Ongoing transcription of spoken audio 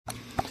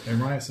And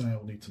Rias and I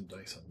will need some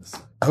dice on this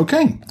side.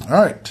 Okay.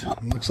 All right.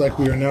 Looks like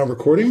we are now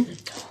recording.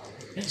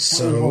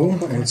 So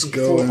let's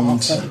go and...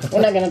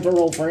 We're not going to have to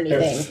roll for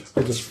anything.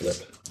 I'll just flip.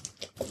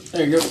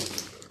 There you go.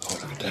 All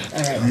right.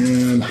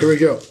 And here we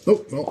go.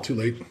 Oh, well, too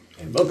late.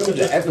 And welcome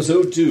to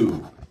episode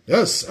 2.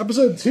 Yes,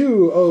 episode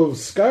 2 of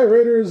Sky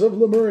Raiders of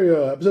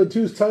Lemuria. Episode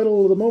 2's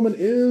title of the moment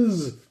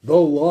is The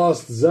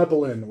Lost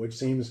Zeppelin, which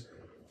seems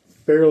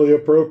fairly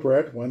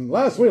appropriate. When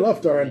last we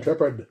left our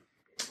intrepid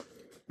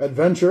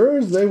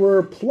adventurers, they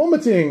were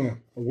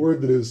plummeting, a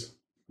word that is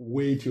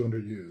way too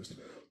underused,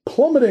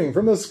 plummeting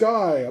from the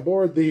sky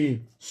aboard the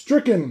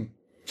stricken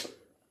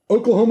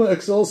Oklahoma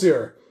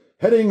Excelsior,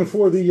 heading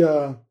for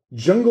the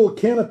jungle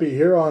canopy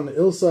here on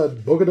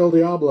Ilsa Boca del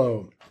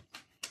Diablo.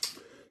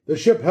 The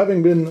ship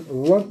having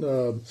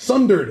been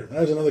sundered,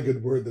 that's another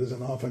good word that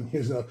isn't often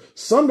used now,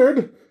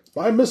 sundered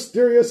by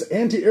mysterious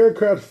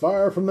anti-aircraft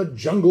fire from the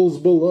jungles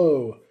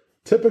below.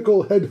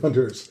 Typical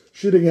headhunters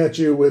shooting at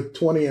you with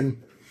 20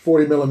 and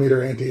 40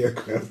 millimeter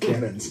anti-aircraft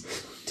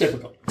cannons.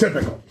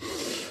 Typical.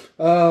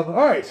 All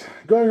right,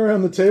 going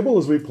around the table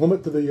as we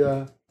plummet to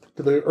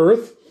the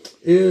earth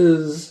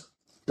is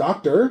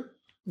Dr.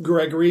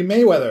 Gregory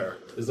Mayweather.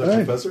 Is that Hey.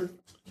 Professor?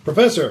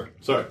 Professor.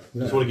 Sorry,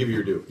 just want to give you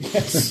your due.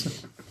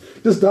 Yes.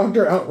 Does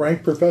Doctor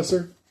outrank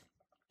Professor?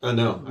 No,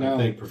 No. I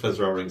think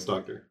Professor outranks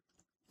Doctor.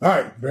 All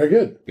right, very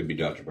good. Could be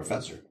Dr.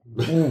 Professor.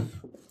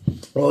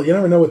 Well, you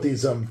never know with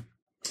these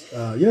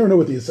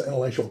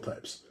intellectual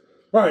types.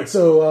 All right,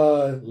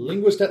 so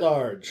Linguist at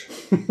large.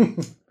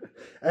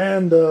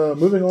 and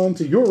moving on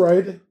to your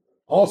right,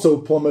 also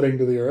plummeting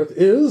to the earth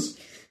is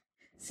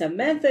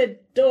Samantha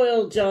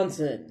Doyle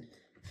Johnson.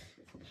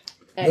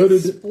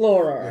 Noted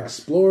Explorer.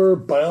 explorer,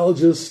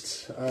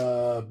 biologist,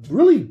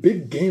 really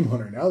big game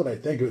hunter. Now that I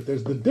think of it,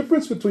 there's the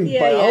difference between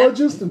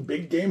biologist and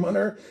big game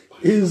hunter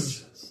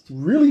is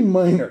really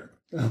minor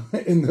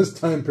in this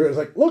time period. It's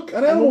like, look,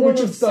 an animal we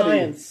should study.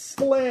 Science.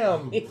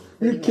 Slam! You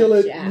Pretty kill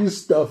much, it, yeah. you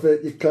stuff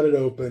it, you cut it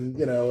open.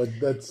 You know,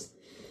 that's,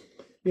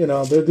 you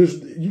know,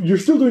 you're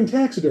still doing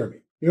taxidermy.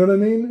 You know what I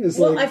mean? It's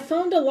Well, like, I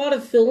found a lot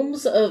of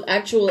films of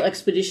actual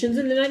expeditions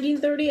in the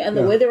 1930s, and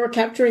the Yeah. way they were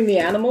capturing the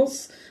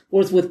animals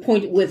was with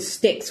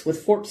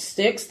forked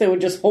sticks. They would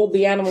just hold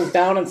the animals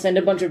down and send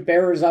a bunch of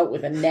bearers out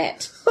with a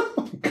net.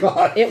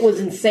 God. It was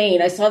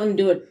insane. I saw them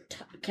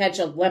catch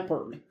a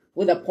leopard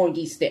with a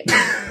pointy stick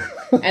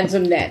and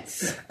some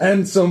nets.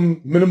 And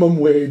some minimum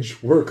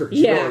wage workers.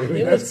 Yeah, really. I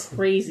mean, it was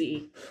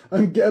crazy.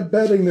 I'm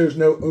betting there's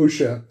no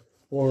OSHA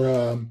or,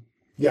 I'm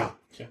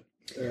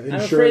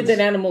insurance. afraid that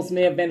animals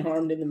may have been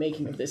harmed in the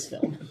making of this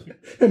film.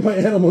 And by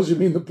animals, you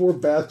mean the poor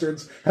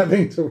bastards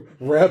having to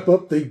wrap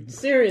up the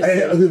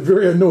Seriously.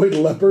 very annoyed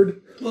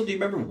leopard. Well, do you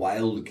remember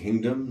Wild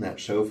Kingdom, that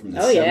show from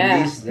the Oh, 70s?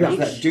 yeah. There was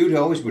that dude who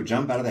always would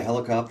jump out of the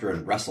helicopter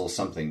and wrestle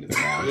something to the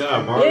ground.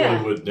 Yeah, Marlon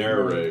Yeah. would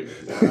narrate.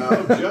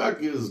 Now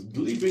Jack is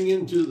leaping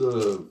into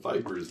the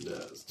viper's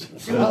nest.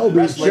 I'll be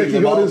Wrestling checking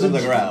them on all his to the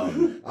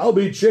ground. I'll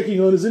be checking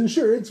on his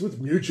insurance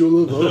with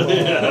Mutual of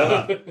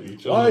Omaha.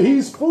 Why,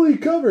 he's fully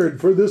covered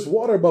for this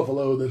water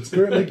buffalo that's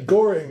currently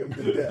goring him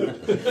to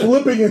death,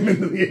 flipping him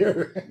into the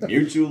air.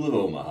 Mutual of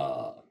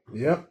Omaha.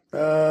 Yep.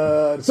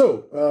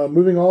 So,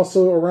 moving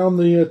also around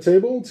the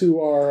table to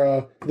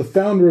our the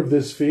founder of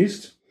this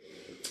feast,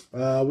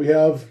 we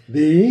have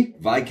the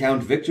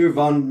Viscount Victor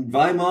von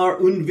Weimar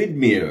und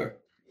Widmer.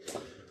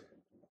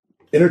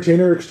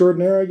 entertainer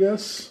extraordinaire, I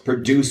guess.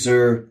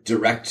 Producer,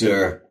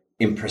 director,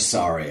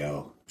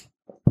 impresario.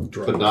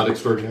 But not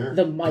extraordinary.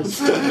 The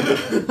maestro.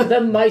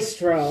 The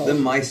maestro. The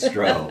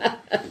maestro.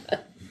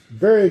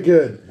 Very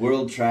good.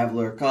 World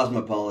traveler,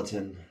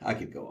 cosmopolitan. I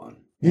could go on.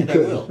 You And I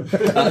could. will.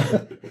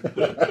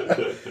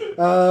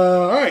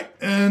 All right,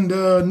 and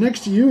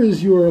next to you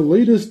is your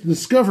latest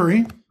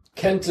discovery.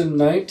 Kenton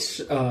Knight,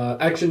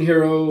 action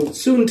hero,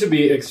 soon to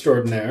be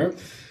extraordinaire,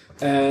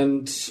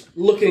 and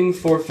looking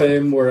for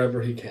fame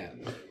wherever he can.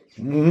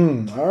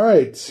 All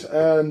right,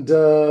 and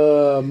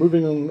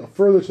moving on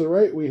further to the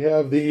right, we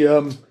have the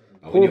When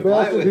poor you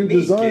fly bastard with who me,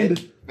 designed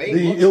kid, fame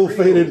the looks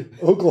ill-fated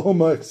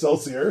Oklahoma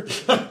Excelsior.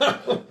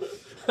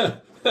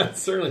 That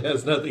certainly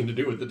has nothing to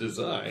do with the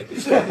design.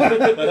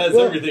 That has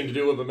everything to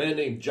do with a man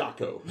named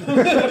Jocko.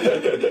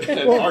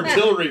 And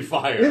artillery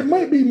fire. It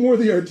might be more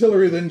the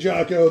artillery than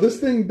Jocko. This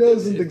thing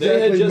doesn't If they had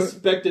exactly... just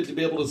expected to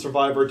be able to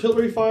survive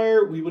artillery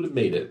fire, we would have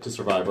made it to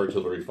survive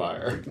artillery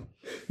fire.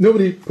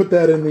 Nobody put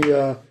that in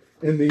the...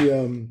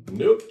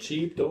 Nope,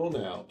 cheaped on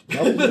out.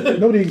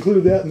 Nobody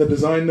included that in the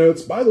design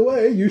notes. By the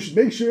way, you should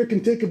make sure it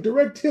can take a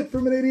direct hit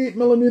from an 88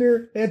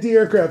 millimeter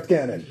anti-aircraft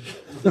cannon.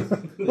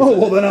 Oh,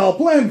 well, then I'll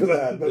plan for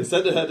that. They But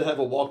said it had to have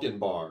a walk-in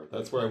bar.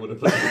 That's where I would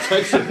have put the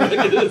protection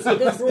mechanism.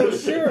 The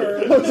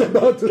brochure. I was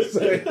about to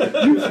say,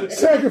 you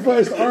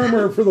sacrificed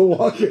armor for the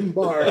walk-in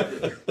bar,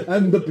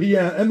 and the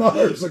piano, and the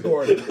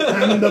harpsichord,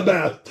 and the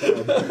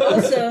bathtub.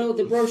 Also,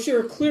 the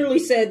brochure clearly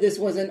said this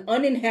was an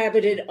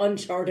uninhabited,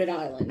 uncharted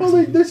island.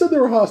 Well, they said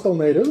there were hostile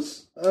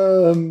natives.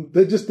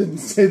 They just didn't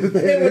say that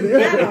they They had were any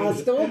that enemies.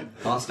 hostile.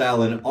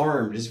 Hostile and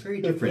armed is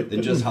very different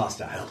than just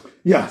hostile.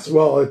 Yes,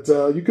 well,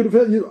 you could have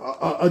had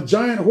a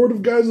giant horde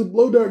of guys with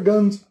blow dart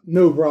guns,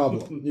 no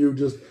problem. You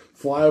just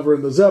fly over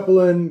in the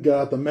Zeppelin, get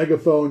out the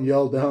megaphone,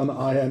 yell down,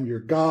 "I am your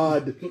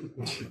god."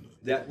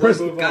 That Press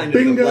was kind of the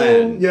bingo.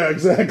 plan. Yeah,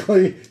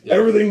 exactly.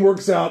 Everything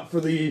works out for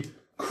the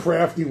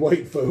crafty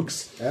white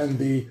folks, and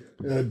the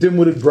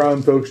dim-witted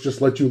brown folks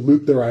just let you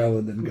loot their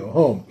island and go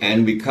home.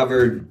 And we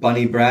covered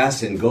bunny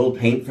brass and gold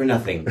paint for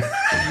nothing.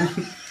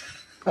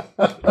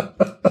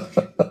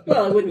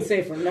 Well, I wouldn't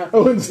say for nothing.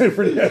 I wouldn't say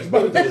for the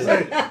about to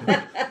say.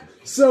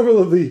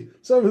 Several of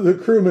the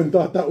crewmen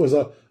thought that was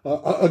a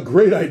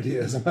great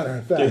idea, as a matter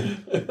of fact.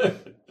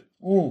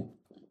 All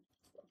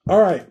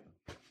right.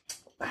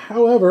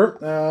 However,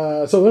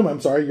 so Lim, I'm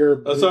sorry,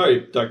 you're...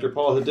 Sorry, Dr.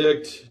 Paul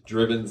Hedict,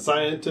 driven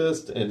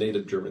scientist and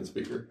native German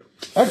speaker.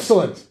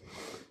 Excellent.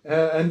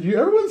 And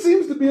everyone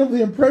seems to be of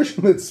the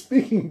impression that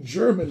speaking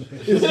German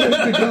is going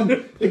to become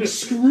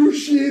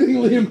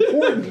excruciatingly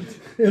important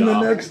in the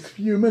next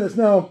few minutes.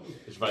 Now,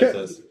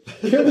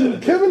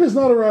 Kevin has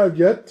not arrived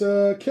yet.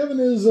 Kevin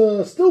is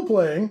still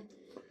playing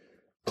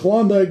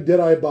Klondike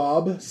Deadeye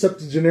Bob,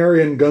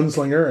 septuagenarian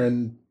gunslinger,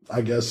 and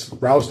I guess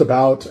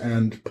roustabout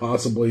and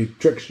possibly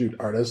trick shoot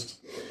artist.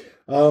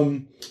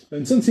 And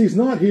since he's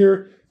not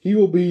here, he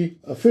will be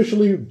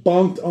officially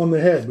bonked on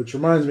the head, which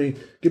reminds me,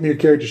 give me your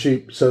character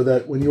sheet so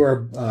that when you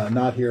are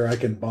not here, I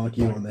can bonk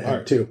you on the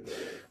head too.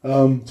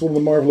 It's one of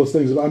the marvelous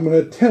things. I'm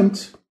going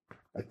to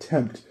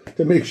attempt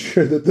to make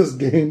sure that these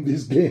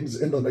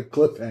games end on a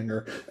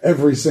cliffhanger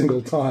every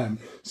single time.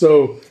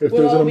 So if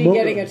We'll there's all an be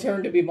getting a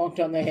turn to be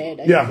bonked on the head,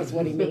 I think is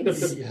what he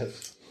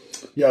means.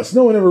 Yes,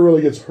 no one ever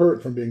really gets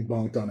hurt from being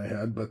bonked on the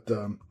head, but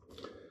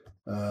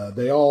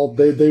they'll all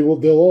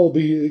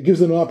be. It gives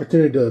them an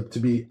opportunity to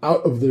be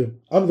out of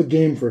the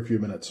game for a few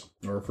minutes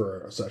or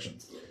for a session.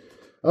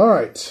 All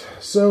right,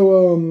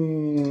 so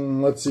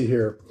let's see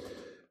here.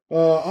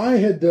 I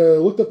had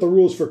looked up the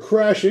rules for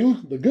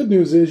crashing. The good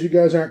news is you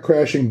guys aren't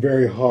crashing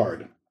very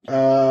hard,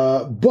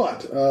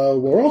 but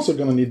we're also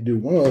going to need to do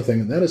one other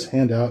thing, and that is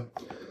hand out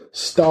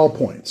style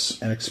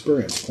points and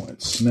experience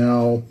points.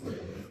 Now,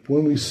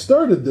 when we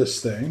started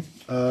this thing,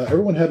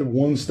 everyone had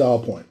one style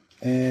point,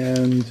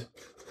 and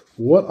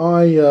what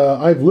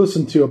I've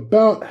listened to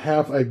about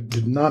half. I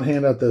did not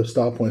hand out those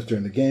style points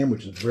during the game,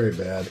 which is very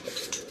bad.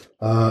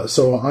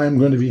 So I am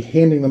going to be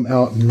handing them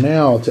out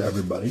now to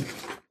everybody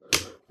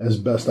as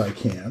best I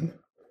can.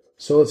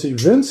 So let's see,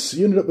 Vince,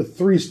 you ended up with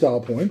 3 style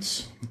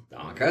points.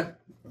 Okay.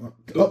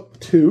 Up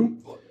 2.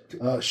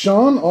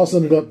 Sean also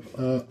ended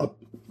up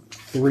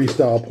 3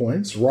 style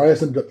points.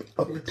 Rias ended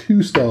up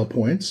 2 style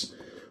points.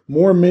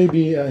 More may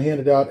be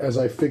handed out as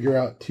I figure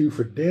out 2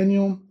 for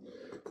Daniel,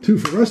 2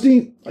 for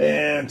Rusty,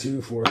 and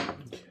 2 for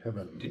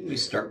Kevin. Didn't we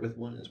start with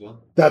 1 as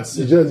well? That's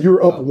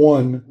you're up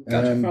 1,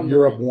 Gotcha. and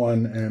you're up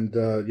 1, and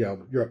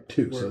you're up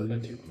 2. So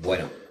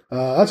Bueno.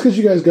 that's because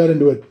you guys got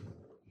into it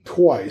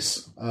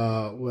twice,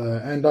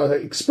 and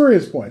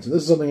experience points. And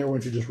this is something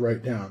everyone should just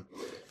write down.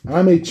 And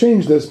I may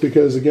change this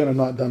because again I'm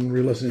not done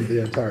re-listening to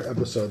the entire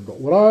episode. But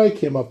what I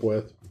came up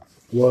with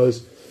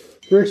was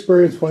 3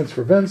 experience points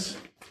for Vince.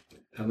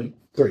 How many?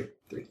 3.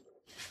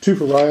 2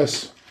 for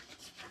Rias,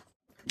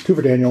 2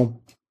 for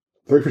Daniel,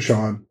 3 for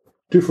Sean,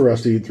 2 for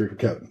Rusty, and 3 for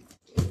Kevin.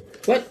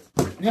 What?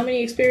 How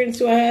many experience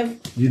do I have?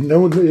 You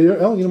know when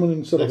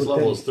set up Next with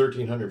level is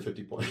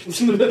 1,350 points.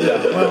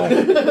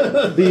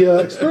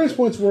 the experience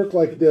points work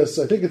like this.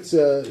 I think it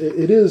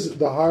is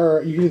the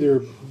higher. You can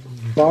either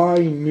buy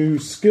new I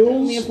skills.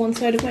 only have one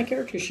side of my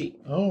character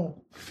sheet. Oh.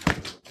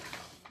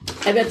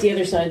 I bet the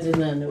other side's in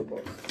the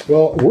notebook.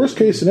 Well, worst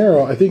case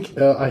scenario, I think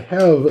I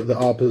have the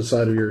opposite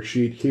side of your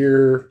sheet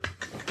here.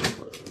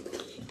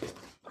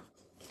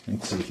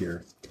 Let's see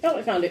here. Oh,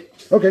 I found it.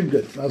 Okay,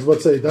 good. I was about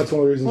to say that's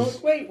one of the reasons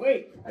Oh,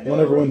 wait. I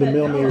want everyone to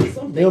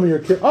mail me your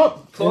kit.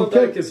 Oh,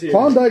 Klondike is here.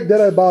 Klondike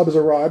Deadeye Bob has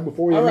arrived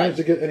before we All right. manage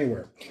to get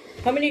anywhere.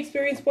 How many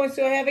experience points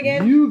do I have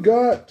again? You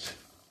got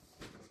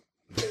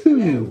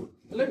 2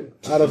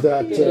 out of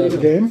that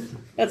game.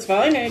 That's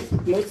fine. I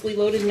mostly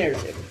loaded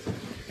narrative.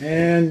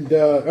 And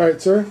all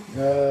right, sir,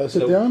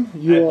 sit down.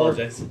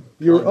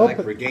 You're Klondike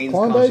up. regains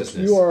Klondike,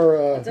 consciousness. you are.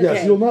 That's Yes,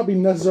 okay. you'll not be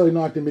necessarily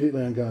knocked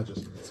immediately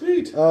unconscious.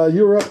 Sweet.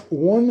 You're up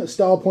 1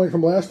 style point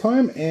from last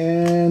time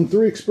and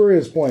 3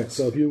 experience points.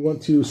 So if you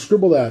want to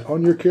scribble that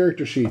on your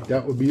character sheet,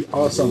 that would be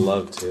awesome.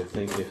 Love to.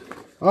 Thank you.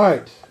 All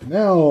right,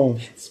 now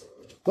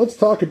let's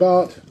talk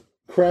about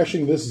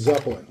crashing this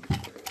Zeppelin.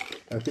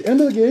 At the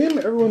end of the game,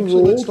 everyone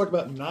Actually, let's rolled. talk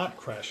about not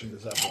crashing the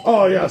Zeppelin.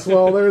 Oh yes,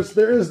 well there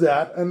is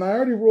that, and I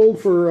already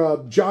rolled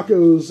for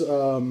Jocko's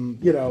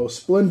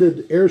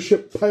splendid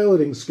airship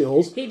piloting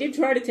skills. He did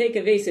try to take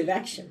evasive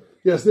action.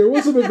 Yes, there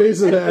was some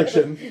evasive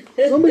action.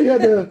 Somebody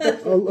had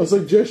a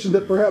suggestion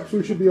that perhaps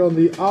we should be on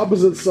the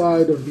opposite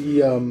side of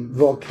the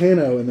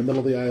volcano in the middle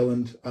of the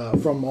island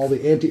from all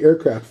the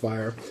anti-aircraft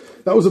fire.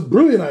 That was a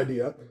brilliant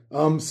idea.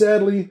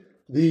 Sadly,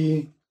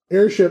 the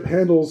airship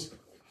handles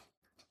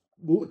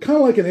kind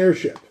of like an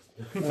airship.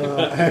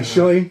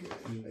 Actually,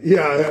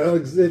 Yeah,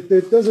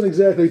 it doesn't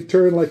exactly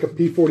turn like a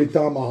P-40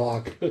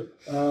 Tomahawk,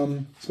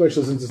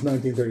 especially since it's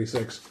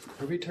 1936.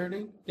 Are we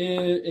turning?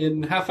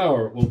 In half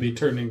hour, we'll be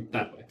turning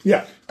that way.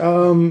 Yeah.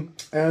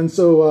 And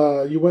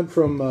so you went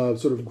from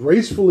sort of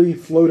gracefully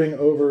floating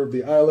over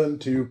the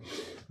island to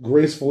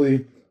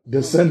gracefully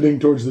descending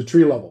towards the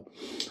tree level.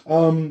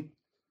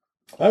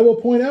 I will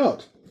point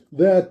out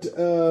that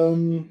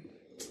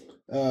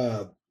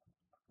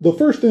the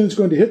first thing that's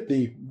going to hit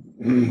the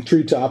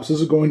treetops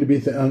is going to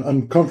be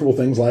uncomfortable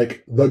things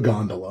like the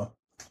gondola,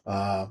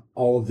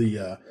 all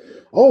the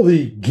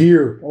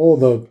gear, all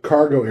the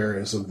cargo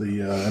areas of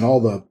the and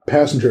all the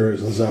passenger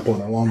areas of the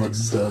Zeppelin along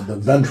the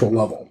ventral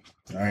level.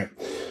 All right,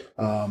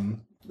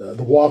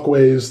 the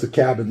walkways, the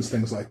cabins,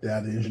 things like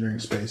that, the engineering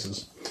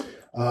spaces.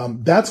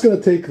 That's going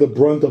to take the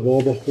brunt of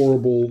all the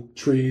horrible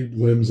tree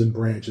limbs and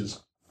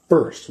branches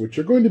first, which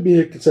are going to be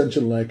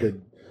essentially like a,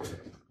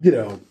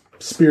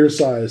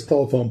 spear-sized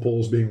telephone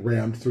poles being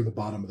rammed through the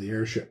bottom of the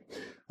airship.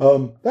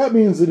 That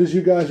means that as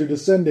you guys are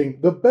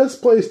descending, the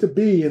best place to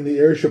be in the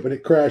airship when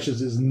it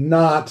crashes is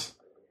not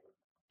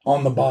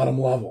on the bottom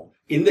level.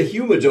 In the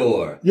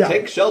humidor. Yeah.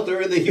 Take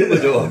shelter in the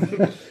humidor.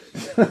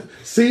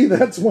 See,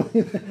 that's why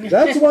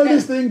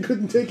this thing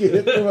couldn't take a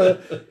hit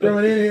from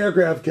an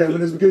anti-aircraft,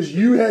 Kevin, is because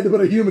you had to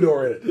put a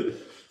humidor in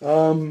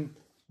it.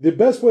 The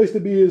best place to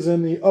be is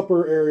in the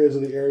upper areas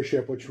of the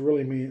airship, which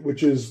really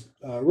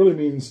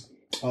means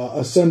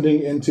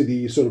ascending into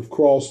the sort of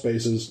crawl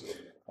spaces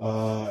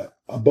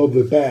above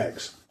the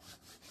bags.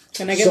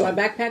 Can I get my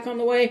backpack on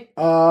the way?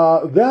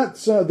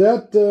 Let's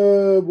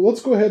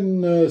go ahead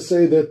and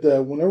say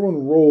that when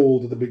everyone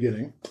rolled at the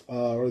beginning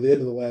or the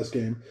end of the last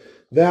game,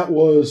 that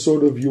was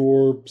sort of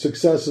your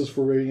successes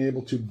for being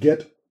able to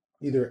get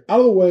either out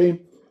of the way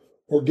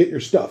or get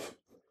your stuff.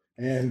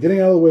 And getting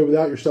out of the way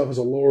without your stuff is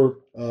a lower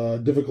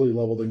difficulty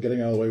level than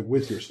getting out of the way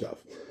with your stuff.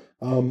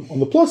 On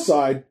the plus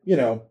side,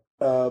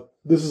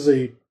 this is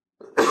a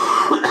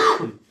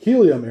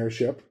helium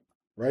airship,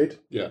 right?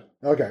 Yeah.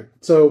 Okay,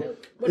 so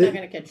We're not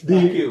going to catch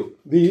fire.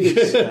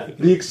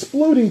 the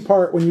exploding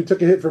part when you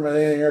took a hit from an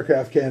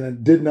anti-aircraft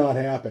cannon did not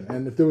happen.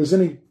 And if there was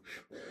any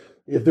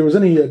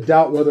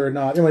doubt whether or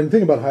not, the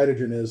thing about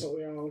hydrogen is But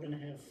we're all going to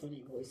have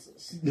funny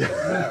voices.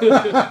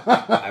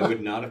 I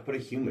would not have put a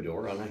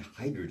humidor on a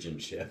hydrogen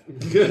ship.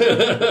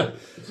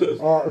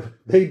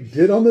 they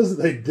did on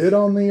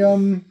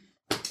the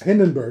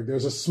Hindenburg.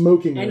 There's a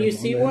smoking And room you on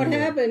see the what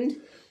Hindenburg.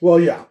 happened. Well,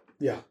 yeah.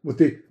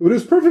 It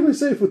was perfectly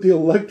safe with the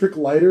electric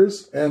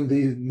lighters and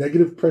the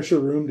negative pressure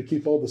room to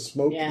keep all the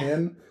smoke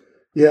in.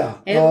 Yeah.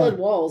 It had lead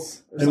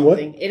walls or and what?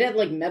 something. It had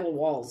like metal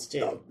walls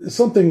too.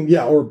 Something,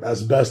 or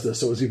asbestos,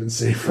 so it was even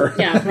safer.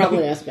 Yeah,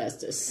 probably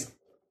asbestos.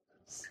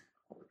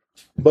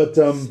 But,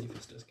 all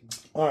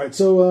right,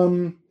 so,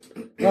 all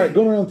right,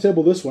 going around the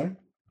table this way.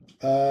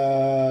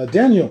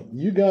 Daniel,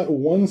 you got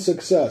one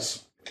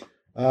success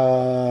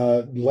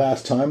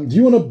last time. Do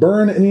you want to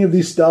burn any of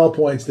these style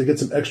points to get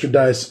some extra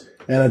dice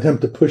and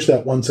attempt to push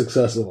that one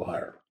success a little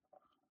higher?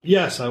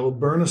 Yes, I will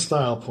burn a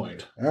style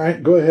point. All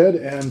right, go ahead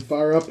and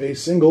fire up a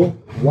single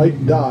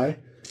white die.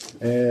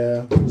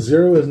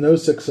 0 is no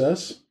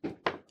success.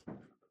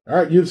 All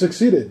right, you've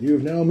succeeded.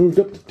 You've now moved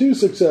up to 2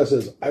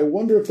 successes. I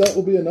wonder if that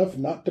will be enough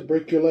not to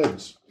break your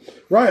legs.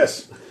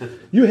 Rias,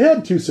 you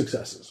had 2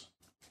 successes.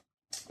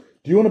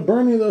 Do you want to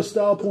burn any of those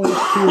style points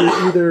to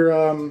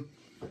either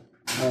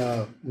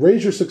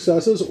raise your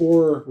successes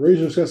or raise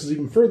your successes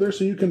even further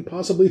so you can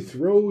possibly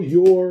throw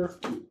your...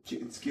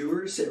 Chicken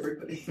skewers,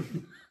 everybody.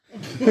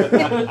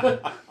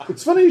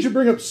 It's funny you should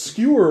bring up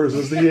skewers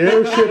as the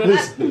airship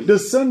is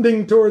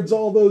descending towards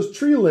all those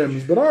tree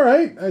limbs, but all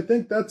right, I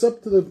think that's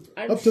up to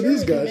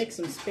these we can guys. make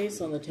some space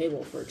on the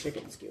table for a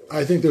chicken skewer.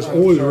 I think there's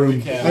always sure we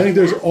room. can. I think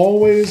there's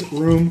always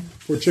room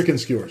for chicken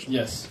skewers.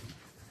 Yes.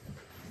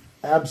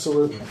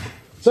 Absolutely.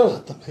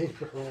 So,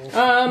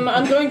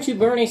 I'm going to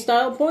burn a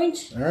style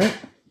point. all right,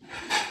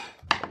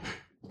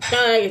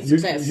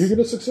 Success. you get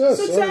a success.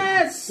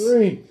 Success! All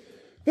right. 3.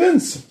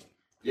 Vince,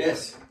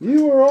 Yes.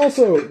 you were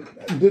also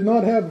did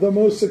not have the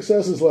most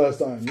successes last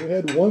time. You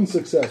had 1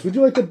 success. Would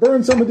you like to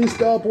burn some of these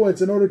style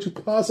points in order to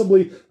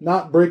possibly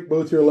not break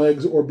both your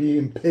legs or be So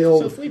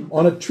impaled if we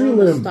on a tree burn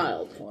a limb?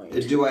 style point.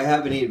 Do I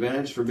have any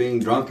advantage for being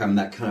drunk? I'm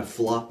that kind of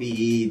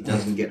floppy,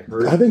 doesn't get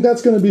hurt. I think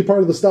that's going to be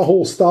part of the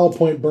whole style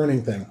point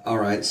burning thing. All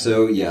right,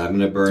 so yeah, I'm going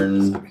to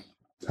burn.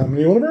 How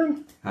many you want to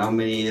burn? How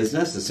many is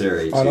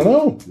necessary to I don't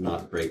know.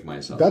 not break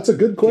myself? That's a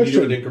good Can you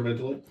do question. it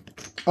incrementally?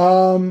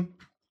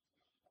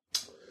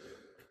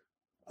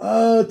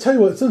 Tell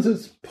you what, since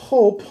it's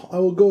pulp, I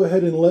will go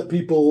ahead and let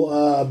people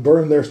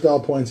burn their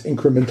style points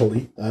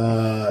incrementally.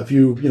 If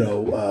you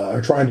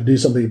are trying to do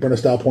something, you burn a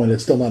style point,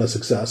 it's still not a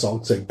success.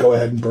 I'll say go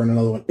ahead and burn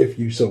another one if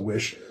you so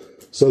wish,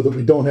 so that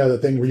we don't have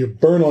that thing where you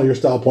burn all your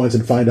style points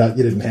and find out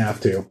you didn't have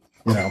to.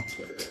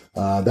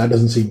 That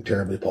doesn't seem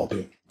terribly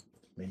pulpy.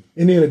 I mean,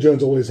 Indiana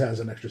Jones always has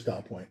an extra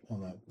style point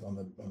on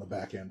the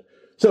back end.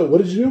 So, what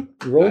did you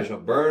do? You roll? I shall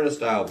burn a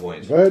style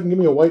point. Go ahead and give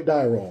me a white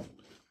die roll.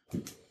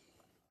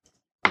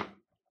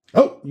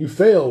 Oh, you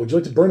fail. Would you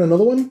like to burn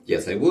another one?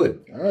 Yes, I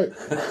would. All right.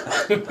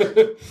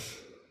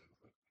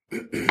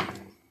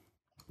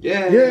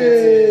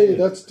 Yay!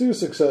 That's 2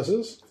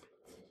 successes.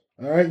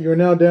 All right, you're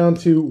now down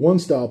to 1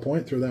 style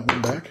point. Throw that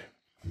one back.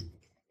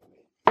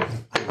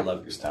 I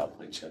love your style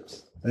point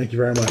chips. Thank you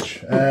very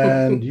much.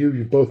 And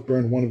you both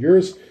burned 1 of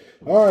yours.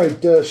 All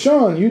right,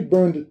 Sean, you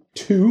burned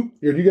 2.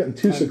 You're getting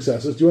 2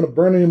 successes. Do you want to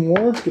burn any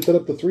more? Get that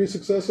up to 3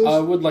 successes? I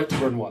would like to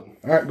burn 1.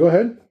 All right, go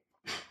ahead.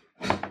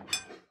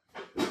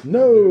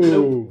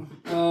 No.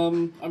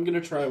 I'm going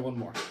to try one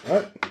more. All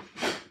right.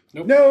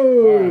 Nope.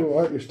 No. All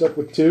All right, you're stuck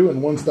with 2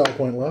 and 1 style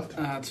point left.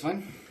 That's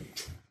fine.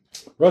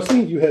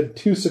 Rusty, you had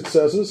 2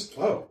 successes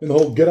Oh, in the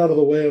whole get out of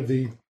the way of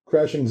the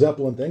crashing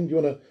Zeppelin thing. Do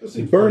you want that to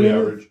seems burn party it?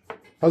 average.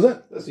 How's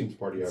that? That seems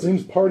party average.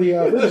 Seems party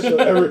average.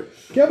 So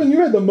Kevin, you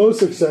had the most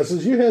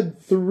successes. You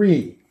had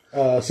 3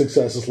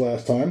 successes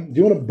last time. Do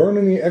you want to burn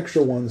any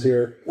extra ones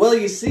here? Well,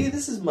 you see,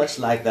 this is much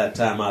like that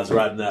time I was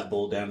riding that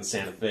bull down to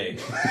Santa Fe.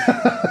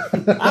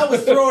 I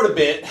was throwing a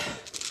bit,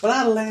 but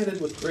I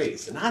landed with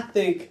grace, and I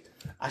think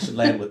I should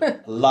land with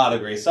a lot of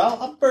grace. So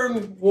I'll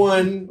burn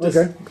 1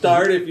 to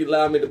start, if you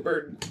allow me to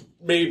burn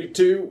maybe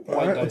 2. All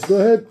right, let's go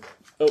ahead.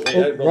 Oh, wait,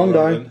 Oh, I rolled wrong the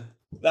die. one.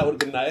 That would have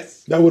been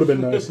nice. That would have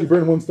been nice. You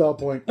burned 1 style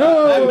point.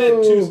 Oh! I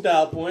meant 2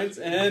 style points,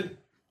 and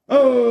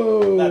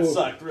Oh! that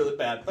sucked really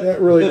bad. But That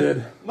really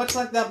did. much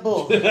like that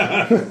bull.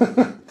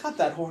 Cut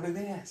that horn in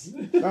the ass.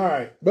 All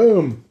right,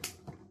 boom.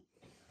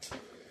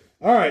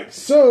 All right,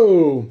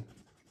 so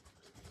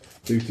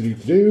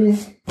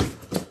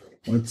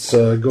let's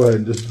go ahead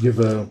and just give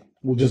a.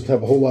 We'll just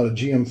have a whole lot of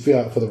GM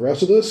fiat for the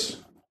rest of this.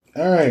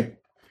 All right.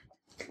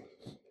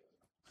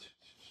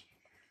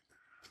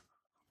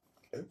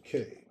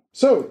 Okay,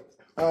 so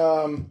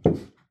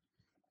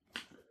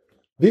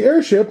the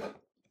airship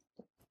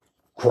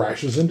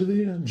crashes into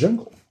the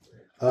jungle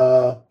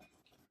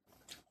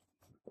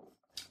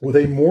with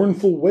a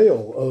mournful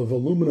wail of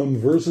aluminum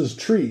versus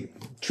tree.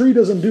 Tree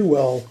doesn't do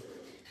well,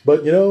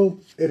 but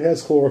it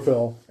has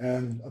chlorophyll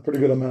and a pretty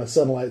good amount of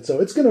sunlight, so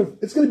it's gonna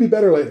be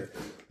better later.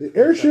 The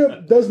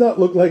airship does not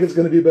look like it's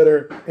going to be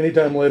better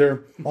anytime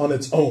later on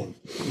its own.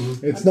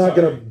 It's not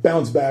going to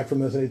bounce back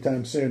from this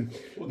anytime soon.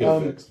 We'll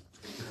get it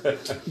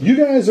fixed. You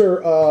guys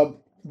are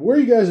where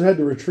you guys have had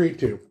to retreat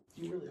to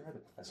You really are the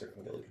professor.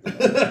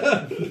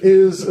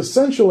 is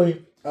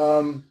essentially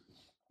the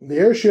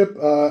airship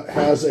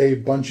has a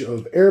bunch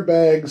of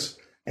airbags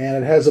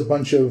and it has a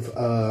bunch of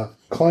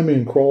climbing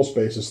and crawl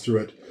spaces through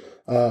it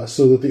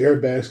so that the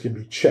airbags can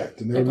be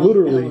checked. And they're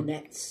literally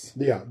nets.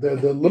 Yeah, they're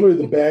literally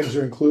the bags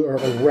are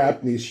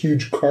wrapped in these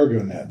huge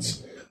cargo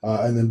nets,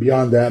 and then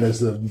beyond that is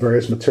the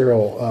various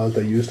material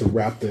they use to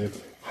wrap the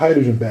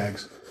hydrogen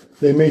bags.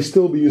 They may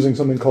still be using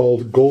something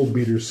called gold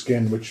beater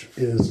skin, which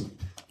is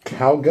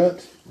cow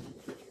gut.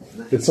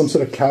 It's some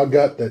sort of cow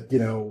gut that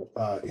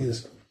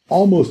is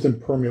almost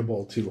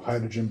impermeable to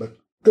hydrogen, but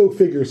go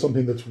figure,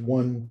 something that's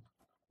 1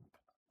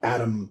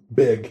 atom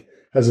big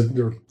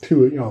or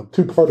 2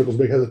 particles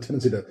big has a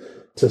tendency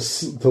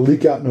to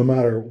leak out no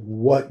matter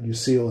what you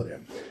seal it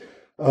in.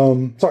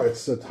 Sorry,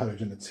 it's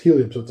hydrogen. It's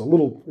helium, so it's a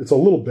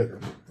little bigger.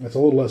 It's a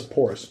little less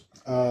porous.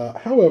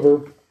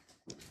 However,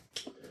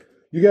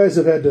 you guys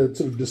have had to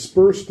sort of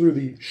disperse through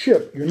the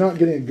ship. You're not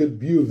getting a good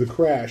view of the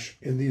crash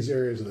in these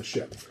areas of the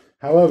ship.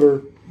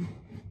 However,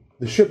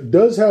 the ship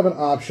does have an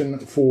option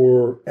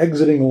for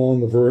exiting along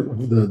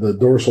the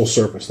dorsal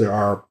surface. There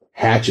are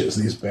hatches.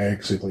 These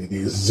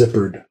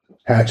zippered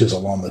hatches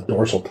along the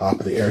dorsal top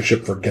of the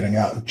airship for getting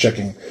out and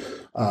checking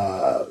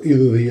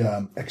either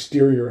the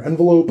exterior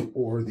envelope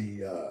or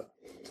the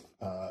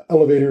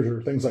elevators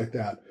or things like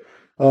that.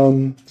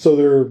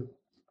 So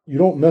you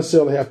don't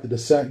necessarily have to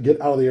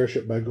get out of the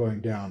airship by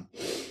going down.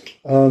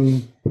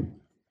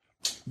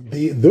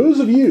 Those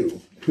of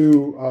you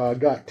who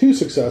got 2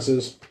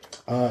 successes,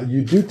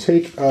 you do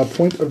take a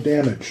point of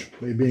damage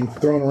being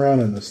thrown around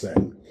in this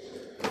thing.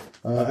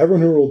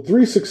 Everyone who rolled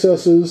 3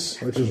 successes,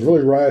 which is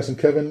really Rias and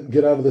Kevin,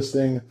 get out of this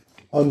thing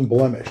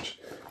unblemished.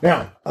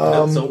 Now,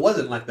 So it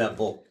wasn't like that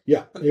bull.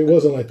 yeah, it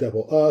wasn't like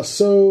that.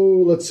 So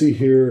let's see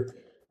here.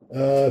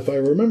 If I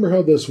remember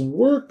how this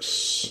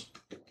works,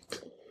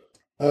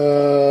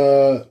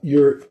 your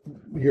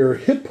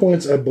hit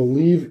points, I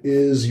believe,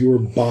 is your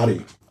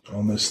body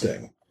on this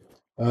thing.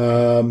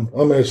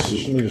 Let me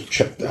just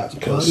check that.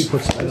 Body puts it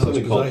That's down,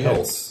 something 'cause called I had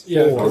health.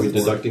 Yeah, Are we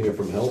deducting it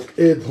from health?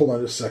 Hold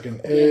on just a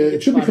second.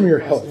 It should be from your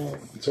health.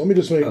 So let me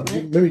just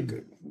maybe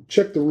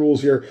check the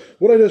rules here.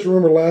 What I just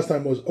remembered last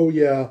time was,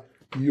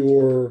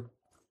 you're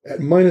at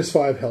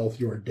 -5 health,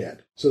 you're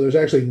dead. So there's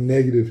actually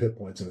negative hit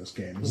points in this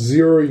game.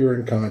 0, you're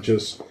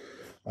unconscious.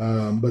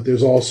 But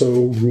there's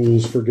also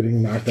rules for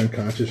getting knocked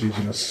unconscious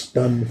using a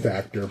stun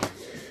factor.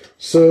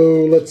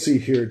 So let's see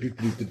here.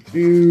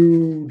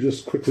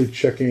 Just quickly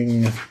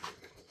checking,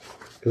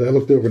 because I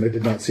looked over and I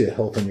did not see a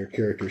health on your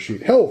character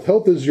sheet.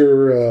 Health is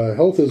your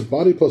health is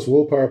body plus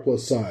willpower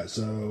plus size.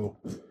 So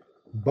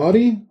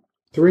body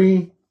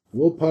 3,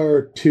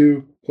 willpower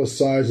 2, plus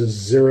size is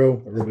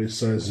 0. Everybody's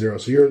size 0.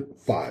 So you're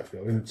 5.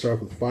 You're going to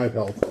start with 5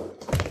 health.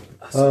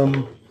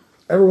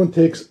 Everyone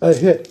takes a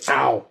hit.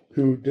 Ow!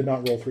 Who did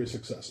not roll 3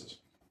 successes.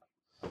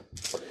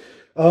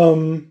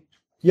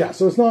 Yeah,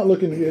 so it's not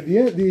looking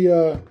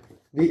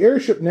the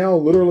airship now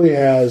literally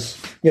has,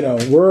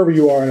 wherever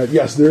you are in it,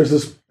 yes, there's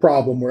this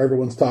problem where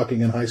everyone's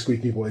talking in high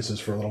squeaky voices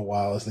for a little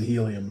while as the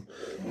helium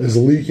is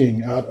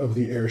leaking out of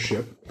the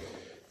airship.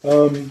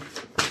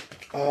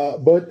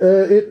 But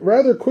it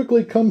rather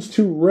quickly comes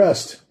to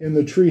rest in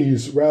the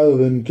trees rather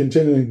than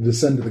continuing to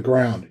descend to the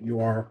ground.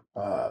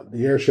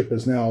 The airship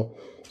is now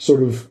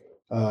sort of,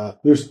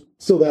 there's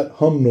still that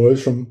hum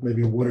noise from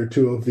maybe one or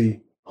two of the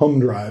hum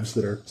drives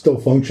that are still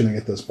functioning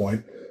at this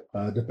point.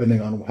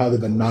 Depending on how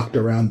they've been knocked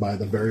around by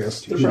the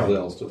various. They're probably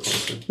all still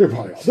functioning. They're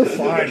fine.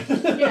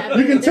 Yeah,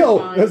 You can tell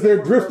fine. as they're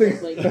They work drifting,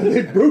 perfectly. as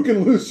they've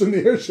broken loose from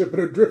the airship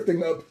and are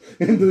drifting up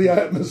into the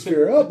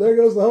atmosphere. Oh, there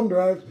goes the hum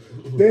drive.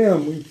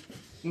 Damn, we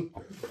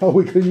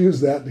could have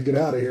used that to get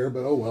out of here,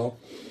 but oh well.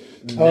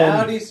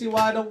 Now do you see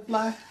why I don't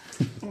fly?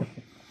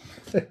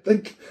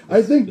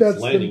 I think that's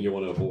Landing you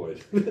want to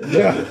avoid.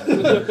 yeah.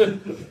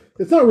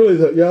 It's not really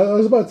the. Yeah, I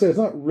was about to say it's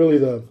not really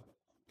the.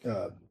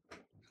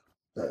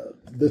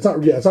 It's not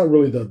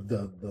really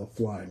the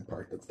flying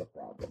part that's the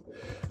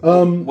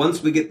problem.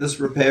 Once we get this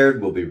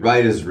repaired, we'll be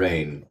right as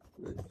rain.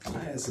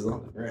 My ass is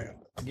on the ground.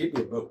 Give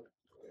me a boat.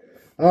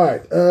 All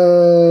right.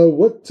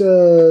 What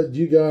do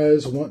you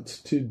guys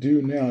want to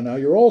do now? Now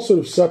you're all sort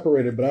of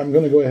separated, but I'm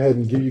going to go ahead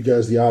and give you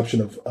guys the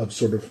option of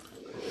sort of.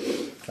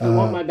 I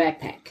want my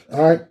backpack.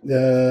 All right.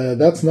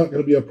 That's not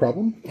going to be a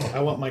problem. I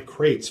want my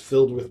crates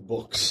filled with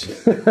books.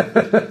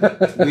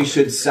 We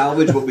should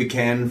salvage what we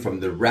can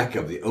from the wreck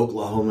of the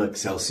Oklahoma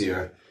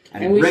Excelsior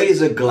And and we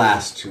raise a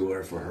glass to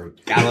her for her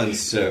gallant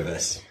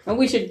service. And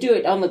we should do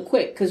it on the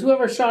quick, because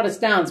whoever shot us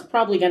down is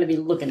probably going to be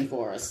looking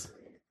for us.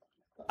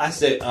 I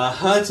say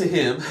to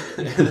him,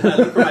 and then I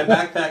look for my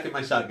backpack and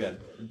my shotgun.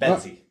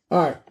 Betsy.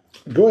 All right.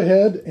 Go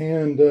ahead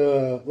and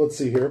let's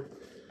see here.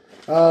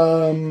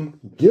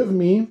 Give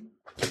me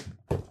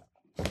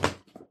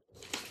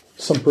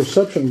some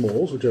perception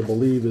rolls, which I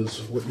believe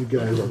is what you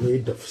guys will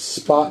need to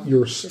spot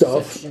your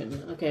stuff.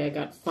 Perception. Okay, I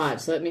got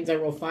 5, so that means I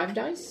roll 5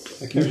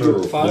 dice. I can't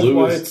remember. 5 Blue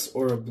whites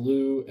or a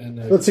blue and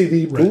a... Let's see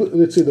the blue.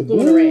 Let's see the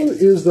Blue and blue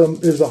red. is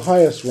the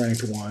highest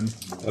ranked one.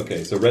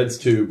 Okay, so red's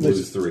 2,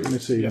 blue's 3. Let me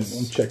see. Yes.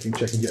 I'm checking.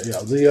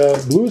 Yeah.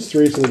 The blue is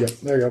 3. So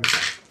there you go.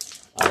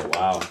 Oh,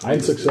 wow.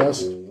 Nine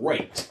success.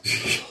 Great.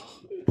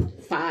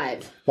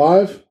 5.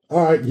 5.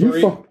 All right. You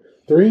 3. 3. All I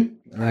right.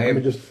 Let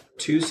me have just.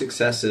 2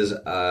 successes.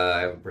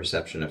 I have a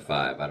perception of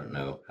 5. I don't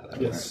know how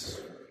that works.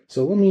 Yes.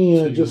 So let me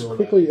you just roll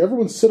quickly.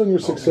 Everyone sit on your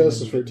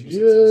successes for two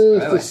just Oh,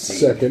 I a see.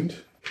 second.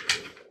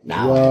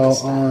 Now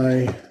While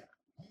I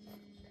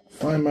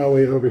find my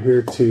way over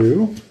here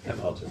to.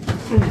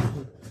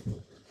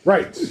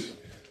 Right.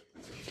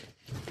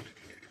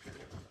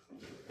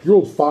 You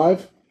rolled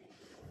 5.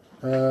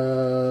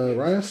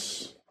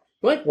 Rias?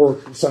 What? Or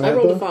Samantha?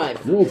 I rolled a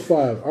 5. You rolled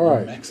 5. All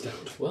right. Maxed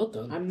out. Well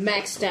done. I'm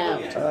maxed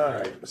out. All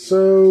right.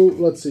 So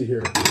let's see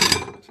here.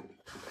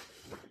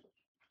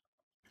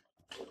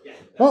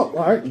 Oh,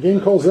 all right. The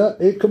game calls that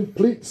a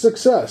complete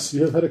success.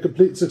 You have had a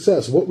complete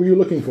success. What were you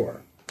looking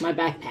for? My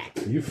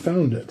backpack. You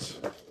found it.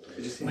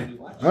 Did you see my new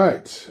watch? All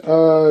right.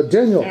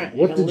 Daniel, All right, I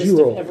what got a did list you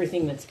of roll?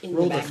 everything that's in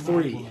Rolled the a backpack.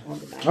 3. On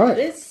the back All right. of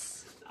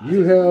this.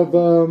 You have.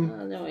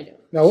 No, I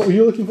don't. Now, what were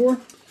you looking for?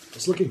 I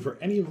was looking for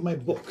any of my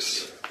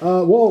books.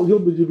 Well, you'll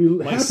be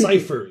My happy.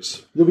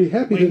 ciphers. You'll be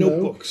happy My to know.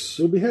 notebooks.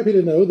 You'll be happy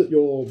to know that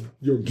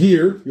your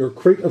gear, your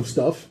crate of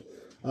stuff,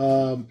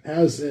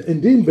 has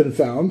indeed been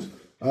found.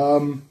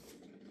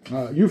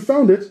 You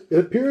found it. It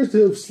appears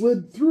to have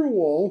slid through a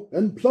wall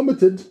and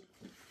plummeted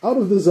out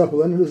of the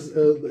Zeppelin. It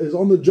is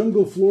on the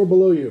jungle floor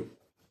below you.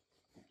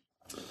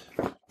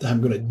 I'm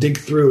going to dig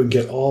through and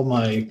get all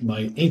my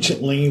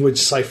ancient language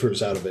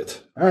ciphers out of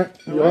it. All right.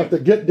 You'll have to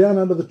get down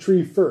out of the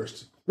tree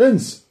first.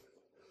 Vince,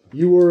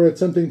 you were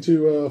attempting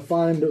to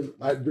find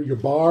your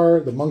bar,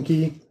 the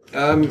monkey.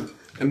 I'm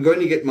going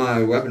to get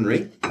my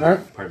weaponry. All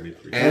right. Pardon me.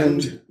 3.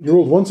 And You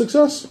rolled 1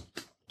 success?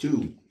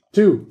 2.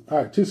 2. All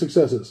right, 2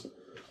 successes.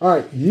 All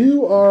right,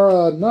 you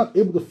are not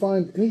able to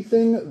find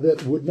anything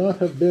that would not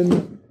have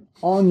been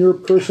on your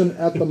person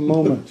at the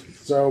moment.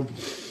 So,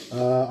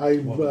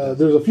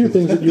 there's a few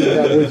things that you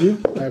have with you.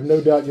 I have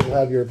no doubt you'll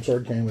have your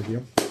sword cane with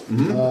you,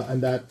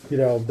 and that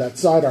that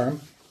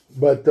sidearm.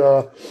 But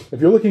if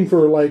you're looking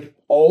for like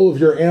all of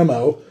your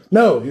ammo,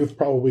 no, you've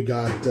probably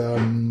got a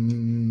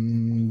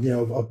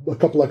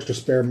couple extra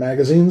spare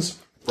magazines.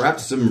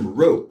 Perhaps some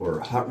rope or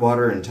hot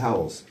water and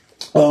towels.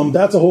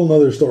 That's a whole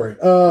nother story.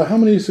 How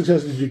many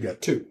successes did you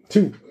get? 2.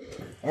 2.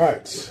 All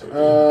right.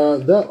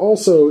 That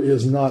also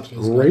is not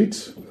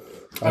great.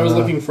 I was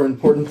looking for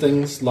important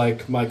things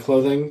like my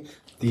clothing,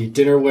 the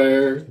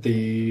dinnerware,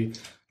 the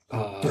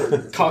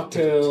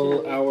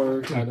cocktail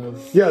hour kind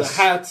of, Yes.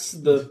 the hats,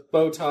 the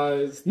bow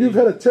ties. You've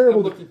had a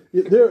terrible. I'm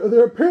looking-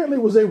 There apparently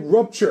was a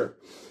rupture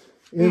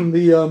in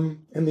the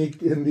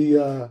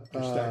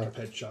Stack of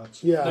headshots.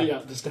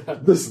 yeah, just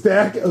have the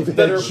stack of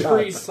better headshots.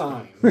 free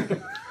sign.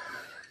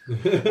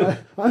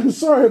 I'm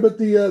sorry, but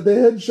the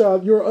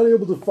headshot, you're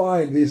unable to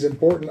find these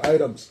important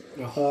items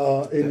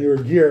in your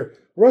gear.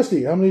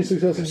 Rusty, how many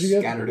successes did you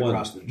get? Scattered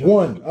across the jungle.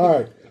 1. All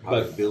right.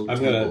 Probably But build I'm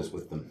gonna- temples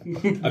with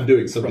them. I'm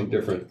doing something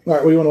different. All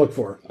right, what do you want to look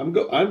for? I'm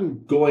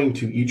going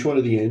to each one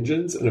of the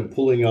engines and I'm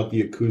pulling out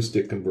the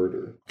acoustic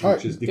converter, which All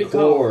right. is the Good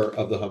call. core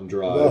of the hum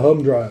drive. The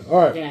hum drive. All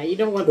right. Yeah, you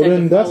don't want Well, that.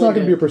 then to that's fall not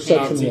going to be a into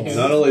perception Nazi roll. hands.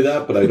 Not only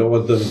that, but I don't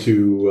want them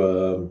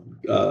to.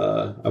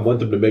 I want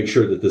them to make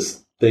sure that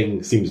this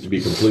thing seems to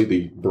be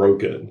completely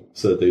broken,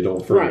 so that they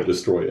don't further Right.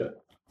 destroy it.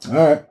 All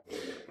right.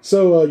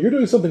 So you're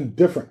doing something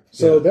different.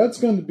 So Yeah. that's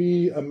going to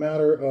be a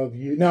matter of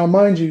you. Now,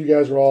 mind you, you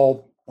guys were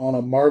all on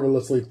a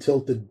marvelously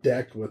tilted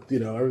deck with,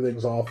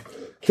 everything's all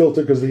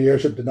kilted because the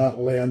airship did not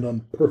land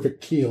on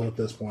perfect keel at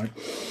this point.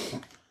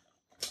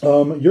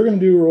 You're going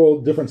to roll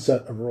a different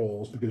set of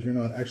rolls because you're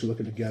not actually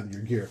looking to gather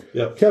your gear.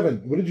 Yep.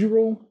 Kevin, what did you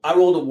roll? I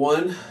rolled a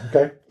 1.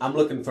 Okay. I'm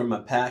looking for my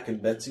pack and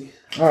Betsy.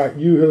 All right.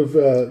 You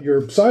have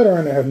your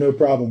sidearm I have no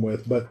problem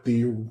with, but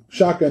the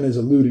shotgun is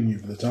eluding you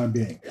for the time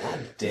being.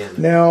 Damn it.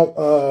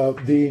 Now,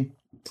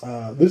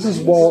 this is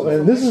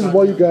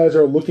while you guys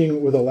are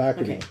looking with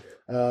alacrity.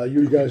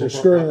 You guys are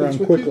scurrying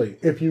around quickly.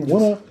 If you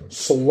want to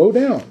slow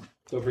down,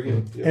 Don't forget.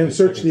 And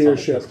search the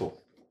airship.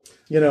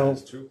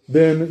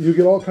 then you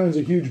get all kinds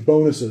of huge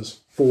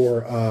bonuses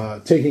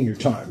for taking your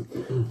time.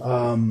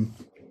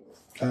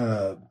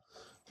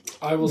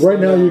 I will Right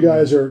slow now, you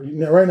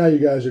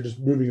down. guys are just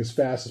moving as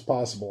fast as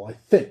possible, I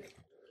think.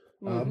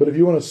 But if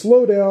you want to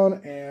slow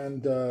down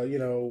and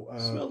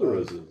Smell the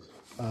roses.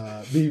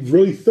 be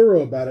really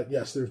thorough about it,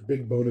 yes, there's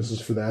big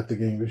bonuses for that. The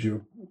game gives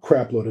you a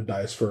crap load of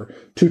dice for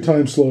 2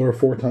 times slower,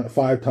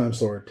 5 times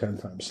slower, 10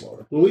 times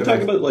slower. When we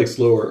talk about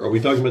slower, are we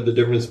talking about the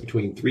difference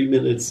between 3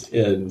 minutes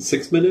and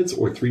 6 minutes,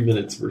 or 3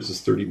 minutes versus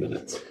 30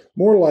 minutes?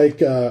 More like,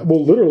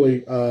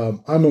 literally,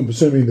 I'm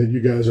assuming that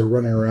you guys are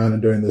running around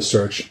and doing this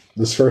search.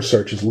 This first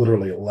search is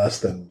literally less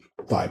than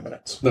 5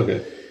 minutes.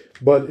 Okay.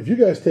 But if you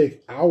guys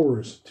take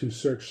hours to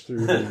search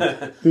through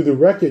the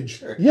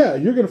wreckage, yeah,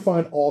 you're going to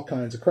find all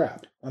kinds of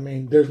crap. I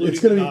mean, it's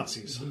going to be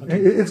Nazis.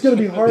 it's going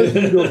to be hard for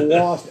you to have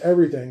lost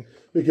everything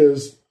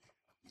because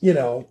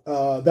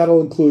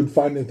that'll include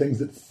finding things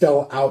that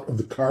fell out of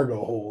the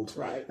cargo hold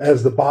Right.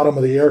 as the bottom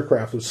of the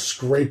aircraft was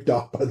scraped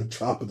off by the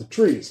top of the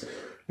trees.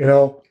 Can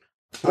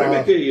I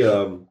make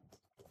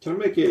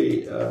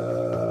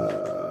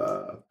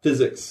a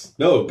physics?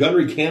 No,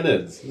 gunnery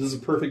cannons. This is a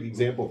perfect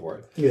example for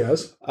it.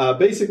 Yes.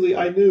 Basically,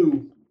 I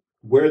knew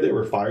where they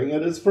were firing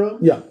at us from.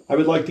 Yeah. I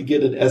would like to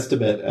get an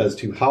estimate as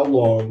to how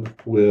long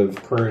with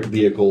current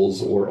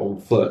vehicles or on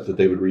foot that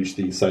they would reach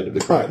the site of the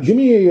All crash. right. Give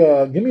me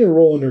a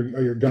roll under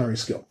your gunnery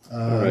skill.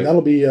 right.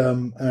 That'll be,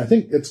 and I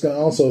think it's going to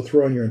also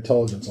throw in your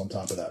intelligence on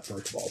top of that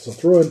first of all. So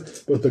throw in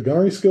both the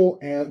gunnery skill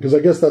and because I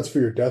guess that's for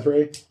your death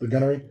ray, the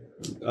gunnery.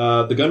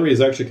 The gunnery is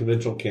actually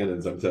conventional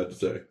cannons, I'm sad to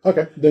say.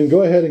 Okay, then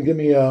go ahead and give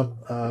me what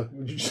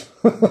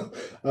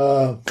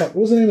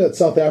was the name of that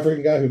South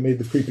African guy who made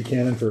the creepy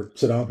cannon for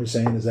Saddam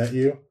Hussein? Is that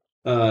you?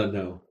 No.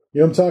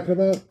 You know what I'm talking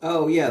about?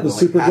 Oh, yeah, the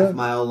super gun?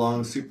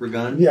 half-mile-long super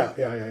gun.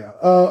 Yeah.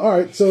 All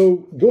right,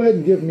 so go ahead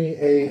and give me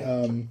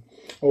a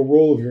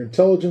roll of your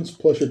intelligence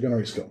plus your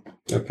gunnery skill.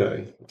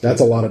 Okay. That's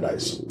a lot of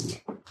dice.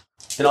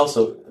 And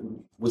also,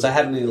 was I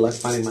having any luck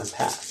finding my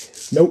pack?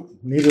 Nope,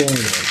 neither one of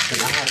those. Then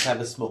I have to have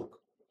a smoke.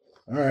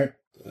 All right.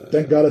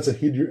 Thank God it's a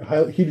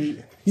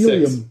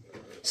helium.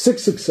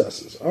 6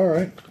 successes. All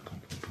right.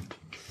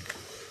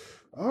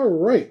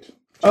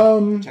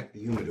 Check the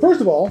humidor.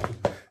 First of all,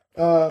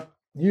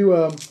 you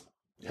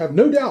have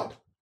no doubt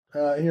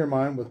in your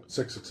mind with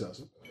 6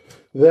 successes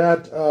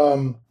that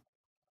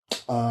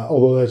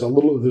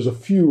although there's a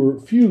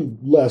few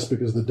less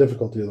because the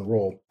difficulty of the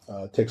roll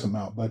takes them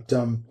out, but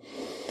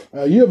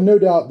you have no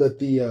doubt that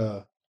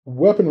the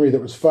weaponry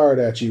that was fired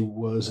at you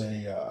was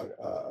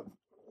a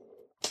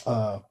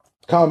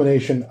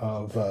combination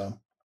of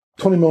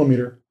 20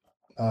 millimeter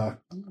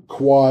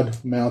quad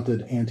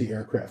mounted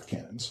anti-aircraft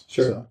cannons.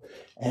 Sure. So,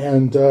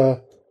 and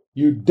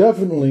you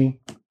definitely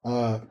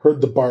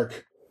heard the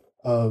bark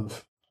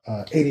of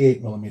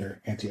 88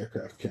 millimeter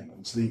anti-aircraft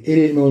cannons. The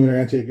 88 millimeter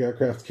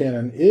anti-aircraft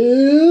cannon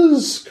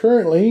is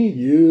currently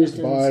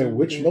used by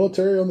which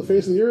military on the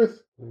face of the earth?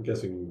 I'm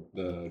guessing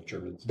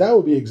Germans. That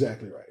would be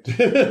exactly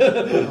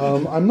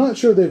right. I'm not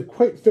sure they've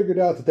quite figured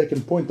out that they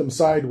can point them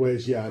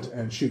sideways yet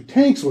and shoot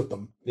tanks with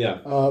them. Yeah.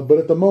 But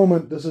at the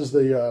moment, this is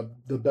the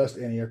best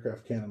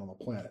anti-aircraft cannon on the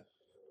planet.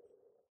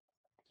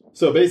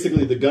 So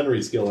basically, the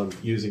gunnery skill I'm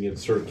using it to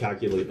sort of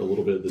calculate a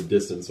little bit of the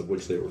distance of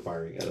which they were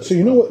firing at us. So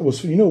you know what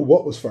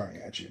was firing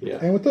at you. Yeah.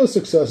 And with those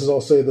successes,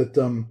 I'll say that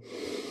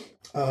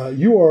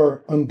you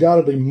are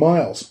undoubtedly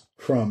miles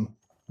from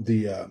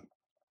the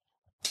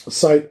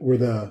site where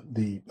the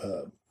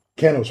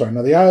cannon was firing.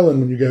 Now the island,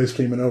 when you guys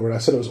came in over it, I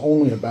said it was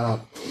only about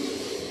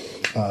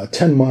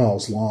 10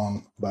 miles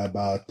long by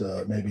about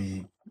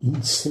maybe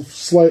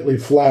slightly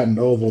flattened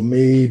oval,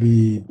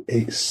 maybe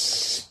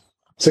 6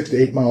 to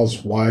 8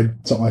 miles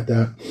wide, something like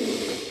that.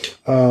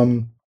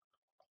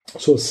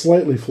 So a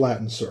slightly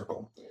flattened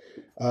circle.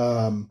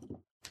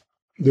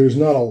 There's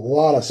not a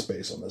lot of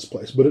space on this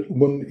place, but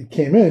when it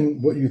came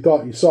in, what you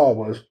thought you saw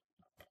was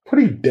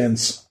pretty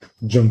dense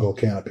jungle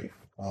canopy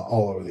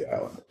all over the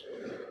island.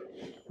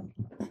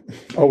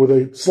 Oh, with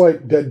a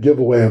slight dead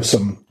giveaway of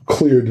some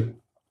cleared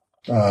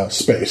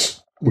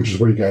space, which is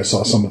where you guys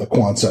saw some of the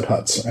Quonset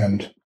huts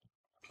and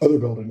other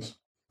buildings.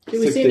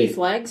 Did we see any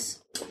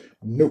flags?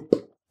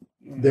 Nope.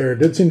 There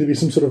did seem to be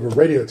some sort of a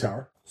radio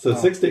tower. So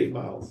 6 to 8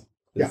 miles.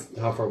 Yeah.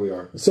 How far we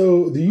are.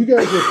 So you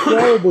guys are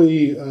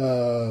probably,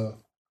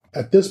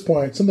 at this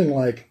point, something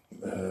like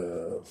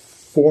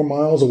 4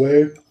 miles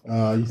away.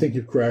 You think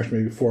you've crashed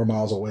maybe 4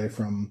 miles away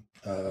from...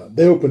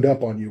 they opened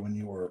up on you when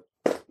you were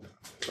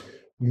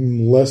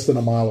less than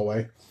a mile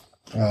away.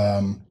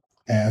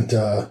 And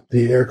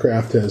the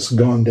aircraft has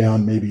gone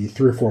down maybe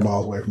 3 or 4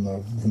 miles away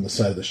from the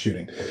site of the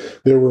shooting.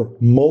 There were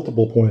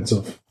multiple points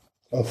of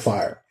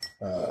fire.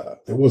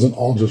 It wasn't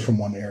all just from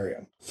one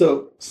area.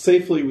 So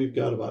safely, we've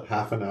got about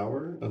half an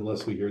hour,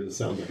 unless we hear the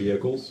sound of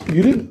vehicles.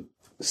 You didn't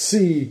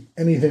see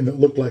anything that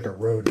looked like a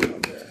road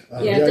down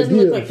there. Yeah, it doesn't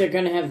look like they're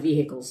going to have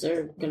vehicles.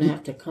 They're going to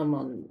have to come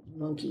on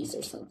monkeys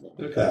or something.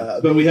 Okay,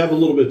 but we have a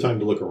little bit of time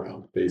to look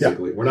around.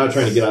 Basically, we're not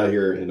trying to get out of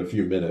here in a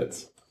few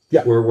minutes.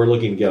 Yeah, we're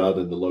looking to get out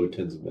in the low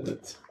tens of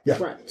minutes. Yeah,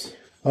 right.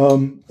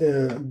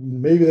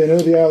 Maybe they know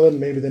the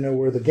island, maybe they know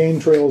where the game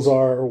trails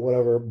are or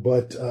whatever,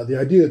 but the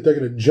idea that they're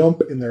going to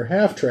jump in their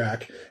half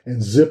track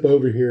and zip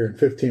over here in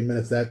 15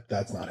 minutes,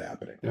 that's not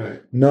happening. All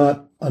right.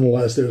 Not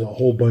unless there's a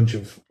whole bunch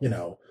of,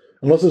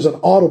 unless there's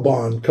an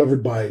Autobahn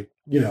covered by,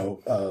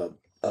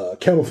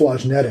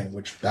 camouflage netting,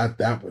 which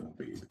that wouldn't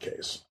be the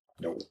case.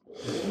 No.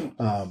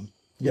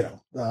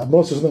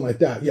 Unless there's something like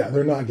that, yeah,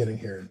 they're not getting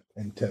here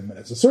in 10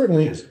 minutes. And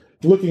certainly,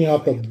 looking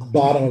out the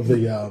bottom of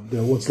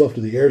the what's left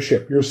of the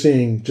airship, you're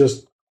seeing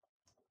just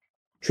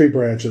tree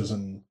branches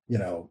and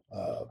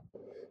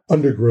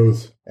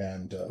undergrowth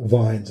and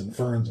vines and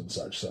ferns and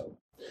such. So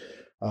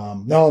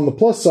now on the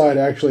plus side,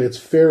 actually, it's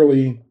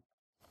fairly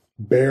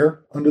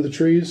bare under the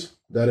trees.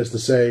 That is to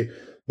say,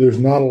 there's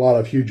not a lot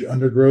of huge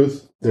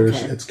undergrowth.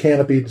 It's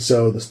canopied,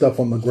 so the stuff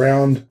on the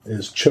ground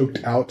is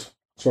choked out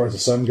as far as the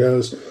sun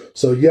goes.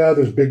 So yeah,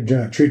 there's big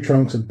giant tree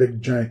trunks and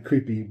big giant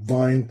creepy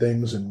vine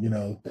things and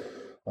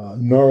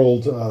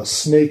gnarled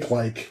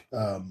snake-like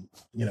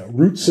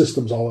root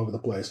systems all over the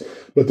place,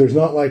 but there's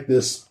not like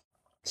this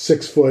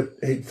 6 foot,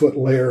 8 foot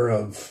layer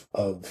of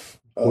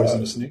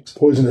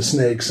poisonous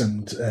snakes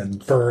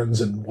and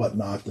ferns and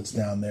whatnot that's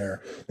down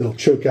there that'll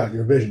choke out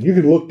your vision. You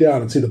can look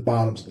down and see the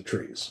bottoms of the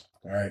trees.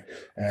 All right,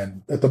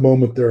 and at the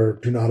moment there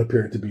do not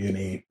appear to be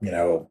any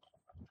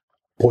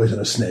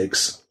poisonous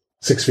snakes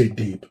 6 feet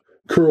deep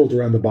curled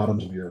around the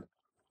bottoms of your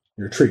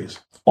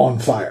trees on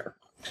fire.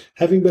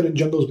 Having been in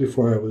jungles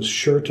before, I was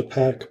sure to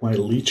pack my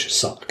leech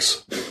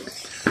socks.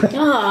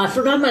 I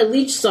forgot my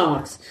leech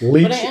socks.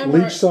 Leech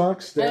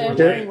socks? I am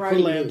wearing For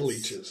riding land boots.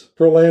 leeches.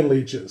 For land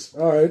leeches.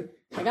 All right.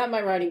 I got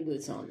my riding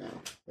boots on now.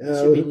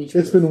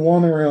 It's been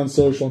wandering around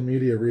social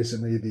media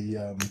recently.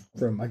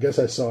 I guess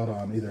I saw it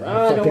on either.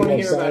 I don't want to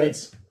hear about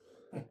it.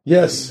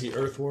 Yes. The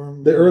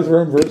earthworm. The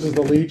earthworm versus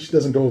the leech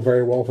doesn't go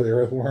very well for the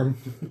earthworm.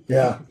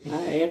 Yeah. I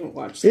haven't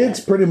watched that. It's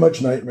pretty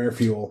much nightmare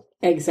fuel.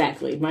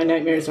 Exactly. My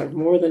nightmares have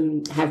more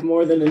than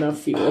enough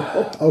fuel.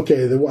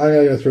 Okay, I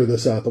gotta throw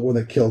this out. The one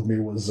that killed me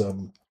was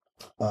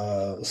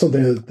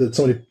something that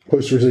somebody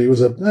posted recently. It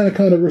was an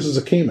anaconda versus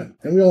a caiman.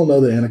 And we all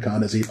know that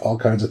anacondas eat all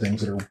kinds of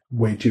things that are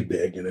way too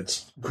big, and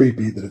it's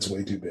creepy that it's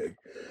way too big.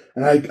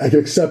 And I can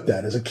accept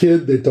that. As a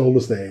kid, they told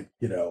us they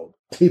ate,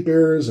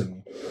 tapirs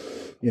and,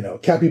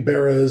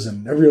 capybaras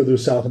and every other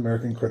South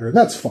American critter, and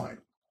that's fine.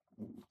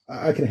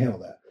 I can handle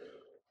that.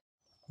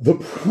 The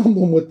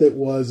problem with it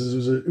was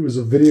it was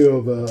a video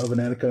of an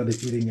anaconda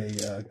eating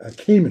a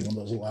caiman, one of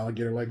those little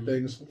alligator-like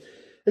things.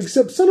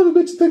 Except, son of a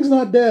bitch, the thing's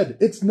not dead.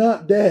 It's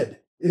not dead.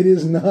 It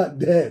is not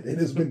dead. It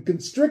has been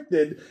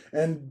constricted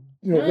and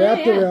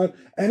wrapped around,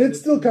 and it's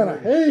still kind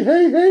of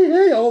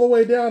hey all the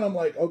way down. I'm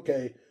like,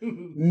 okay,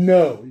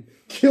 no,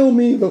 kill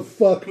me the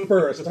fuck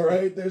first. All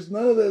right, there's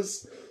none of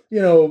this.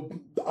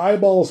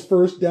 Eyeballs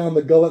first down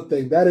the gullet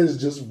thing. That is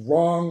just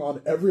wrong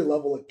on every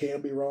level it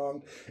can be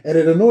wrong. And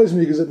it annoys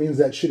me because it means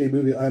that shitty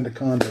movie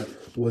Anaconda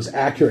was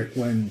accurate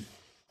when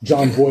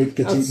John Voight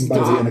gets eaten by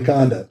the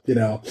anaconda,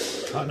 Not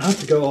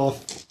to go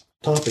off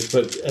topic,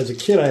 but as a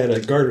kid I had a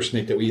garter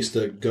snake that we used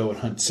to go and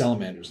hunt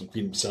salamanders and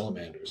feed them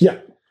salamanders. Yeah.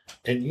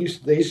 And they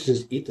used to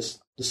just eat the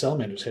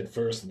salamanders head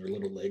first, and their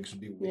little legs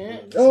would be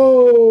weird.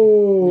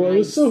 Oh, nice. I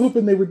was so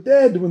hoping they were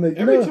dead when they...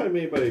 Every time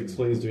anybody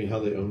explains to me how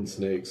they own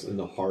snakes and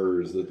the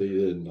horrors that they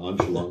then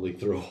nonchalantly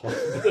throw off.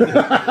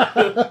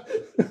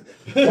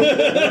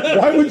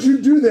 Why would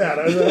you do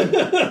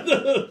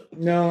that?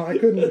 No, I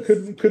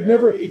could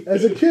never.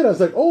 As a kid, I was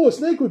like, "Oh, a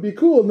snake would be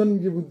cool." And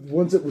then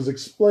once it was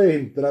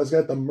explained that I was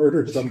going to have to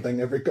murder something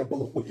every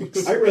couple of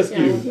weeks, I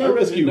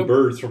rescue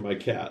birds from my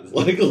cats.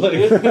 They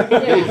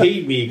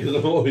hate me because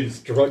I'm always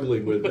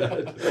struggling with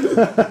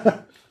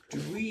that.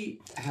 Do we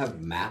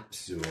have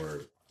maps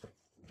or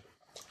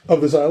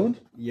of this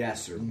island?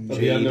 Yes, or the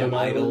jade unknown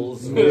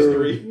idols?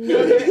 Mystery.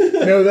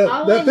 No,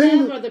 all that I thing.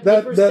 have are the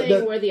papers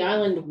saying where the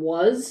island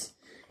was,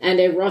 and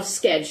a rough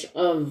sketch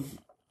of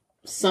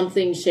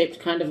something shaped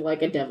kind of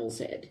like a devil's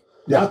head.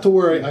 Not to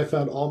worry, I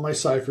found all my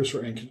ciphers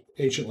for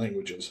ancient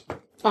languages.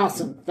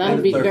 Awesome. That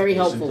would be very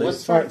helpful.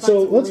 Let's try All to right, find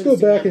so some let's go runes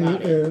to back get and,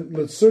 out of here. and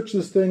let's search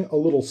this thing a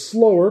little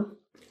slower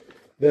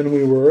than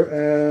we were,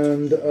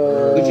 and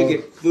Would you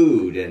get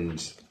food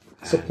and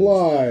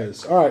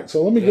supplies. All right,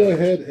 so let me go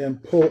ahead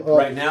and pull up.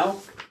 Right now,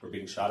 we're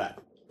being shot at.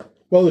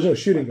 Well, there's no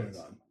shooting going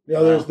on. Yeah,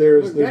 We're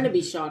there's going to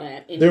be shot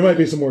at. there might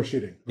be some more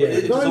shooting.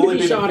 It's Going to only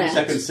be been a shot few at.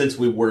 seconds since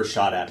we were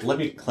shot at. Let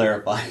me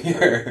clarify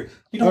here.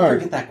 You don't All right.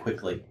 forget that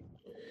quickly.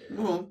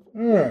 All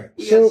right,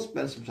 you so guys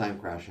spend some time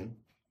crashing?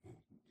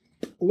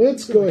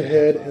 let's go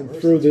ahead and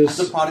throw That's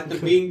a this. product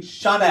of being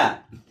shot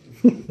at.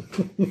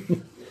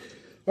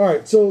 All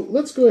right, so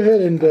let's go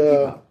ahead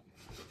and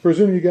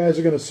presume you guys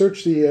are going to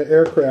search the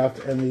aircraft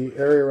and the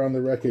area around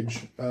the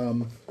wreckage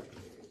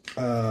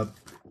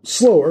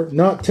slower,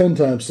 not 10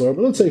 times slower,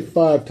 but let's say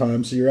 5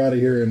 times, so you're out of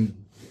here in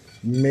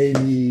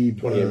maybe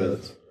 28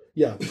 minutes.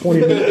 Yeah, 20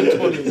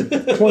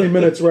 minutes. 20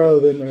 minutes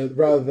rather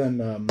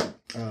than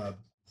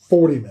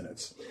 40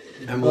 minutes.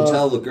 And we'll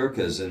tell the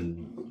Gurkhas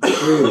and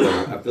crew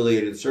or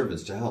affiliated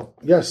servants to help.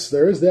 Yes,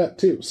 there is that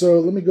too. So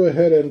let me go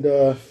ahead and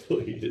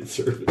Affiliated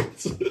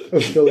servants.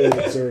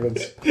 affiliated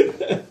servants.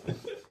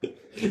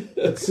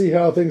 Let's see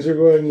how things are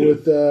going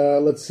with.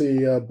 Let's see,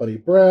 Buddy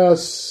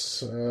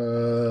Brass,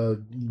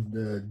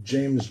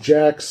 James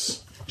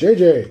Jacks,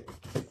 JJ.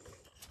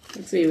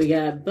 Let's see, we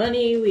got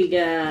Bunny, we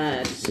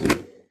got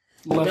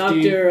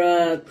Lefty.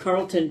 Dr.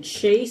 Carlton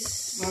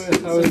Chase.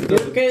 How is some the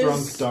Gurkhas.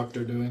 drunk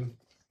doctor doing?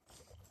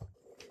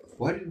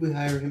 Why did we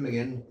hire him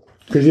again?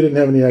 Because you didn't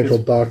have any actual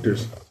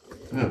doctors.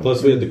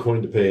 Plus, we had the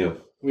coin to pay him,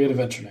 We had a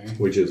veterinary.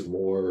 which is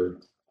more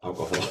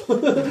alcohol.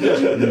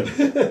 There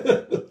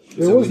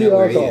So was we the know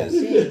where he alcohol.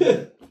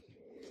 is.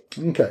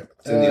 Okay.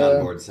 It's in the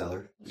onboard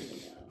cellar.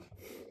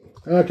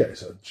 Okay,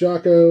 so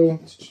Jocko.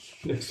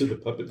 Next to the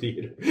puppet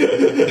theater.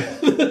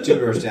 2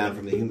 doors down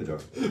from the humidor.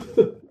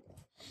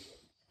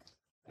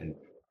 And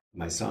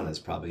my sauna is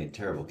probably in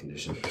terrible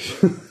condition.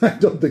 I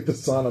don't think the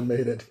sauna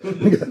made it.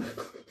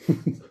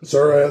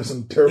 Sir, I have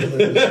some terrible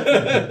news.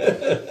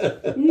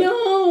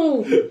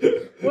 No!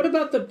 What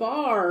about the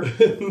bar?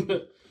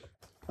 It's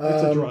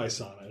a dry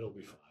sauna. It'll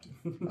be fine.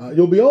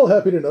 You'll be all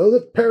happy to know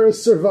that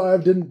Paris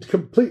survived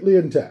completely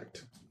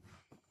intact.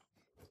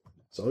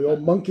 So your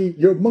monkey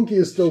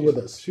is still with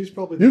us. She's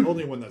probably the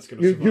only one that's going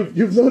to survive.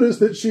 You've noticed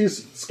that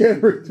she's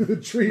scampering through the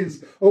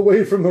trees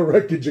away from the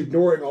wreckage,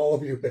 ignoring all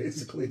of you,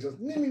 basically. Just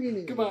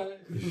Goodbye.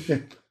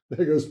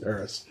 there goes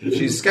Paris.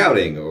 She's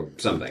scouting or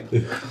something.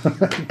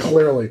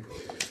 Clearly.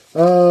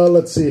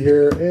 Let's see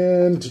here.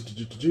 And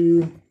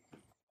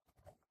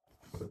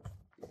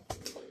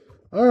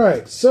all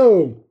right,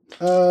 so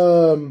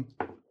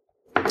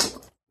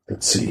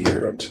let's see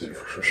here.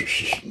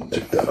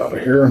 Take that out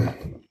of here.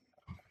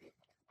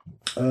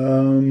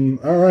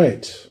 All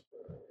right.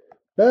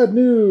 Bad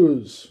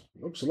news.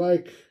 Looks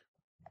like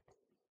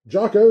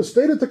Jocko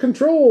stayed at the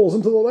controls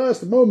until the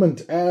last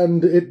moment,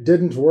 and it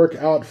didn't work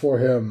out for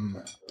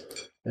him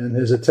in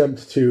his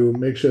attempt to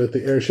make sure that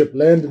the airship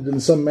landed in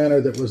some manner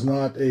that was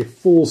not a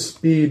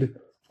full-speed,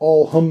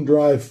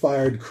 all-hum-drive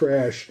fired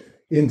crash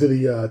into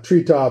the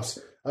treetops.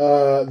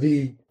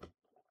 The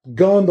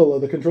gondola,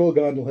 the control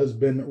gondola, has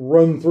been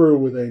run through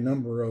with a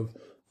number of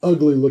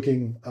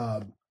ugly-looking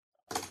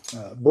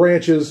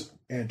branches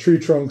and tree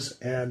trunks,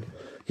 and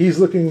he's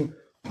looking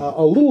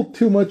a little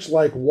too much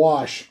like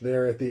Wash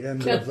there at the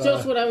end That's of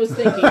just what I was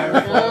thinking.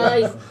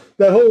 Nice.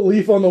 that whole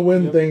leaf on the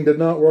wind thing did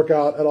not work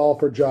out at all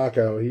for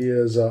Jocko. He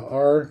is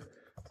R.I.P.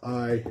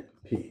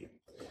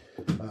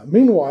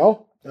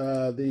 Meanwhile,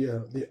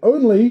 the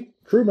only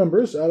crew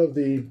members out of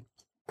the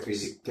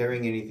Is he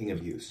carrying anything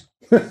of use?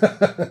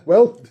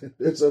 well,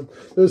 there's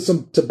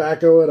some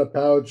tobacco in a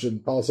pouch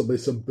and possibly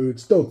some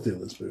boots. Don't steal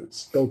his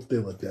boots. Don't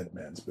steal a dead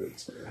man's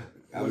boots.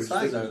 What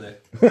size are they?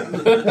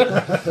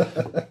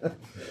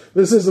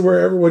 This is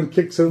where everyone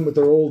kicks in with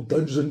their old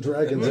Dungeons and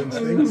Dragons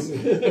instincts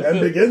and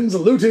begins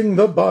looting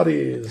the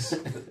bodies.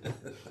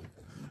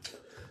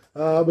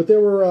 But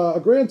there were a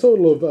grand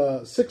total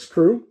of 6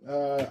 crew.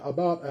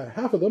 About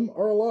half of them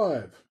are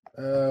alive.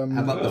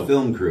 How about the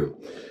film crew?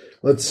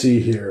 Let's see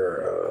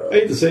here. I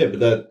hate to say it, but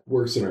that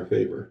works in our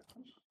favor.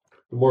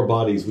 The more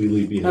bodies we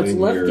leave behind That's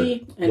here,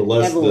 Lefty the and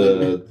less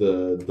Evelyn.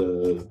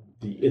 Okay,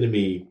 the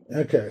enemy.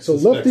 so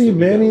Suspects Lefty, that we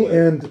Manny, got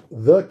away. and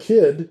the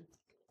kid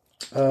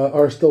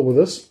are still with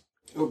us.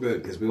 Oh,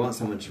 good, because we want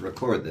someone to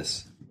record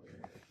this.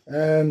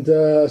 And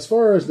as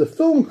far as the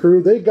film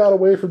crew, they got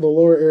away from the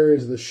lower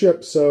areas of the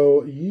ship.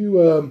 So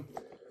you,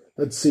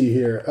 let's see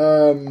here.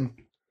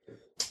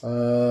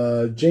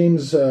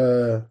 James,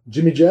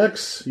 Jimmy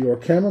Jacks, your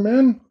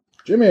cameraman.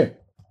 Jimmy.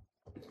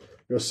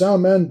 Your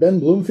sound man, Ben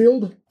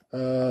Bloomfield.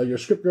 Your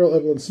script girl,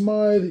 Evelyn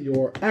Smythe.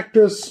 Your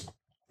actress.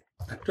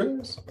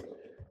 Actress.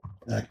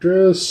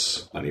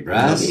 Bunny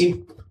Brass.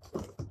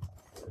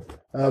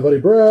 Buddy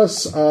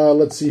Brass.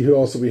 Let's see who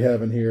else do we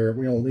have in here.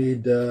 We'll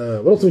need,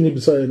 what else do we need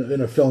besides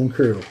in a film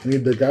crew? We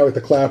need the guy with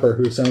the clapper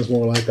who sounds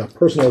more like a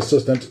personal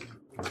assistant.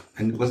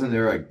 And wasn't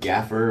there a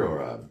gaffer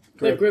or a...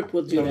 The grip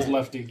will do That was that.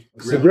 Lefty.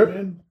 The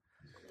grip?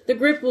 The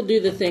grip will do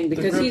the thing The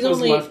because grip he's was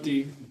only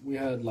Lefty. We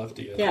had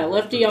Lefty. Yeah,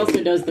 Lefty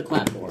also does the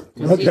clapboard.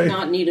 Because Okay. he's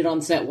not needed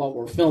on set while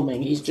we're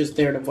filming. He's just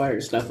there to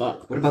wire stuff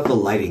up. What about the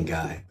lighting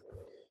guy?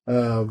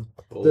 Old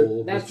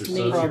That's Mr.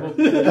 me.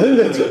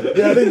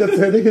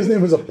 Sunshine. I think his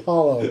name was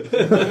Apollo.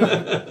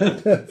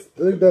 I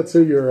think that's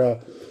who your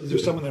Is there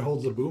someone that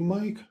holds the boom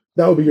mic?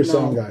 that would be your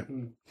sound guy,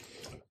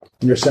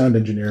 your sound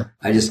engineer.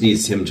 I just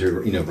need him to,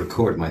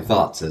 record my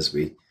thoughts as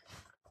we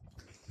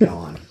go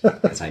on,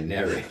 as I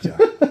narrate.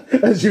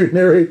 As you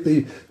narrate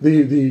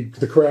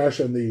the crash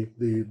and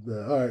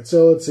the all right.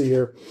 So let's see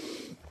here.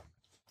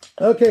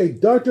 Okay,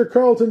 Dr.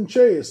 Carlton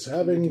Chase,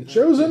 having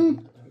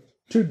chosen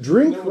to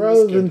drink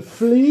rather than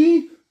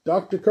flee,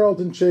 Dr.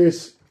 Carlton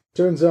Chase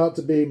turns out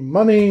to be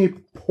money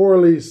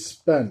poorly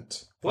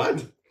spent.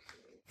 What?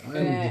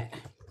 Dead.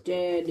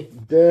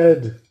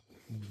 Dead.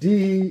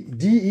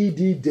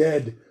 D-E-D,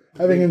 dead.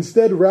 Having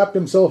instead wrapped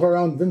himself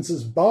around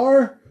Vince's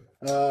bar,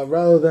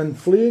 rather than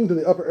fleeing to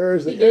the upper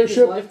areas of He the gave his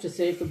airship life to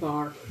save the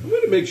bar. I'm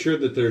going to make sure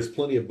that there's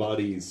plenty of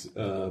bodies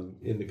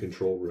in the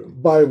control room.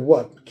 by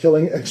what?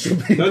 Killing extra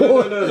people?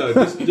 No.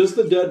 Just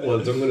the dead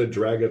ones. I'm going to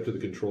drag up to the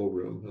control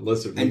room,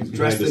 unless it And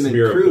dress them in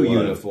smear of crew blood.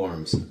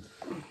 uniforms.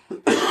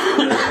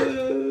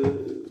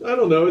 I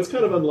don't know. It's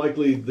kind of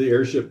unlikely the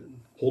airship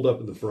pulled up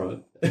in the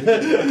front. You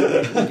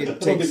can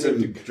take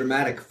some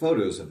dramatic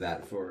photos of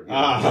that for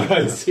I see.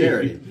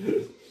 posterity.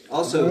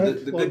 Also,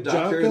 Alright. the Well, good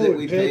doctor Jocko that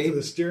we and Peg paid. for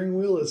the steering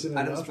wheel isn't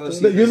I don't enough. suppose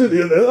to- he-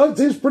 That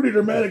seems pretty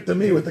dramatic to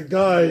me with the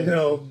guy,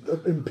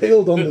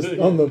 impaled on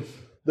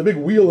the big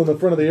wheel in the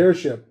front of the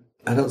airship.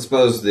 I don't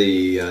suppose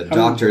the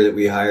doctor that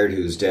we hired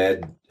who's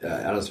dead,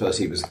 I don't suppose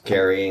he was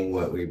carrying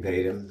what we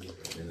paid him.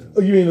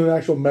 Oh, you mean an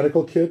actual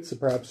medical kit,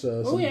 perhaps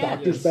some yeah.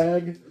 doctor's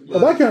bag,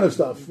 that kind of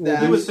stuff.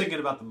 That- He was thinking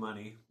about the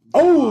money.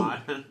 Oh,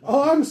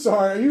 I'm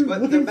sorry. Are you But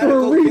the looking for a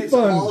medical kit's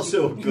refund?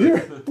 also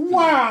good.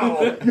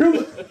 Wow,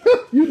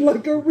 you'd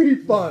like a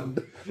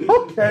refund?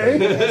 Okay,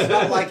 It's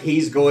not like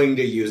he's going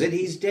to use it.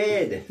 He's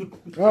dead.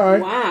 all right.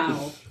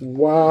 Wow.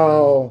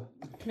 Wow.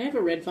 Can I have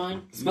a red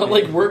vine? It's not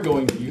like we're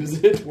going to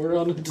use it. We're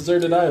on a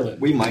deserted island.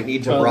 We might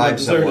need to Well, bribe not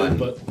deserted, someone.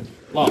 but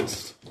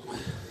lost.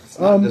 It's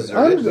not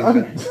deserted.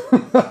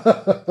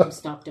 I'm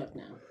stocked up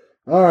now.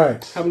 All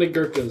right. How many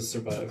Gurkhas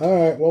survived? All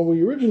right. Well,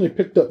 we originally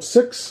picked up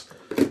 6.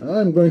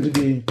 I'm going to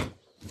be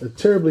a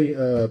terribly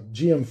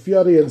GM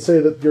Fiati and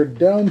say that you're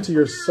down to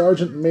your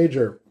Sergeant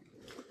Major.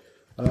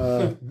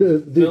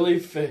 Billy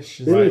Fish.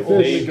 Is Billy the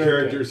only Fish. Main Gurkha.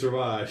 character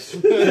survives.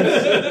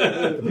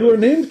 If you were a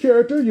named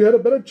character, you had a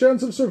better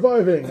chance of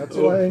surviving. That's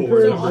why I Oh,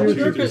 encourage So all the you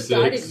to. Gurkhas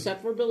died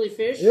except for Billy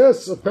Fish?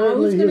 Yes, Oh,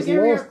 apparently who's going he's to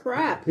carry our lost.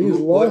 crap? He's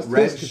Put lost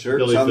red his. shirts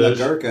Billy on Fish.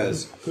 the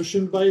Gurkhas.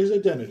 Cushioned by his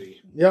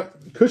identity.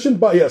 Yep, cushioned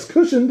by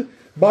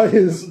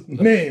his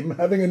name,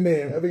 having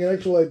an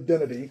actual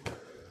identity.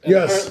 And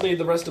Yes. apparently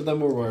the rest of them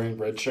were wearing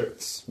red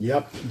shirts.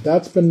 Yep,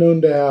 that's been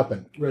known to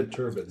happen. Red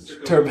turbans.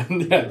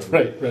 Turban, yeah,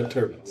 right, red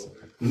turbans.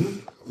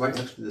 Right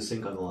next to the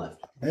sink on the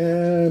left.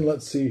 And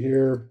let's see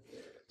here.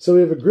 So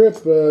we have a grip,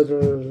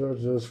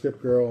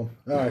 script girl.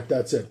 All right,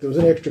 that's it. There was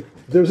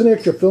an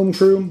extra film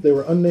crew. They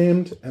were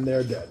unnamed and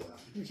they're dead.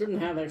 You shouldn't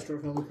have extra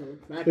film crew.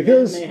 Back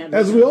Because, then, they had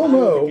as we all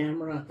somebody with know a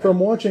camera. from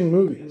watching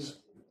movies,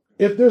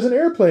 if there's an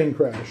airplane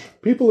crash,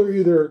 people are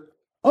either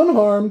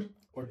unharmed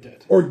Or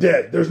dead. or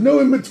dead. There's no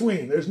in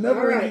between. There's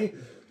never All any,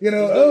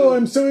 oh,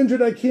 I'm so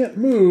injured I can't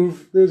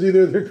move. There's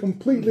either they're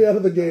completely out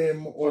of the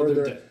game or Or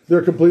they're they're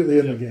dead. completely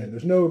in the game.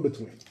 There's no in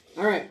between.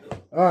 All right.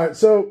 All right,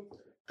 so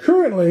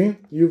currently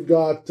you've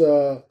got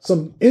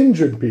some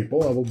injured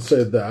people. I will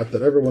say that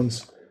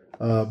everyone's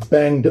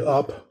banged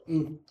up.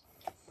 And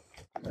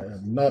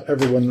not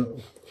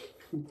everyone.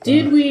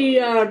 Did we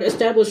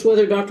establish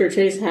whether Dr.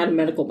 Chase had a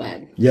medical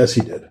bag? Yes,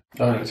 he did.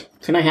 All right.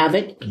 Can I have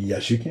it?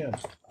 Yes, you can.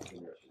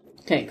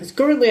 Okay, because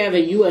currently I have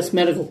a U.S.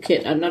 medical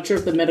kit. I'm not sure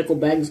if the medical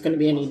bag is going to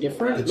be any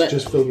different, It's but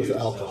just filled with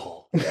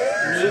alcohol. and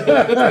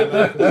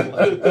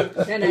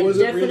I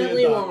wasn't really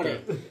definitely a want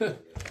doctor.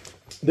 it.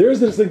 There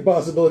is a distinct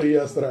possibility,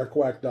 yes, that our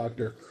quack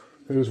doctor,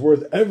 who's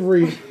worth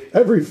every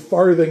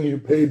farthing you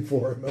paid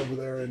for him over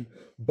there in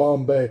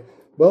Bombay.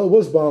 Well, it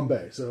was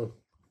Bombay, so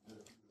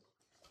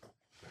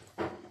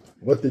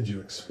what did you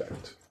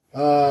expect?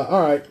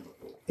 All right.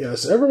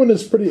 Yes, everyone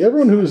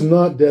who is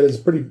not dead is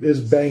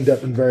banged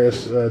up in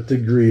various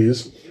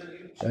degrees.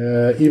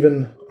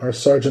 Even our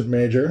sergeant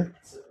major.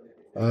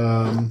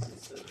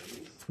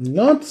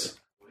 Not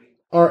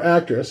our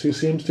actress, who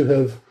seems to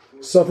have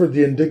suffered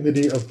the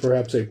indignity of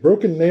perhaps a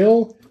broken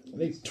nail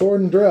and a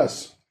torn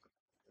dress.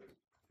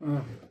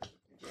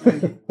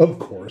 Of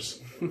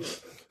course.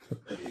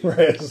 Right,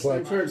 it's like,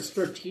 I'm sure it's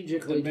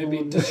strategically Maybe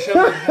torn.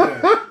 disheveled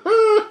hair.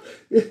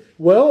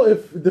 well,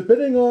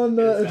 depending on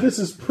if this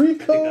is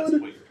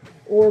pre-code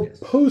or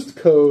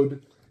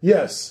post-code,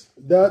 yes,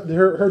 that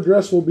her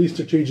dress will be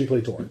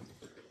strategically torn.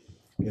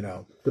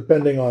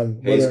 Depending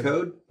on Hays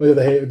Code?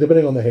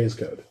 depending on the Hays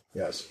Code.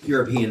 Yes.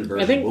 European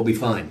version. think- We'll be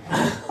fine.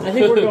 I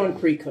think we're going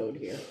pre-code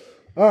here.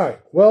 All right.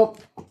 Well,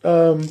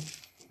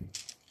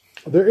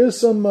 there is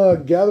some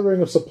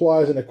gathering of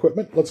supplies and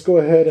equipment. Let's go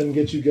ahead and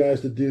get you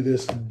guys to do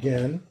this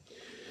again.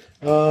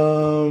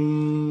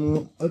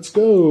 Let's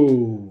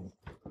go.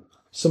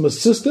 some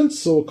assistance,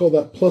 so we'll call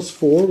that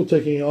 +4.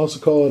 We'll also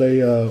call it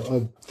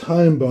a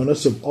time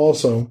bonus of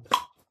also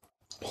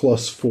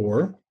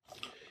 +4.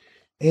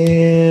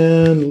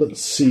 And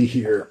let's see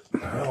here.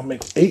 I'll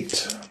make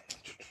 8.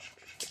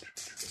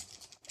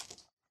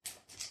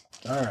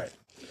 All right.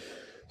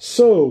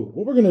 So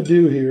what we're going to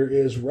do here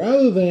is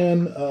rather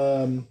than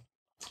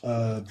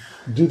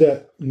do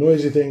that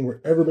noisy thing where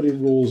everybody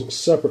rolls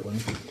separately,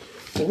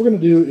 what we're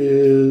going to do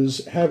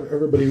is have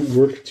everybody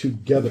work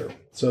together.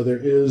 So there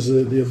is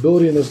the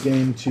ability in this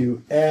game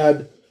to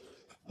add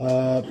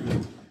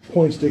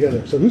points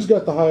together. So who's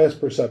got the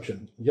highest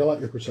perception? Yell out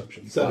your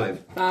perception.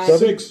 7. 5.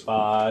 6.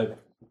 5.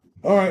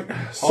 All right.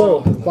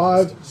 So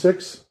 5,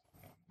 6.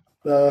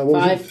 What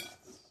was it? 5.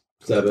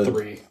 7.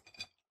 3.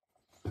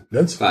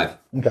 Vince? 5.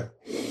 Okay.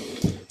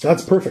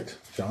 That's perfect,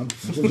 John.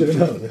 I want you to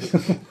know this.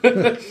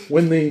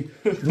 When the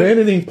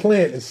man-eating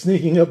plant is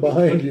sneaking up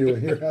behind you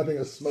and you're having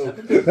a smoke,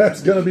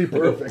 that's going to be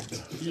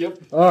perfect. Yep.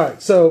 All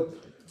right, so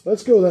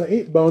let's go with an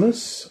 8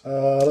 bonus.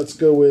 Let's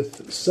go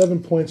with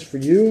 7 points for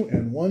you,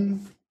 and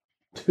 1,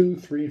 2,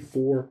 3,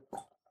 4,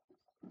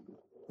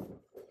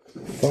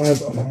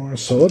 5 more.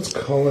 So let's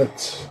call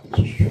it.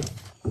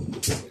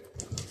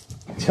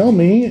 Tell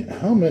me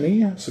how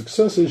many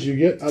successes you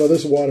get out of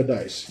this wad of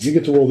dice. You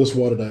get to roll this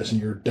wad of dice in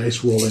your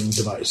dice rolling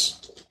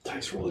device.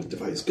 Dice rolling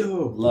device,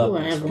 go. Love Ooh,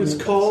 I it. have one It's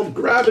of called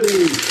gravity.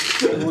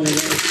 those. One of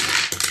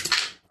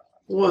those.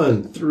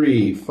 1,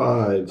 3,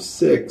 5,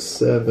 6,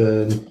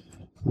 7,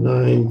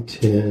 9,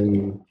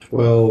 10,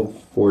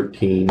 12,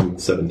 14,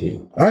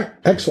 17. All right,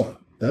 excellent.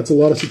 That's a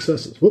lot of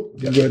successes. Whoop,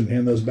 you can go ahead and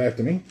hand those back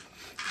to me.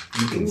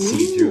 You can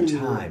see through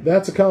time.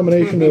 That's a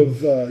combination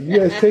of you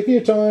guys taking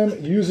your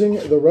time, using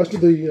the rest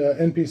of the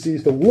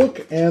NPCs to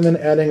look, and then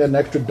adding an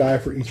extra die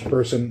for each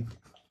person,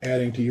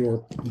 adding to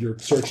your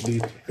search of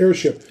the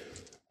airship.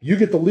 You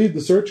get to lead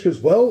the search because,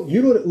 well,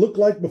 you know what it looked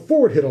like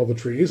before it hit all the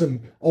trees and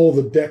all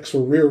the decks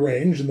were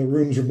rearranged and the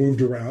rooms were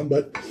moved around.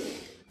 But,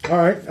 all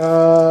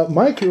right,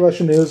 my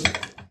question is,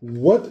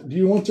 what do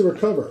you want to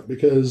recover?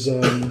 Because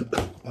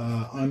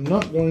I'm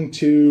not going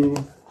to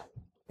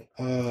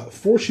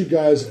force you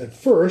guys at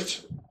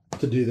first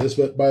to do this,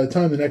 but by the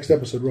time the next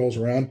episode rolls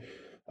around,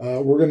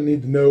 we're going to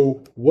need to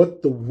know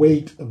what the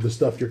weight of the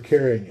stuff you're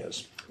carrying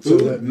is. So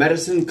Food,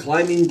 medicine,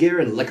 climbing gear,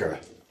 and liquor.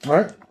 all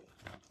right.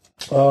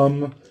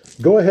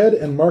 Go ahead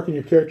and mark in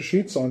your character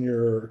sheets on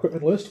your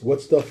equipment list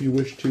what stuff you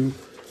wish to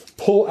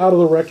pull out of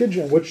the wreckage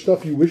and which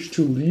stuff you wish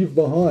to leave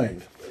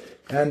behind.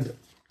 And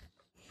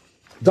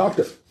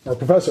Doctor or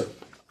Professor,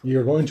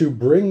 you're going to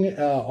bring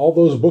all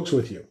those books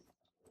with you.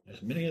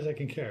 As many as I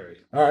can carry.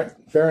 All right,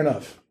 fair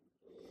enough.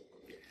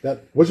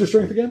 What's your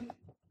strength again?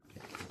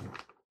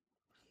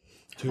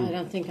 I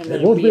don't think I'm It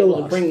going to won't be be a able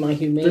to loss. bring my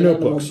humane They're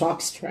animal notebooks.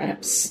 box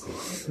traps.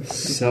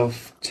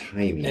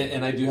 Self-timing.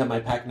 And I do have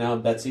my pack now,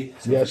 Betsy.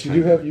 Yes, you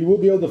do have. You will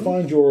be able to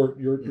find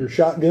your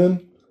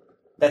shotgun.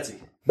 Betsy.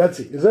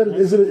 Betsy, is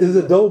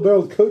it a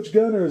double-barreled Coach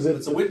gun or is it?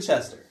 It's a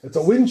Winchester. It's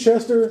a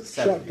Winchester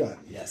 70. shotgun.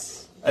 Yes.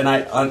 And I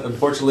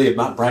unfortunately am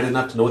not bright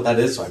enough to know what that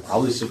is, so I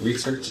probably should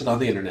research it on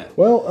the internet.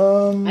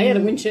 Well, I got a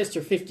Winchester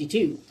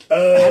 52. I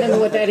don't know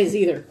what that is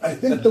either. I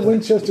think the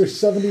Winchester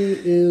 70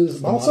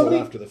 is Model model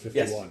 70. after the 51.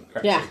 Yes.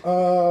 Correct.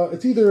 Yeah.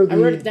 It's either the. I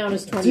wrote it down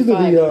as it's 25,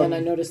 either the, and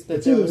then I noticed that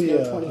it's there either was the,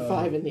 no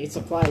 25 in the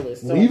supply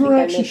list. So I lever think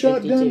I action meant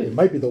shotgun. 52. It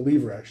might be the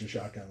lever action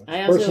shotgun. Which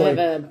I also personally, have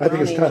a I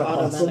think it's Browning kind of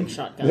automatic awesome.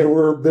 shotgun.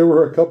 There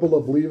were a couple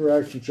of lever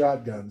action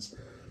shotguns,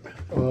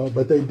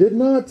 but they did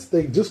not.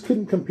 They just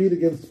couldn't compete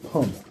against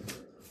pump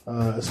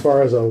as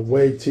far as a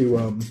way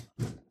to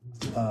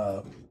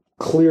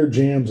clear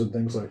jams and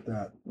things like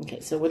that. Okay,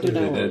 so what did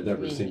I I'd want?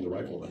 never seen the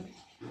rifleman.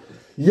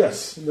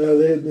 Yes,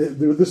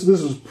 this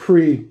was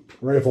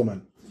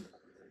pre-Rifleman.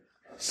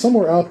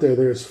 Somewhere out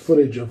there's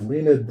footage of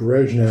Leonid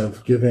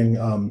Brezhnev giving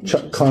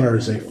Chuck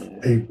Connors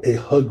a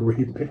hug where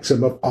he picks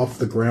him up off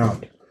the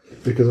ground.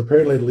 Because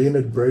apparently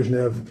Leonid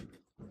Brezhnev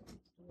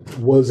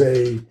was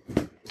a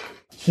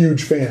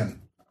huge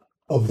fan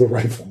of the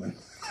Rifleman.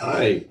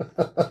 I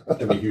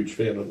am a huge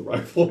fan of the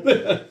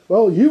rifleman.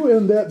 Well, you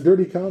and that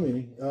dirty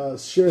commie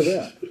share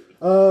that.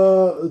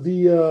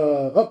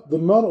 The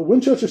model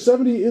Winchester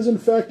 70 is in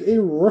fact a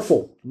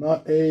rifle,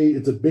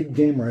 it's a big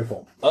game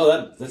rifle,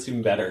 Oh, that's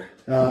even better.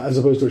 as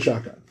opposed to a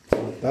shotgun.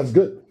 That's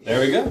good.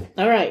 There we go.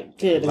 All right,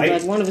 good. I'm Right.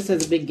 glad one of us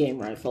has a big game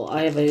rifle.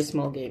 I have a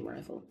small game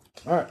rifle.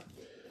 All right.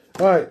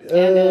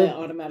 And an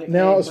automatic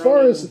Now, as far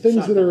Browning as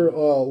things that are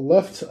shotgun.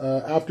 left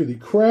after the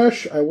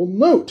crash, I will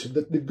note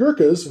that the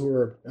Gurkhas, who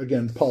are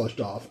again polished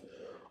off,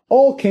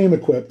 all came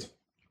equipped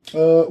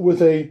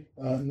with a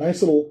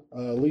nice little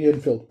Lee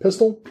Enfield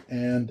pistol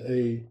and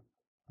a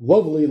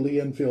lovely Lee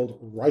Enfield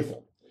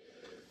rifle.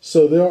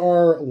 So there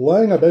are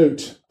lying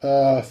about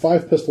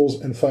 5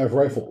 pistols and 5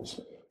 rifles.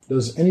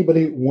 Does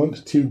anybody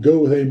want to go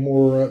with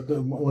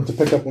want to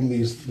pick up one of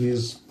these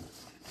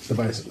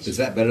devices? Is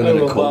that better than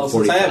a Well, Colt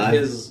since I 45? have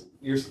his,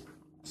 yours,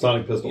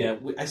 Sonic pistol. Yeah,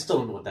 I still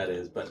don't know what that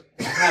is, but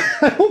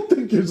I don't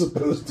think you're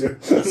supposed to.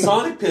 a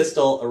sonic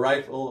pistol, a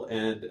rifle,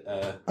 and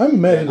I'm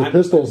imagining the I'm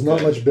pistol's not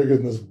good. much bigger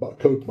than this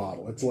Coke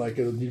bottle. It's like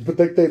you put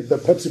the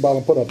Pepsi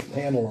bottle, put a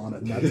handle on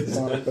it, and that's the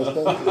Sonic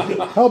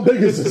pistol. How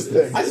big is this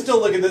thing? I still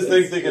look at this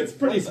thing thinking It's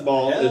pretty what the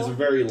small. hell? It's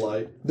very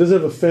light. Does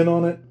it have a fin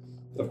on it?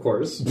 Of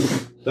course.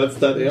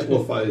 That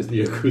amplifies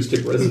the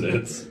acoustic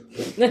resonance.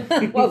 Well,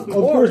 of Of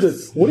course.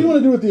 course. What do you want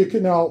to do with the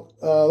now?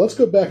 Let's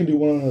go back and do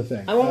one other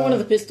thing. I want one of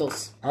the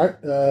pistols. All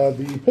right, the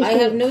pistol. I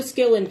have no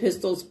skill in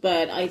pistols,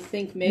 but I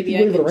think maybe You I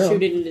can wave it can around.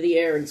 shoot it into the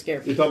air and scare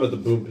You're people. talking about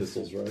the boom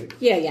pistols, right?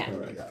 Yeah. All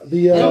right.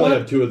 The I only want-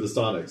 have 2 of the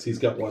Sonics. He's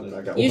got 1 and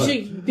I got 1.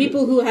 Usually,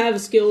 people who have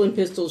skill in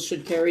pistols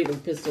should carry the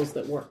pistols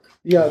that work.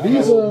 yeah,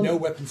 these. No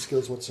weapon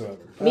skills whatsoever.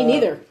 Me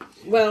neither.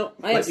 Well,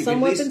 I have But you some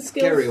can at weapon least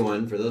skills. carry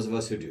one for those of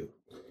us who do.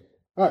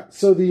 All right,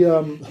 so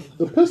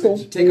the pistol.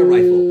 Take a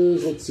rifle.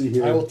 is- Let's see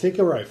here. I will take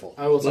a rifle.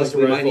 I will Plus, take a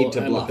we might rifle need to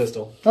and a bluff.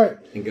 pistol. All right,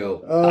 And go,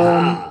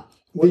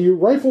 the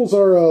rifles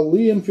are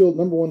Lee Enfield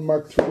 #1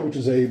 Mark III, which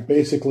is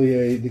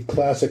basically the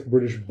classic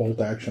British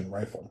bolt-action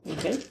rifle.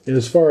 Okay.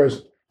 As far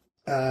as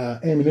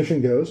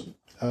ammunition goes,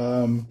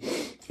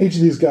 each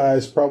of these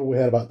guys probably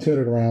had about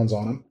 200 rounds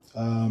on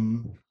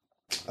them.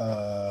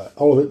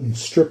 All of it in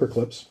stripper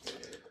clips.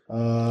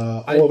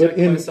 All of it deck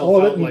in myself all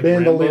of out it in like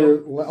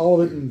bandolier.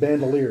 All of it in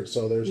bandoliers.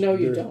 So there's No,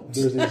 you there's, don't.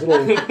 There's these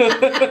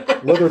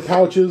little leather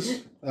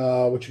pouches,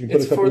 which you can put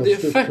It's a couple for the of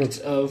strip effect clips.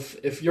 of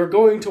if you're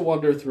going to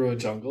wander through a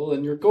jungle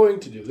and you're going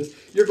to do this,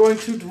 you're going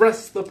to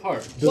dress the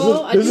part. Does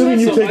Well, I this do mean have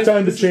you some- take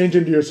time to change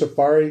into your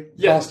safari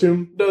Yeah.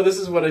 costume? No, this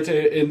is what I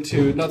take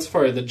into not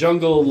safari, the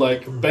jungle,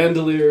 like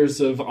bandoliers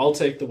of I'll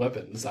take the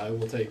weapons. I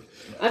will take.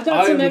 I've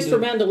got some I'm extra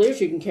the-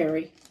 bandoliers you can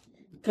carry.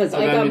 Because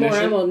Of I got more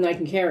ammunition? ammo than I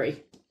can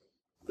carry.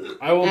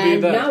 I will be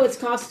And that. now it's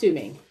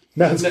costuming.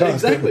 That's costume.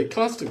 Exactly,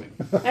 costuming.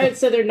 Alright,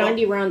 so they're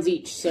 90 rounds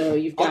each, so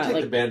you've I'll got take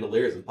the like...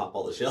 bandoliers and pop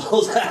all the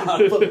shells out.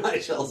 Put my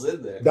shells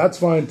in there. That's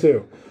fine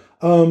too.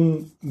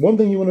 One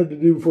thing you wanted to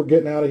do before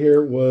getting out of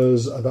here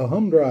was the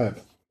hum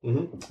drive,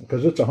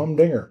 because it's a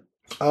humdinger.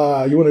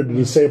 You wanted to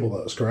disable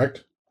those,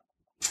 correct?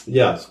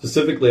 Yeah,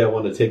 specifically, I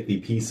want to take the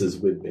pieces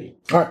with me.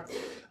 All right.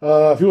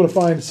 If you want to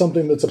find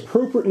something that's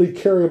appropriately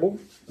carryable,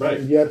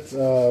 Right. yet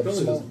Probably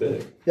small- this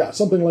big. yeah,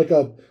 something like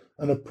an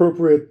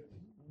appropriate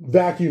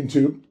vacuum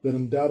tube that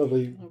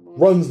undoubtedly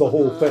runs the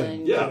whole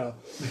thing. Yeah.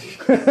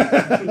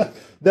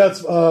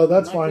 That's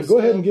fine. Go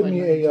ahead and give me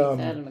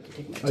a.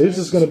 This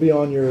is going to be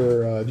on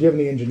your. Do you have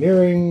any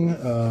engineering?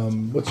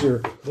 What's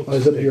your?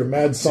 Is it your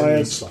mad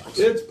science?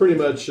 It's pretty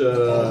much.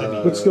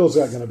 What skills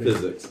is that going to be?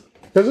 Physics.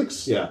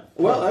 Physics? Yeah.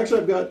 Well,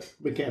 actually, I've got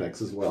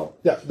mechanics as well.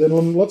 Yeah.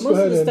 Then let's go Most of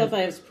ahead the and stuff I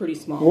have is pretty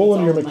small. roll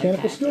It's into your all in my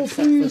mechanical pack, skill, except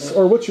for please. the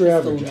Or what's your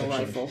pistol average? and the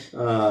Actually?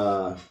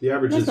 rifle. The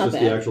average That's is not just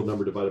bad. the actual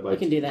number divided by I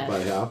can do that. by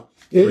half.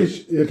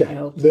 Okay. I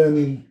hope.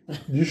 Then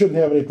you shouldn't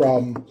have any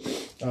problem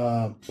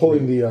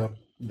pulling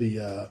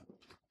the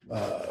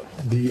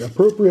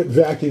appropriate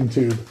vacuum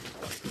tube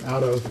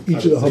out of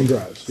each of the hum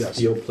drives. Yes.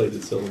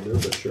 Steel-plated cylinder,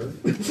 but sure.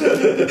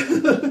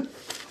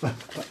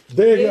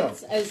 There you go.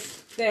 It's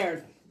as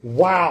there.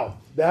 Wow.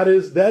 That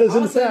is in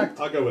Awesome. fact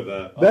I'll go with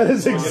that. that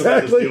is I'll get about the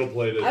exactly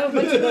steel-plated. I have a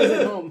bunch of those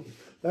at home.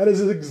 that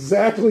is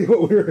exactly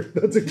what we were.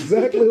 That's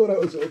exactly what I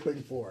was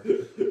hoping for.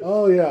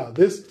 Oh yeah.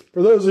 This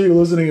for those of you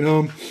listening at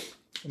home,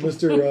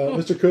 Mr.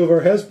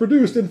 Kovar has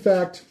produced, in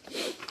fact,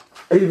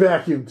 a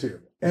vacuum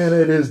tube, and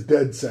it is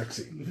dead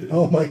sexy.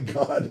 Oh my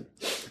god!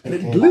 And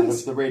it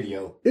glints. the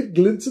radio. It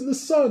glints in the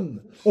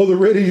sun. Oh, the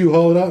radio you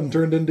hauled out and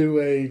turned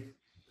into a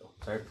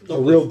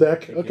real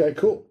deck. Okay,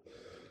 cool.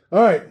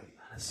 All right.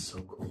 That's so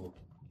cool.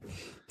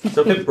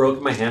 So if it broke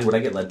in my hand, would I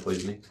get lead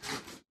poisoning?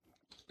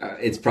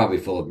 It's probably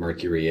full of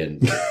mercury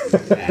and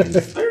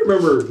I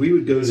remember we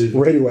would go to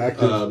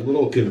Radioactive. a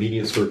little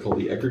convenience store called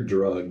the Eckerd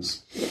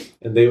Drugs,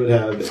 and they would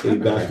have a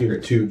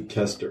vacuum tube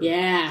tester.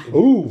 Yeah.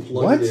 Ooh,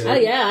 Plug what? it in. Oh,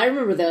 yeah, I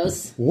remember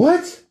those.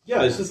 What?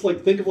 Yeah, it's just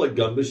like, think of like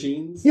gun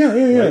machines. Yeah.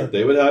 Right?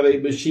 They would have a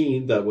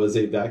machine that was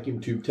a vacuum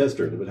tube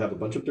tester, and it would have a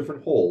bunch of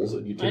different holes,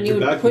 and you take And your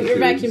you would vacuum put your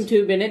tubes. vacuum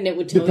tube in it, and it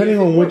would tell Depending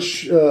you if on it worked.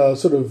 which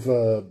sort of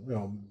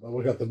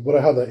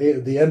how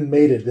the end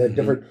mated, they had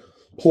different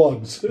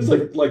plugs. There's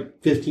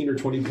like 15 or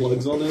 20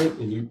 plugs on it,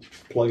 and you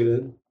plug it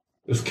in.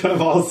 It's kind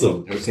of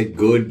awesome. I would say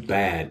good,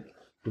 bad.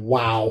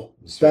 Wow,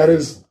 that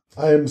is.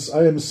 I am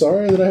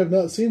sorry that I have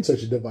not seen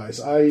such a device.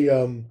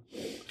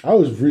 I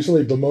was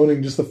recently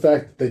bemoaning just the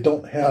fact that they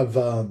don't have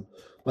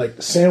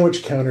like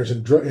sandwich counters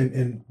in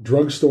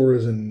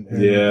drugstores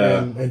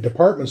and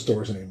department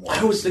stores anymore.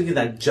 I was thinking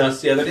that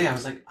just the other day. I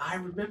was like, I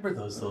remember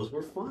those. Those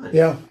were fun.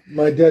 Yeah,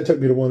 my dad took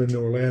me to one in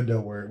Orlando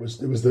where it was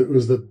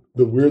the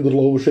weird little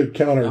oval shaped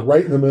counter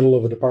right in the middle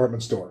of a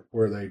department store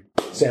where they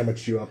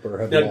sandwiched you up or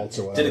had Now, malts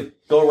or whatever. did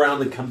it go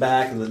around and come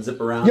back and then zip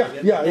around? Yeah,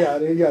 again?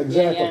 yeah,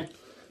 exactly. Yeah.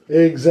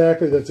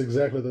 Exactly. That's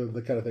exactly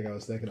the kind of thing I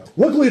was thinking of.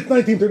 Luckily, it's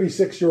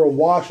 1936. You're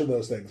awash in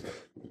those things.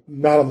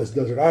 Not on this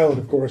desert island,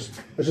 of course.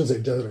 I shouldn't say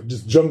desert,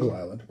 just jungle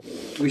island.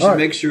 We should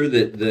make sure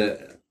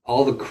that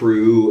all the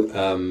crew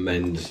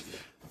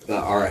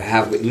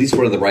have at least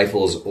one of the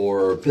rifles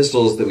or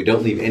pistols, that we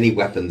don't leave any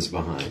weapons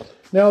behind.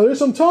 Now, there's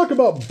some talk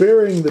about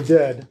burying the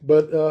dead,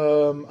 but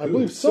I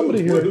believe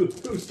somebody here...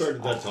 Who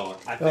started that talk?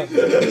 I think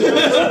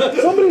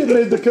Somebody had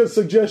made the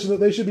suggestion that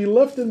they should be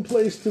left in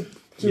place to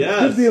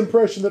Yes. give the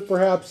impression that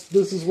perhaps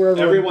this is where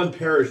Everyone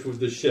perished with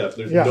the ship.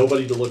 There's Yeah.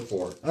 nobody to look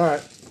for. All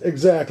right,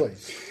 exactly.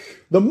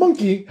 The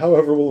monkey,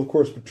 however, will of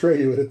course betray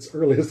you at its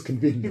earliest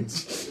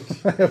convenience.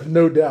 I have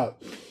no doubt.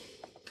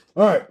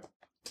 All right.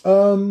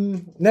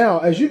 Now,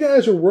 as you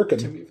guys are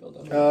working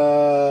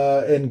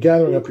and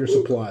gathering up your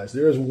supplies,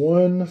 there is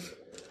one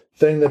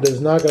thing that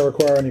is not going to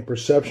require any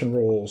perception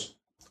rolls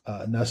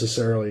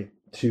necessarily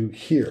to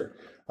hear.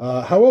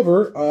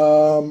 However,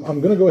 I'm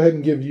going to go ahead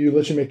and give you.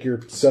 Let you make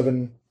your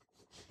 7.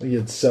 He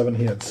had 7.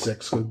 He had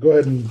 6. So go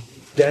ahead and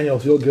Daniel,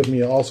 if you'll give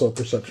me also a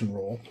perception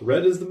roll.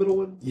 Red is the middle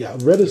one? Yeah,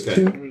 red is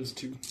Okay. 2. It was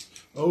 2.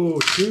 Oh,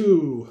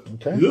 2.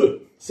 Okay. Ugh,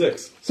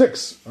 6.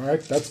 6. All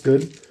right, that's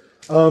good.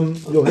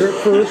 You'll hear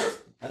it first.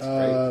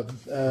 I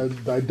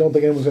don't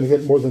think anyone's going to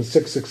get more than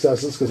 6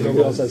 successes because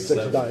nobody else has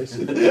 6 dice.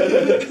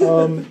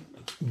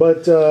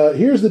 But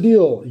here's the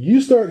deal. You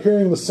start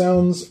hearing the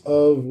sounds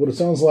of what it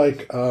sounds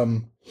like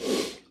a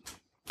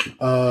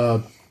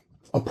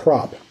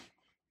prop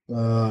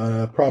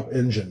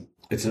engine.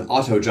 It's an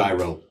auto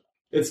gyro.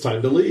 It's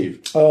time to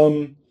leave.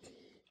 Now,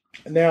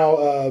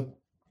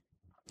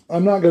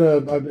 I'm not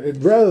going to,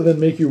 rather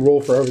than make you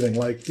roll for everything,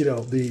 like,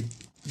 the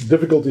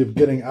difficulty of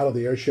getting out of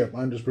the airship,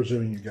 I'm just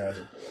presuming you guys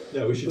are.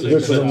 Yeah, we should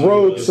There's take some that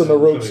ropes, and the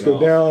ropes coming go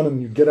off. down,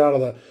 and you get out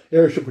of the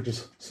airship, which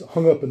is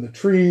hung up in the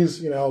trees,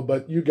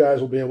 but you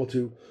guys will be able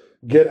to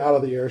get out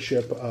of the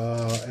airship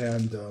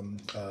and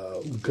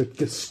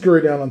get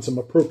scurry down on some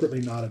appropriately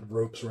knotted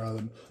ropes rather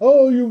than,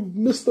 oh, you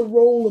missed the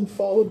roll and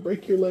fall and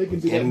break your leg and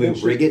do Can that we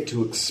bullshit. rig it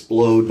to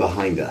explode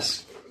behind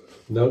us?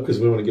 No, because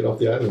we want to get off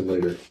the island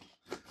later.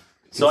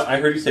 so. I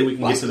heard you say we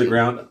can get to the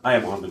ground. I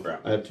am on the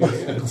ground. I have 2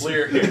 hands.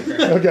 Clear here.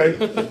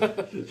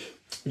 Okay.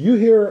 You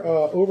hear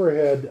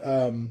overhead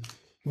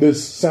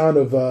this sound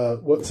of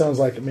what sounds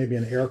like maybe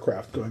an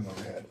aircraft going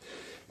overhead.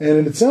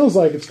 And it sounds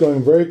like it's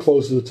going very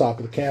close to the top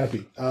of the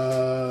canopy.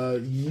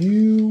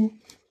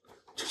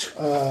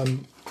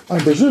 I'm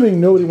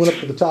presuming nobody went up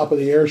to the top of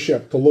the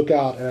airship to look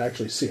out and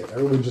actually see it.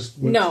 Everyone just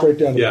went No. straight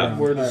down to Yeah. the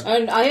ground. All right.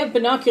 And I have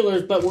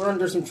binoculars, but we're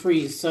under some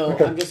trees, so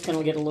Okay. I'm just going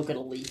to get a look at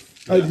a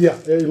leaf.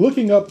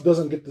 Looking up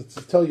doesn't get to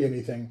tell you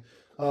anything.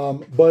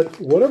 But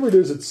whatever it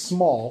is, it's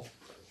small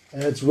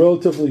and it's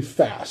relatively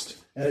fast.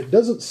 And it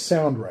doesn't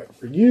sound right.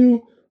 For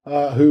you,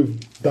 who've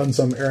done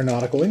some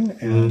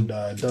aeronautically and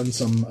done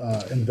some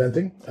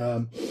inventing,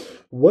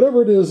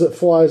 whatever it is that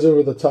flies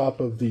over the top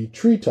of the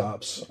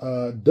treetops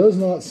does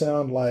not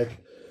sound like...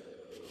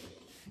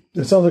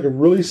 It sounds like a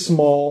really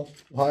small,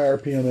 high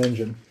RPM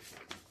engine.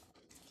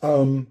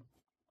 And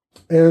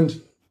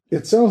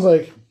it sounds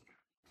like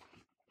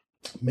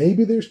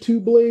maybe there's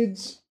 2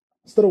 blades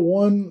instead of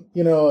 1,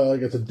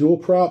 like it's a dual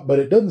prop, but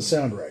it doesn't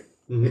sound right.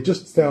 Mm-hmm. It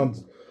just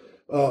sounds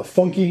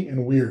funky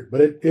and weird.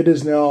 But it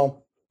is now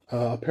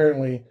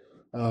apparently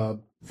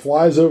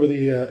flies over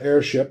the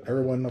airship.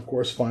 Everyone, of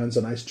course, finds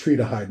a nice tree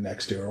to hide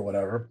next to or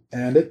whatever.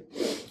 And it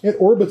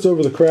orbits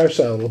over the crash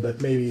site a little bit.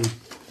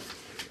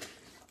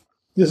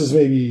 This is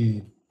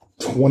maybe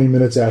 20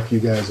 minutes after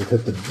you guys have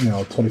hit the,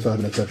 25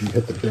 minutes after you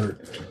hit the dirt.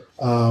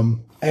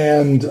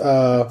 And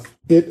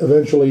it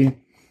eventually...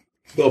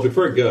 Well,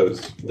 before it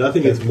goes,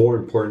 nothing is more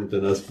important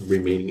than us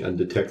remaining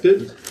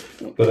undetected.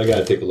 But I got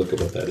to take a look at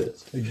what that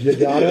is. You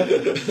gotta.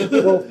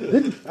 Well,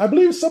 I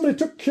believe somebody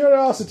took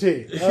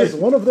curiosity as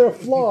one of their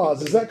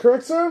flaws. Is that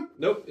correct, sir?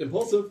 Nope,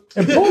 impulsive.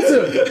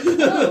 Impulsive.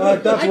 All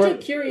right, that's I where.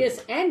 took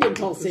curious and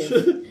impulsive.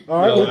 All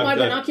right. No, With I'm my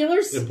not.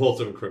 binoculars?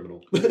 Impulsive and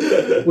criminal.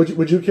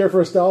 Would you care for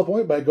a style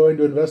point by going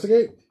to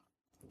investigate?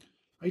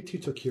 I too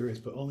took curious,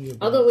 but only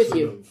about I'll go with sort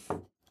you.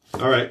 of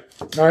All right.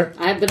 All right.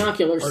 I have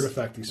binoculars.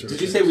 artifacty sort of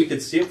Did you say we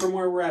could see it from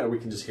where we're at, or we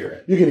can just hear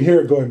it? You can hear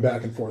it going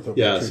back and forth over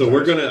Yeah, the so tree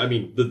we're tops.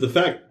 going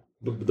to,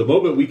 the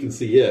moment we can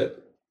see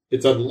it,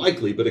 it's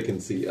unlikely, but it can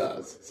see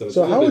us. So, it's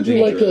So a how little would bit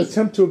you like to dangerous.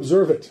 attempt to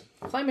observe it?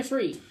 Climb a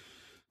tree.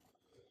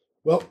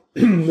 Well,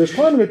 there's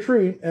climbing a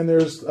tree and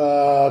there's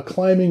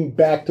climbing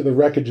back to the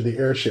wreckage of the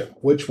airship.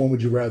 Which one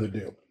would you rather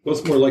do?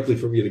 What's more likely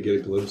for me to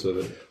get a glimpse of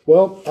it?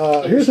 Well,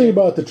 here's the thing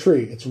about the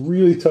tree. It's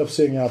really tough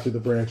seeing out through the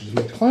branches.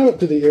 You climb up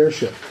to the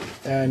airship,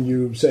 and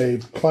you, say,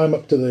 climb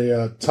up to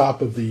the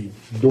top of the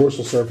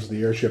dorsal surface of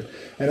the airship,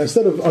 and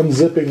instead of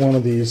unzipping one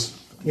of these,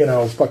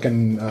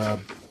 fucking...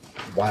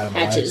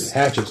 Hatches.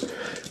 Hatches.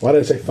 Why did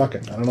I say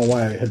fucking? I don't know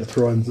why I had to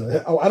throw in...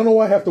 I don't know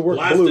why I have to work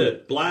blue.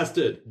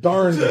 Blasted.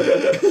 Darn.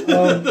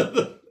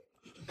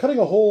 Cutting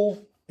a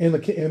hole in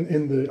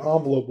the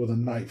envelope with a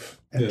knife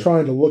and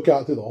trying to look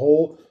out through the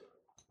hole...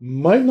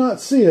 Might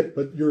not see it,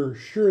 but you're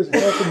sure as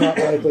hell not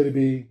likely to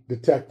be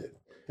detected.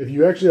 If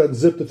you actually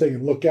unzip the thing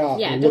and look out,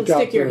 Yeah, and don't look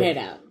out stick your through head it,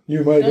 out.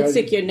 You might Don't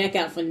stick your neck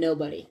out for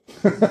nobody.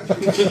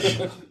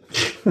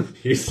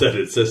 You said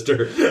it,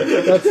 sister.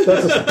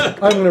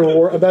 I'm going to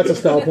reward. That's a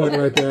style point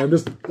right there. I'm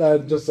just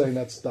saying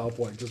that's a style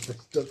point just for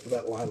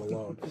that line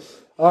alone.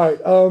 All right.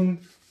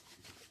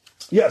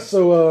 Yes,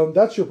 so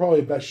that's your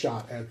probably best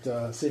shot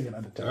at seeing it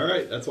undetected. All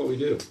right, that's what we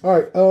do. All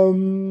right.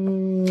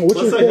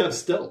 Unless I have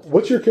stealth.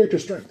 What's your character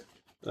strength?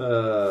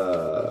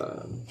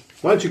 Why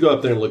don't you go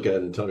up there and look at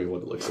it and tell me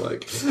what it looks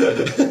like?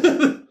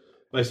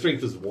 My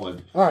strength is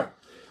 1. All right.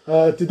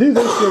 To do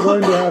this, you're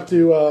going to have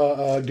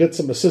to get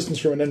some assistance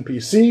from an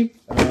NPC,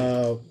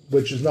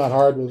 which is not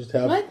hard. We'll just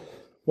have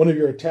one of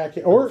your attack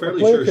or I'm fairly a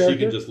player sure character. she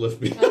can just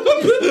lift me.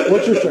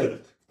 What's your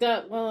strength?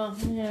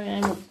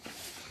 I'm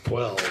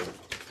 12.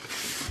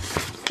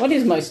 What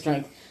is my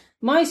strength?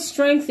 My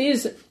strength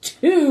is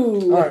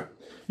 2. All right.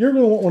 You're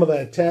going to want one of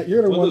the attack.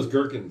 You're going to One want of those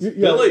gherkins.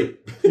 Billy.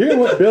 You're going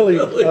to want Billy,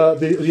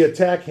 the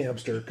attack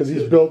hamster, because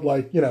he's built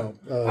like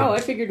I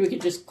figured we could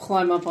just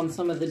climb up on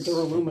some of the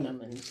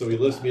duraluminum and. So he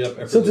lifts me up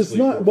effortlessly. Since it's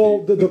not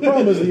the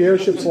problem is the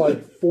airship's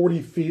like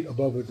 40 feet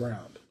above the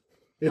ground.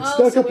 It's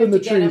stuck up in the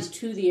trees. Get up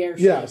to the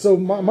airship. Yeah. So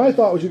my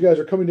thought was you guys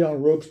are coming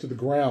down ropes to the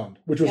ground,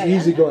 which was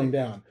easy going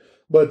down.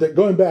 But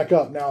going back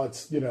up now,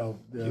 it's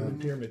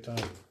pyramid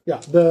time. Yeah,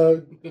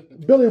 the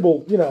Billy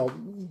will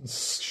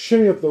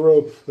shimmy up the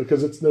rope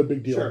because it's no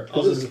big deal. Sure,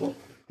 I'll just have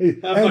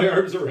my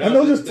arms around and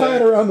they'll just tie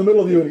it around the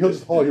middle of you, and he'll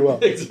just haul you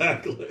up.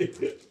 Exactly.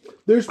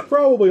 There's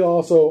probably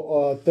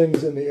also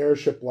things in the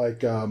airship like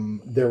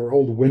there were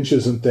old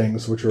winches and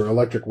things, which are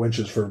electric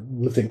winches for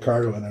lifting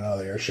cargo in and out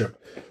of the airship.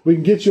 We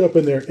can get you up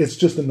in there. It's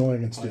just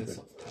annoying and stupid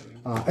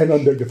and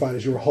undignified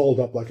as you were hauled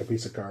up like a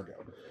piece of cargo.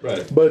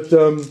 Right. But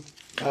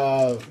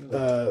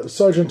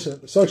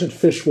Sergeant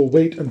Fish will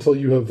wait until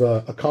you have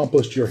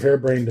accomplished your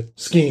harebrained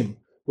scheme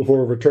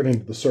before returning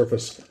to the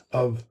surface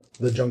of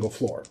the jungle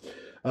floor.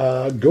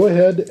 Go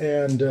ahead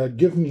and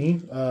give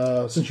me,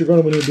 since you're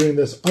going to be doing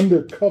this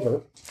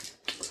undercover,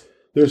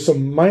 there's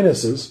some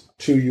minuses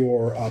to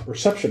your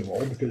perception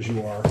roll because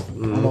you are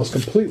almost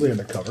completely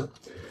undercover.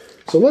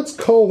 So let's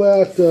call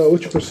that,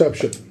 what's your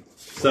perception?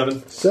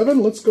 7.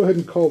 7? Let's go ahead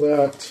and call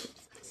that,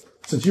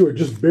 since you were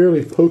just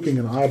barely poking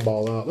an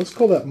eyeball out, let's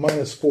call that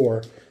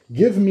 -4.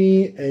 Give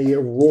me a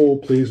roll,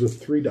 please,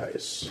 with 3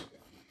 dice.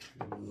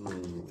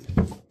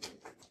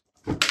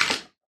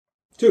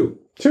 2.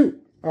 2.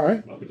 All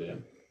right. I'll be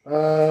damned.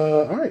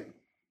 All right.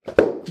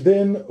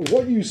 Then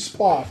what you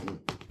spot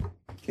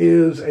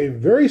is a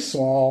very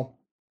small,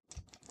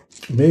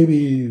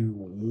 maybe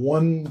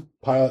 1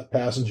 pilot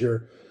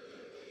passenger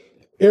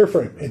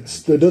airframe.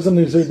 There doesn't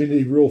necessarily be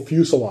any real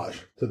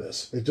fuselage to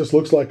this. It just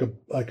looks like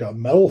a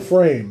metal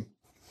frame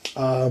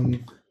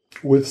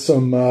with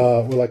some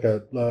with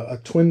a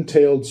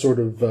twin-tailed sort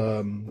of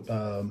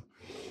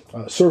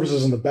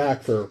surfaces in the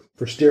back for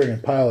steering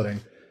and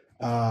piloting.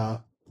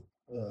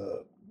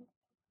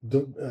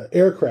 The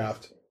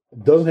aircraft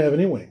doesn't have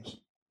any wings.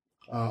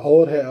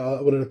 What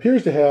it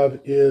appears to have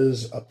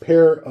is a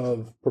pair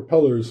of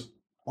propellers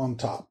on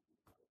top,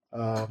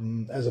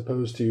 as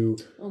opposed to.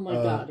 Oh my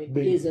God! It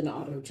is an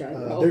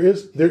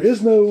autogyro. There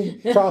is no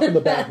prop in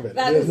the back of it.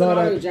 That is an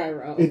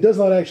autogyro. It does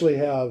not actually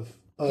have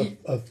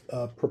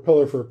a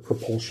propeller for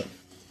propulsion.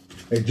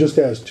 It just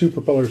has 2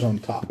 propellers on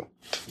top.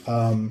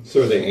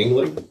 So are they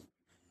angling?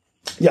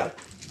 Yeah,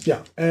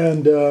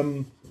 and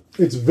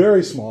it's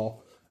very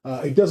small.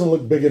 It doesn't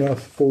look big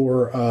enough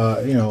for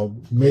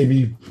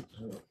maybe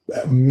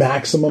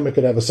maximum it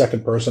could have a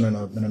second person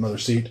in another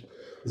seat.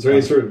 Is there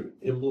any sort of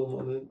emblem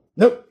on it?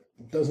 Nope,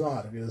 it does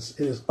not. It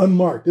is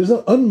unmarked. It is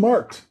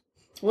unmarked.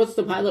 What's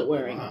the pilot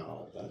wearing?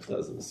 Wow, that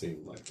doesn't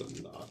seem like the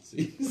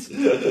Nazis.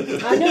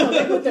 I know,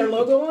 they put their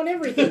logo on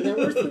everything. They're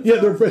worse than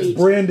Yeah, Nazis.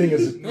 branding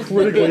is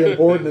critically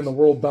important in the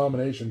world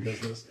domination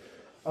business.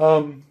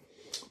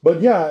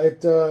 But yeah,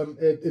 it's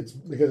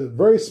because it's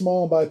very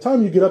small. By the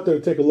time you get up there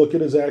to take a look,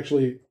 it is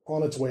actually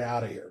on its way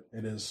out of here.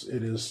 It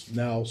is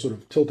now sort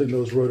of tilting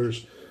those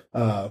rotors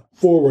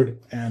forward.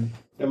 And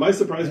am I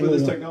surprised by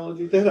this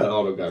technology? They had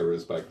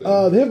autogyros back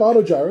then. they have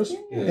autogyros,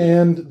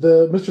 and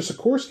Mr.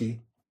 Sikorsky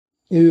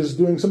is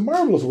doing some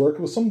marvelous work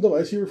with some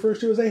device he refers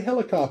to as a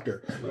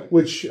helicopter,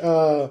 which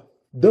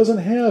doesn't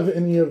have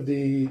any of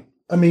the.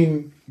 I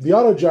mean, the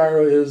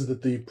autogyro is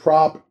that the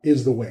prop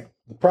is the wing.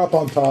 The prop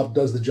on top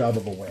does the job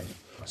of a wing.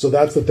 So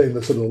that's the thing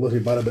that's sort of the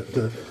lifting button. But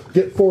to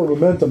get forward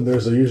momentum,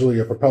 there's usually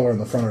a propeller in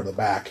the front or the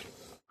back,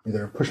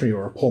 either push me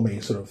or pull me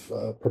sort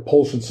of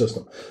propulsion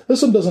system.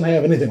 This one doesn't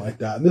have anything like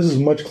that. And this is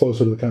much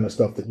closer to the kind of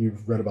stuff that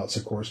you've read about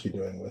Sikorsky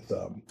doing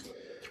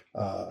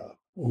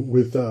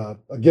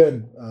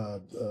again.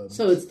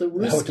 So it's the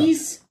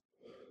Ruskies?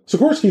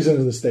 Sikorsky's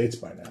into the States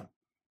by now.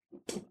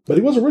 But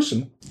he was a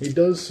Russian. He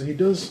does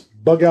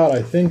bug out,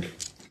 I think,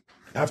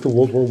 after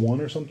World War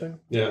I or something.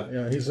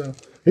 Yeah, he's a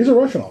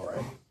Russian, all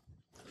right.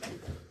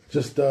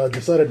 Just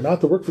decided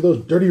not to work for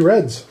those dirty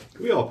Reds.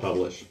 we all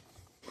publish.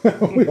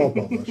 We all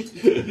publish.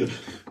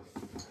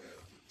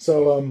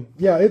 So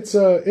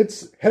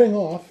it's heading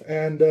off,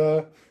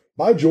 and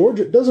by George,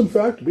 it does in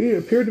fact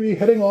appear to be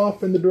heading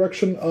off in the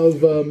direction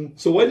of.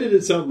 So why did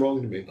it sound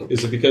wrong to me?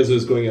 Is it because it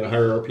was going at a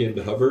higher RPM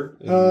to hover?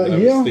 And I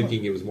was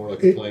thinking it was more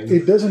like a plane.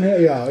 It doesn't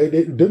have. Yeah,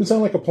 it didn't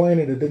sound like a plane,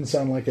 and it didn't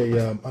sound like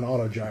an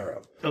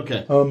autogyro.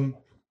 Okay.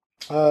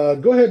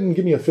 Go ahead and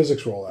give me a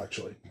physics roll,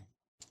 actually.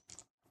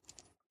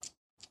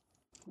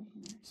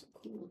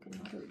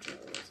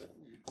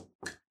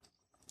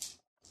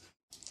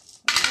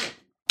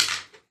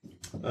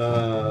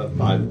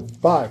 5.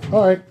 5.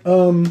 All right.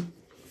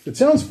 It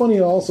sounds funny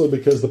also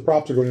because the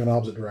props are going in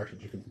opposite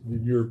directions.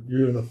 You're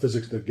in the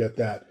physics to get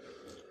that.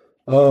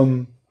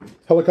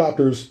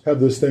 Helicopters have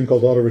this thing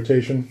called auto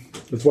rotation.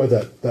 That's why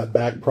that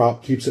back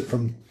prop keeps it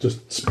from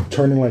just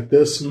turning like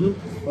this.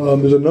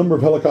 Mm-hmm. There's a number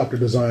of helicopter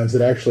designs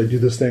that actually do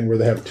this thing where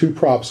they have 2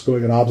 props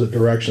going in opposite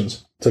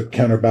directions to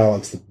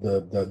counterbalance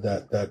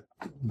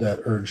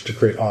that urge to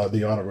create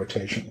the auto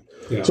rotation.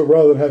 Yeah. So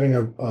rather than having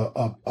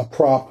a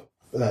prop,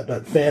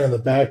 that fan in the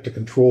back to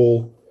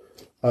control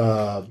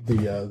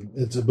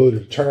its ability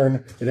to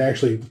turn, it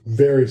actually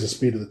varies the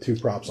speed of the 2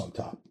 props on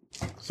top.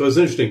 So it's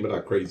interesting, but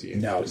not crazy.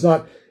 No, it's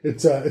not.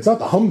 It's not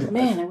the hum drive.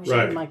 Man, I wish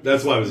I had my.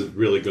 That's why I was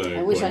really going.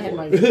 I wish I had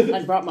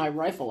I brought my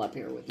rifle up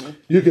here with me.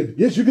 You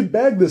could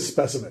bag this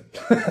specimen.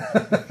 I'm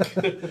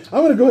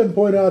going to go ahead and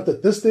point out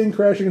that this thing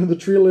crashing into the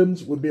tree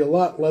limbs would be a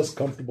lot less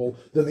comfortable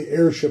than the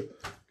airship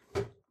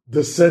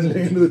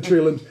descending into the tree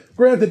limbs.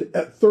 Granted,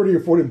 at 30 or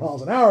 40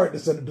 miles an hour, it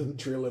descended to the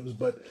tree limbs,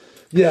 but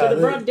yeah.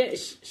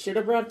 Should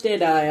have brought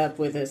Deadeye up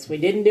with us. We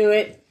didn't do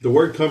it. The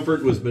word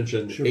comfort was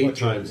mentioned 8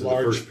 times in the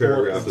first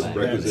paragraph as a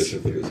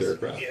requisition for this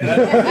aircraft.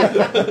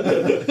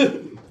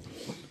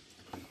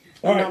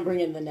 I'm not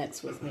bringing the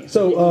nets with me.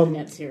 So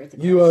nets here at the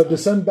you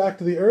descend back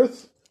to the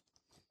earth?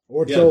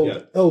 Or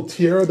till El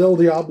Tierra del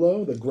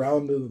Diablo, the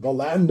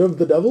land of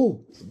the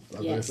devil?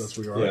 I guess that's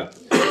where you are. Yeah.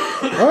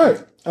 All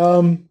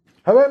right.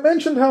 Have I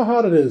mentioned how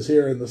hot it is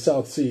here in the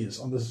South Seas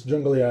on this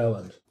jungly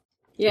island?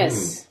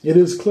 Yes. It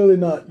is clearly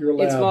not your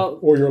lab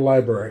or your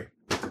library.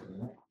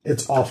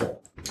 It's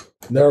awful.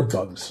 There are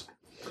bugs,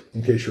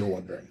 in case you're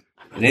wondering.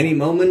 At any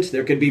moment,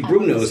 there could be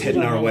Brunos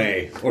heading our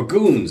way, or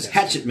goons,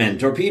 hatchet men,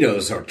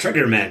 torpedoes, or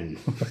trigger men.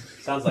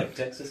 Sounds like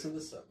Texas in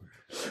the summer.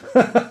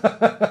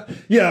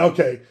 Yeah,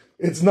 okay.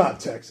 It's not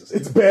Texas.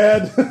 It's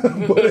bad,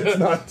 but it's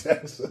not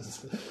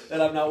Texas.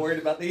 And I'm not worried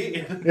about the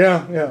heat.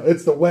 Yeah.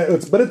 It's the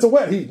wet. But it's a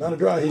wet heat, not a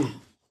dry heat.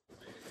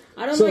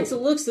 I don't like the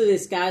looks of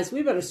this, guys.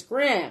 We better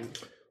scram.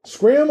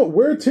 Scram,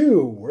 where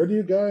to? Where do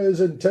you guys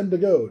intend to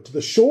go? To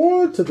the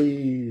shore? To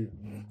the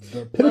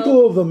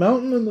pinnacle of the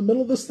mountain in the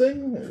middle of this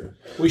thing? Or?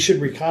 We should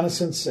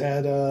reconnaissance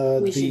at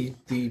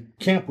the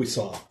camp we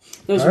saw.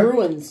 Those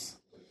ruins.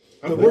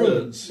 The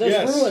ruins.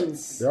 Those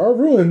ruins. There are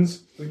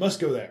ruins. We must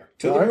go there.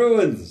 To the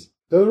ruins.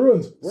 To the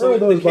ruins. Where are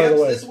those, by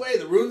the way? This way?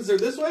 The ruins are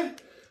this way?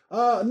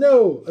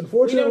 No,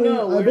 unfortunately, We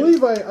don't know.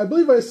 I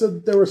believe I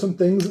said there were some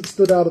things that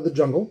stood out of the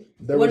jungle.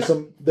 There was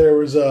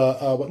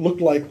what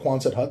looked like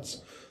Quonset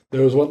huts.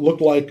 There was what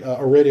looked like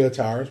a radio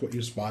tower, is what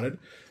you spotted.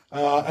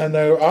 And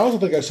I also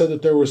think I said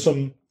that there were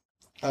some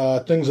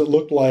things that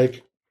looked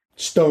like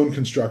stone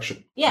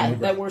construction. Yeah,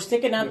 that were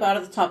sticking up out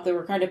of the top. They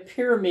were kind of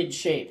pyramid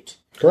shaped.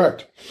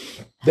 Correct.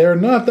 They're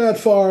not that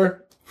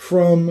far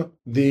from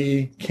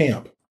the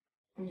camp.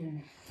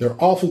 They're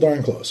awful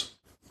darn close.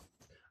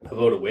 I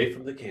vote away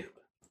from the camp.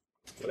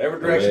 Whatever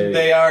direction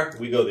they are,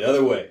 we go the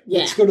other way. Yeah.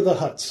 Let's go to the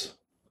huts.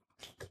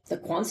 The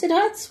Quonset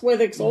huts? Where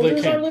the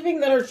soldiers are living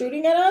that are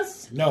shooting at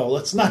us? No,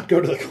 let's not go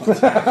to the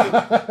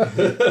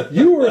Quonset.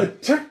 You were a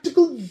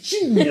tactical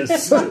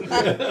genius.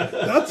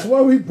 That's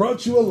why we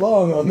brought you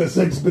along on this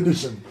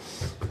expedition.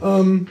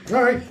 All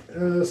right.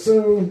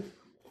 So,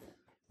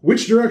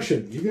 which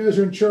direction? You guys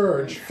are in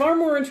charge. Far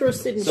more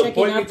interested in So checking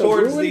point me out the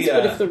towards ruins, the,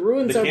 but if the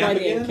ruins the are by camp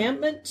the again?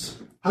 encampment...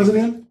 How's it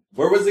in?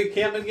 Where was the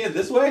encampment again?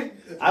 This way?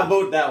 I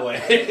vote that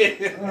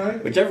way. All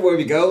right. Whichever way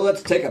we go,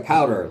 let's take a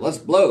powder. Let's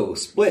blow,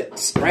 split,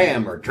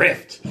 scram, or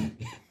drift.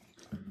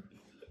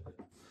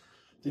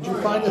 Did you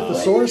find a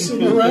thesaurus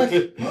in the wreck?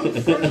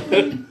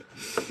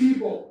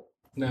 People.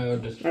 No,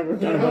 just I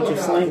wrote down a bunch of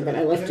slang, but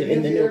I left it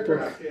in the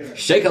notebook.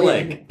 Shake a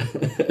leg.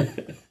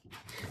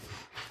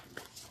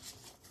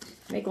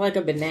 Make like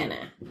a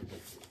banana.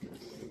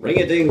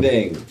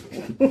 Ring-a-ding-ding.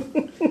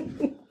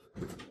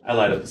 I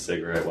light up a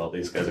cigarette while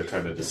these guys are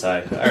trying to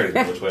decide. I already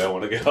know which way I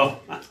want to go.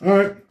 All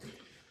right.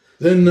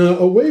 Then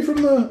away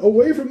from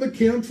the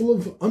camp full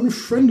of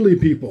unfriendly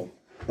people,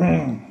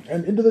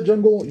 and into the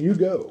jungle you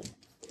go.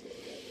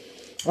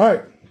 All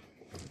right.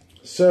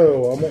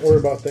 So I won't worry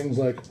about things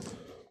like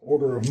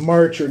order of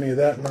march or any of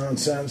that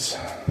nonsense,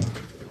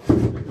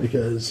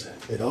 because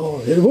it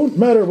won't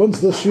matter once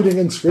the shooting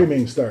and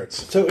screaming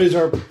starts. So is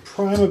our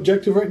prime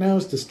objective right now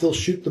is to still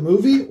shoot the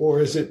movie,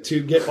 or is it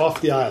to get off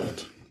the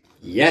island?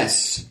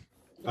 Yes.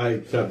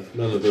 I have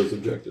none of those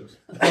objectives.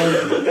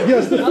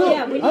 Yes, we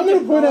need I'm going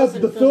to point out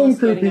that the film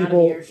crew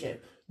people.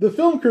 The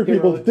film crew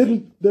people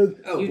didn't.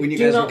 When you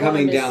guys were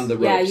coming down the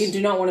ropes. Yeah, you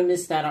do not want to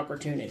miss that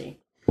opportunity.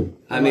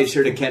 I made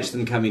sure to catch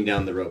them coming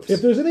down the ropes.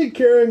 If there's any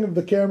carrying of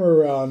the camera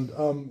around,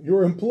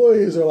 your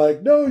employees are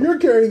like, "No, you're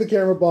carrying the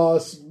camera,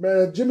 boss."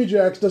 Jimmy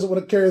Jacks doesn't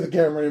want to carry the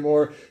camera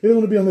anymore. He doesn't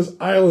want to be on this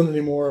island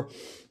anymore.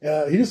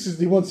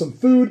 He wants some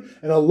food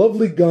and a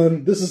lovely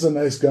gun. This is a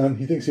nice gun.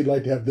 He thinks he'd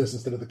like to have this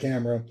instead of the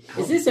camera.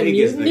 Is this a How big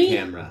is mutiny? the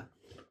camera?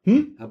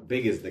 How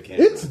big is the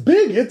camera? It's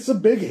big. It's a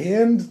big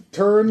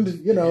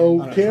hand-turned,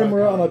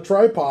 camera on a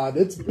tripod.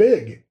 It's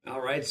big.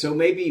 All right, so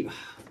maybe...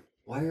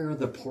 Why are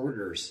the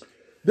porters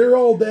They're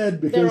all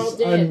dead They're all because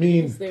dead. I'm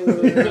mean. because They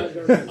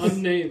were,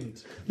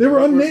 Unnamed. They were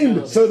No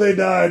unnamed, personality. so they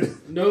died.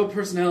 No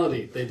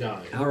personality. They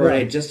die. All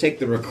right, just take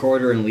the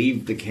recorder and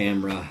leave the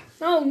camera.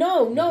 oh,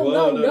 no. no.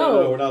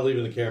 We're not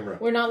leaving the camera.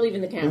 We're not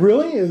leaving the camera.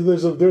 Really?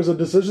 There's a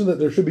decision that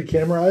there should be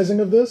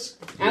cameraizing of this?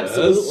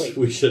 Absolutely. Yes,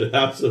 we should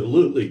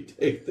absolutely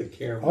take the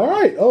camera. All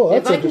right. Oh,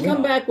 that's If I can interesting.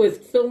 come back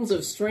with films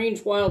of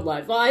strange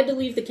wildlife, well, I had to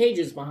leave the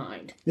cages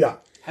behind. Yeah.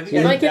 Have you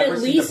If I guys can ever at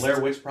seen least- the Blair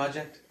Witch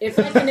Project? If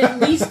I can at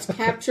least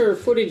capture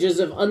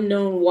footages of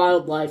unknown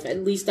wildlife,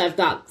 at least I've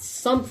got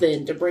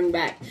something to bring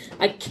back.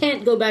 I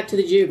can't go back to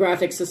the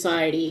Geographic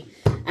Society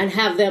and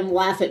have them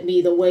laugh at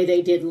me the way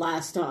they did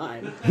last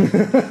time. At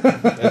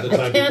the I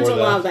time can't before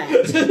allow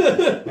that.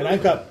 that. And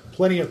I've got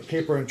plenty of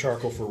paper and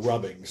charcoal for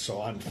rubbing,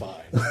 so I'm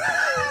fine.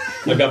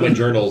 I've got my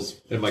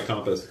journals and my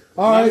compass.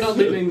 All I'm right. not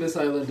leaving this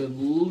island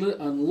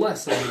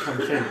unless I become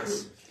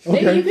famous.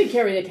 Maybe you could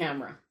carry the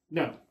camera.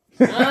 No.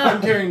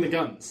 I'm carrying the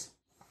guns.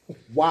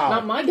 Wow.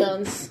 Not my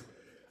guns.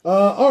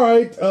 All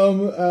right.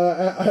 After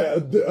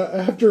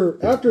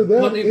that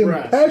Plenty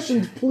brass.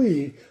 impassioned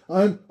plea,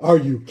 Are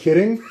you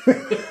kidding?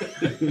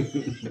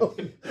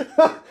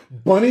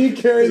 Bunny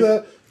carry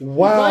the.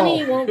 Wow.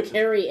 Bunny won't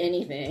carry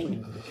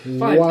anything.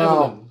 Fine,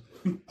 Wow.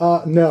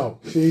 Evelyn. No,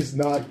 she's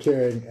not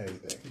carrying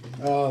anything.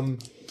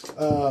 And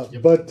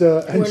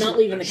We're not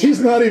leaving the she's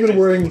camera. not even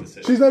wearing.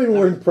 She's not even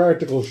wearing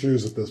practical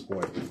shoes at this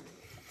point.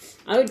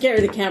 I would carry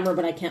the camera,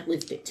 but I can't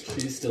lift it.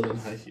 She's still in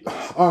high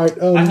heels. All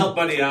right. I help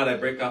Bunny out. I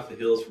break off the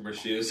heels from her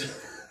shoes.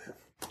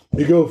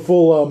 You go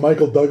full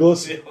Michael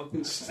Douglas.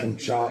 And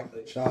chop,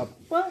 chop.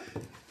 Well,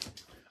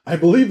 I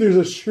believe there's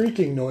a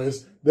shrieking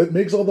noise that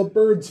makes all the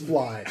birds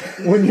fly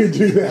when you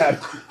do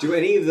that. Do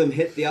any of them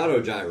hit the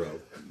autogyro?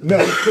 No.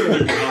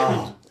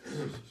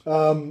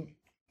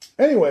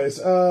 Anyways,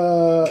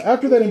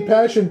 after that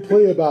impassioned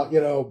plea about,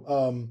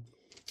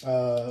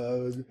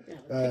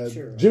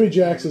 Jimmy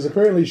Jacks is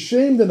apparently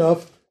shamed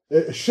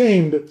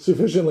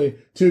sufficiently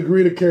to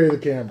agree to carry the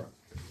camera.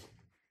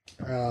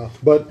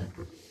 But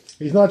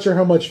he's not sure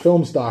how much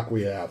film stock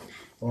we have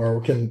or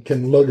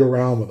can lug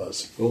around with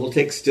us. Well, we'll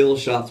take still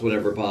shots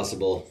whenever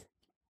possible.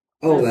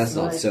 Oh, that's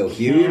not my so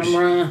huge.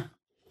 camera.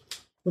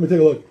 Let me take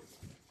a look.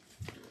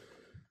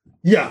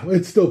 Yeah,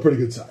 it's still pretty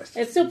good size.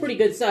 It's still pretty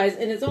good size,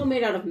 and it's all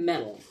made out of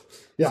metal.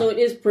 Yeah. So it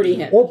is pretty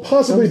heavy. Or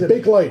possibly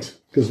Bakelite,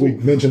 because we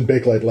mentioned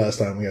Bakelite last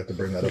time. We have to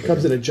bring that up. It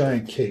comes again. in a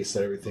giant case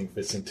that everything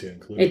fits into,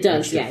 including It does,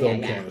 extra yeah, film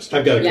yeah, yeah. canister.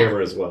 I've got a Yeah.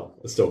 camera as well.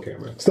 A still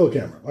camera. Still a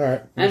camera. All right. I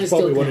have a There's still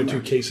probably one or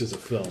camera. two cases of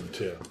film,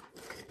 too.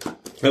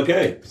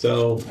 Okay,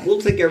 so We'll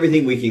take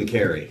everything we can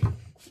carry.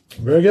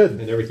 Very good.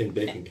 and everything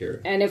they can carry.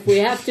 And if we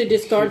have to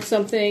discard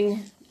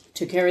something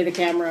to carry the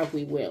camera,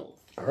 we will.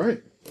 All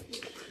right.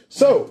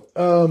 So,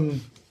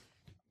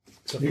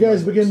 you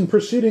guys begin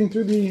proceeding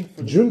through the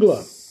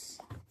jungla.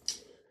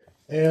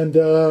 And,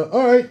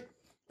 all right,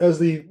 as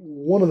the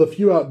one of the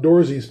few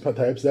outdoorsy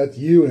types, that's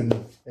you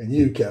and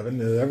you,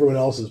 Kevin. And everyone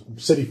else is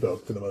city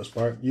folk for the most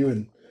part. You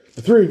and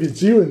the three of you,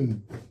 it's you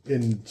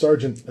and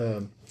Sergeant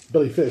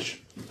Billy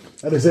Fish.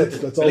 That is it.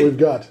 That's all we've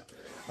got.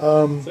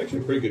 It's actually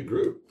a pretty good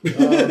group.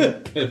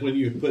 And when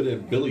you put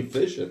in Billy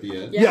Fish at the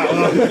end.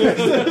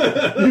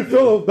 Yeah, you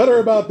feel better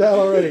about that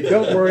already.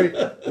 Don't worry.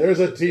 There's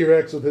a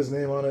T-Rex with his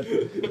name on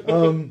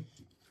it.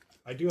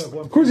 I do have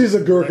one. Of course, he's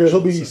a Gurkha.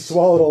 He'll be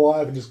swallowed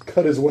alive and just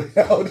cut his way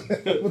out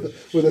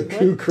with a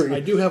kukri. I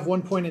do have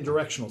 1 point in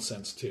directional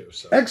sense, too.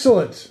 So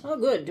Excellent. Oh,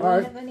 good. Do All I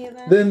right. have any of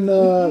that? Then,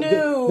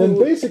 No. then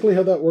basically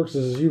how that works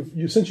is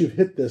since you've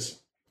hit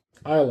this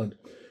island,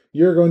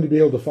 you're going to be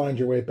able to find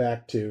your way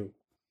back to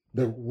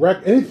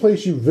any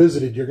place you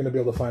visited. You're going to be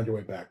able to find your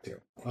way back to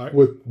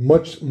with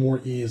much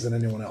more ease than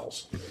anyone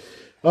else.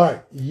 All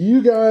right,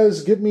 you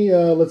guys, give me.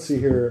 Let's see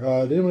here.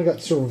 Did anyone got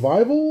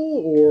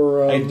survival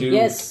or? I do.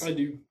 Yes. I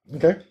do.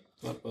 Okay.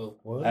 Not well.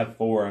 I have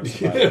 4 on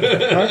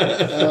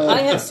survival.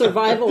 I have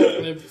survival.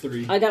 I have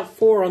 3. I got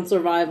 4 on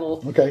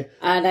survival. Okay.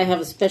 And I have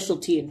a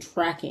specialty in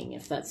tracking,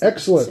 if that's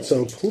Excellent.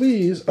 So necessary.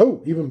 please.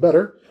 Oh, even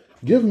better.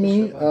 Give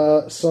me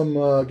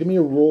Give me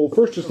a roll.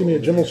 First, just give me a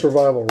general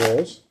survival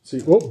rolls.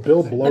 See. Oh,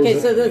 Bill blows Okay,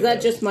 it. so is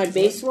that just my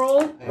base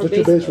roll? Or Just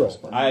your base roll.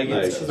 I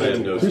get Nice. I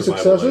have no 2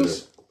 survival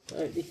successes.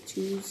 The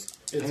twos.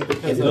 It's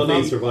because You'll I'm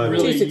need not survival.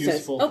 really 2 successes.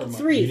 useful Oh, for my-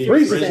 3.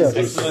 3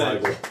 successes.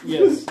 successes.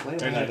 Yes.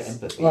 Very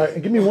nice. All right,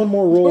 and give me one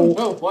more roll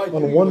Oh, why do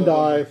on you one roll?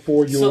 die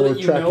for your So that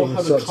you know tracking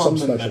how to calm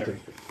them subspecialty. better.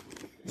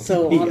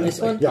 So on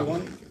this one? Yeah.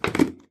 One.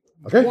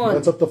 Okay, 1.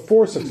 that's up to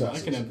 4 I can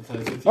successes.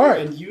 empathize with you All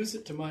right. and use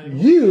it to my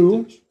You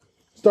advantage.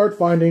 start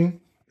finding,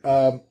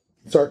 as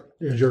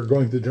you're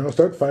going through the journal,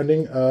 start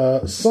finding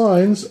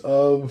signs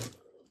of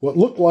what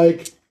look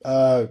like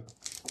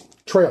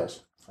trails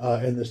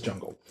in this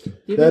jungle.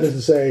 That is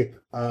to say,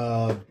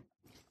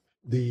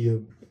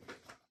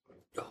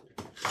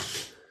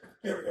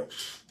 here we go.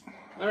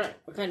 All right.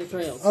 What kind of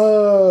trails?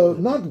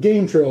 Not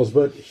game trails,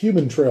 but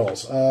human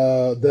trails.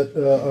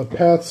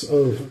 Paths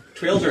of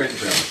Trails or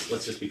entrails?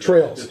 Let's just be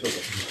trails.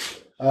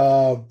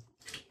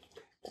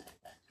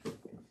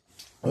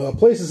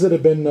 Places that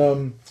have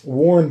been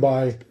worn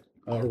by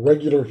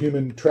regular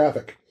human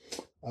traffic.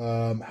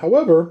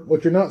 However,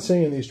 what you're not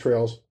seeing in these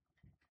trails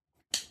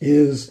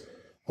is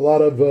a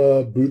lot of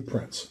boot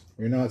prints.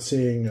 You're not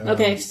seeing...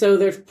 Okay, so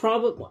there's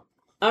probably...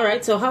 All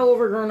right, so how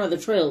overgrown are the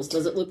trails?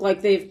 Does it look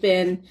like they've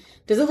been...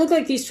 Does it look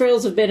like these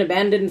trails have been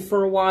abandoned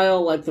for a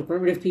while, like the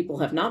primitive people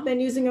have not been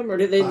using them, or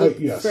do they look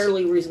yes.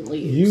 fairly recently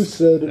used? You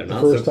said They're the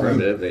not first so time...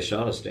 primitive. They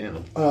shot us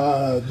down.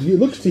 You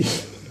look to...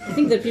 I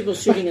think that people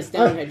shooting us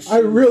down had shoes. I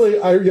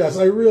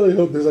really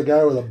hope there's a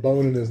guy with a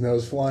bone in his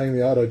nose flying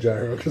the auto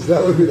gyro, because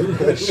that would be the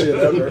best shit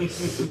ever.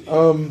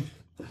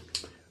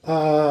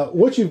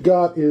 What you've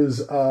got is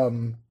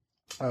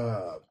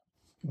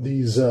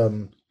these.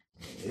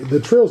 The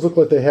trails look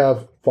like they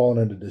have fallen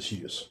into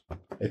disuse.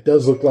 It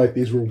does look like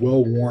these were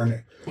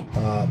well-worn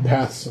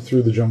paths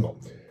through the jungle,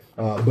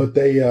 but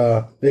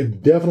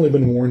they've definitely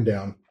been worn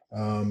down,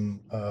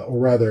 or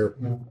rather,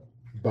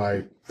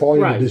 by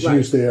falling into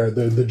disuse,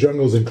 the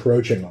jungle's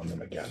encroaching on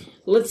them again.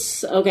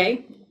 Let's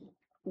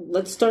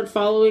start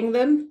following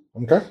them.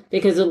 Okay.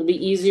 Because it'll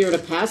be easier to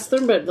pass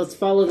them, but let's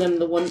follow them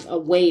the one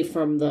away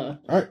from the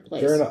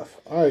place. Fair enough.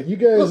 All right, you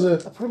guys.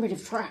 Look, a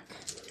primitive track.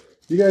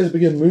 You guys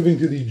begin moving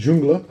through the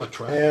jungle,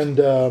 and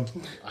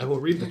I will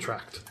read the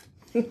tract.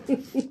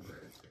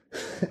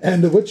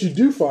 and what you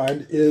do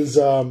find is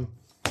it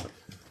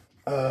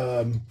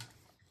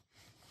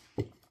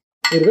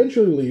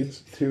eventually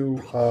leads to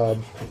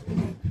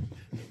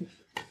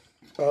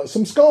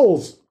some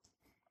skulls.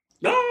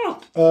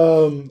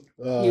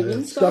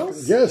 Human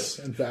skulls? Yes,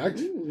 in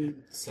fact.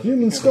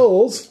 Human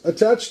skulls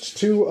attached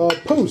to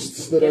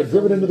posts that are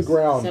driven into the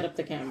ground. Set up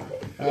the camera.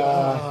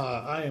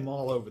 I am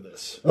all over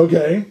this.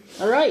 Okay.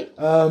 All right.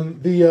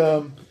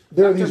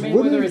 There are Dr. these Mayweather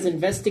wooden... is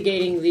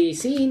investigating the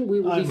scene. We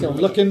will be I'm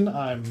filming. looking,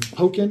 I'm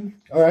poking.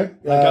 All right.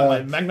 I got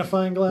my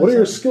magnifying glass. What are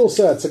your out. skill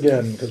sets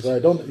again? Because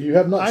you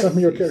have not sent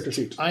me your character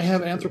sheet. I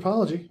have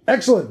anthropology.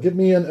 Excellent. Give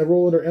me a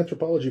roll under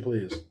anthropology,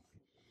 please.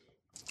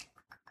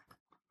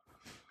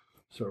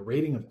 So a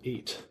rating of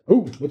 8.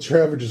 Oh, what's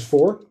your average is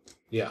 4?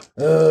 Yeah.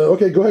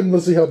 Okay, go ahead and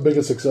let's see how big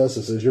a success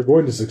this is. You're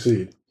going to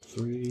succeed.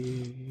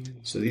 3.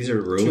 So these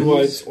are 2 ruins.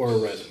 whites or a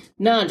red.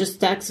 No, just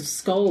stacks of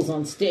skulls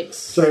on sticks.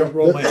 So I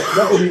roll my...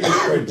 That would be 8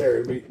 right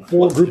there. It'd be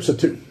 4 groups of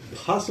 2.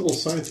 Possible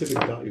scientific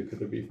value could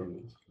there be from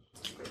this?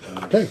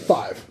 Okay,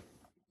 5.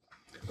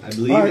 I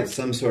believe All right. it's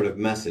some sort of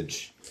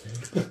message.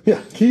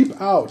 Yeah, keep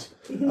out.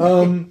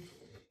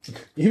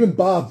 Even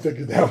Bob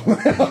figured that one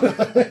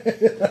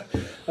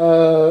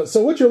out.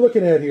 So what you're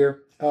looking at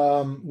here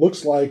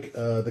looks like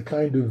the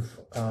kind of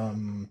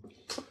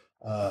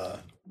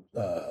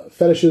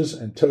fetishes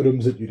and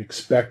totems that you'd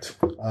expect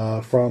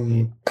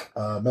from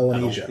I don't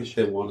Melanesia. think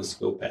they want us to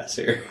go past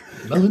here.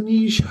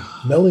 Melanesia.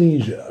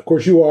 Melanesia. Of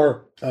course, you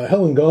are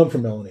hell and gone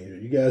from Melanesia.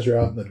 You guys are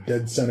out in the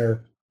dead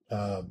center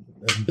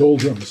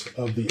doldrums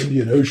of the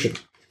Indian Ocean.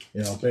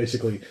 You know,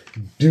 basically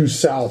due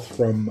south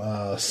from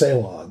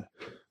Ceylon.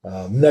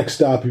 Next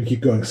stop, you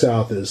keep going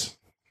south, is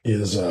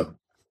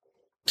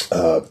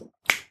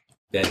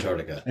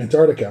Antarctica.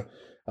 Antarctica.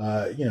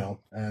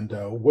 And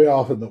way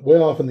off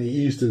in the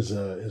east is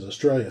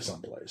Australia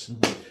someplace.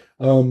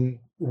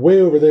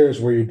 Way over there is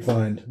where you'd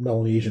find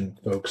Melanesian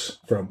folks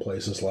from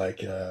places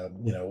like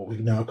what we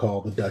now call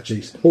the Dutch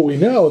East. What we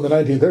now in the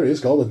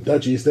 1930s called the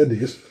Dutch East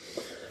Indies,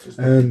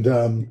 and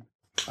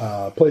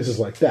places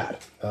like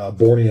that,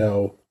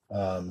 Borneo,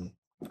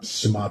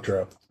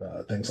 Sumatra,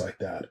 things like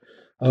that.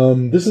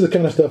 This is the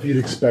kind of stuff you'd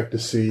expect to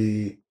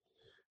see.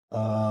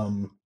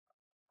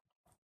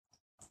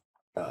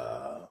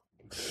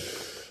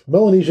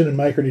 Melanesian and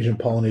Micronesian,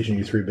 Polynesian,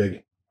 you 3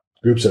 big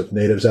groups of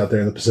natives out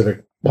there in the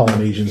Pacific.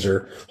 Polynesians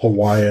are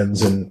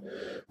Hawaiians and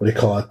what do you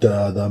call it?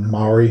 The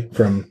Maori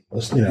from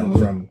New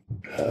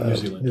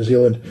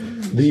Zealand.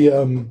 The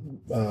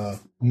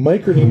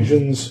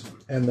Micronesians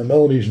and the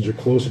Melanesians are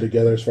closer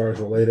together as far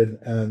as related,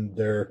 and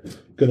they're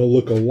going to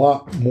look a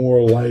lot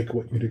more like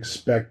what you'd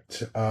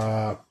expect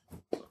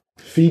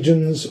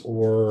Fijians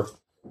or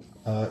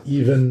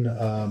even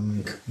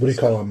what do you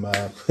call them?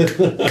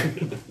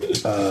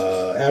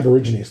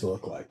 Aborigines to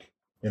look like.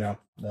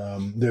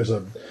 There's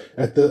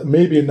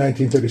maybe in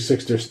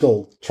 1936 they're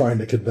still trying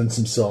to convince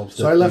themselves.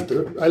 So I let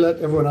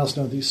everyone else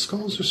know these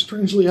skulls are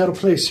strangely out of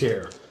place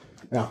here.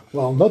 Yeah,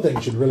 well, nothing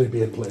should really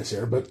be in place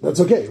here, but that's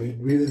okay.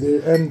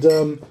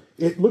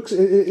 It looks,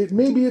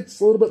 maybe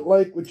it's a little bit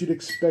like what you'd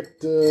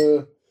expect.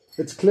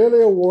 It's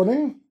clearly a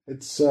warning.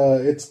 It's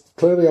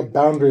clearly a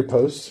boundary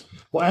post.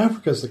 Well,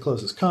 Africa's the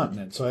closest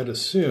continent, so I'd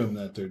assume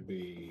that there'd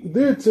be.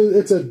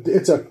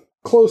 It's a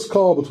close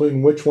call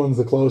between which one's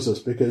the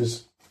closest,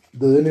 because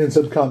the Indian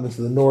subcontinent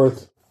to the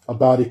north,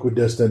 about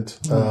equidistant,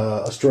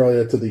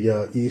 Australia to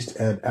the east,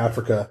 and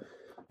Africa.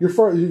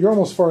 You're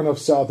almost far enough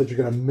south that you're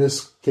going to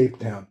miss Cape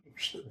Town.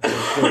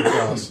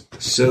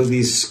 So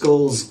these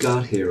skulls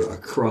got here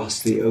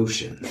across the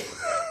ocean.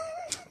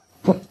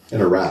 In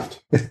a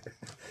raft.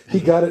 He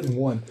got it in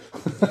one.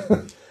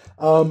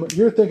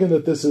 You're thinking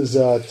that this is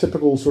a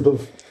typical sort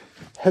of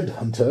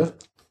headhunter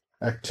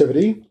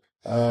activity.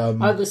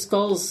 Are the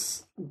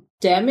skulls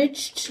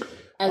damaged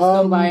As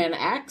though by an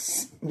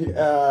axe?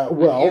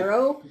 Well,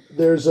 Arrow?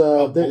 there's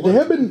they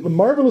have been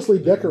marvelously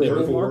decorated.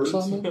 Nibble marks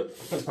on them?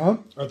 Huh?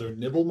 Are there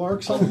nibble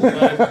marks on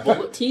them?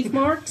 Bullet teeth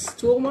marks?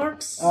 Tool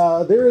marks?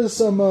 There is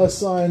some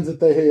signs that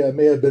they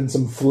may have been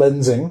some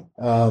flensing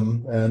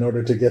in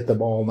order to get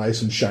them all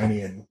nice and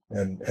shiny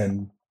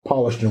and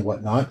polished and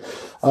whatnot.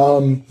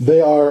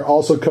 They are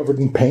also covered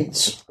in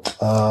paints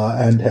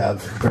and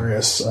have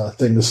various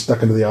things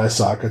stuck into the eye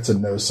sockets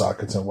and nose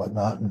sockets and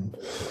whatnot, and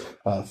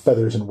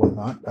feathers and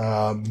whatnot.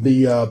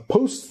 The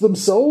posts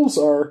themselves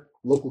are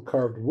local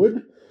carved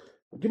wood.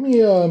 Give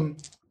me another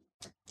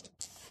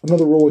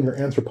roll in your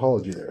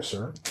anthropology there,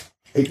 sir.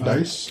 8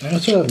 dice. I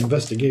also have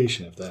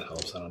investigation, if that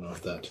helps. I don't know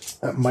if that...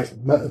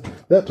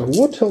 That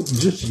won't help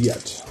just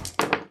yet.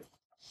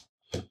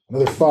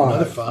 Another 5.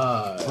 Another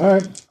 5. All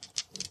right.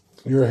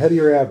 You're ahead of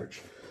your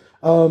average.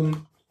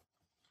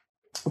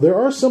 There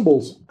are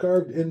symbols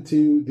carved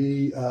into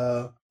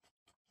the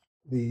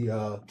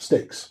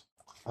stakes.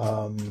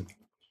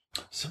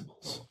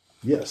 Symbols.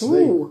 Yes.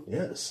 Ooh.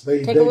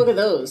 They Take a look at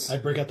those. I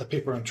break out the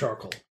paper and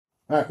charcoal.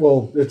 All right,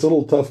 well, it's a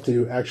little tough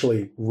to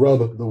actually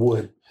rub the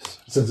wood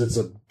since it's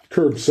a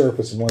curved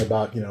surface and only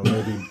about,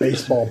 maybe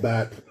baseball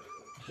bat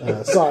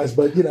size,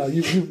 but,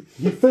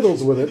 you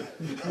fiddles with it.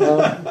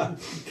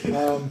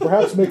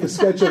 Perhaps make a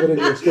sketch of it in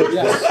your sketch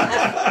book.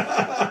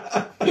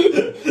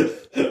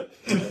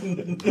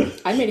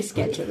 I made a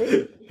sketch of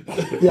it.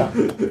 Yeah.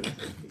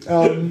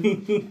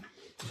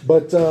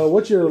 But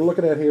what you're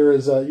looking at here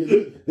is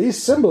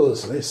these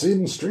symbols, they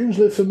seem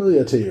strangely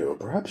familiar to you.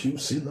 Perhaps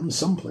you've seen them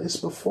someplace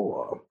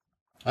before.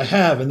 I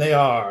have, and they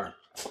are.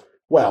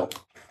 Well,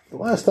 the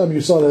last time you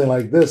saw anything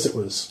like this, it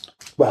was,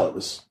 oh,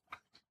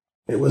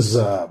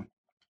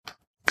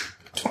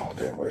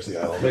 damn, where's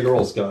the island? Make a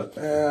roll, Scott.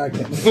 I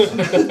can't.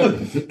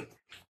 The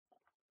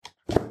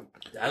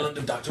island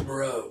of Dr.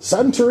 Moreau.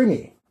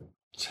 Santorini,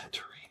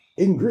 Santorini.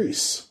 in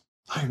Greece.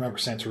 I remember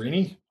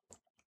Santorini.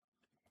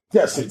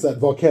 Yes, it's that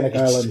volcanic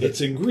island.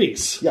 It's in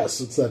Greece. Yes,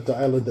 it's that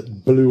island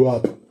that blew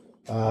up.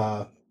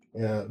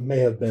 May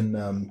have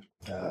been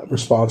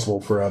responsible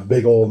for a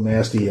big old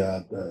nasty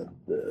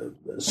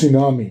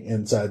tsunami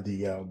inside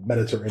the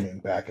Mediterranean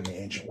back in the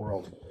ancient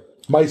world.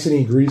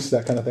 Mycenae, Greece,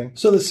 that kind of thing.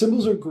 So the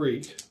symbols are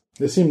Greek,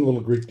 They seem a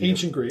little Greek to you.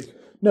 ancient Greek.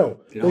 No,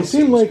 It they all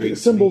seem seems like Greek to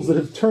symbols me.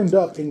 that have turned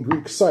up in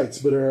Greek sites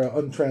but are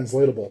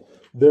untranslatable.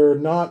 They're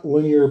not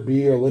linear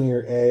B or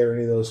linear A or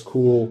any of those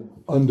cool,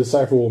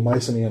 undecipherable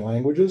Mycenaean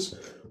languages.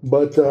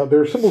 But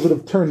there are symbols that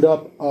have turned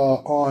up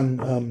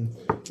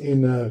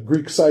in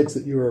Greek sites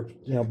that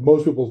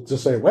most people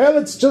just say, well,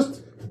 it's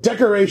just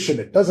decoration.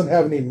 It doesn't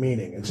have any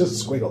meaning. It's just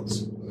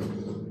squiggles.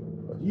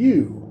 But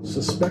you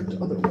suspect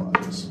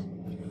otherwise.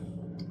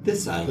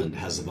 This island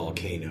has a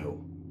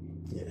volcano.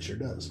 Yeah, it sure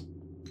does.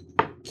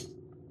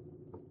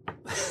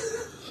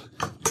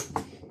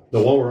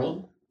 The one we're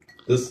on?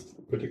 This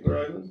particular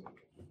island?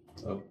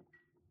 Oh.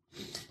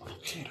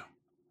 Volcano.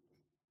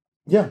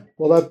 Yeah,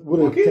 well, that would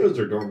have... Volcanoes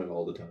are dormant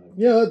all the time.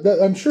 Yeah,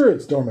 I'm sure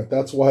it's dormant.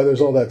 That's why there's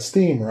all that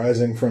steam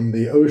rising from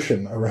the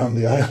ocean around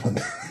the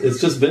island.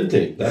 It's just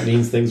venting. That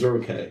means things are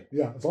okay.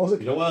 Yeah, as long as it...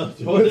 You know what?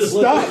 It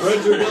stops.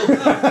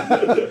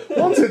 Stops.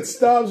 Once it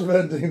stops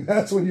venting,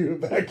 that's when you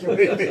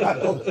evacuate the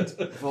island.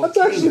 That's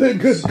actually a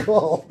good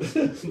call.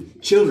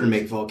 Children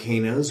make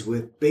volcanoes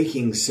with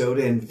baking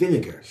soda and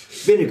vinegar.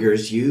 Vinegar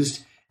is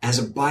used as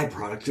a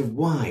byproduct of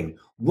wine.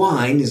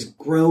 Wine is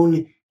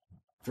grown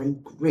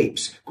from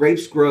grapes.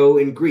 Grapes grow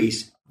in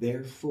Greece.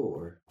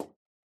 Therefore,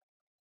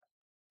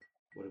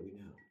 what do we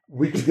know?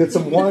 We could get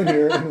some wine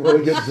here and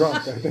really get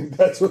drunk. I think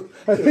that's what...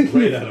 I think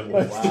Right out of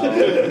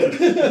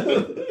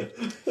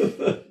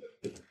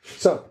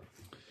wow.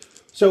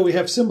 So we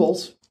have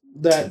symbols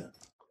that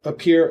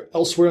appear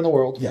elsewhere in the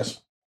world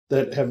Yes.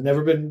 that have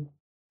never been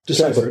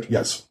deciphered.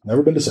 Yes,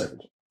 never been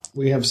deciphered.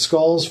 We have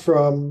skulls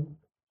from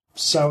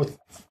South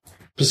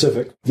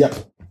Pacific,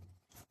 Yep.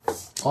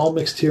 all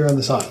mixed here on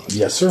this island.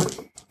 Yes, sir.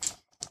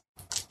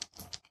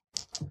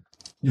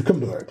 You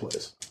come to the right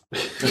place.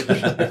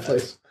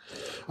 Place.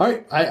 All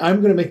right,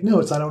 I'm going to make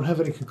notes. I don't have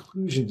any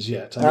conclusions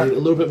yet. I need a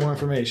little bit more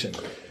information.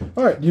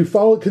 All right, you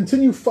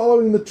continue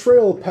following the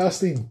trail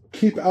past the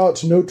 "Keep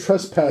out, no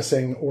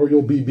trespassing, or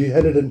you'll be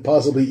beheaded and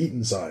possibly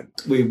eaten" sign.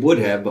 We would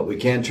have, but we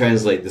can't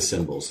translate the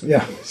symbols.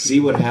 Yeah. See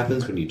what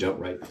happens when you don't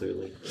write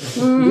clearly?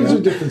 These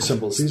are different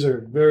symbols. These are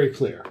very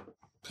clear.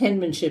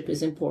 Penmanship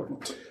is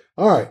important.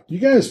 All right, you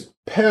guys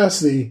pass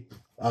the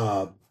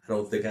I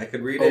don't think I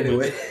could read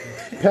anyway.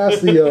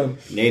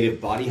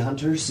 Native body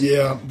hunters?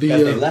 yeah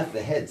Because they the. left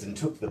the heads and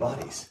took the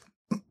bodies.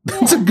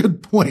 That's a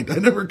good point. I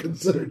never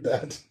considered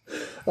that.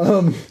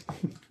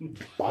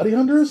 Body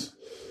hunters.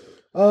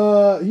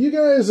 You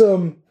guys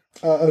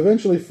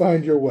eventually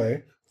find your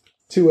way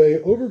to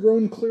a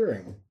overgrown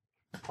clearing.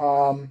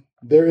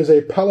 There is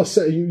a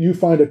palisade. You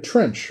find a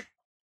trench.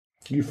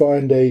 You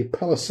find a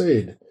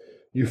palisade.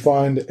 You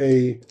find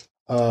a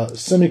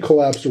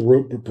semi-collapsed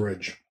rope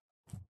bridge.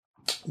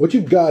 What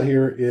you've got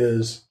here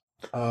is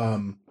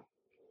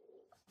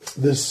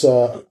this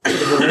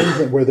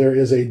arrangement where there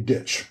is a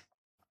ditch,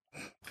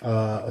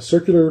 a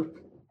circular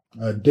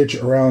ditch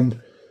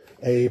around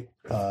a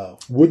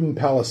wooden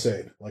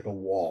palisade, like a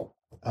wall.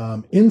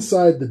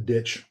 Inside the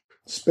ditch,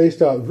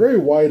 spaced out very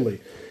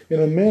widely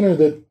in a manner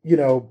that,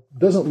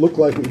 doesn't look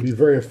like it would be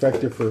very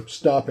effective for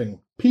stopping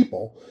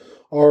people,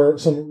 are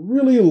some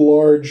really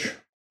large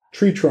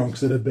tree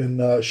trunks that have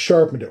been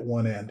sharpened at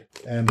one end,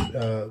 and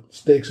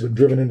stakes have been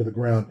driven into the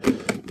ground.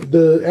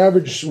 The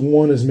average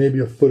one is maybe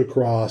a foot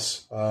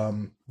across.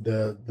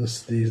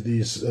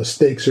 These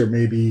stakes are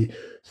maybe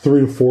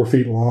 3 to 4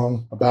 feet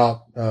long,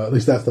 about at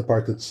least that's the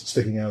part that's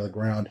sticking out of the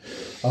ground.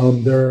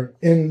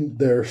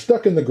 They're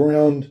stuck in the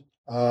ground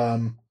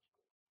on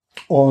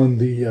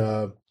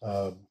the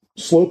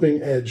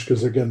sloping edge,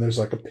 because again there's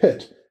like a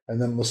pit, and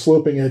then the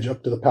sloping edge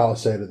up to the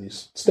palisade of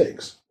these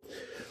stakes.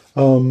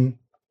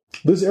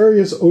 This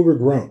area is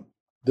overgrown.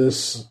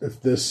 There's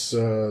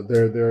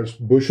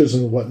bushes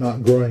and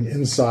whatnot growing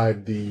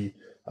inside the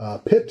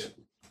pit.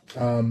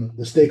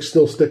 The stakes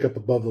still stick up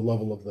above the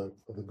level of the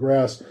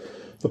grass.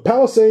 The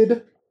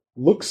palisade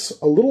looks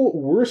a little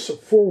worse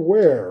for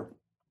wear.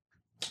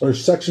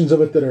 There's sections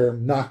of it that are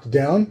knocked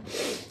down.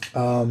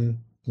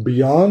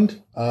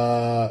 Beyond,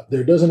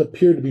 there doesn't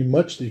appear to be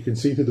much that you can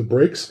see through the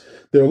breaks.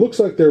 There looks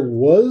like there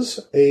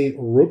was a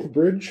rope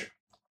bridge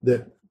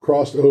that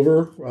crossed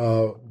over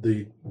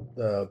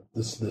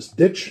this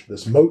ditch,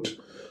 this moat,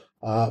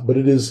 but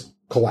it is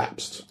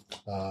collapsed.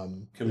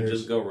 Can we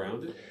just go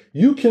around it?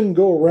 You can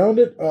go around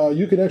it.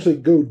 You can actually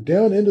go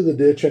down into the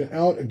ditch and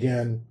out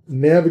again,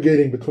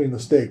 navigating between the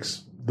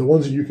stakes, the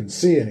ones that you can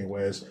see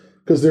anyways,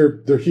 because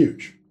they're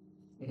huge.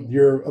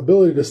 Your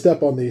ability to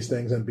step on these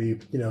things and be,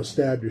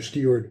 stabbed or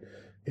skewered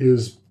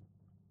is,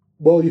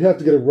 well, you'd have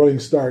to get a running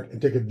start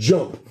and take a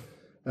jump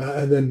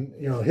and then,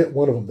 hit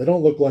one of them. They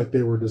don't look like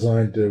they were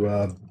designed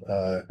to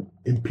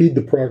impede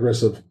the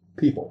progress of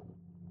people.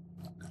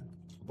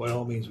 By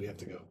all means, we have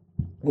to go.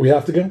 We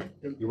have to go?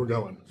 We're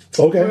going.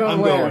 Okay. We're going I'm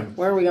where? going.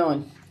 Where are we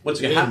going? Once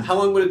again, how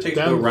long would it take to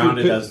Down go around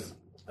through it pit. as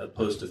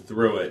opposed to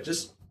through it?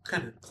 Just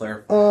kind of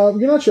clarify.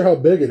 You're not sure how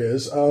big it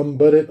is,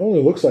 but it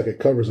only looks like it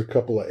covers a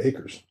couple of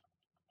acres.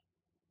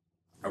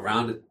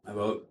 Around it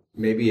about...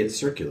 Maybe it's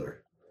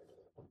circular.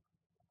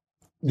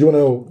 Do you want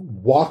to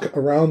walk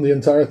around the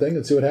entire thing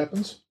and see what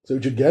happens? See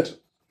what you get?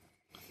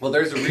 Well,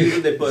 there's a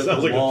reason they put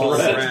Sounds like a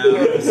walls threat. around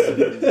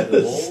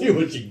the hole. See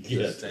what you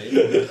get.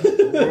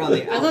 We're on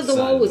the I thought the outside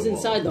wall of was wall.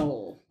 inside the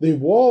hole. The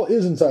wall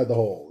is inside the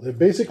hole.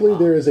 Basically,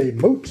 there is a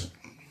moat,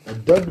 a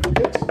dug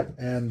pit,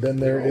 and then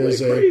there is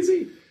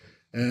Crazy.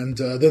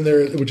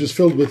 which is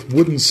filled with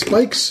wooden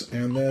spikes,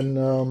 and then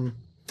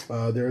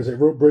there is a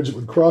rope bridge that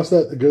would cross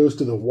that goes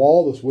to the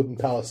wall, this wooden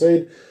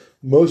palisade.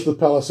 Most of the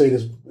palisade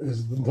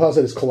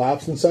is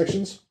collapsed in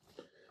sections.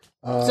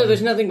 So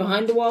there's nothing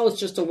behind the wall. It's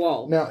just a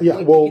wall. Now, yeah,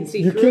 Like, well,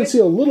 through you can it? see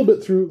a little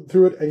bit through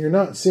it, and you're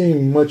not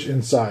seeing much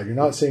inside. You're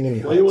not seeing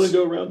any Why do you want heights. to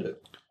go around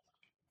it?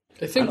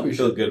 I I think don't we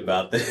feel should. good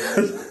about this.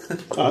 I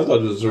thought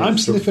this was I'm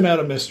sniffing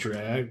out a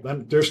mystery.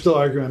 They're still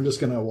arguing. I'm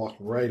just going to walk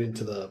right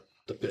into the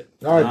pit.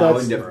 All right, Oh,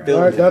 that's into all Phil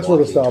right. That's where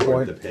the walking stop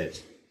toward point.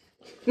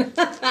 The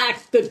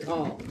pit. Good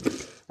call.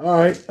 All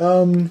right.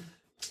 All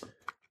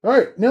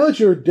right. Now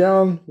that you're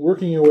down,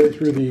 working your way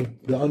through the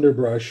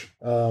underbrush,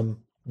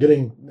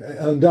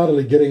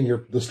 undoubtedly getting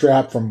the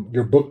strap from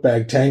your book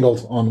bag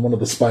tangled on one of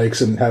the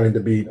spikes and having to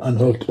be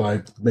unhooked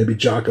by maybe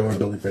Jocko or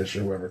Billy Fish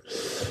or whoever.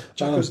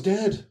 Jocko's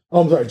dead.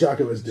 Oh, I'm sorry,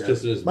 Jocko is dead.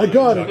 Just in his My mind,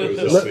 God,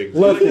 Jocko's helping.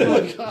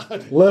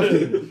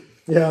 Lefty.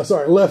 Yeah,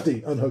 sorry,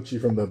 Lefty unhooked you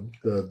from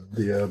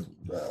the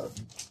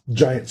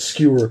giant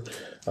skewer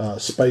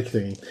spike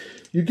thingy.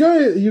 You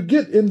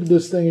get into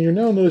this thing,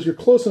 and you're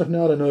close enough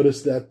now to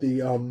notice that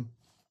the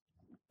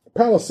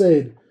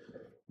palisade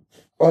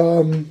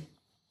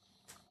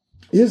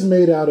is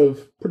made out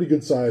of pretty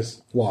good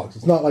sized logs.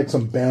 It's not like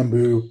some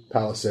bamboo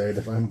palisade.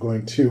 If I'm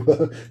going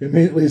to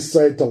immediately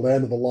cite the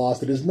Land of the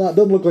Lost, doesn't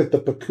look like the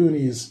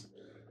Pakuni's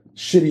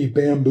shitty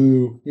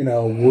bamboo,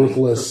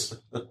 worthless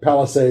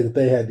palisade that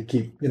they had to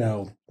keep,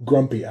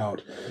 Grumpy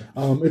out.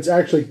 It's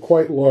actually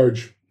quite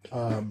large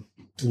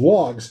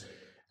logs.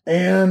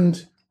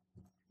 And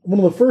one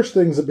of the first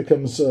things that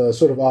becomes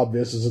sort of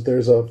obvious is that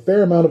there's a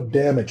fair amount of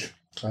damage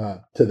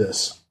to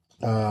this.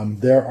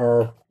 There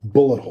are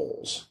bullet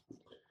holes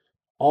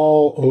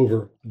all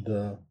over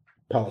the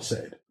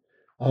palisade.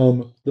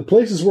 The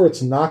places where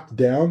it's knocked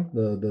down,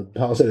 the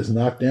palisade is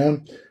knocked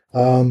down,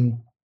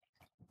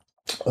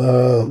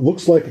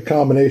 looks like a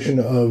combination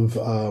of,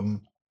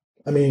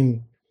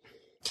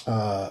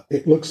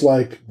 it looks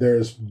like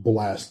there's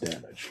blast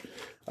damage.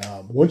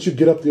 Once you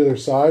get up the other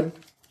side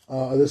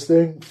of this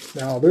thing,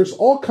 now there's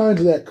all kinds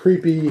of that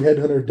creepy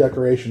headhunter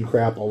decoration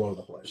crap all over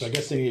the place. So I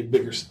guess they need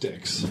bigger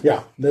sticks.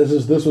 Yeah,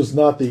 this was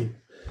not the.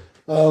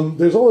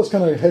 There's all this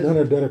kind of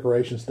headhunter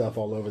decoration stuff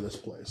all over this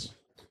place,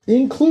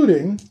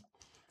 including.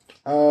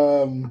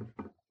 Let's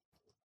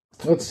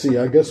see.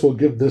 I guess we'll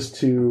give this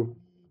to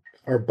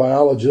our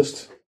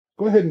biologist.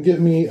 Go ahead and give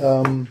me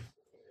a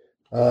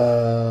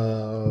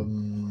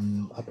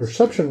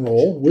perception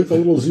roll with a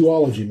little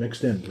zoology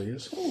mixed in,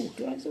 please, Oh,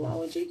 do I have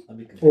zoology?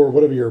 or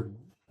whatever your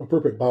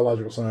appropriate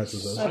biological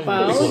sciences is.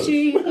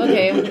 Biology?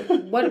 Okay.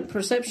 What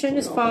perception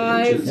is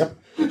 5? Yep.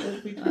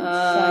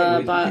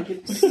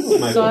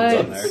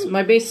 Science.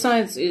 My base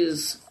science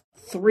is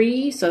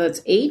 3, so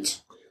that's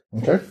 8.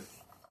 Okay.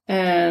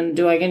 And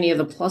do I get any of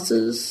the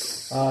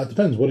pluses? It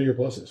depends. What are your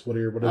pluses? What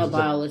is it?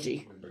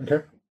 Biology.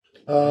 Okay.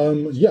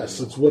 Yes,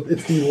 it's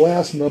the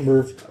last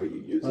number. Sorry,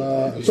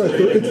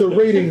 it's the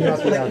rating,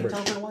 not the average.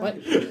 What?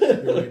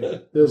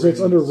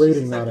 It's under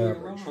rating, not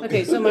average.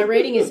 Okay, so my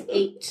rating is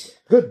 8.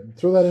 Good.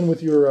 Throw that in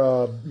with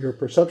your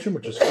perception,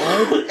 which is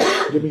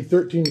 5. Give me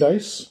 13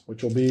 dice,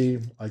 which will be,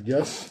 I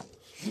guess,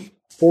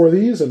 4 of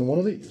these and 1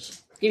 of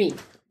these. Gimme.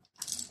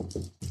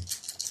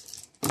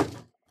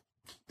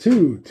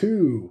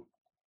 2,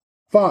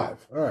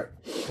 5. All right.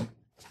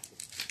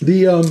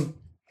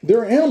 There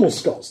are animal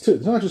skulls too.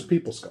 It's not just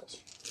people skulls.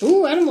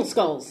 Ooh, animal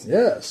skulls.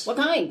 Yes. What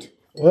kind?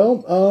 Well,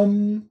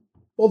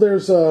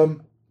 there's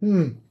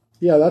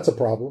yeah, that's a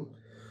problem.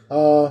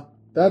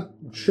 That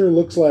sure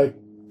looks like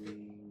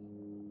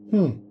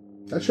a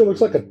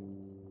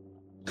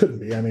couldn't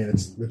be. I mean,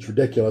 it's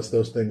ridiculous.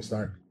 Those things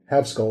don't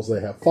have skulls;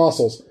 they have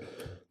fossils.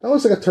 That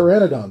looks like a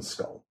pteranodon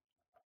skull.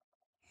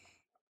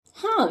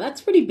 Huh, that's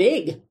pretty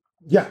big.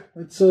 Yeah,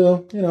 it's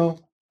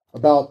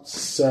about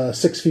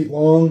 6 feet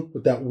long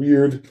with that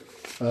weird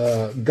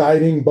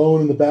guiding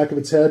bone in the back of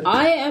its head.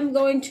 I am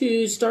going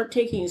to start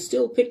taking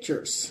still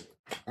pictures.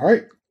 All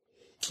right.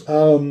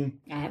 I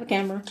have a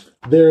camera.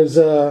 There is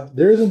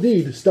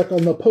indeed stuck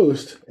on the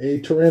post a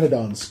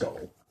pteranodon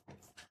skull.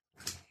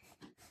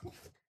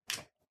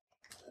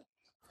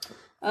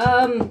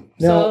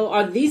 So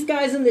are these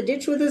guys in the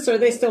ditch with us, or are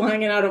they still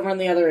hanging out over on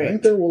the other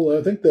end? We're all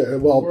We're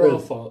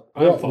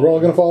all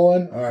going to fall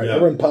in? All right, Yeah.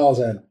 everyone piles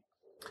in.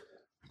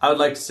 I would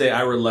like to say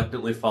I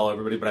reluctantly follow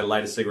everybody, but I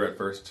light a cigarette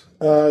first.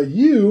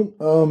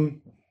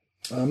 I'm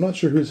not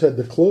sure who's had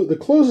the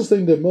closest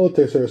thing to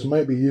military service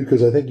might be you,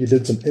 because I think you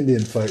did some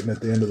Indian fighting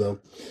at the end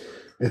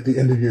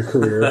of your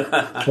career,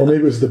 or maybe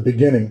it was the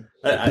beginning.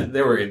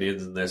 There were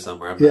Indians in there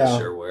somewhere. I'm not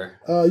sure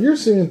where. You're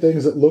seeing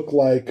things that look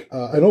like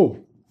I know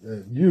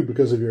you,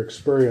 because of your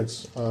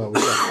experience. With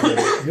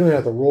that, you don't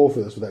have to roll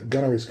for this with that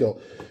gunnery skill.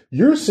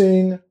 You're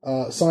seeing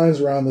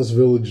signs around this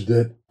village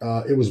that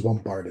it was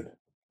bombarded.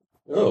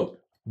 Oh.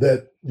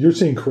 That you're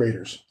seeing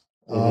craters.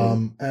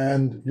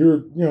 And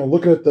you're,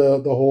 looking at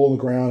the hole in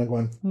the ground and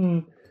going,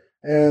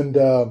 And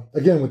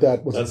again, with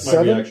that, That's my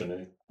 7? reaction,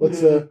 eh? What's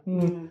the?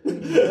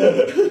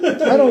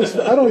 I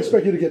don't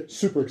expect you to get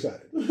super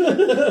excited.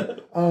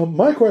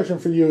 My question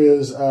for you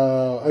is,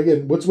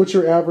 again, what's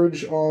your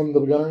average on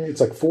the gunnery?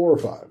 It's like 4 or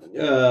 5.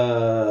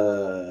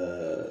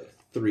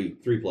 3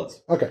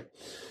 plus. Okay.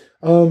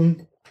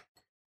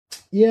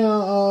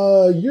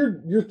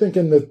 You're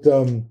thinking that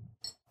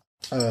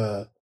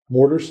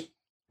mortars,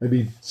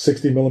 maybe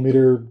 60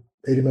 millimeter,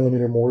 80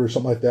 millimeter mortar,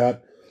 something like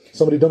that.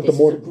 Somebody dumped This a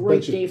mortar. is a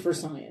great day for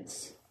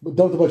science.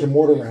 Dumped a bunch of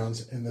mortar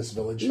rounds in this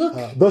village, Look,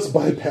 thus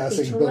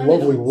bypassing the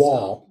lovely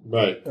wall.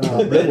 Right.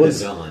 That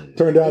was Done.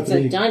 turned out It's to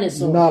a be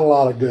dinosaur. not a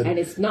lot of good. And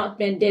it's not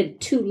been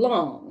dead too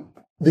long.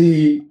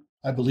 I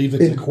believe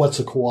it's a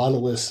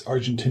Quetzalcoatlus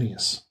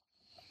argentinius.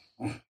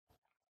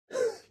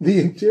 The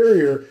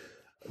interior,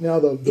 now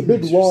the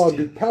big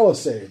log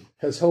palisade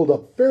has held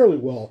up fairly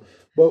well,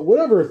 but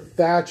whatever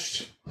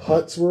thatched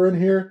huts were in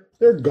here,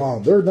 they're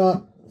gone. They're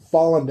not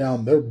fallen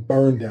down. They're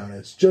burned down.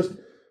 It's just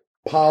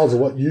piles of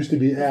what used to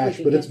be ash,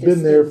 but it's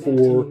been there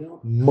for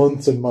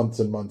months and months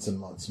and months and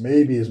months,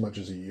 maybe as much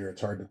as a year.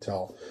 It's hard to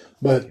tell.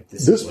 But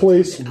this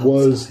place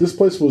was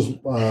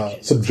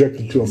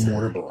subjected to a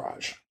mortar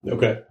barrage.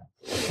 Okay.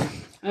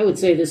 I would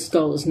say this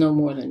skull is no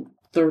more than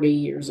 30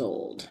 years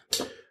old.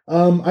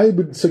 I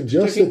would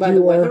suggest Judging that by you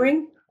the are.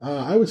 weathering?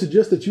 I would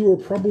suggest that you are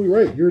probably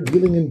right. You're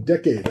dealing in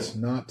decades,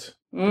 not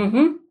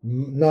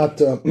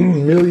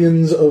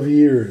millions of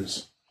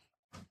years.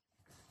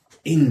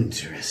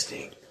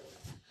 Interesting.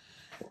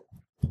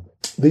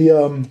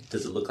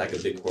 Does it look like a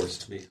big horse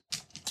to me?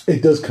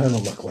 It does kind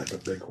of look like a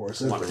big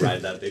horse. I want to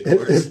ride that big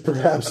horse.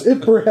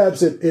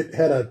 Perhaps it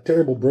had a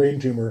terrible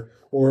brain tumor,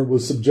 or it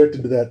was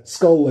subjected to that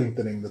skull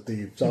lengthening that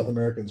the South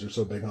Americans are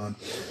so big on.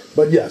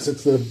 But yes,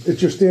 it's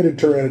your standard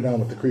pteranodon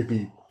with the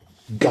creepy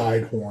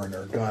guide horn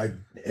or guide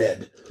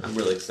head. I'm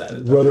really excited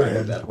about Rudder riding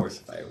head. that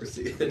horse if I ever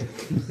see it.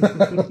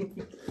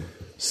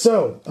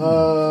 So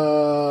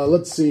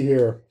let's see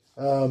here.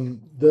 Other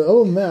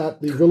than that,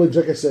 the village,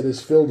 like I said,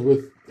 is filled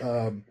with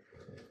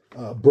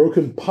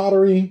broken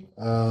pottery.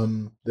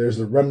 There's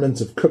the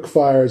remnants of cook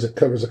fires. It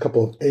covers a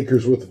couple of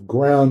acres worth of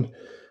ground.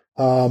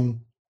 There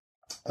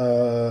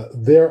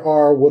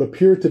are what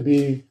appear to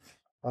be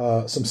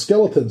some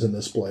skeletons in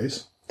this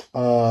place.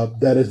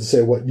 That is to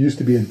say, what used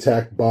to be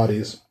intact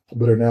bodies,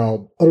 but are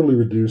now utterly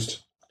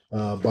reduced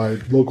by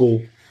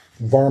local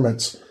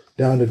varmints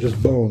down to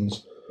just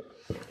bones.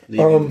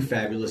 Leaving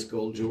fabulous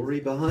gold jewelry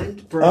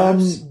behind,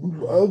 perhaps?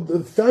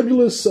 The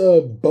fabulous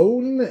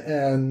bone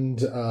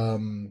and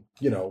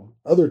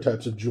other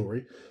types of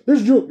jewelry.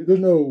 There's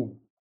no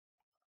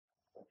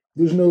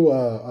what do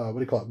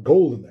you call it,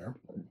 gold in there,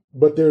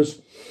 but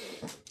there's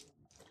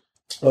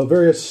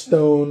various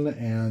stone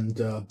and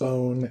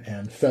bone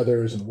and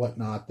feathers and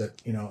whatnot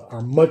that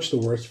are much the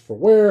worse for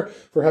wear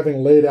for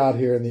having laid out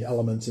here in the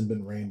elements and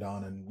been rained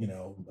on and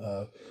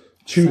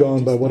chewed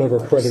on by whatever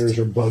predators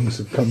or bugs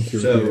have come through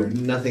So here.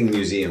 nothing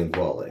museum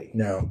quality.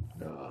 No.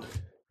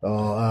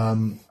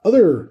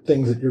 Other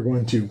things that you're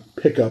going to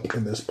pick up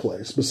in this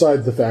place,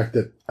 besides the fact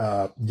that,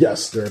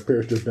 yes, there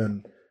appears to have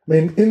been... I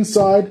mean,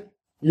 inside,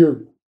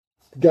 you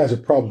guys are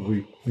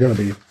probably going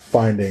to be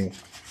finding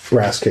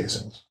brass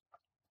casings.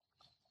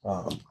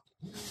 That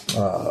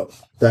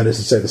is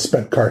to say, the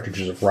spent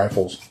cartridges of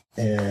rifles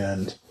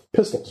and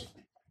pistols.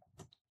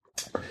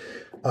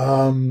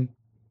 The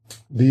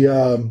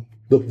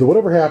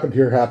whatever happened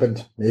here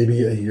happened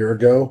maybe a year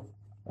ago.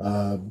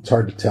 It's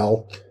hard to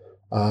tell.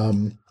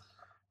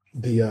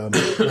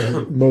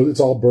 It's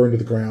all burned to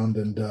the ground,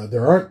 and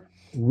there aren't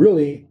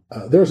really.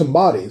 There are some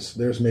bodies.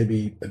 There's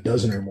maybe a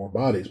dozen or more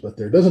bodies, but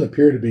there doesn't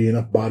appear to be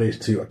enough bodies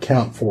to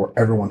account for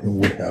everyone who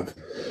would have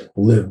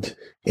lived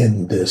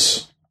in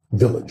this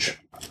village.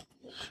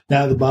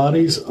 Now, the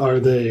bodies, are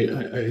they...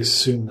 I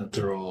assume that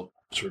they're all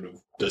sort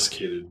of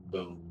desiccated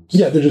bones.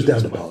 Yeah, they're just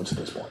down to bones at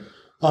this point.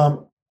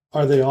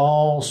 Are they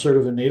all sort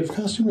of in native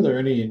costume? Are there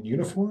any in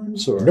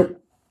uniforms? Or?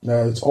 Nope.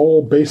 No, it's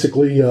all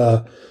basically,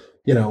 the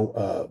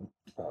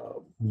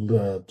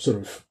sort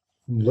of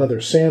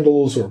leather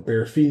sandals or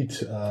bare feet.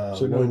 So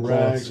no loincloths.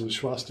 rags with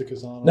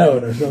swastikas on them? No,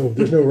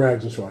 there's no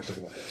rags with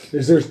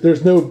swastikas.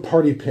 There's no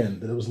party pin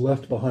that was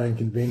left behind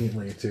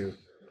conveniently to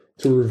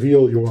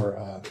reveal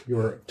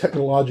your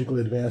technologically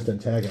advanced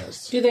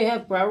antagonists. Do they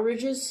have brow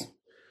ridges?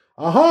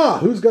 Aha!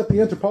 Who's got the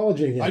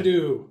anthropology again? I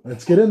do.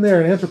 Let's get in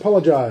there and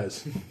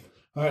anthropologize.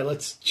 All right,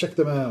 let's check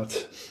them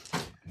out.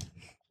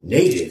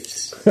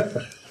 Natives.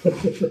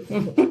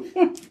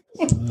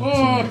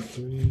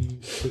 3,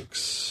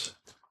 6.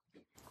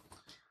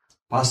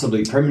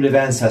 Possibly primitive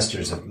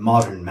ancestors of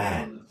modern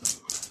man.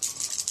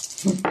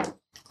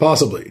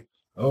 Possibly.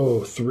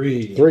 Oh,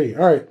 3. 3.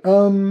 All right.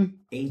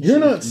 You're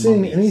not Ancient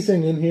seeing mummies.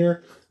 anything in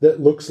here that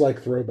looks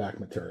like throwback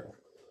material.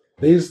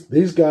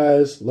 These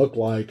guys look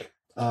like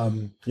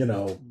Modern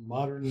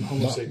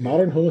Homo sapiens.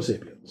 modern Homo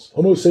sapiens,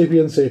 Homo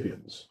sapiens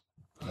sapiens,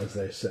 as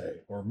they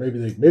say, or maybe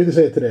they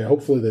say it today.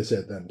 Hopefully, they say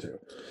it then too.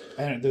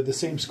 And they're the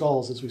same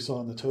skulls as we saw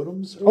in the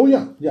totems? Oh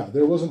yeah.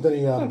 There wasn't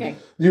any. Okay.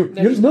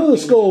 None of the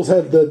skulls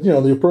had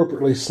the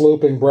appropriately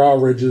sloping brow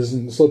ridges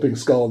and the sloping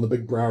skull and the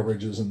big brow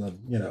ridges and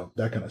the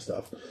that kind of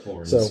stuff.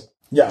 Horns. So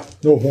yeah,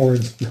 no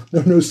horns,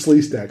 no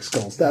slee stack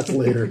skulls. That's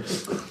later.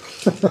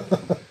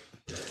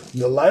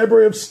 The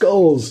Library of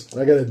Skulls.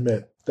 I gotta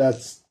admit,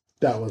 that's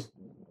one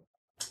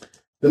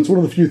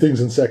of the few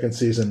things in second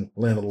season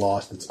Land of the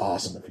Lost that's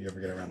awesome if you ever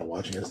get around to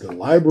watching it. It's the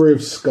Library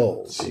of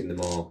Skulls. Seen them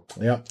all.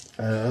 Yep.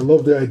 I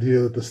love the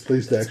idea that the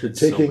slee stacks are been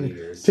so many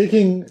years.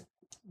 taking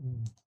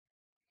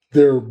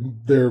their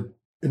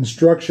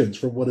instructions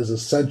from what is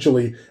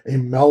essentially a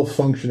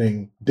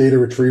malfunctioning data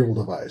retrieval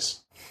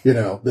device.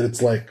 That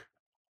it's like,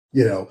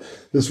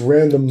 this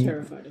random,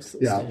 Terrified of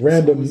sleep yeah, stacks.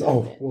 random. Always Oh,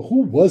 admit. well,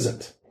 who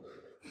wasn't?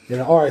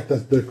 All right,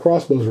 the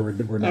crossbows were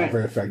not All right.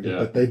 very effective, Yeah.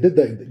 but they did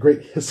that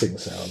great hissing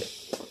sound.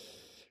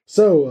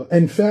 So,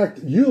 in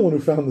fact, you're the one who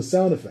found the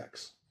sound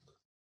effects.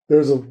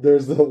 There's the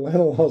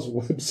Lanolaw's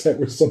website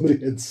where somebody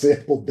had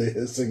sampled the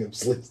hissing of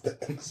sleep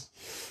stacks.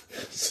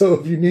 So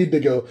if you need to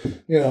go,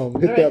 hit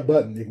that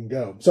button, you can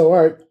go. So,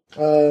 all right,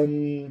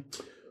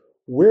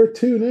 where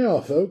to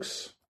now,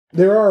 folks?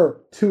 There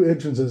are 2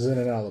 entrances in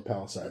and out of the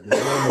palisade.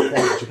 There's one in the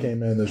front that you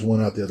came in. There's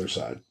one out the other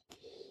side.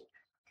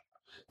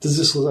 Does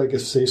this look like a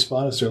safe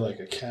spot? Is there like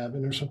a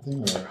cabin or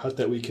something, or a hut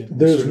that we can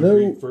There's sort of no-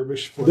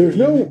 refurbish for There's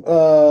the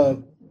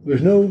evening?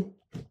 there's no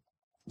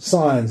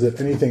signs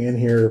that anything in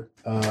here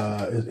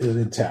is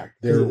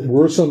intact. There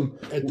were some.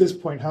 At this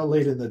point, how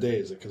late in the day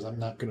is it? Because I'm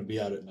not going to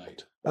be out at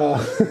night.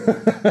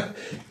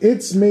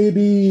 It's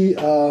maybe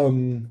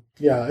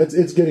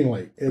it's getting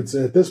late. It's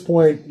at this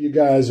point you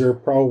guys are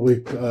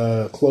probably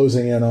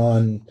closing in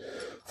on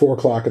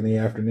 4:00 in the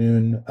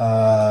afternoon.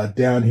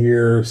 Down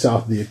here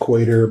south of the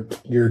equator,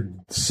 your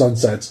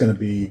sunset's going to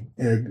be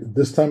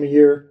this time of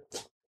year.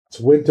 It's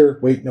winter.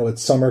 Wait, no,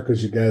 it's summer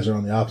because you guys are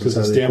on the opposite Because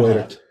side it's of the damn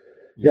equator. hot.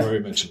 You Yeah.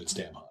 already mentioned it's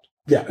damn hot.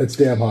 Yeah, it's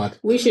damn hot.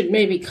 We should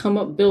maybe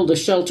build a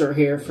shelter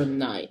here for the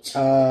night.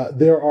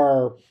 There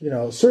are,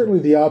 certainly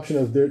the option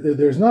of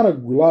there's not a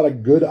lot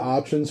of good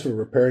options for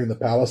repairing the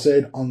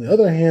palisade. On the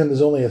other hand,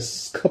 there's only a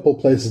couple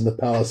places in the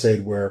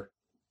palisade where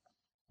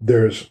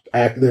there's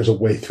a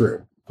way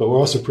through. But we're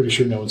also pretty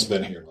sure no one's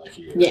been here in like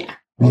a year. Yeah.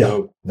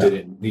 Although No. they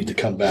didn't need to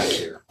come back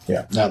here.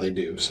 Yeah. Now they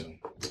do. So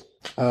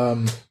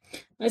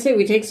I say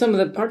we take some of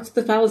the parts of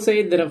the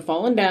palisade that have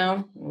fallen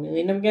down, and we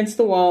lean them against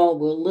the wall.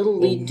 We'll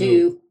lead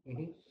to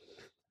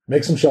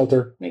Make some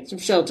shelter. make some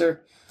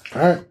shelter.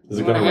 All right. Is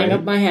it I'm going gonna to hang up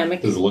rain? my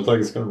hammock. Does it look like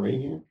it's going to rain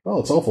here? Well,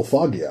 it's awful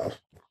foggy out.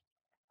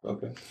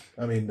 Okay.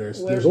 I mean,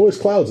 there's Where- always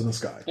clouds in the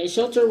sky. A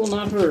shelter will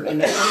not hurt,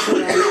 and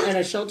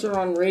a shelter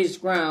on raised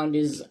ground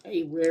is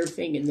a rare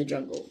thing in the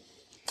jungle.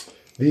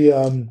 The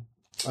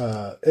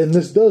and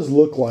this does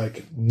look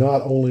like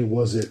not only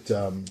was it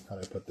how do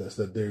I put this,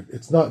 that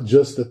it's not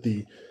just that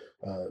the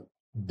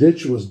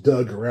ditch was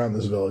dug around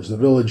this village. The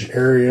village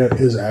area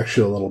is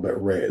actually a little bit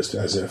raised,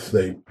 as if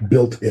they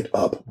built it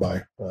up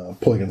by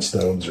pulling in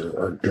stones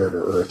or dirt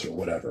or earth or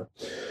whatever.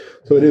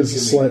 So it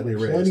is slightly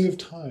raised. Plenty of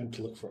time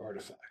to look for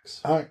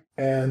artifacts.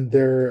 And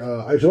there,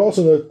 I should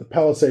also note that the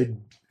palisade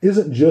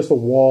isn't just a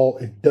wall.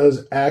 It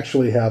does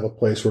actually have a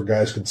place where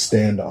guys could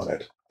stand on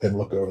it and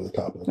look over the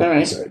top of the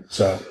palisade.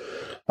 So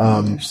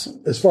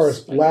as far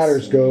as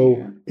ladders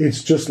go,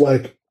 it's just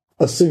like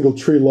a single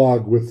tree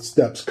log with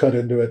steps cut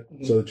into it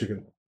so that you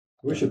can...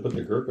 We should put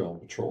the Gurkha on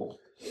patrol.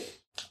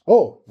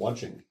 Oh,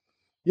 Watching.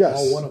 yes.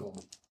 All one of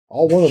them.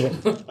 All one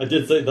of them. I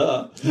did say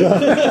that.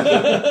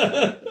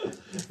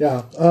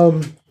 Yeah.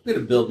 I'm gonna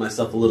build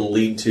myself a little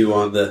lean-to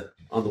on the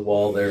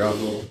wall there, on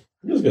the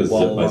I'm just going to zip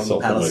wall on the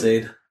myself in my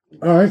palisade.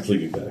 All right.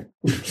 sleeping bag.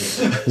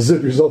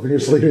 Zip yourself in your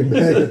sleeping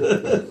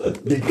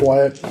bag. Be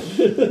quiet.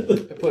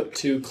 I put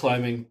 2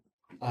 climbing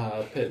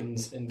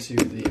pittons into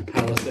the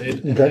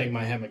palisade and Okay. hang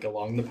my hammock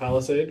along the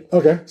palisade,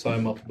 Okay. so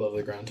I'm up above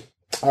the ground.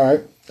 All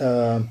right.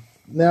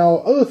 Now,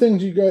 other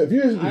things you guys, if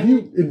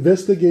you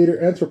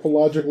investigator,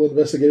 anthropological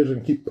investigators,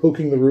 and keep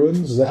poking the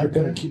ruins, is that I'm your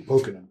going plan? to keep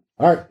poking them.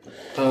 All right.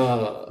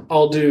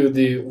 I'll do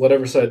the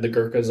whatever side the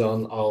Gurkha's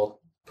on. I'll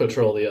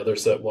patrol the other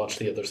side, watch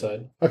the other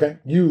side. Okay.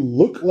 You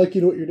look like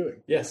you know what you're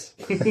doing. Yes.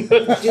 Do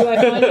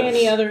I find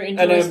any other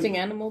interesting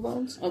animal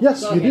bones? Oh,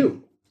 Yes, go you ahead.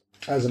 do.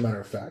 As a matter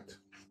of fact,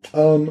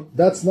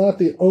 that's not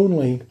the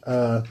only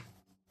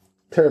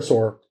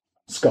pterosaur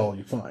skull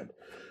you find.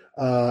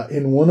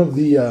 In one of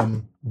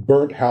the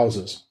burnt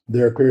houses,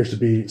 there appears to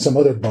be some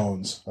other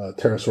bones,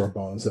 pterosaur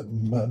bones, that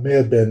may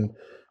have been.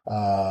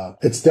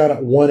 It's down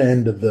at one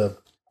end of the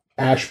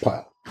ash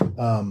pile.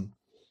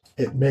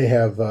 It may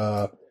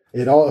have.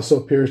 It also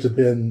appears to have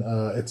been.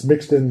 It's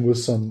mixed in with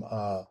some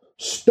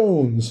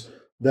stones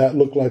that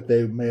look like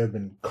they may have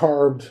been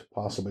carved,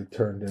 possibly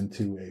turned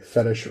into a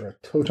fetish or a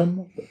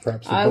totem. But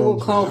perhaps the I will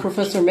bones call were-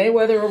 Professor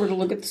Mayweather over to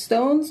look at the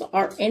stones.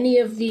 Are any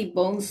of the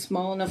bones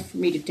small enough for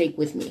me to take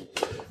with me?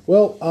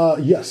 Well,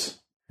 yes,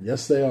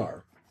 they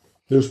are.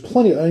 There's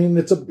plenty. I mean,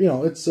 it's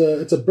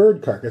a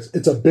bird carcass.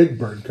 It's a big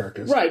bird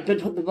carcass. Right, but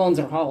the bones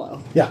are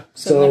hollow. Yeah.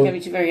 So, they're not So going to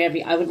be too very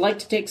heavy. I would like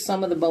to take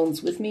some of the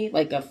bones with me,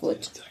 like a foot.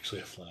 It's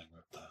actually a flying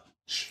reptile.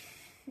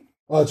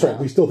 oh, that's right.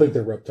 We still think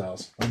they're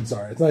reptiles. I'm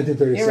sorry. It's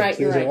 1936. You're right,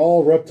 These right. are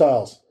all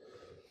reptiles.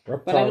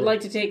 But I would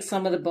like to take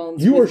some of the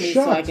bones You were with me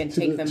so I shocked can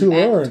take them to back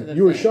learn. to the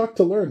You were thing. shocked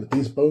to learn that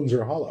these bones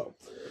are hollow.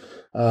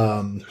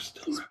 They're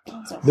still reptiles.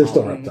 Bones are They're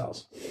still hollow.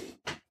 reptiles.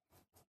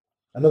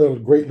 Another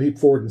great leap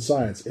forward in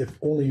science, if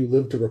only you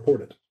live to report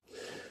it.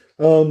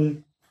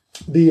 The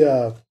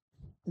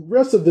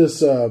rest of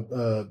this,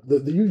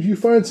 you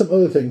find some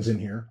other things in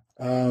here.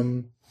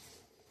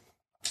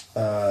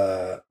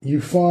 You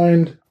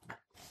find,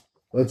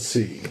 let's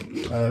see.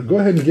 Go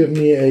ahead and give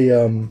me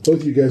a. Both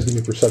of you guys give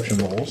me perception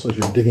rolls as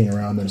you're digging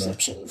around in the.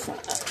 Perception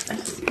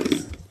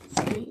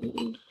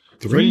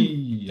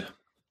 3.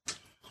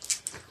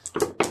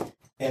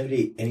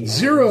 Any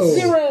Zero.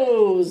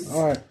 zeros.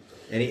 All right.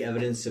 Any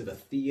evidence of a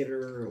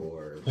theater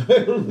or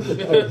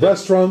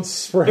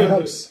Restaurants,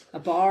 perhaps. A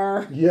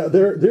bar. Yeah,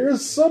 there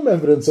is some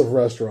evidence of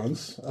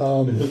restaurants.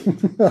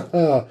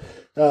 There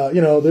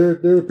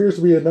appears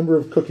to be a number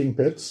of cooking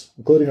pits,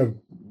 including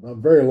a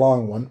very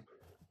long one.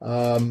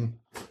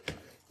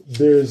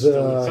 There's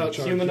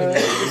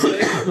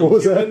Humanize. what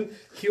was that?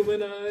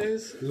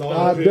 Humanize.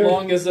 there-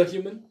 Long as a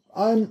human.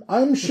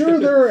 I'm sure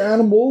there are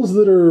animals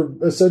that are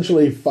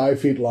essentially 5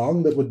 feet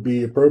long that would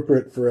be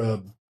appropriate for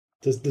a.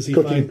 Does he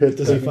Cooking find? pit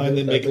Does he cooking find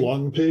pit they make type.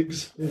 long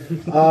pigs?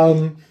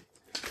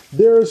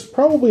 There's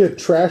probably a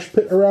trash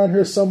pit around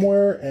here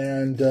somewhere,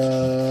 and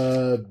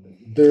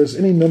there's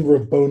any number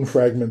of bone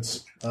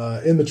fragments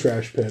in the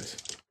trash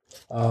pit.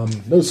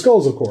 No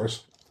skulls, of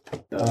course,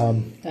 Got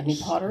any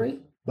pottery?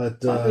 but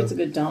Pottery's a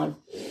good dog.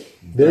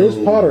 there is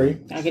pottery.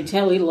 I can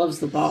tell he loves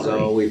the pottery.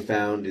 all we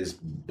found is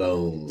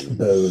bones.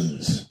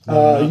 Bones.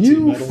 Nazi You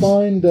metals?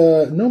 find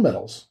no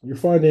metals. You're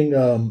finding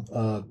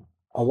a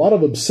lot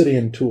of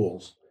obsidian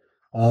tools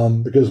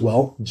because,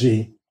 well,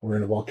 we're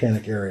in a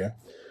volcanic area,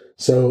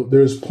 so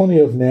there's plenty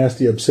of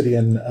nasty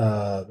obsidian,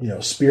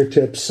 spear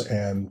tips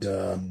and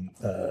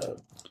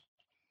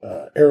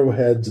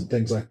arrowheads and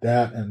things like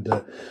that, and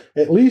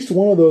at least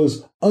one of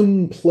those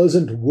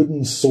unpleasant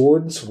wooden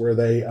swords where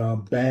they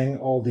bang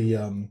all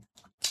the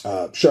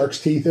shark's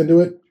teeth into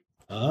it.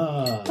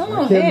 Ah, Oh,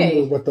 I can't hey.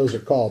 remember what those are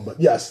called, but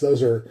yes,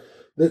 those are.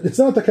 It's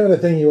not the kind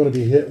of thing you want to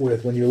be hit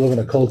with when you live in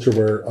a culture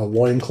where a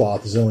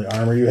loincloth is the only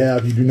armor you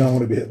have. You do not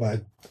want to be hit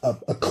by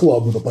a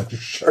club with a bunch of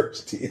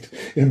shark's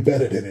teeth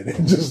embedded in it.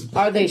 And just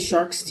Are they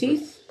shark's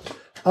teeth?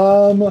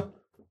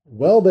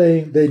 well,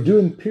 they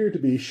do appear to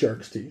be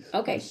shark's teeth.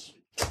 Okay.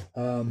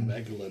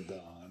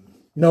 megalodon.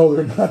 No,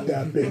 they're not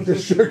that big. The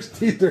shark's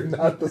teeth are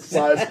not the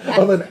size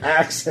of an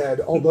axe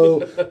head, although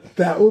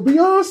that would be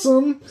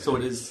awesome. So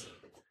it is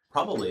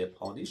probably a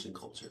Polynesian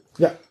culture.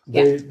 Yeah,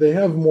 they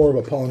have more of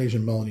a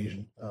Polynesian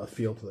Melanesian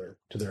feel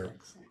to their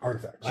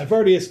artifacts. I've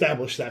already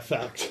established that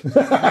fact.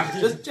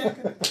 Just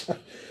checking.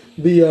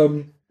 The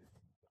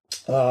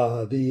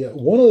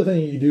one other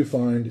thing you do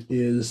find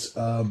is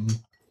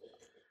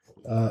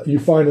you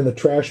find in the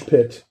trash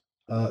pit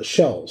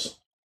shells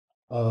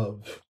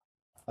of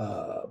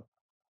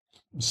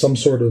some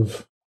sort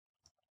of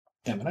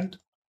Ammonite?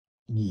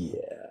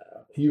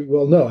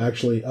 No,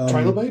 actually,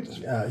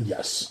 Trilobite?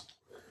 Yes.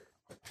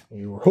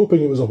 You were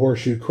hoping it was a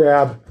horseshoe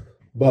crab,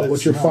 but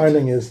what you're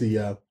finding is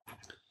the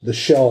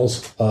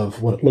shells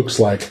of what it looks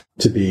like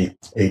to be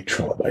a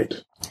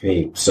trilobite.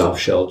 A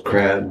soft-shelled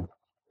crab.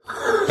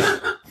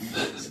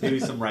 Maybe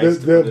some rice.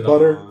 They have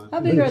butter. How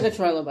big are the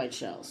trilobite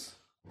shells?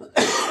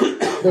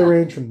 They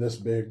range from this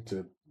big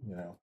to,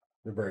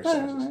 they're very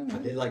sizes. Are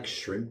they like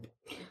shrimp?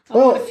 I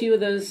want a few of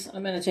those.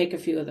 I'm going to take a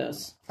few of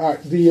those. All right,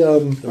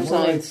 For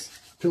science.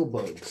 Pill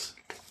bugs.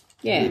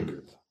 Yeah.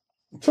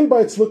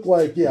 trilobites look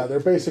like, they're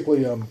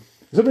basically, does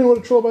anybody know what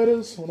a trilobite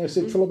is when I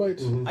say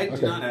trilobite? I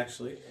do not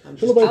actually.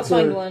 I'll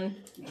find one.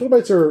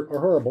 Trilobites are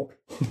horrible,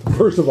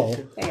 first of all.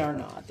 They are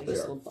not. They're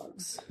just little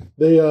bugs.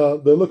 They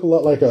look a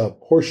lot like a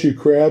horseshoe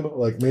crab.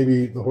 Like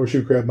maybe the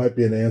horseshoe crab might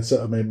be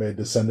maybe a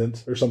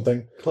descendant or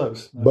something.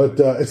 Close. But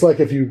it's like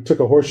if you took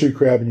a horseshoe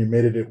crab and you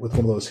mated it with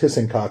one of those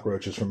hissing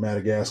cockroaches from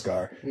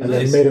Madagascar and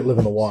then made it live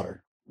in the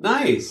water.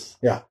 Nice.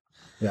 Yeah.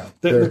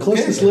 The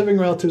closest living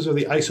relatives are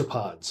the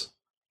isopods,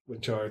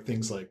 which are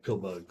things like pill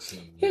bugs.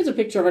 And Here's a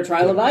picture of a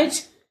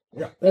trilobite.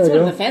 Yeah, That's there one you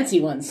of the fancy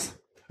ones.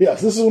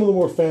 Yes, this is one of the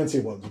more fancy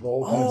ones. With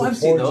all kinds Oh, of I've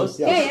seen horns. those.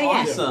 Yeah.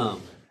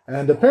 Awesome.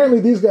 And apparently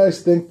these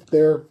guys think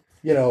they're,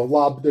 they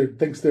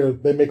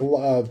make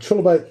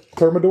trilobite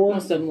thermidor.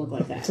 Most of them look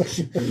like that.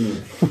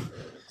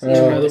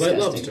 Trilobite disgusting.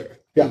 lobster.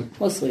 Yeah,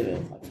 Mostly they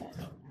look like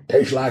that.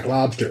 tastes like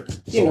lobster.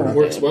 You know what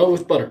Works they- well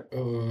with butter.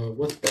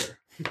 With butter.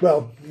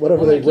 Well,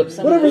 whatever Well, they they keep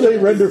some of they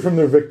those. render from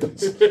their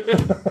victims.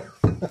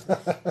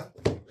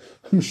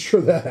 I'm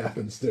sure that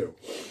happens too.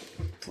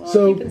 Well,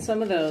 So- I'm keeping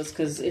some of those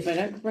because if I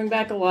don't bring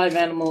back a live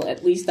animal,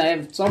 at least I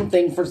have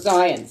something for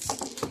science.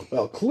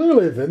 Well,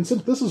 clearly,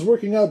 Vincent, this is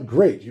working out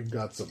great. You've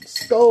got some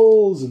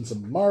skulls and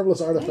some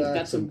marvelous I've got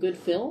artifacts some and good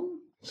film.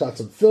 shot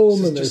some film. This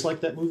is And just there's-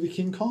 like that movie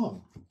King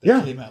Kong that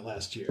Yeah. came out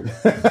last year.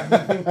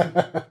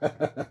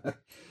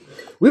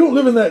 We don't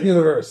live in that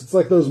universe. It's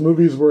like those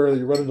movies where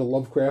you run into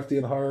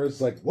Lovecraftian horrors.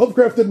 Like,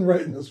 Lovecraft didn't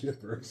write in this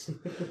universe.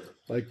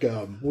 Like,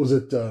 what was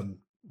it?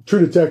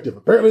 True Detective.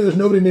 Apparently there's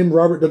nobody named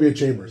Robert W.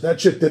 Chambers.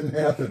 That shit didn't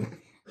happen.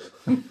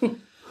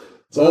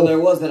 Well, there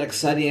was that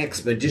exciting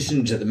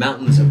expedition to the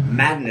Mountains of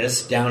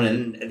Madness down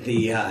in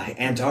the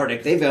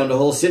Antarctic. They found a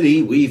whole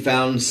city. We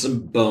found some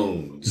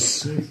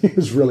bones. He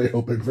was really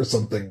hoping for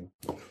something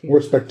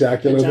more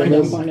spectacular than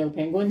Giant this. albino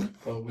penguin.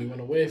 Well, we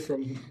went away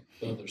from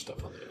the other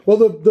stuff on the Well,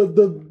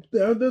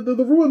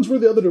 the ruins were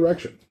the other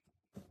direction.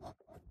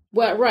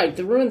 Well, right.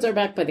 The ruins are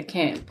back by the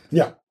camp.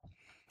 Yeah,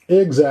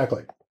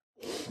 exactly.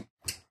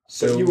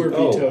 So you were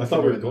vetoed I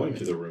thought we were for going it.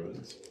 to the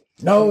ruins.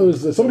 No, it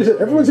was, somebody said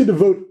everyone seemed to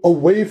vote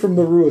away from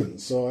the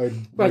ruins. So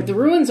Right. The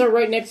ruins are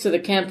right next to the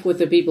camp with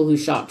the people who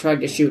tried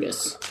to shoot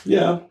us.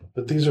 Yeah.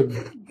 But these are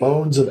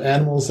bones of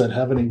animals that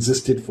haven't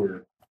existed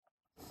for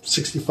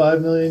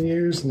 65 million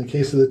years in the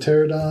case of the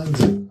pterodons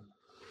and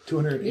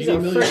 280 These are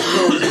million fresh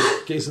years bones. in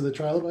the case of the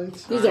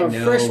trilobites. These are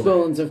know. fresh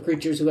bones of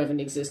creatures who haven't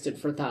existed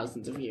for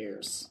thousands of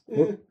years.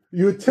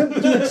 you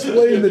attempt to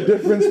explain the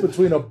difference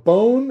between a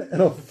bone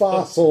and a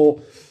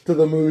fossil to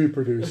the movie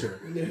producer.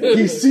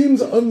 He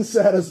seems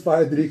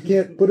unsatisfied that he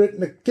can't put it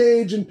in a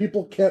cage and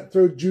people can't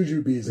throw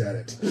jujubes at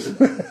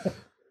it.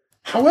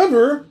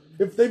 However,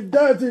 if they've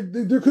died,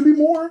 there could be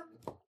more.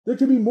 There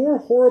could be more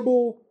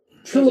horrible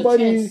trilobite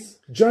chance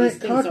giant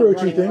these things are cockroachy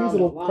running things around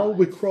that'll alive.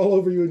 probably crawl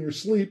over you in your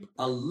sleep.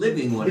 A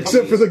living one.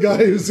 Except for the guy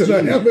who's in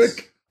a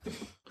hammock.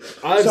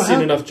 I've So seen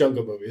how- enough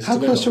jungle movies. How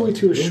to close know. are we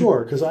to a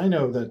shore? Because I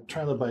know that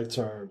trilobites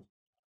are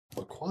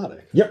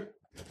aquatic. Yep.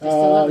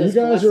 Still have You those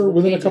guys are collapsible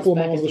within a cages couple of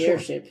back miles at of the shore.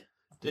 airship.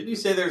 Didn't you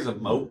say there's a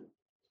moat?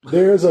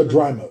 There's a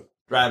dry moat.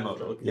 Dry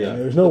moat. Okay. Yeah.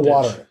 There's no The ditch.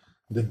 water in it.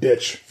 The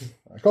ditch.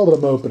 I called it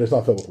a moat, but it's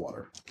not filled with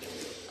water.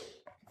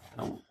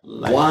 I don't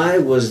like- Why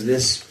was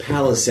this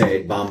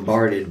palisade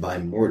bombarded by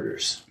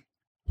mortars?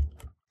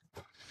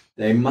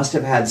 They must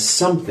have had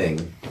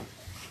something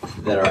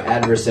that our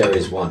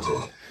adversaries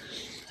wanted.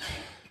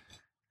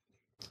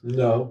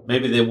 No.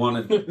 Maybe they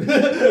wanted.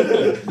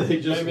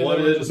 They just Maybe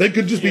wanted. They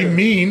could just be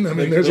mean. I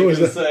mean, there's They're always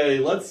gonna that. say,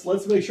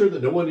 let's make sure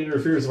that no one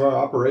interferes with our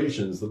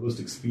operations the most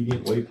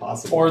expedient way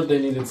possible. Or they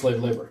needed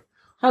slave labor.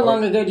 How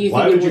long ago do you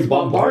Why think would it was you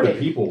bombard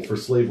bombarded? people for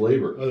slave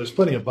labor? Oh, there's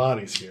plenty of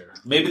bodies here.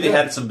 Maybe they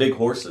had some big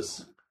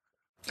horses.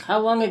 How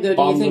long ago do you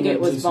Bomb think them it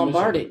was into submission.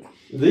 bombarded?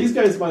 These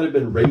guys might have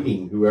been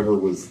raiding whoever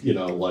was,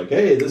 like,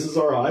 hey, this is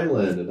our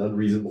island, and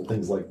unreasonable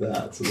things like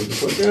that. So they're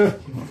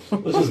just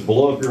like, let's just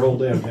blow up your whole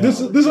damn house.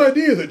 This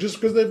idea that just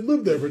because they've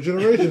lived there for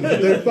generations,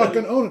 that they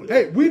fucking own it.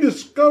 Hey, we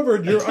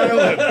discovered your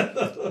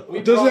island. We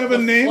Does it brought have a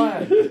the name?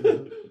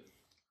 flag.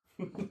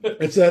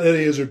 It's that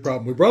Eddie Izzard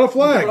problem. We brought a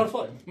flag. Brought a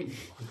flag.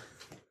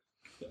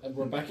 And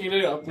we're backing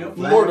it up with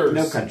Flag, mortars.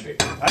 no country.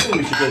 I think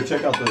we should go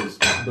check out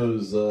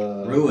those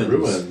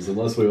Ruins.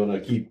 unless we want to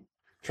keep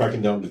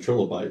tracking down the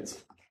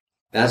trilobites.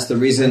 That's the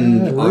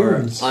reason Yeah, our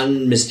ruins. our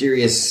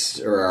mysterious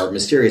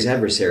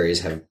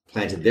adversaries have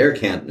planted their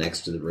camp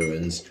next to the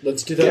ruins.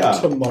 Let's do that Yeah.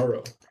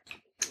 tomorrow.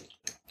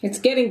 It's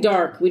getting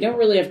dark. We don't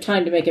really have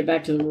time to make it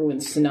back to the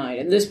ruins tonight,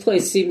 and this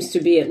place seems to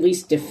be at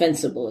least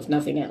defensible, if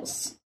nothing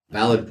else.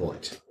 Valid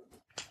point.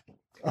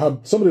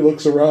 Somebody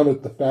looks around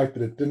at the fact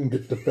that it didn't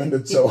get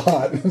defended so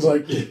hot. It's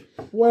like,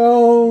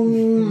 well,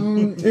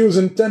 it was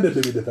intended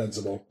to be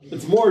defensible.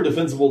 It's more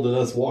defensible than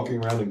us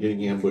walking around and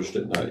getting ambushed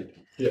at night.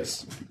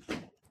 Yes.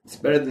 It's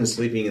better than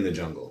sleeping in the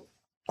jungle.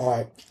 All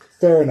right,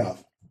 fair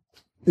enough.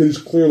 It is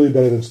clearly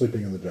better than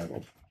sleeping in the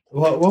jungle.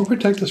 Well, it won't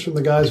protect us from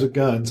the guys with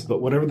guns,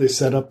 but whatever they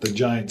set up the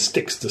giant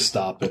sticks to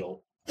stop,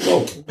 it'll...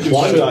 Oh,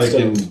 Klondike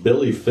and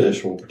Billy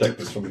Fish will protect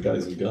us from the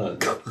guys with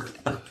guns.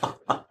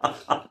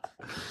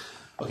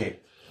 Okay,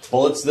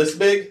 bullets this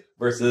big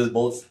versus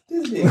bullets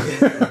this big.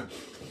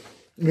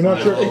 You're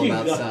not sure. All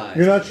about size.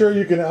 You're not sure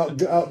you can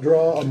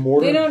outdraw a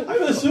mortar. They don't.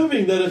 I'm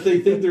assuming that if they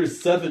think there's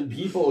 7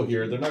 people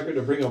here, they're not going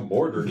to bring a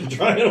mortar to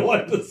try and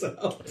wipe this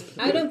out.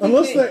 I don't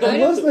think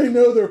Unless they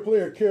know their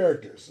player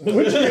characters, in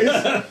which case,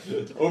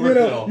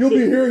 Overkill. you'll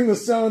be hearing the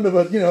sound of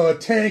a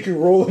tank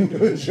rolling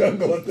through the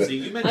jungle. At See, the,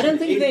 you mentioned I don't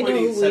think they know 8.8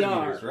 who we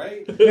centimeters, are.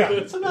 right?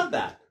 Yeah. So not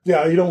that.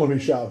 yeah, you don't want to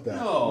be shot with that.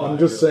 No, I'm I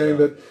just really saying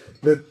don't.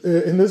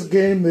 that in this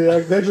game they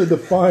actually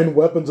define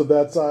weapons of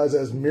that size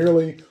as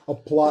merely a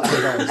plot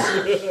device.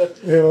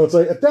 It's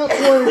like at that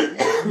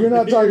point you're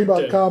not talking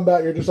about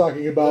combat; you're just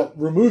talking about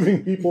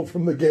removing people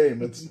from the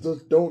game. It's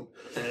just don't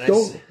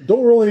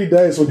roll any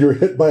dice when you're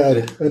hit by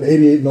an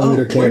 88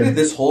 millimeter Where cannon. did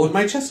this hole in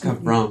my chest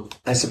come from?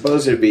 I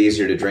suppose it'd be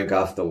easier to drink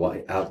off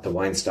out the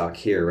wine stock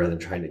here rather than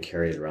trying to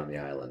carry it around the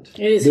island.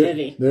 It is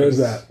heavy. There's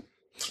that.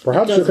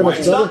 Perhaps It you're does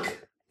going to work. study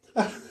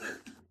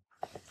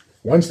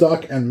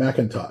Weinstock and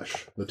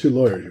McIntosh, the 2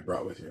 lawyers you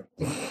brought with you.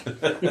 We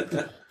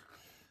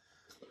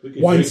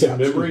can Wine drink in saps.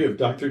 memory of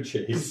Dr.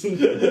 Chase.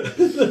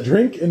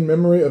 Drink in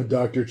memory of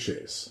Dr.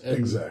 Chase.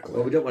 Exactly.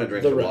 Well, we don't want to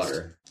drink The the rest.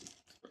 water.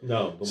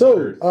 No. the So,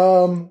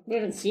 water. We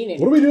haven't seen it.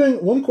 what are we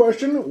doing? One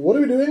question. What are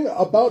we doing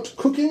about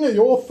cooking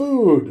your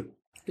food?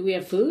 Do we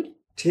have food?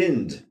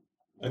 Tinned.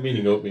 I'm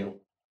eating oatmeal.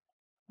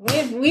 We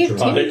have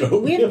Dry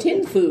oatmeal.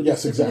 tin food.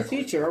 Yes, for exactly. the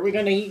future. Are we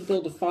going to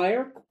build a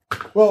fire?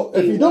 Well,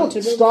 if you you want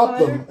don't to build stop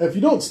fire?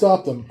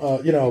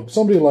 them,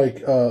 somebody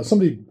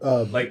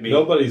Like me.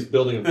 Nobody's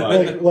building a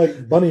fire.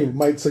 like Bunny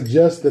might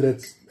suggest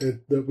that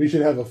we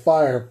should have a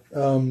fire.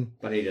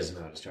 But he doesn't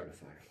know how to start a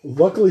fire.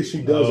 Luckily,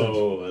 she doesn't.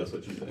 Oh, that's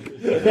what you think.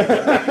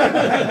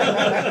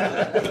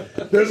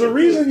 There's a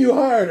reason you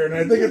hired her, and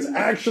I think it's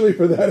actually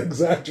for that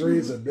exact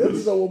reason. This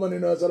is a woman who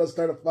knows how to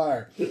start a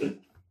fire.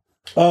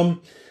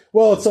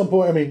 Well, at some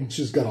point,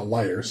 she's got a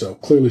lighter, so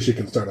clearly she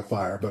can start a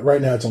fire. But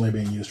right now, it's only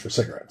being used for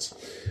cigarettes.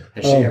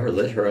 Has she ever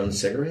lit her own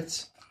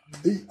cigarettes?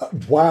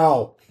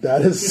 Wow,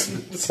 that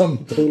is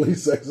some totally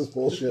sexist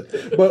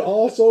bullshit, but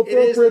also It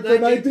is the appropriate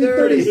for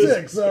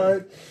 1936. All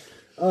right.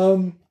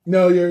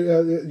 No,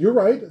 you're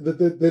right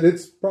that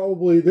it's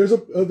probably there's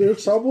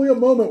probably a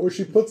moment where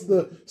she puts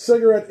the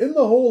cigarette in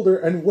the holder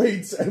and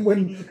waits, and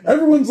when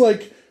everyone's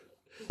like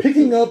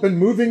picking up and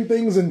moving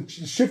things and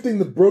shifting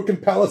the broken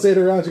palisade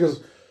around, she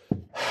goes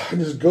and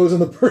just goes in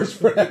the purse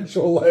for an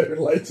actual lighter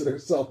and lights it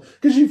herself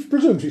because she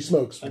presumes she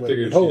smokes. I figured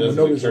if at she home when doesn't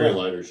nobody's carry a around.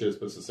 lighter, she just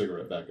puts the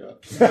cigarette back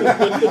up.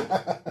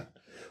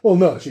 Well,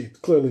 no, she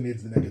clearly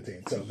needs the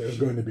nicotine, so there's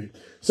going to be...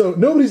 So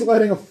nobody's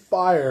lighting a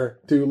fire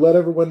to let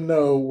everyone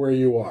know where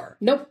you are.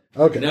 Nope.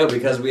 Okay. No,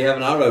 because we have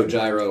an auto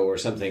gyro or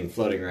something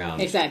floating around.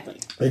 Exactly.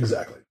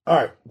 Exactly. All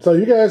right. So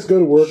you guys go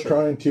to work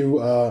trying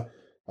to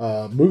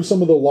move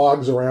some of the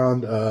logs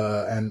around,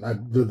 and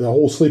the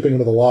whole sleeping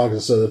under the logs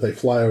is so that if they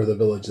fly over the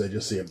village, they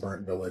just see a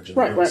burnt village. And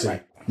they don't see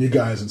you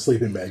guys in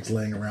sleeping bags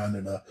laying around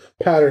in a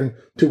pattern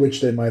to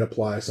which they might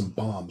apply some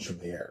bombs from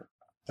the air.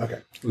 Okay.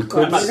 We're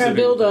going to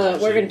build a.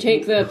 We're going to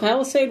take the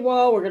palisade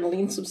wall. We're going to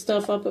lean some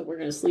stuff up it. We're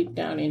going to sleep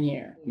down in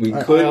here. We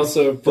I could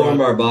also form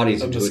brought our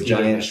bodies a into a mosquito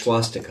giant net.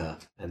 swastika,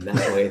 and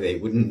that way they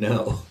wouldn't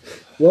know.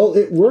 Well,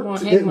 it worked. I'll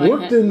hang It my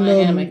worked in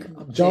hammock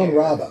up John there.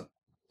 Raba.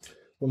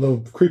 One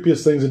of the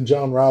creepiest things in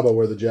John Raba,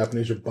 where the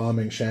Japanese were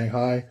bombing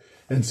Shanghai,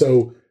 and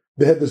so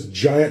they had this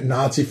giant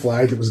Nazi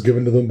flag that was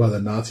given to them by the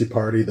Nazi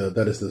Party.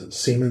 That is the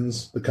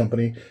Siemens, the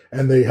company,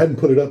 and they hadn't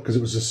put it up because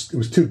it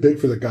was too big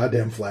for the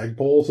goddamn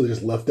flagpole, so they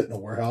just left it in a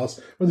warehouse.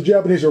 When the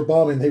Japanese were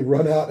bombing, they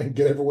run out and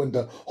get everyone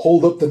to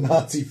hold up the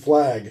Nazi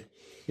flag,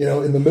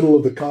 in the middle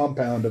of the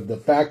compound of the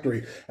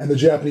factory, and the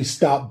Japanese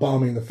stopped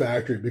bombing the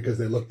factory because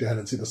they looked down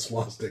and see the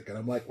swastika. And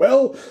I'm like,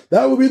 well,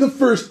 that would be the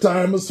first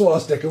time a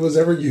swastika was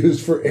ever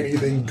used for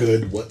anything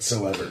good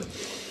whatsoever.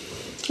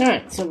 All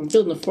right, so we're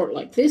building a fort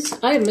like this.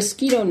 I have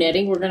mosquito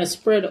netting. We're going to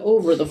spread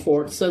over the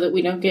fort so that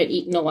we don't get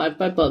eaten alive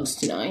by bugs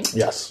tonight.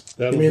 Yes.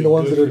 That'll You mean be the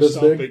ones good that are for this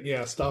stopping, big?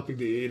 Yeah, stopping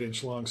the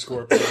 8-inch long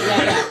scorpion.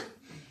 Yeah.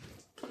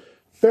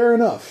 Fair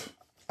enough.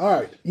 All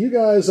right, you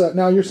guys.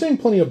 Now you're seeing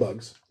plenty of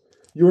bugs.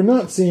 You are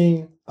not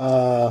seeing,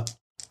 frickin'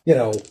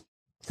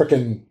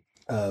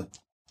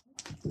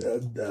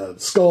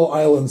 Skull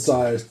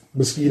Island-sized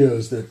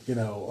mosquitoes that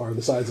are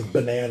the size of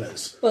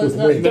bananas Well, it's with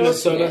not wings.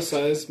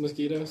 Minnesota-sized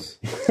mosquitoes.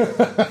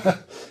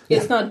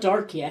 It's not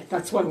dark yet.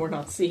 That's why we're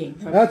not seeing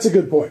them. That's a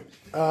good point.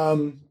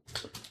 All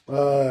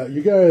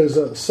You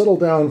guys settle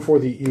down for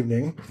the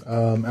evening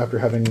after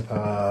having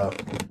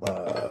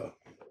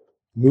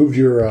moved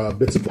your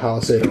bits of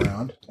palisade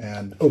around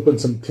and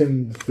opened some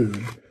tinned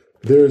food.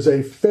 There's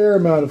a fair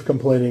amount of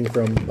complaining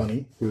from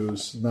Bunny,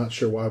 who's not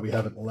sure why we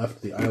haven't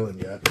left the island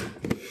yet.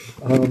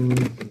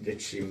 Did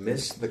she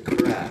miss the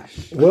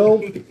crash? Well,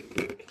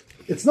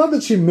 it's not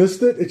that she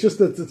missed it, it's just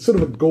that it's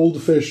sort of a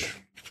goldfish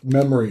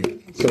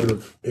memory sort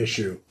of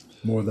issue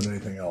more than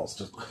anything else.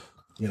 Just,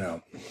 you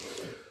know.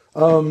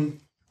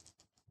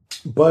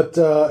 But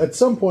at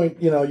some point,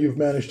 you know, you've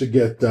managed to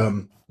get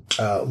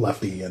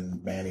Lefty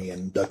and Manny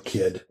and Duck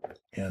Kid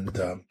and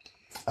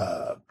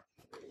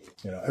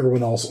you know,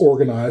 everyone else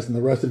organized, and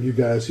the rest of you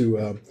guys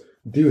who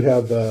do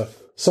have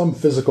some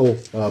physical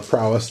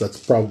prowess.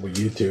 That's probably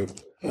you two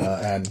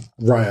and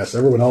Ryas.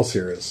 Everyone else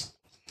here is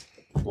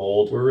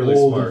Old. We're really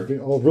old, smart.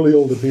 really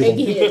old people.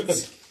 Big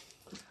hits.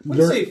 I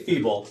wouldn't say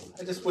feeble.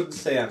 I just wouldn't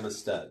say I'm a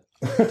stud.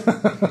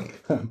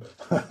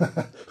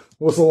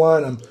 What's the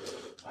line?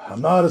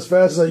 I'm not as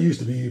fast as I used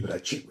to be, but I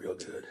cheat real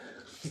good.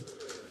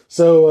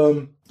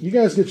 So you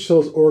guys get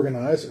yourselves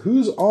organized.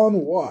 Who's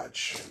on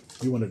watch?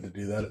 You wanted to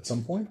do that at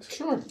some point?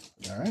 Sure.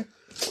 All right.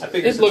 I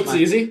figure It looks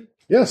easy.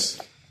 Yes,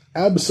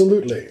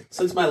 absolutely.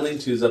 Since my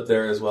lean-to's up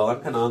there as well,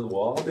 I'm kind of on the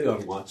wall. I'll be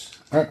on watch.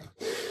 All right.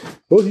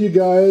 Both of you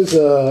guys,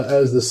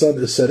 as the sun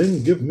is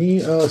setting, give me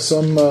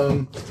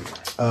some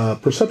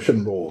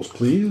perception rolls,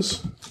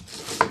 please.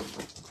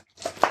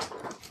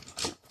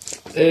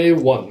 A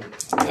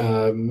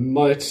 1.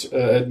 Might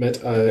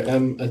admit I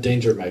am a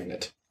danger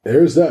magnet.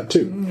 There's that,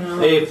 too.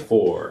 A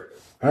 4.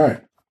 All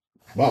right.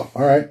 Wow.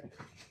 All right.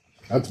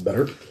 That's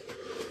better.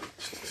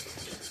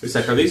 It's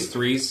like, are these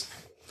threes?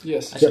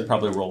 Yes. I should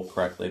probably roll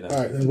correctly then. All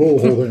right. Then roll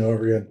the whole thing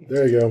over again.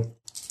 There you go.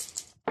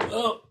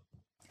 Oh,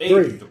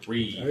 Three.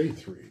 3. A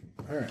 3.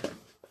 All right.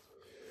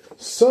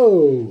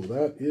 So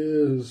that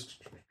is...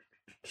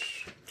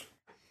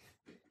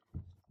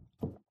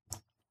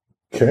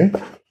 Okay.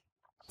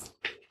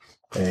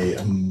 A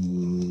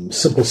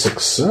simple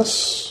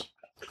success.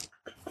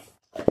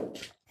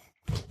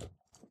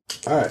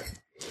 All right.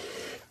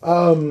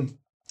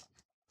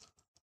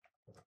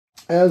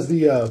 As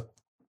the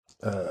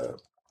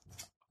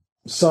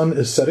sun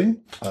is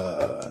setting,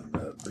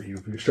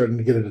 you're starting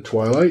to get into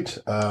twilight.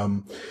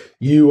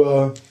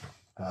 You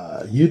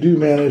do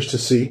manage to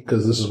see,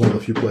 because this is one of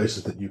the few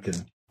places that you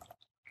can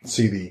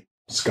see the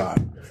sky.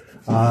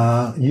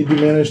 You do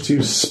manage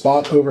to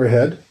spot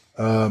overhead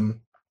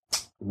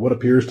what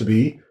appears to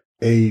be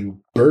a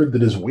bird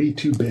that is way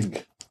too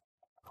big.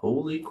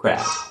 Holy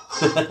crap.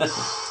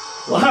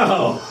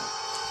 Wow.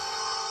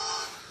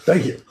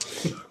 Thank you.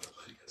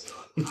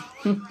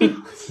 As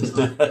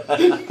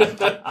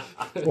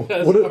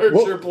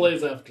Archer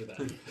plays after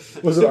that.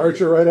 Was it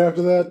Archer right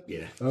after that?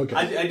 Yeah. Okay.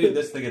 I do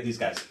this thing at these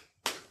guys.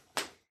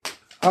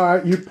 All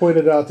right, you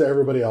pointed out to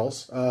everybody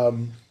else.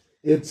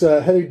 It's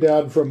heading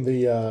down from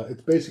the.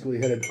 It's basically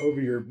headed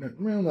over your.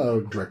 Well,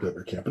 not directly over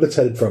your camp, but it's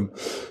headed from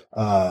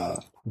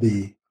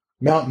the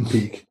mountain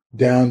peak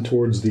down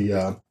towards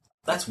the.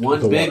 That's one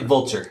The big water.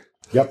 vulture.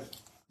 Yep,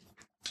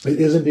 it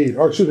is indeed.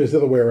 Or excuse me, it's the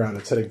other way around.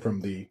 It's heading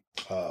from the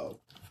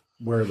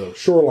where the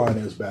shoreline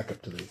is back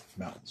up to the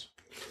mountains.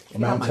 The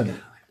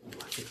mountain.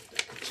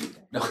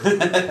 No.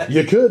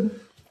 You could.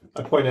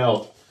 I point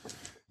out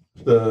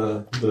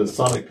the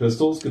sonic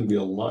pistol is going to be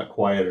a lot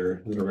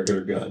quieter than a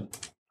regular gun.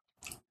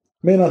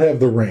 May not have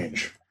the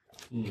range.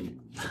 He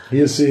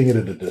is seeing it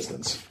at a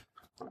distance.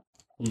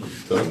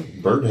 The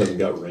bird hasn't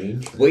got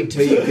range. Wait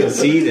till you can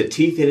see the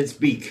teeth in its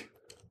beak.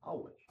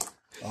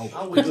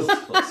 I'll wait till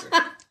it's closer.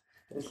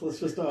 Let's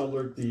just not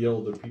alert the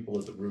older people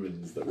at the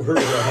ruins that were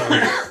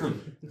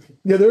around.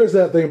 Yeah, there is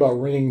that thing about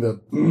ringing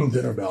the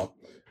dinner bell.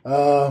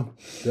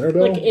 Dinner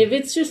bell? Like, if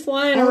it's just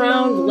flying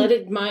around, let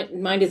it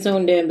mind its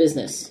own damn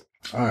business.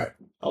 All right.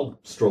 I'll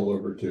stroll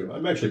over too.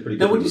 I'm actually pretty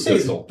good Now, when with you the say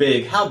it's pistol.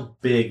 big, how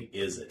big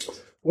is it?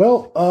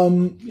 Well,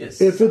 Yes.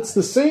 if it's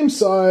the same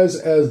size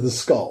as the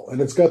skull, and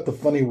it's got the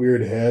funny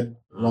weird head,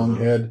 long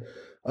head,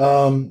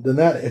 then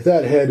if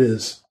that head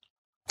is,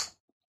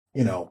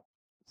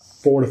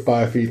 4 to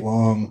 5 feet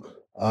long,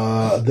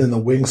 then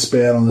the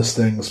wingspan on this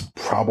thing's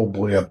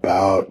probably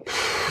about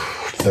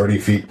 30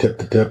 feet tip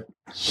to tip.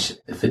 Shit,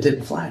 if it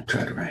didn't fly, I'd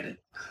try to ride it.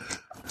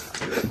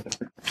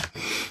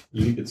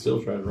 You could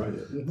still try to ride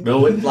it.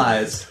 No, it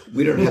flies.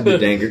 We don't have the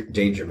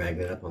danger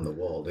magnet up on the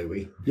wall, do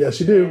we?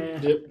 Yes, you do.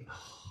 Yep.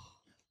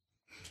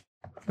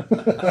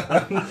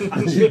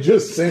 You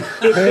just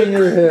hang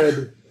your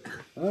head.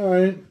 All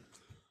right.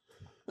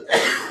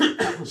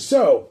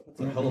 So, It's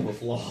a hell of a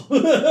flaw.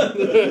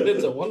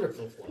 It's a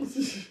wonderful flaw.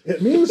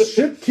 it means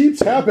shit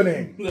keeps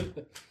happening.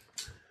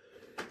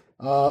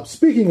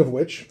 Speaking of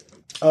which,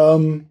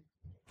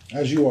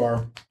 as you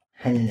are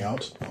hanging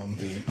out on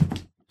the...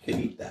 Can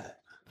eat that.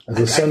 As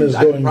the sun is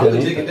I could going probably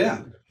down. take it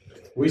down.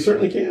 We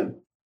certainly can.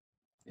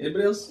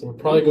 Anybody else? We're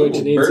probably going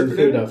to need Bird some for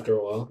food dinner? after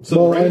a while.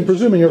 So Well, I'm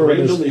presuming the everyone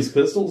range is- on these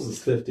pistols is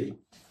 50.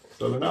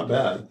 So they're not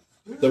bad.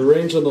 The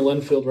range on the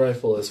Lenfield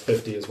rifle is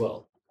 50 as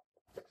well.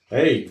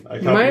 Hey, I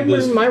copied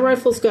this. My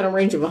rifle's got a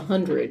range of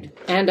 100,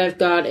 and I've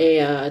got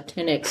a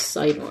 10x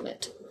sight on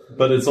it.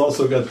 But it's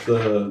also got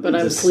the... But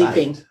I'm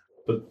sleeping.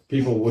 But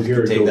people will hear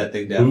You it can take go, that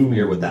thing down boom. from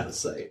here without a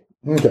sight.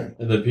 Okay.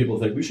 And then people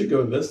think, we should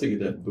go investigate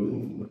that.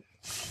 Boom.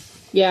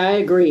 Yeah, I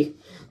agree.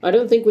 I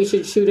don't think we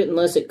should shoot it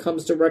unless it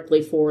comes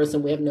directly for us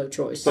and we have no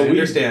choice. I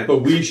understand.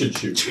 But we should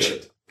shoot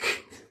it.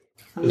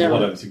 Is No.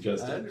 what I'm I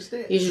suggesting.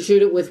 understand. You should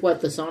shoot it with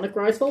what, the sonic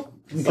rifle?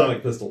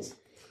 Sonic pistols.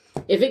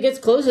 If it gets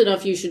close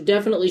enough, you should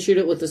definitely shoot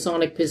it with the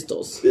sonic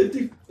pistols.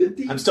 50.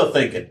 I'm still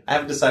thinking. I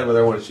haven't decided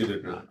whether I want to shoot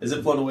it or not. Is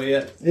it flown away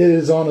yet? It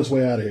is on its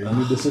way out of here. You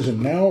need a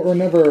decision now or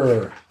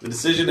never. The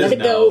decision Let is it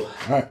no. go.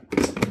 All right.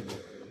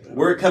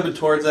 Were it coming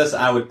towards us,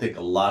 I would think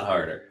a lot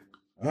harder.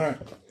 All right.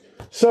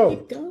 So,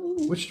 Go.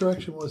 Which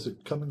direction was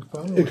it coming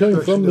from? it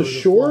came from the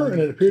shore, flying?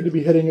 and it appeared to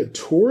be heading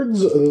towards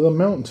the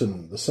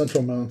mountain, the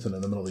central mountain in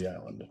the middle of the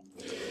island.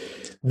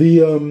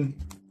 The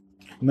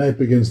night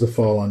begins to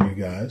fall on you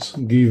guys.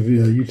 Give me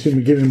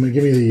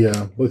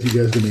the both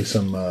you guys give me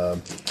some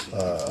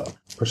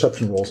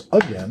perception rolls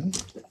again.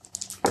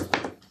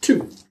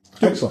 2.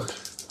 Excellent.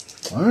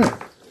 All right.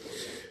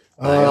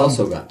 I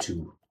also got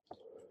 2.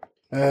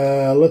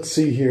 Let's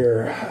see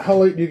here. How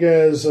late do you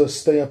guys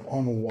stay up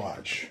on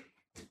watch?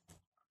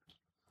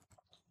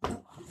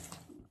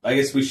 I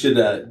guess we should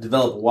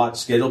develop a watch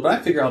schedule, but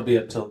I figure I'll be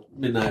up till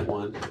midnight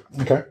 1.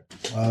 Okay.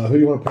 Who do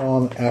you want to put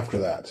on after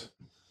that?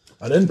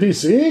 An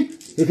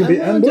NPC who can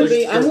be I'm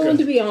willing ambushed?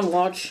 to be on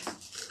watch.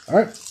 All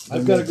right.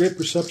 I've got a great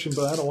perception,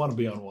 but I don't want to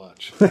be on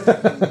watch.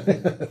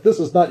 This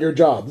is not your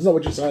job. This is not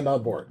what you signed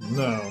on board.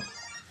 No.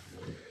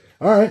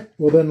 All right.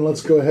 Well, then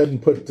let's go ahead and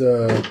put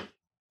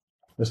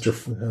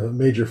Mr.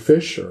 Major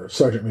Fish or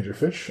Sergeant Major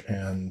Fish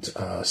and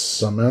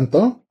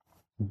Samantha,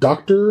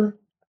 Dr.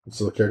 What's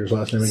the character's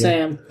last name again?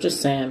 Sam. Just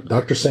Sam.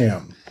 Dr.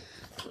 Sam.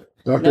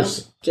 Dr. No,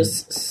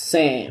 just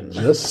Sam.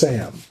 Just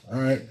Sam.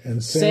 All right.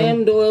 And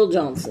Sam Doyle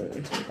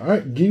Johnson. All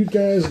right. You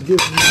guys give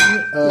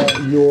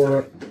me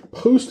your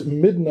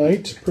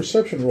post-midnight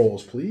perception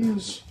rolls,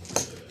 please.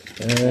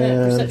 And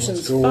Perception's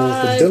let's go with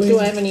 5. Billy. Do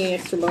I have any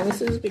extra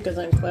bonuses because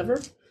I'm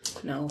clever?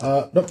 No.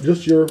 No,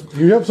 just you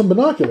have some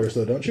binoculars,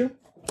 though, don't you?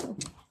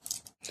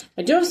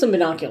 I do have some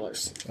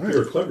binoculars.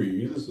 You're clever. You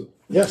use it.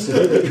 Yes,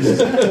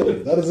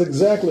 exactly. That is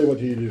exactly what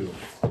you do.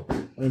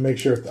 Let me make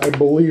sure. I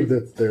believe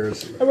that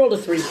there's... I rolled a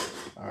 3.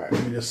 All right,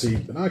 let me just see.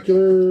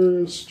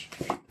 Binoculars.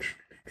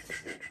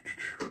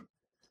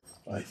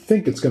 I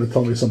think it's going to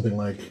tell me something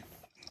like...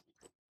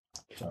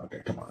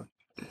 Okay, come on.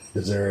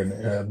 Is there an...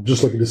 I'm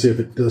just looking to see if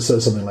it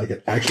says something like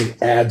it actually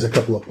adds a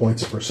couple of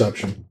points of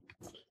perception.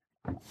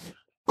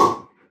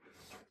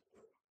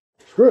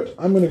 Screw it.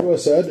 I'm going to go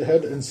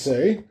ahead and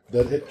say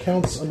that it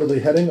counts under the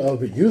heading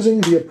of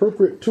using the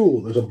appropriate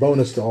tool. There's a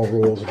bonus to all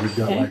rolls if you've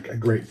got like a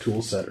great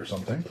tool set or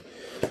something.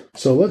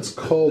 So let's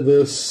call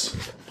this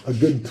a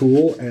good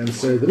tool and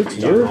say that it's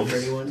worth...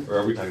 anyone? Or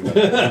are we talking about?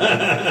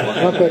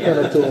 Not that kind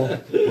of tool.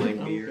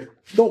 Wine beer?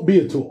 Don't be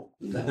a tool.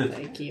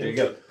 Thank There you you.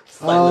 go.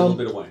 Slight little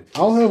bit of wine.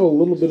 I'll have a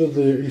little bit of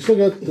the... You still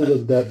got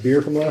that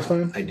beer from last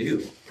time? I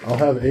do. I'll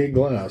have a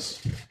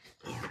glass.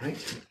 All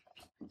right.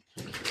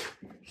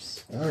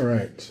 All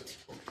right.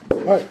 All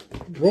right.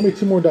 Roll me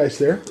 2 more dice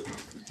there.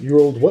 You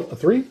rolled what? A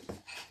 3?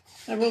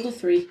 I rolled a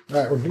 3. All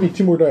right. Well, give me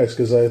 2 more dice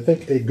because I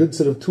think a good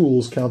set of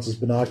tools counts as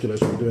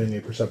binoculars for doing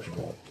a perception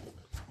roll.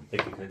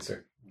 Thank you, kind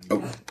sir.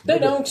 They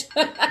don't.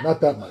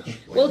 Not that much.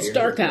 Well, it's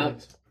dark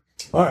out.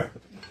 All right.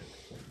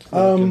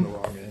 Looking the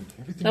wrong end.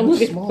 Everything I'm was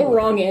looking at the smaller.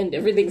 wrong end.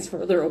 Everything's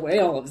further away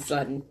all of a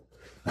sudden.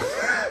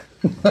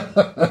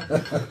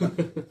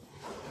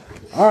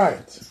 All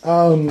right.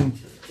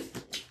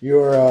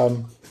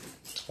 Your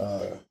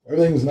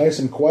everything's nice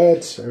and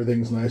quiet.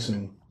 Everything's nice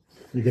and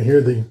you can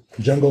hear the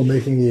jungle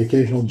making the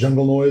occasional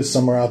jungle noise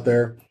somewhere out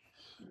there.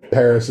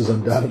 Paris is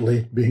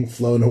undoubtedly being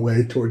flown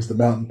away towards the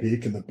mountain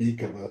peak and the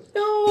peak of a.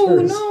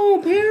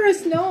 No,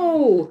 Paris,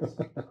 no.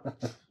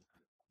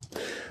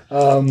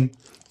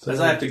 As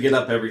I have to get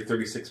up every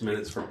 36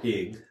 minutes for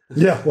peeing.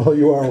 Yeah, well,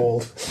 you are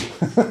old.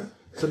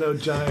 So no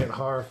giant,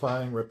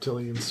 horrifying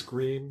reptilian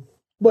scream.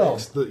 Well,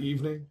 It's the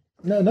evening.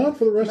 no, not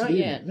for the rest Not of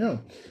the yet. evening. No.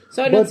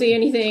 So I don't But- see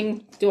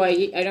anything.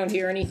 I don't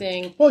hear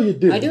anything. Well, you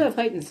do. I do have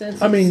heightened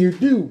senses. I mean, you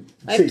do.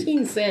 I have See.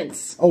 keen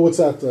sense. Oh, what's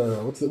that?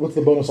 What's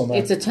the bonus on that?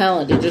 It's a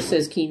talent. It just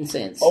says keen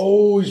sense.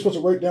 Oh, you're supposed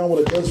to write down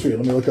what it does for you.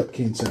 Let me look up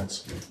keen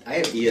sense. I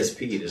have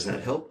ESP. Does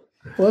that help?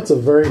 Well, that's a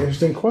very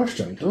interesting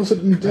question. Does it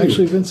indeed?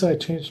 Actually, Vince, I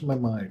changed my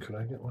mind. Could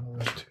I get one of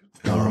those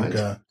too? All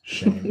right.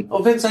 Shame.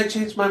 Oh, Vince, I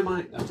changed my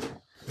mind. No.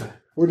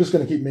 We're just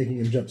going to keep making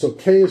him jump. So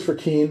K is for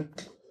keen.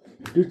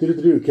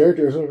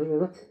 Characters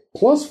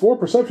plus 4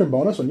 perception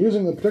bonus when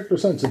using the particular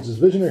sense. It's his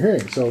vision or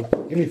hearing. So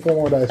give me 4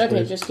 more dice, Okay,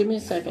 please. just give me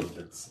a second.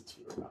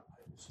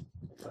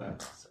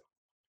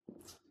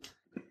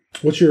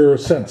 What's your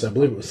sense? I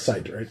believe it was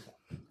sight, right?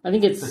 I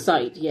think it's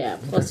sight. Yeah,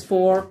 plus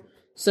 4.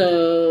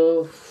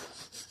 So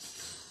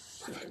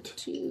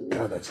 2.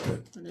 God, that's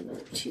good.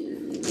 Another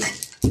 2.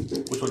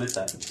 Which one is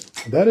that?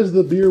 That is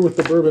the beer with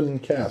the bourbon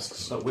casks.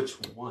 So which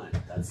one?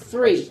 That's the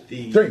 3. question.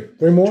 The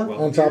 3 more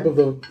 12 on top beer? of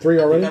the 3 I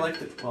think already. I like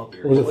the 12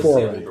 beer. Or was it What's 4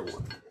 the already? older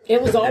one?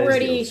 It was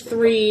already That is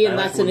 3, and I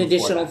like that's an one before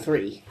additional that.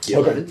 3.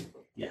 Okay.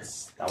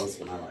 Yes, that was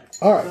one I liked.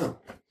 All right. All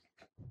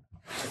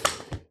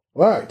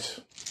right.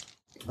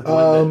 But the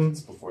one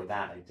that's before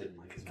that, I didn't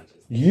like as much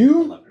as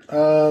You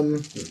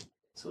 11.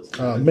 So it's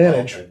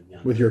manage 12 and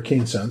young. with your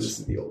keen This sense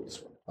is the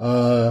oldest one.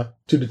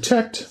 to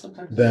detect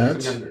Sometimes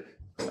that younger.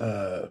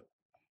 I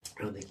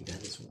don't think you got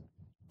this one.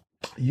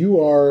 you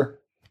are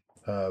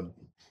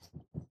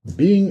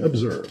being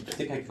observed. I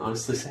think I can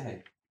honestly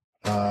say.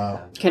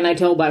 Can I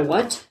tell by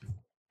what?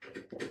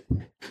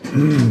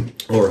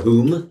 Or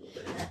whom?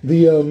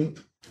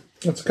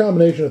 It's a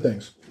combination of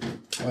things.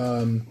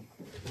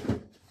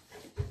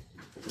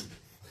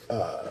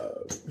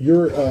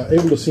 You're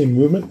able to see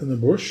movement in the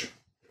bush,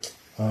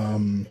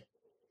 and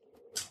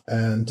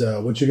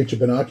once you get your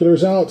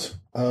binoculars out,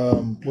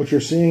 what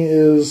you're seeing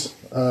is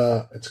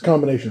it's a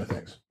combination of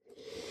things.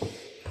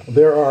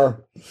 There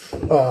are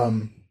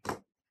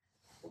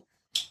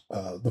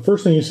the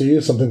first thing you see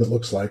is something that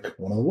looks like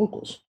one of the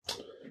locals.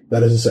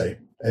 That is to say,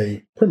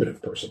 a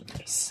primitive person.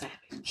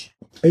 Savage.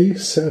 A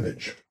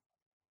savage.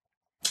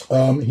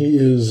 He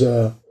is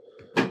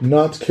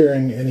not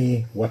carrying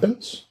any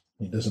weapons.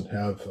 He doesn't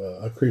have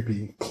a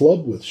creepy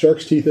club with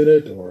shark's teeth in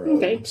it or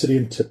an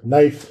obsidian tip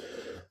knife.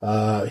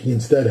 He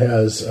instead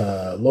has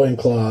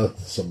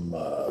loincloth, some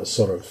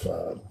sort of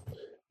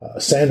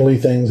sandally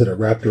things that are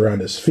wrapped around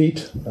his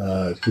feet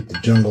to keep the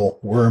jungle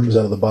worms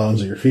out of the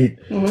bottoms of your feet.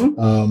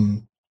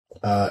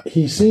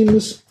 He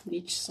seems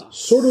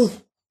sort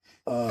of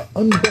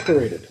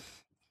undecorated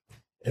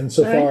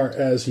insofar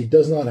as he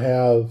does not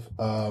have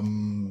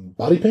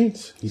body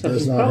paint. He So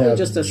does he's not probably have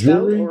just a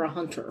jewelry. scout or a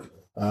hunter.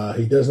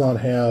 He does not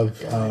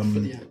have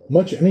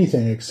much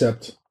anything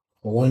except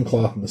the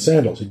loincloth and the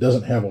sandals. He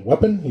doesn't have a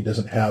weapon. He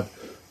doesn't have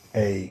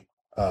a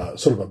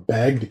sort of a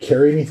bag to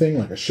carry anything,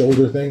 like a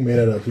shoulder thing made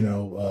out of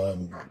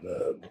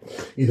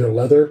either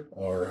leather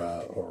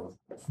or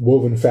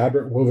woven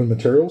fabric, woven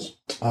materials.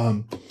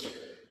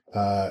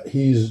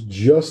 He's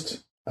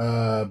just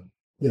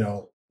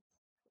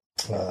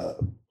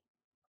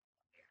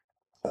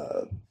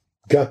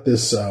got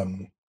this.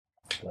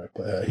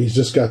 He's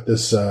just got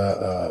this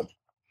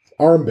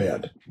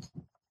armband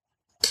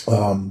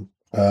on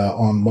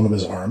one of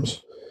his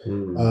arms.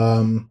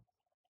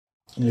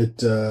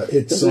 It's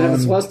Does it have a on.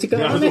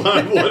 swastika on it?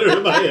 I'm wondering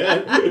in my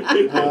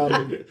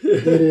head.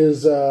 It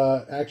is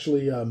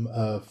actually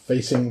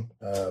facing.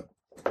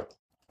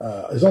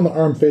 Is on the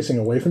arm facing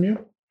away from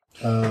you.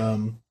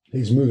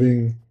 He's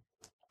moving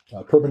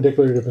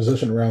perpendicular to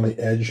position around the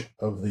edge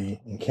of the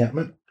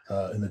encampment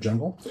in the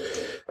jungle.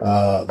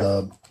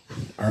 The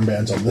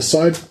armband's on this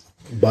side,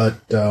 but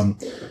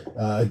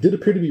it did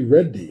appear to be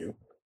red to you.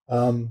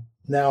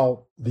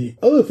 Now, the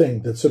other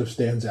thing that sort of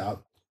stands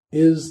out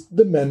is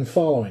the men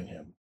following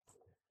him.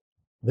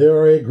 There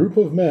are a group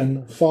of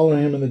men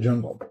following him in the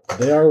jungle.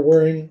 They are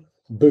wearing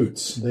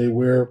boots. They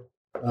wear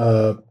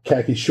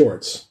khaki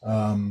shorts,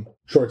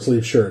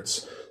 short-sleeve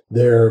shirts.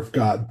 They've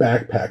got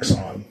backpacks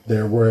on.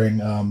 They're wearing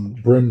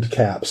brimmed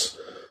caps.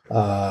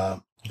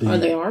 Are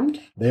they armed?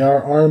 They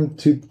are armed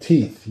to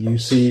teeth. You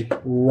see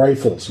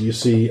rifles. You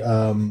see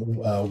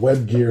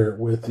web gear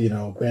with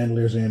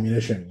bandoliers and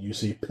ammunition. You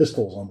see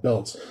pistols on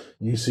belts.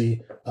 You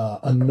see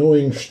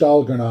annoying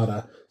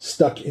Stahlgranate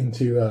stuck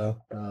into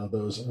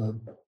those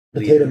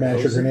potato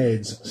masher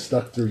grenades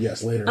stuck through.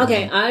 Yes, later.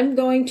 Okay, I'm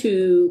going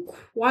to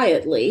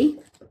quietly,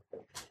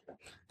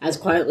 as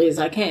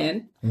I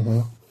can.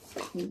 Mm-hmm.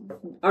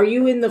 Are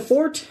you in the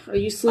fort? Are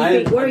you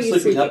sleeping? Where are I'm you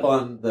sleeping sleeping? up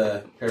on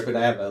the parapet.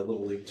 I have a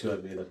little lean-to I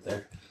made up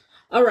there.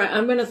 All right,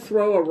 I'm going to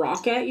throw a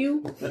rock at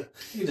you.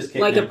 You just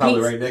came Like in, a probably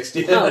piece- right next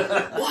to you.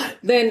 Oh,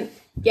 then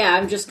yeah,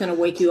 I'm just going to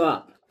wake you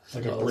up.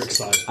 Like a brick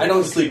size. I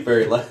don't sleep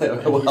very well,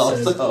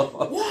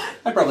 so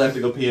I probably have to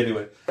go pee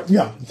anyway.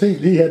 Yeah, I think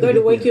he had I'm going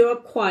to wake you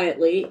up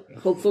quietly.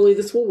 Hopefully,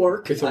 this will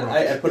work. With a rock.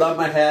 I put on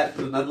my hat,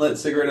 put an unlit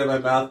cigarette in my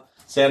mouth,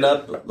 stand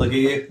up, look at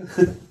you.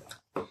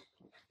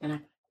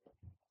 And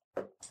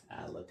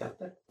I look up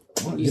there.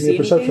 You Give see me a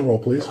perception anything? roll,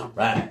 please. All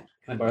right.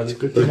 Can I borrow the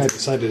Good thing I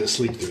decided to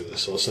sleep through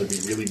this, else I'd be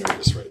really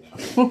nervous right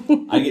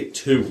now. I get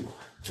 2.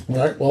 All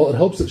right. Well, it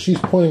helps that she's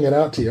pointing it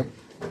out to you.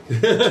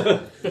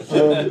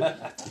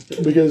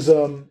 Because,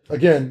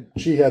 again,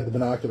 she had the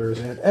binoculars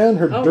and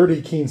her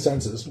dirty, keen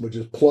senses, which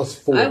is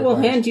 +4. I will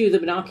right? hand you the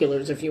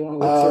binoculars if you want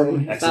to look through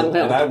them. That'll Excellent.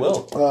 And I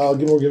help. will.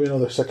 Give me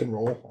another second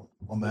roll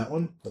on that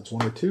one. That's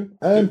 1 or 2.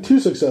 And 2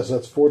 successes.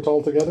 That's 4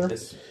 altogether.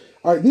 Yes.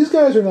 All right. These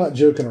guys are not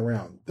joking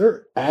around.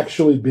 They're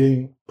actually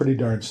being pretty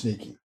darn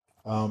sneaky.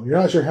 You're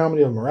not sure how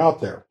many of them are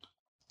out there,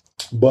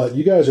 but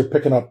you guys are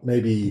picking up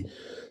maybe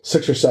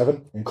 6 or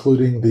 7,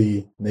 including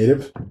the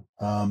native.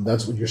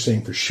 That's what you're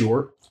seeing for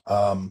sure.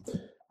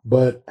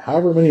 But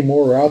however many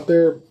more are out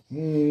there,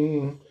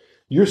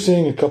 you're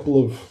seeing a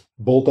couple of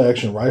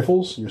bolt-action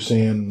rifles. You're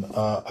seeing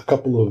a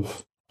couple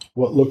of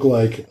what look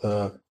like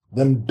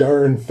them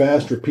darn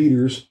fast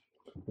repeaters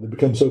that have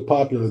become so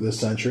popular this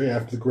century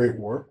after the Great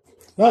War.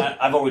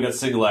 I've only got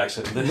single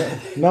action.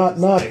 Not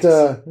what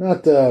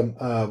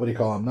do you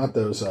call them? Not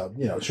those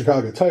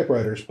Chicago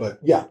typewriters, but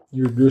yeah,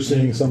 you're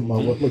seeing some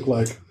what look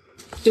like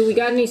Do we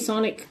got any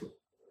Sonic? Do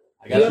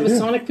you have a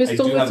Sonic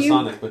pistol I do with have you?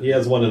 Sonic with He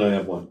has one and I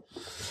have one.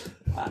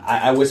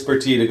 I whisper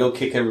to you to go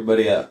kick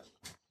everybody up.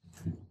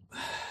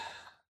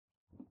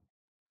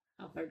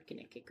 How hard can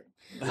I kick him?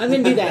 I'm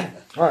going to do that.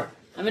 All right.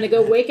 I'm going to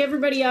go wake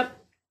everybody up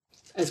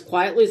as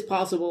quietly as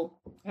possible.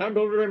 Hand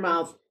over their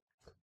mouth.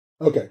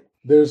 Okay.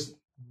 There's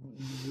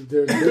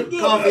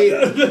Coffee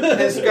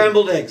and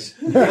scrambled eggs.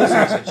 No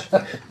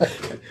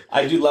sausage.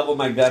 I do level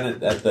my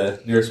gun at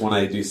the nearest one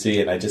I do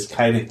see, and I just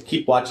kind of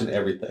keep watching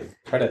everything.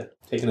 Try to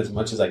take in as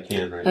much as I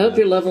can right I hope now.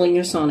 you're leveling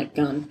your Sonic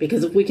gun,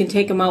 because if we can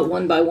take them out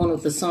one by one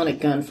with the Sonic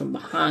gun from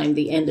behind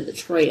the end of the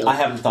trail. I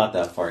haven't thought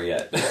that far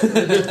yet. This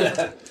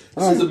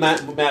is a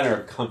matter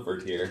of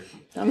comfort here.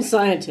 I'm a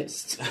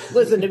scientist.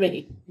 Listen to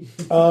me.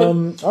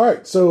 all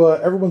right. So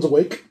everyone's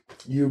awake.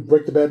 You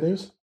break the bad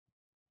news.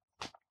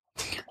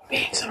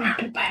 Being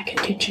surrounded by a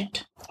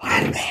contingent.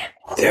 Armed man.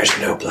 There's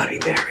no Bloody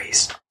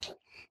Marys.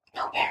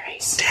 No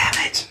berries.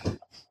 Damn it.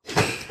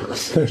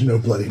 There's no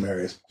Bloody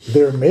Marys.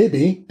 There may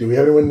be. Do we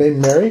have anyone named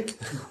Mary?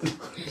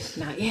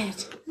 Not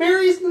yet.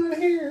 Mary's not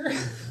here.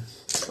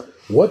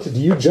 What do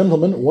you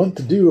gentlemen want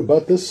to do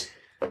about this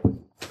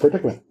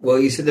predicament? Well,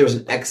 you said there was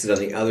an exit on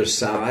the other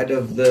side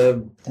of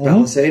the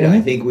palisade. I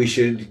think we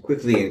should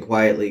quickly and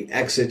quietly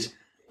exit,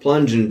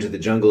 plunge into the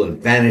jungle, and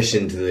vanish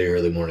into the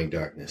early morning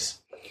darkness.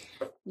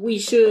 We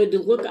should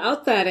look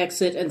out that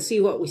exit and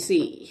see what we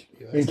see.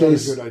 In That's not a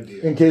case, good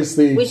idea. in case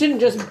the We shouldn't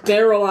just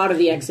barrel out of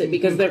the exit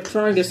because they're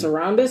trying to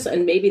surround us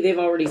and maybe they've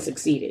already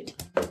succeeded.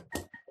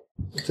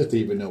 If they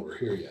even know we're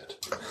here yet.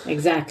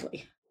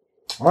 Exactly.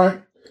 all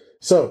right.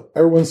 So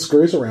everyone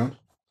scurries around.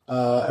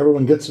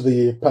 Everyone gets to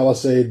the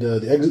palisade,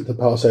 the exit to the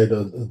palisade,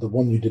 the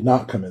one you did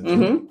not come into.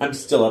 Mm-hmm. I'm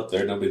still up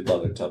there. Nobody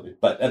bothered to tell me.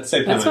 But at the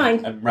same time, That's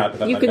fine. I'm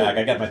wrapping up You my can- bag.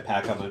 I got my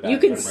pack on my back. You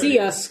can I'm see ready.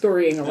 us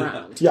scurrying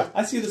around. Yeah.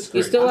 I see the screen.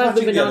 You still I'm have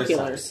the watching other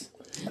binoculars.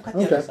 side. I've got the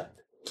other Okay. side.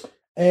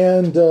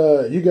 And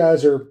you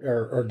guys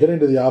are getting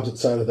to the opposite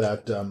side of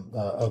that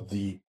of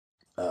the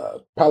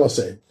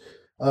palisade.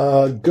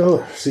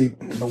 Go see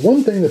the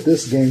one thing that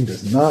this game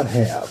does not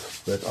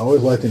have that I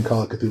always liked in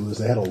Call of Cthulhu is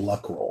they had a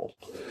luck roll,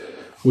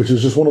 which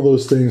is just one of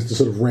those things to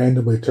sort of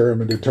randomly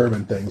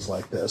determine things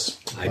like this.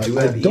 I do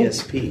have don't-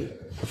 ESP.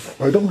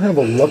 I don't have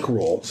a luck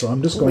roll, so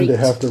I'm just going to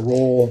Great. have to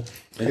roll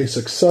a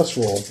success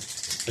roll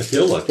I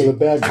feel for the lucky.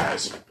 bad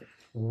guys.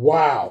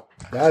 Wow,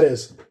 that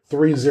is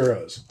 3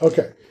 zeros.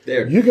 Okay,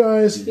 There. you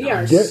guys We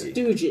are get.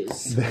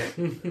 stooges.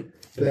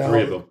 Now,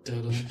 3 of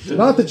them.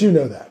 not that you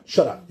know that.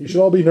 Shut up. You should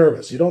all be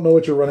nervous. You don't know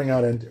what you're running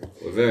out into.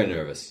 We're very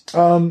nervous.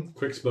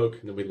 Quick smoke,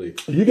 and then we leave.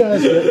 You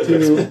guys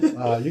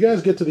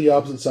get to the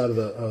opposite side of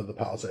the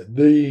palisade.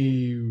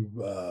 The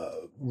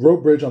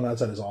rope bridge on that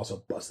side is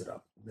also busted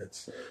up.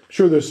 It's I'm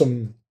sure there's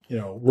some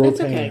rope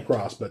That's hanging okay.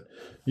 across, but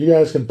you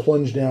guys can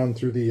plunge down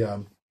through the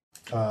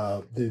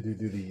Into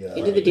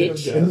the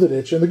ditch. into the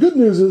ditch. And the good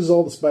news is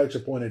all the spikes are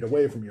pointed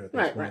away from you at this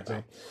Right, point. right.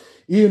 So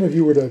even if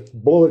you were to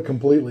blow it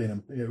completely,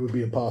 it would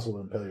be impossible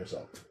to impale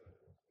yourself.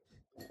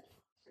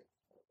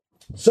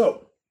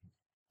 So,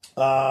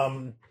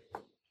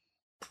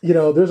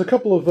 there's a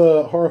couple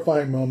of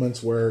horrifying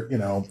moments where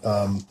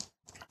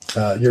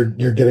you're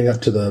getting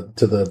up to the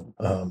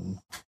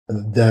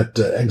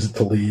exit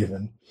to leave,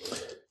 and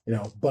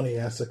Bunny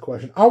asks a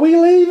question: "Are we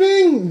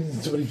leaving?"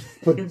 Somebody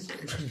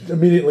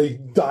immediately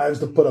dives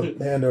to put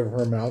a hand over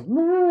her mouth.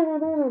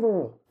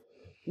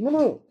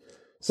 No.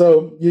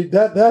 So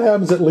that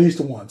happens at least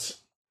once.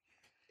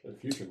 Got a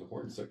future in the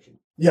horn section.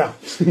 Yeah,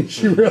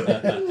 she really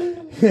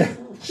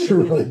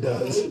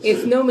does.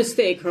 It's no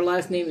mistake. Her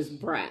last name is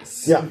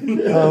Brass. Yeah.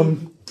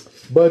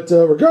 But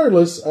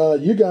regardless,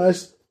 you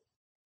guys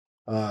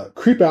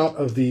creep out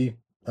of the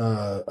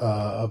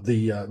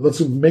let's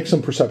make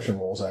some perception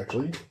rolls.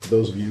 Actually,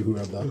 those of you who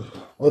have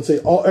let's say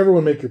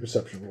everyone make your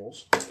perception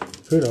rolls.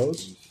 Who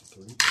knows?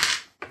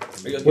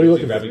 What are you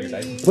looking for? grabbing your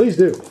dice? Please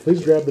do.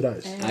 Please grab the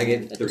dice. I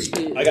get 3.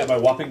 Two. I got my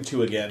whopping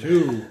 2 again.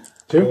 2,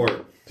 4.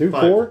 2,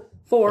 5. 4.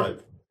 4.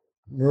 5.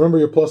 Remember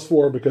your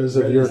 +4 because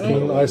of your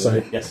keen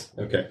eyesight. Yes.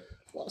 Okay.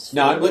 Plus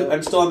Now four.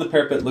 I'm still on the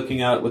parapet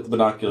looking out with the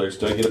binoculars.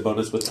 Do I get a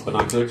bonus with the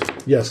binoculars?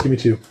 Yes, give me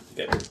 2.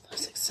 Okay.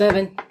 6,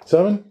 7.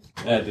 7.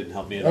 That didn't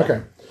help me at all.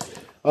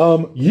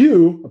 Okay.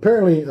 You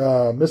apparently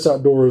Miss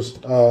Outdoors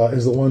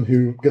is the one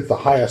who gets the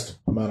highest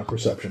amount of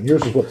perception.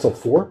 Yours is what? So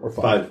 4 or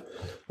 5? 5.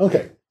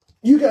 Okay.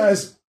 You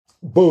guys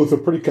both are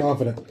pretty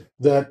confident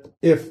that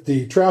if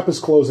the trap is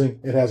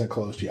closing, it hasn't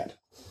closed yet.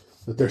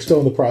 That they're still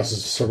in the process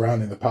of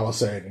surrounding the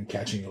palisade and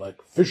catching you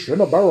like fish in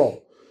a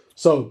barrel.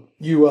 So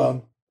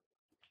you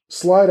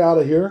slide out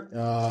of here,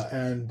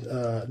 and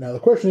now the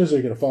question is: are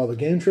you going to follow the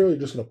game trail? Or are you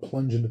just going to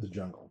plunge into the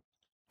jungle,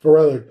 or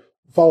rather,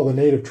 follow the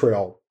native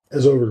trail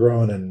as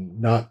overgrown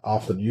and not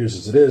often used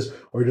as it is,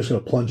 or you're just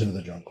going to plunge into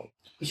the jungle?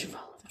 We should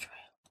follow the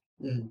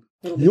trail.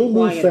 It'll be You'll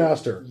move quieter.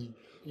 faster.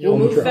 You'll on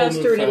the move trail.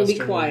 faster and it'll be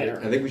faster.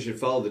 quieter. I think we should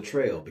follow the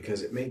trail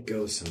because it may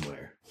go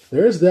somewhere.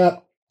 There's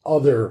that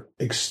other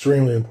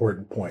extremely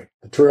important point.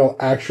 The trail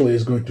actually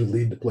is going to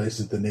lead to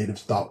places the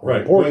natives thought were Right.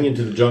 Going important.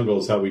 into the jungle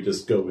is how we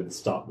just go and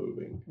stop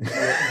moving.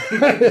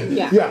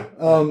 Yeah. Yeah.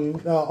 On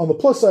the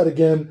plus side,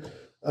 again,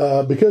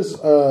 because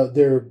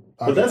they're.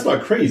 But that's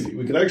not crazy.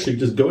 We could actually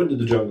just go into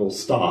the jungle,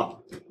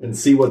 stop, and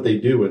see what they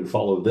do and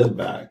follow them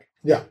back.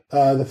 Yeah.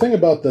 The thing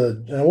about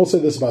and I will say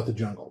this about the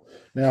jungle.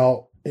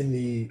 Now,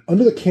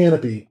 under the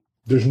canopy,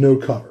 there's no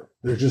cover.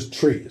 There's just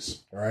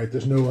trees. All right.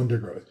 There's no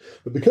undergrowth.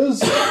 But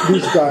because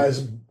these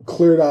guys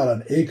cleared out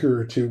an acre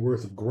or two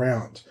worth of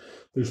ground,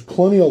 there's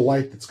plenty of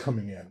light that's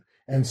coming in.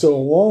 And so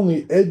along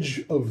the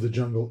edge of the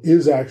jungle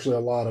is actually a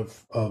lot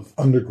of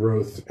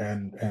undergrowth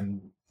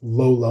and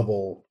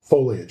low-level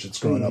foliage that's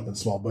growing up in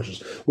small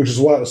bushes, which is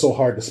why it was so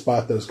hard to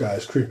spot those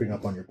guys creeping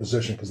up on your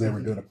position, because they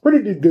were doing a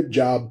pretty good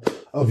job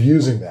of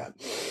using that.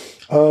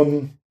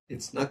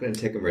 It's not going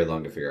to take them very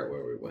long to figure out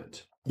where we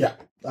went. Yeah.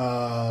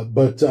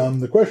 But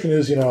the question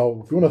is, if you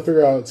want to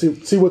figure out,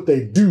 see what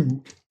they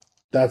do,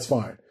 that's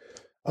fine.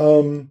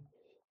 You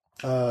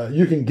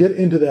can get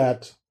into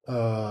that.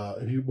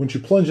 Once you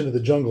plunge into the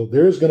jungle,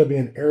 there is going to be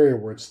an area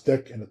where it's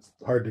thick and it's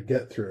hard to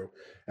get through.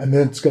 And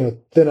then it's going to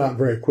thin out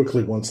very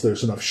quickly once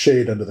there's enough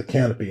shade under the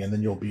canopy, and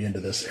then you'll be into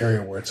this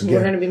area where it's again.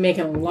 We're going to be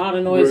making a lot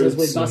of noise as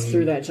we bust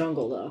through that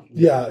jungle, though.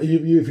 Yeah,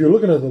 if you're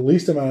looking at the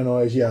least amount of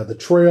noise, the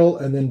trail,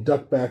 and then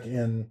duck back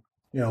in,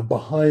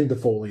 behind the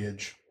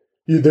foliage.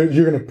 You're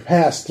going to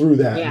pass through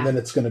that, and then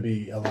it's going to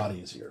be a lot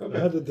easier.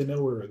 How did they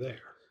know we were there?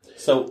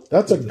 So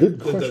that's a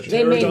good question.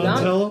 They may not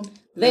tell them.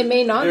 They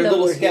may not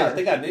know we're scout. here.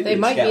 They got an Indian They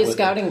might scout be a with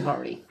scouting them.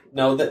 party.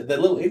 No, the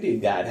little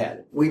Indian guy had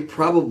it. We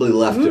probably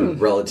left a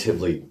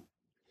relatively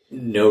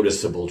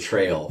noticeable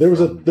trail. There was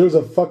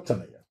a fuck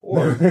ton of you.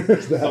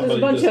 There's a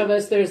bunch of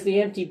us. There's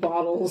the empty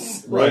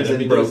bottles. Right,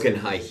 and broken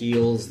high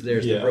heels.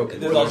 There's the broken.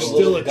 There's also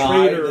still a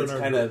guy traitor that's in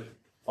our kind of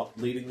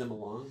leading them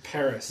along.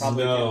 Paris.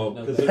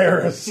 Probably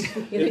Paris. You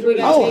think we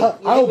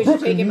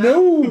should take him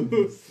out?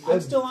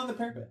 I'm still on the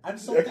parapet. I'm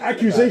still thinking about it.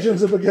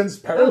 Accusations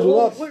against Paris.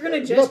 We're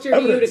going to gesture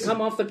to you to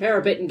come off the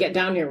parapet and get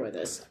down here with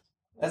us.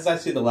 As I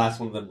see the last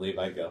one of them leave,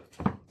 I go.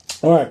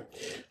 All right,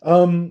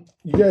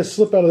 you guys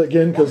slip out of it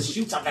again because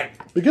Shoot something.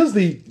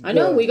 I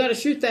know we got to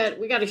shoot that.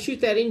 We got to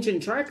shoot that engine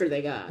tracker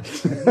they got.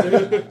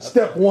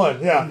 Step one,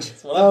 yeah.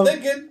 That's what I'm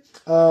thinking.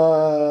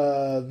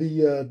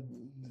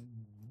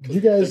 You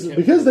guys,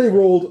 because they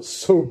rolled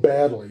so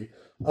badly,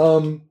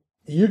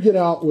 you get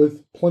out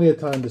with plenty of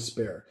time to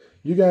spare.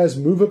 You guys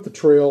move up the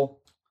trail,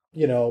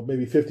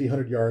 maybe 50,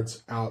 100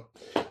 yards out.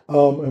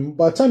 And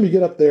by the time you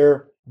get up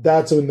there,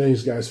 that's when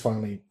these guys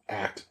finally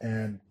act.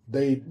 And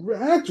they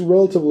act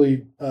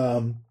relatively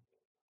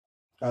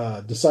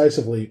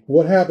decisively.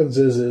 What happens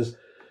is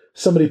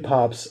somebody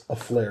pops a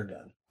flare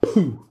gun.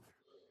 Pooh!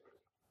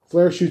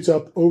 Flare shoots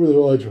up over the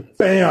village.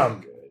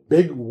 Bam!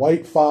 Big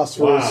white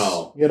phosphorus.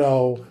 Wow.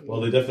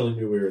 Well, they definitely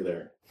knew we were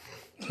there.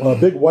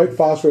 Big white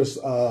phosphorus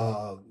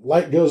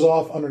light goes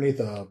off underneath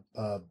a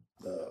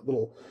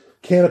little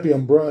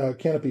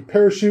canopy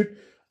parachute,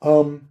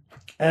 and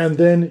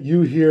then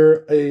you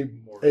hear a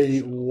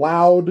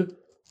loud,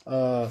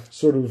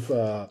 sort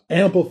of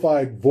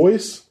amplified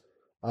voice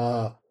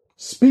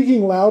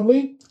speaking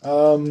loudly.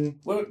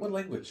 What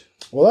language?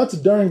 Well, that's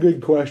a darn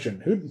good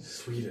question.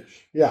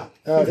 Swedish. Yeah,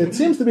 it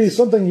seems to be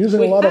something using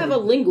We a lot of. have a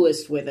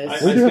linguist with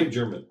us. I speak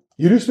German.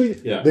 You do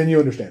speak? Yeah. Then you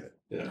understand it.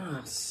 Yeah.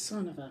 Ah,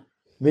 son of a...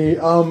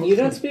 You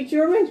don't speak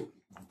German?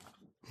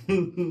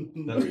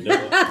 That we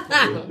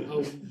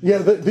know. Yeah,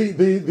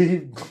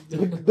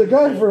 the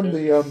guy from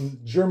the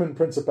German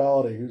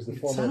Principality, who's the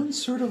former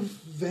Sounds sort of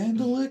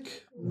vandalic.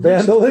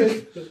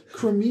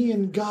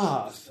 Crimean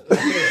Goth.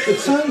 It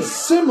sounds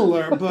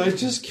similar, but I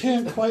just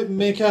can't quite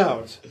make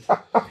out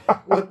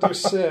what they're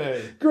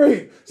saying.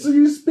 Great. So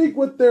you speak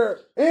what their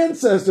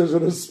ancestors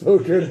would have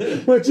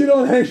spoken, but you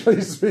don't actually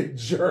speak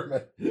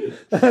German.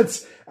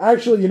 That's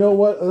actually, you know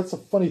what? That's a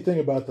funny thing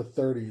about the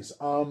 30s.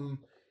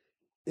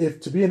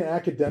 If to be an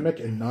academic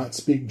and not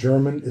speak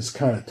German is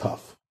kind of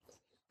tough.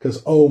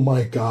 Because, oh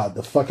my God,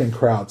 the fucking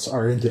Krauts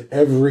are into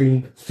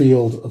every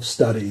field of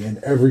study and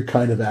every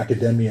kind of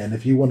academia. And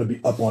if you want to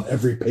be up on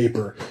every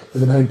paper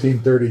in the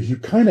 1930s, you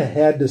kind of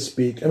had to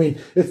speak. I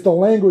mean, it's the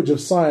language of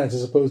science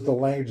as opposed to the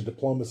language of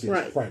diplomacy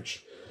is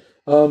French.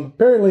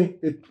 Apparently,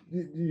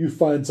 you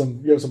have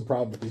some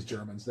problem with these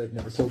Germans. They've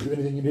never told you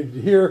anything you needed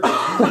to hear.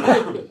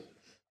 Crackpots.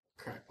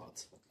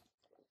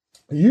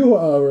 You,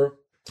 however,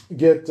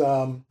 get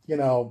a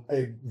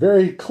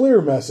very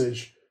clear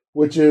message,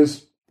 which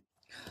is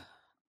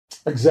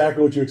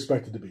exactly what you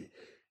expect it to be.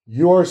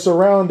 You are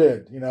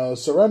surrounded.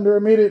 Surrender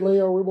immediately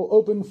or we will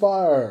open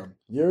fire.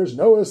 There's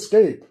no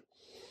escape.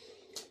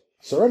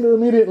 Surrender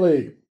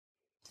immediately.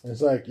 It's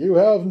like, you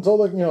have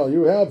until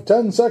you have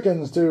 10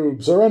 seconds to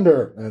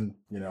surrender. And,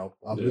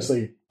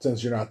 obviously,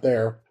 since you're not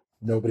there,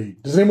 nobody...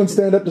 Does anyone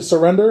stand up to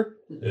surrender?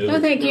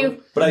 No, thank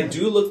you. But I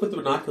do look with the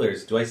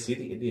binoculars. Do I see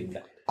the Indian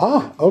guy?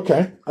 Ah,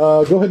 okay.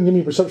 Go ahead and give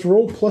me a perception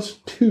roll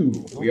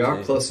 +2. We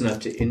are close enough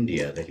to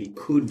India that he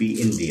could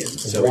be Indian,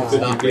 so Wow. it's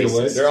not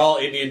racist. They're all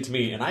Indian to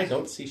me, and I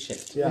don't see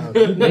shit. Yeah,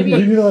 maybe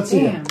you do not see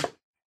him.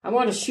 I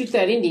want to shoot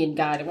that Indian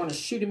guy. I want to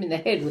shoot him in the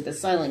head with a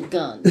silent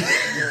gun.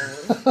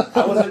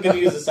 I wasn't going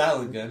to use a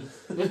silent gun.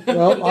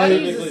 Well, You gotta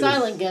use a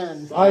silent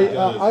gun.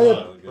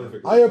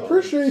 I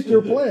appreciate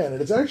your plan,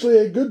 and it's actually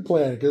a good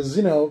plan because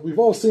we've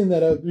all seen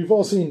that. We've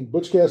all seen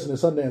Butch Cassidy and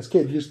the Sundance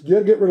Kid. You got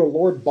to get rid of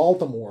Lord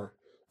Baltimore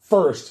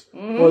first,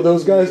 or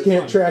those guys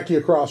can't track you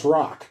across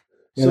rock.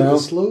 You So know? the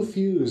slow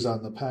fuse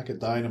on the pack of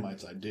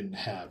dynamites I didn't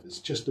have is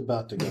just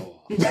about to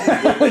go off. You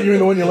mean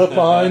the one you left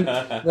behind?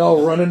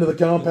 They'll run into the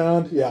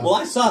compound. Yeah. Well,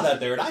 I saw that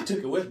there, and I took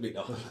it with me.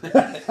 No.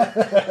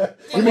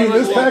 You mean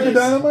this pack of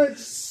dynamite?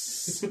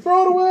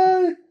 Throw it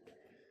away.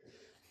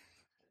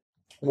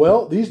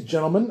 Well, these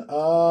gentlemen,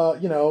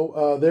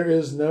 there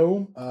is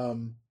no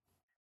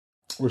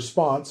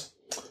response,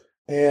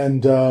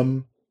 and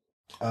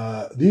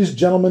these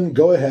gentlemen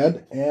go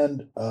ahead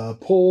and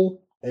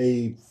pull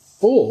a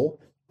full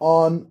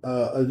on.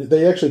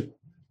 They actually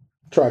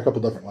try a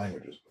couple different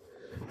languages.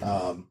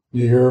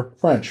 You hear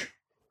French,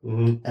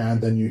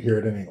 and then you hear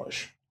it in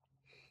English.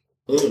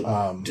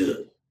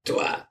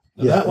 That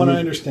one I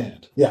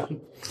understand. Yeah. Do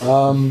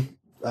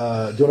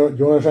you want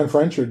to understand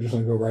French, or just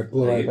want to go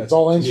right? It's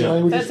all ancient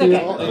languages. That's for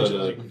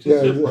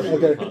you?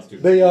 okay. Okay.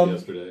 They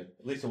yesterday.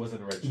 At least it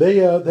wasn't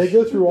original. They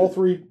go through all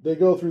three. They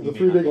go through the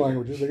three big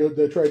languages.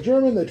 They try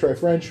German. They try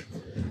French.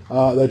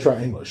 They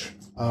try English.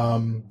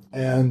 When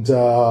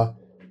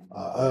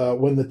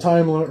the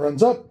time limit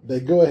runs up, they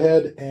go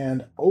ahead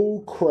and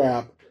oh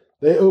crap,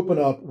 they open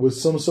up with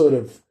some sort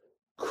of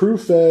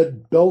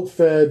crew-fed,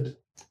 belt-fed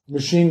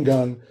machine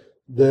gun.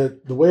 The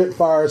way it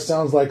fires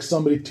sounds like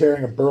somebody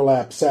tearing a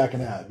burlap sack in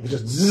half. It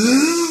just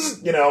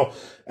zzz,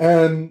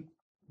 and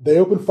they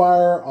open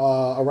fire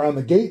around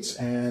the gates,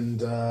 and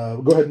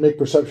go ahead and make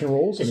perception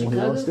rolls. The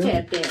Chicago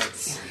Cat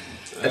Dance.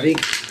 I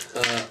think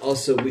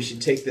also we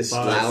should take this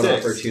loud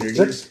six. opportunity.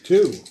 6,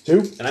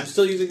 2. And I'm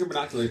still using your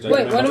binoculars.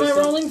 Wait, what am I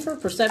rolling for?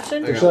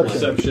 Perception? I got one.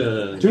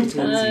 Perception. 2.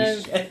 So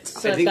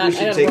I think got- we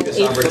should gotta take roll this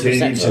 8 for opportunity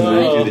to perception.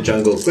 move through the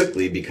jungle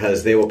quickly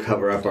because they will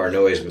cover up our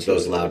noise with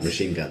those loud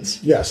machine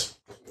guns. Yes.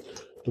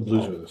 The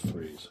blues are the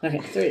threes. Okay,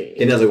 3.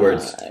 In other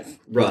words, 5.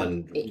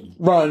 run.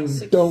 Run.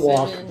 6, Don't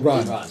walk. 7,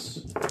 Run.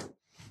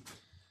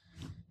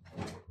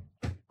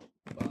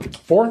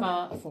 4?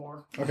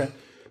 4. Okay.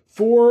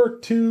 4,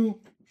 2,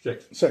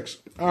 6.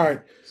 All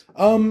right.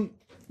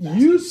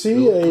 You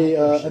see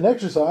an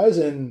exercise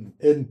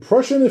in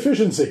Prussian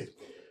efficiency,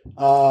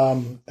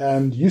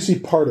 and you see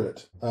part of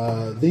it.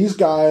 These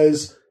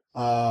guys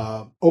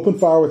open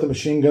fire with the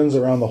machine guns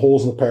around the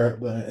holes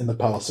in the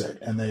palisade,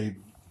 and they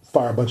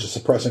fire a bunch of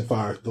suppressing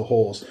fire through the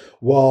holes,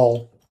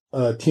 while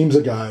teams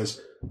of guys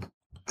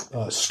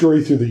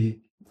scurry through the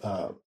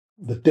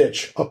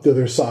ditch up to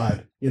their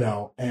side,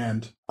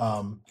 and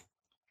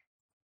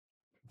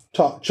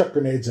chuck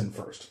grenades in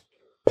first.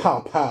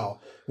 Pow, pow.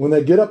 When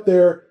they get up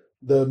there,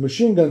 the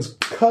machine guns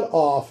cut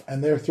off,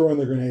 and they're throwing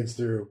the grenades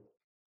through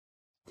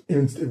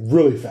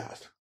really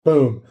fast.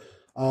 Boom.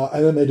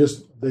 And then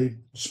they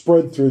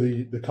spread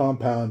through the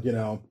compound,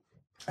 and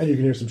you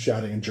can hear some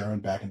shouting in German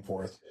back and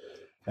forth.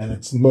 And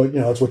it's,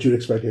 it's what you'd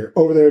expect here.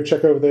 Over there,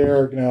 check over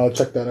there,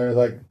 check that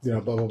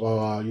out, blah, blah,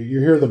 blah. You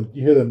hear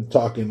them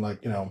talking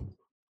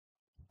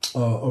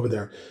over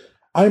there.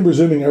 I'm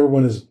presuming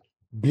everyone is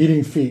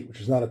beating feet, which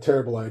is not a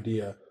terrible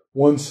idea.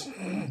 Once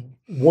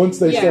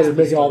they started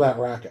making all that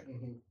racket.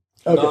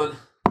 Okay.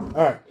 All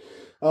right.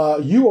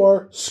 You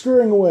are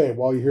scurrying away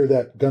while you hear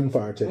that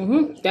gunfire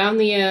taking place. Down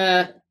the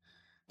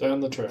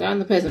trail. down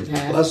the peasant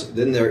path. Plus,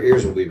 then their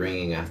ears will be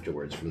ringing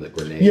afterwards from the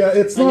grenade. Yeah,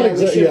 it's I not know,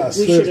 exactly. Yes,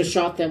 we should have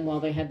shot them while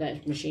they had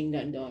that machine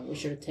gun going. We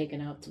should have taken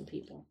out some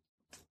people.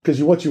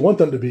 because what you want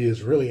them to be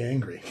is really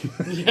angry.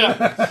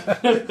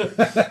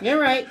 Yeah. You're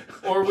right.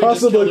 Or we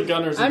Possibly. just kill the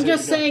gunners. and I'm take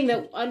just the gun. saying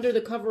that under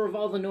the cover of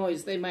all the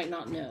noise, they might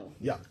not know.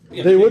 Yeah,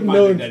 Yeah, they wouldn't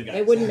know.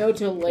 They wouldn't know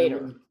till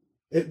later.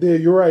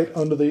 You're right.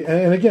 Under the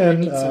and again,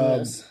 Need some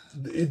of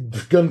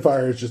this.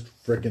 gunfire is just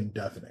freaking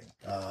deafening,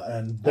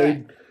 and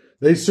Right.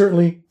 they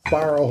certainly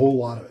fire a whole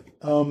lot of it.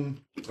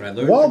 What I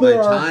learned While from my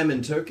there are- time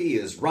in Turkey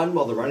is run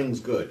while the running's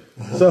good.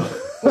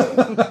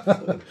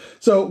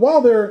 So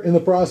while they're in the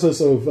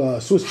process of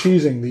Swiss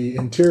cheesing the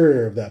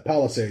interior of that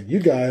palisade, you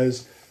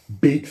guys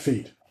beat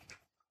feet.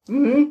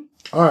 Mm-hmm.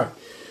 All right.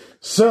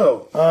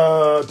 So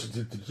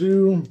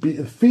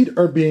feet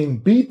are being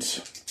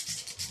beat.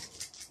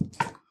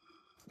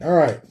 All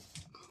right.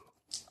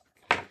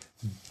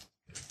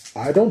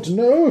 I don't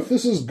know if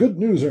this is good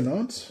news or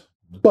not,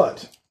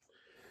 but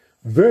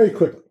very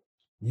quickly,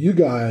 you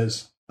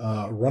guys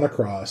run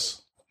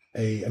across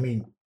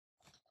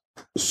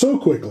so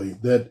quickly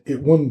that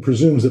one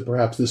presumes that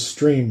perhaps this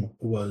stream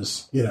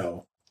was,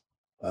 Okay.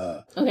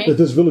 that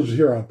this village is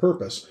here on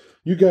purpose.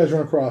 You guys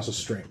run across a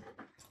stream.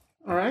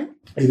 All right.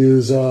 It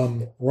is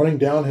running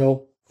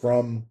downhill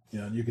from,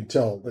 you can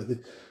tell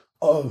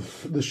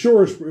of the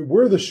shores.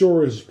 Where the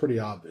shore is pretty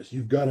obvious.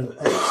 You've got an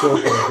upslope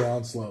and a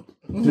downslope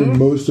through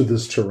most of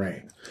this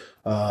terrain.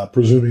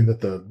 Presuming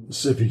that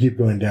if you keep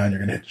going down,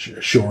 you're going to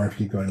hit shore. If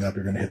you keep going up,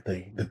 you're going to hit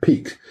the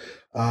peak.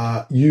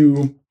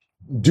 You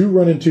do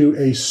run into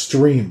a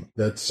stream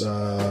that's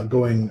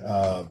going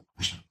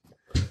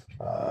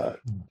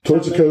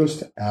towards the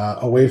coast,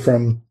 away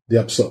from the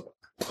upslope.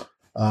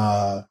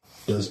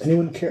 Does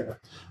anyone care?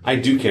 I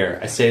do care.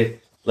 I say,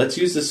 let's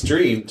use the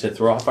stream to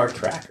throw off our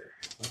tracker.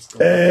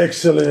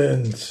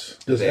 Excellent.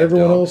 Does They have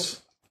everyone dogs.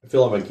 else? I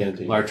fill out my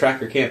canteen. Our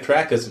tracker can't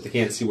track us if they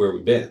can't see where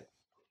we've been.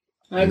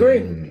 I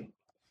agree.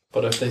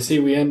 But if they see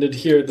we ended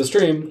here at the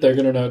stream, they're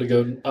going to know to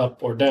go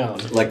up or down.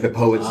 Like the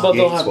poet's But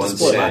they'll Gates have to once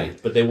split. said,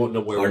 But they won't know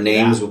where our we're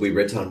names at. will be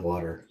written on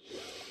water.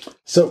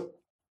 So,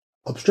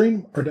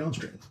 upstream or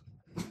downstream?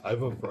 I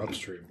vote for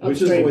upstream.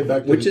 Which is the way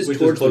back to Which is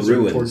towards the closer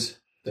ruins. towards-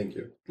 Thank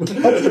you.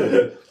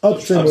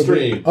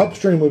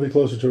 Upstream would be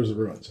closer towards the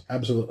ruins.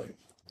 Absolutely.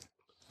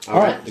 All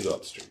right, to go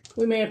upstream.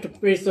 We may have to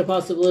face the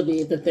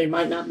possibility that there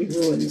might not be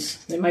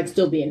ruins. They might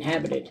still be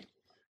inhabited.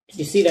 Did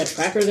you see that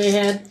tracker they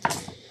had?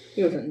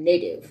 He was a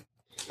native.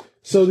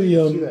 So See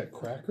the that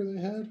cracker they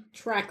had?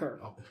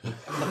 Tracker.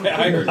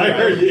 I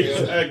heard the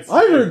exact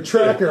I heard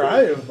tracker.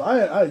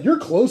 I you're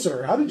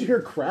closer. How did you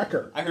hear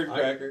cracker? I heard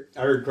cracker.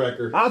 I heard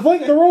cracker. I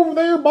think they're over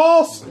there,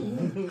 boss.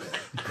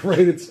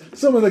 Great. It's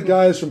some of the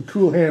guys from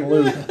Cool Hand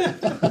Luke.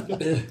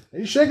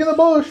 He's shaking the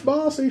bush,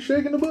 boss. He's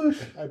shaking the bush.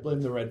 I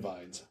blame the red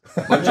vines.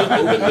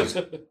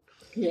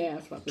 Yeah,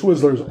 that's what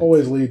Twizzlers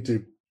always lead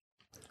to.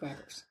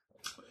 crackers.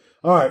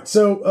 All right,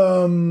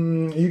 so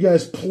you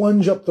guys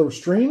plunge up the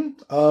stream.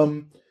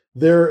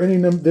 There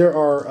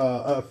are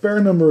a fair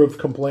number of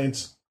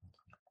complaints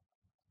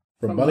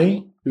from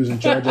Bunny, who's in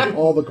charge of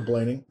all the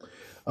complaining.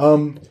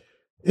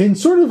 In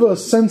sort of a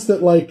sense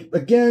that, like,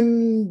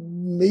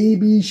 again,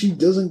 maybe she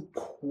doesn't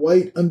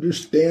quite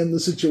understand the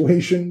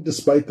situation,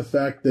 despite the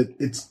fact that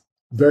it's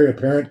very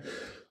apparent.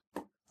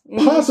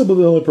 Possibly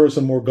the only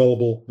person more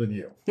gullible than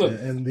you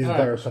in the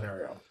entire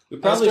scenario. We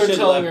I'll probably start should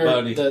telling have her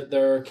Bunny. that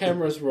there are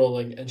cameras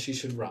rolling and she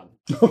should run.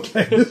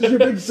 Okay, this is your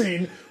big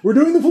scene. We're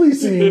doing the police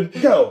scene.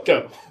 Go.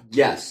 Go.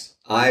 Yes,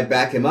 I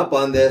back him up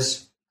on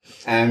this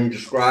and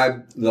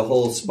describe the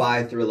whole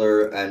spy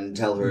thriller and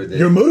tell her that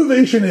Your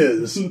motivation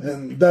is,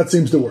 and that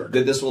seems to work.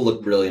 that this will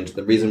look brilliant.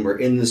 The reason we're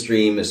in the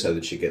stream is so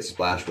that she gets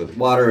splashed with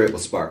water. It will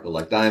sparkle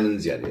like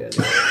diamonds. Yada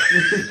yada.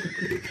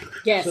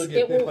 Yes, She'll it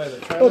get bit will. by the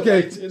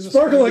Okay, trilobites in the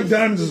sparkle spring. like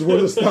diamonds is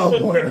worth a style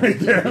point right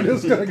there. I'm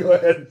just going to go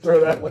ahead and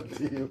throw that one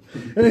to you.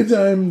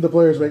 Anytime the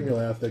players make me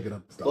laugh, they get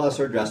a style. Plus,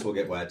 her dress will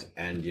get wet,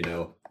 and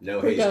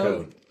no haze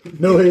code.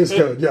 No haze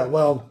code. Yeah,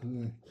 well,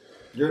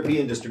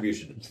 European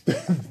distribution.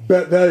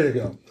 there you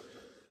go.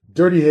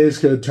 Dirty haze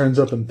code turns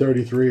up in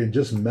 33 and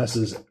just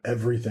messes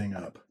everything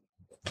up.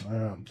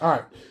 All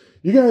right.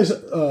 You guys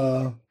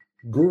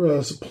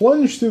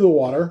plunge through the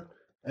water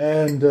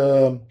and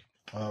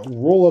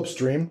roll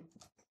upstream.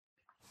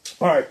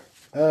 All right.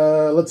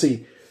 Let's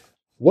see.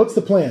 What's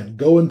the plan?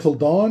 Go until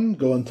dawn?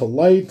 Go until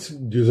light?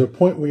 There's a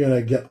point where you're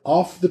going to get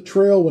off the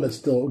trail when it's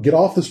still... Get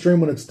off the stream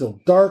when it's still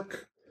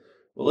dark?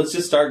 Well, let's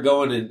just start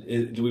going.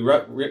 And do we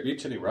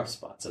reach any rough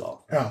spots at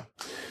all? Yeah.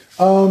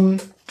 I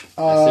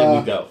say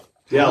we go.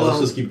 Yeah, let's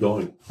just keep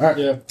going.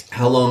 Yeah.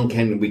 How long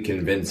can we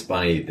convince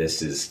Bunny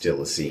this is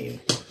still a scene?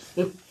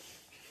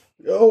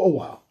 Oh,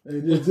 wow.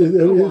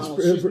 Wow,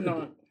 she's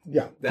not.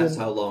 Yeah. That's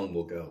how long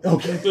we'll go.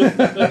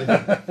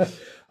 Okay.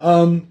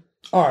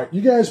 All right,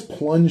 you guys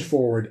plunge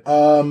forward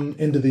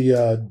into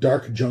the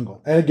dark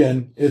jungle, and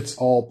again,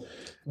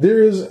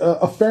 there is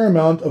a fair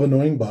amount of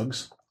annoying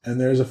bugs, and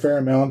there's a fair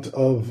amount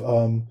of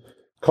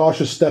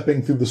cautious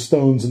stepping through the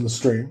stones in the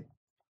stream.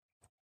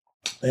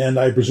 And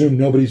I presume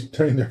nobody's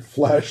turning their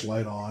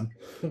flashlight on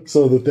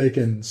so that they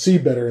can see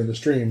better in the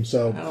stream.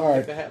 So, all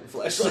right. I have a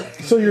flashlight.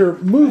 So your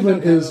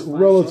movement I don't have is a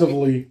flashlight.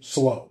 relatively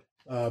slow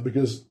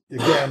because,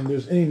 again,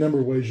 there's any number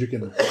of ways you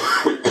can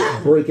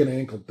break an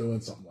ankle doing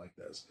something like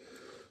this.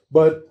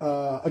 But,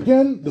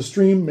 again, the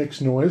stream makes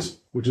noise,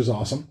 which is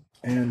awesome.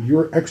 And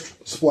your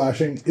extra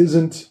splashing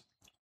isn't,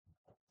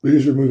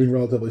 because you're moving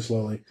relatively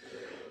slowly,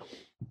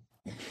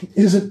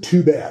 isn't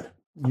too bad.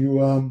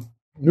 You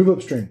move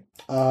upstream.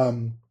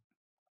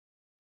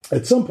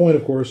 At some point,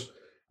 of course,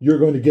 you're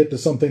going to get to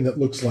something that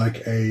looks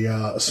like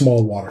a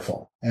small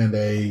waterfall and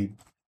a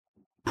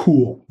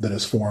pool that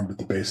is formed at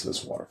the base of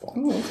this waterfall.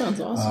 Oh, that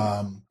sounds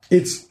awesome.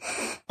 It's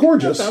That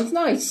gorgeous. sounds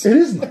nice. It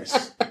is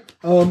nice.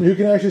 You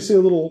can actually see a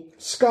little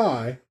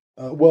sky.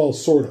 Well,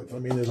 sort of. I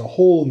mean, there's a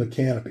hole in the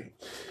canopy.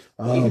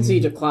 You can see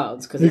the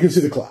clouds. Cause You can see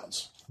the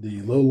clouds,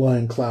 the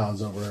low-lying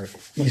clouds over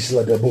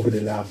Isla de Boca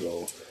del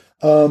Lago.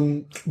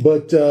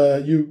 But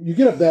you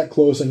get up that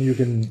close, and you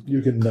can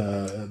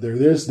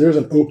there's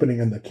an opening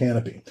in the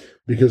canopy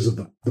because of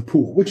the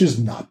pool, which is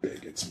not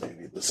big. It's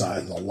maybe the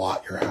size of the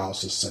lot your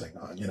house is sitting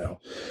on.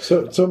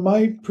 So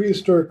my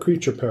prehistoric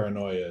creature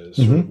paranoia is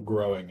sort of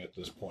growing at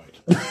this point.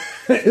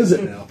 Is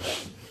it now?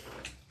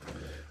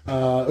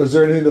 Is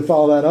there anything to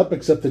follow that up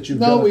except that you've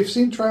No, got we've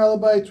seen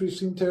trilobites, we've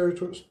seen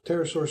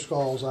pterosaur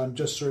skulls. I'm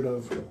just sort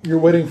of you're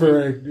waiting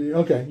for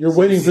you're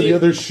waiting for the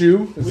other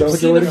shoe. Is that We've what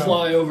seen you're a waiting for?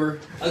 flyover.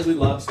 Ugly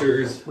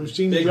lobsters. we've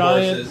seen Big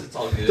giant horses. It's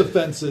all good.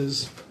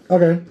 defenses.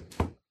 Okay.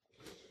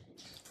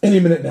 Any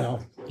minute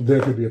now,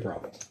 there could be a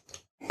problem.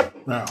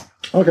 Now,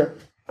 Okay.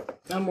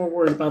 I'm more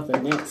worried about the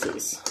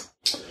Nazis.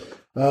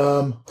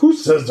 Who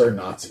says they're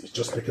Nazis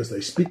just because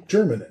they speak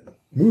German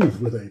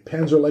moved with a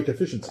Panzer-like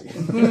efficiency.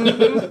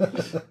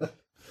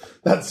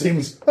 That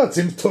seems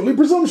totally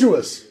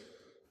presumptuous.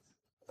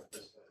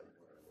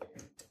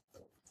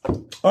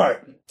 All right.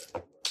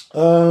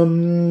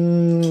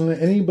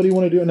 Anybody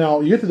want to do it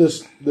now? You get to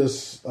this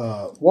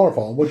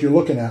waterfall, and what you're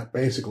looking at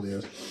basically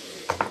is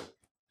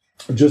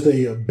just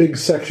a big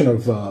section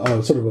of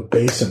sort of a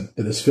basin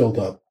that is filled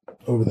up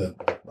over the.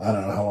 I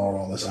don't know how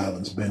long this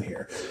island's been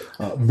here.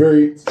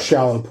 Very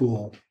shallow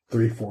pool,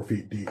 3-4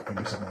 feet deep,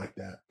 maybe something like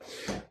that.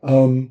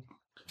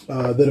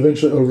 That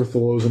eventually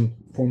overflows and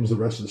forms the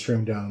rest of the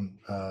stream down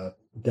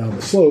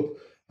the slope.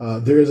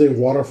 There is a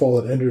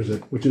waterfall that enters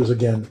it, which is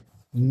again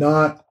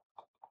not.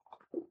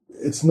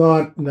 It's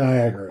not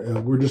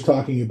Niagara. We're just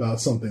talking about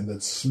something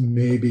that's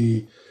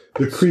maybe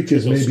the creek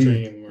is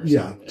maybe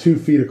 2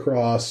 feet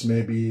across,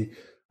 maybe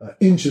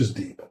inches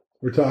deep.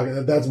 We're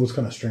talking. That's what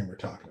kind of stream we're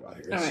talking about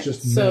here. It's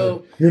just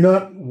so you're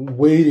not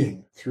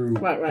wading through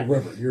a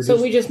river.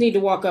 We just need to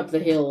walk up the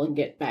hill and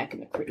get back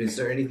in the creek. Is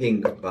there anything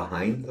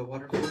behind the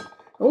waterfall?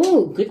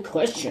 Oh, good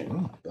question.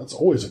 Oh, that's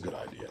always a good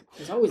idea.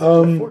 There's always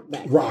a fork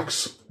back there.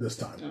 Rocks this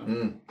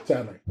time.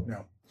 Sadly,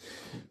 no.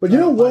 But you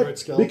know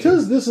what?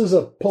 Because this is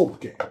a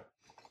pulp game,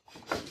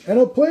 and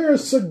a player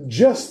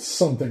suggests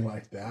something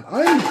like that,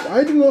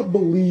 I do not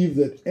believe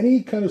that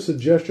any kind of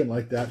suggestion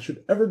like that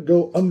should ever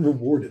go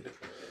unrewarded.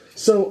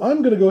 So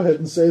I'm going to go ahead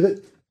and say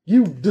that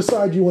you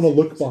decide you want to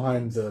look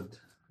behind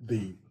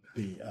the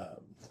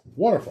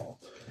waterfall,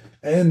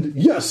 and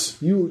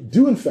yes, you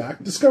do in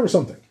fact discover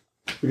something.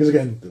 Because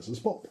again, this is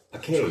pulp. A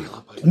cave.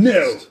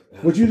 No.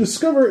 What you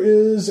discover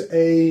is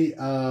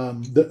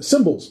the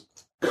symbols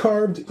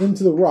carved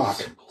into the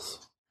rock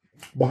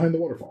behind the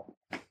waterfall.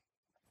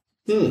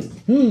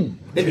 Interesting.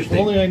 If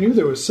only I knew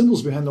there were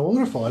symbols behind the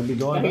waterfall, I'd be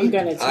going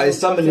back. I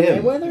summoned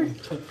him. Mayweather.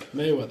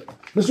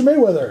 Mr.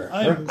 Mayweather,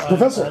 I'm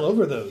Professor. all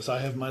over those. I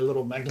have my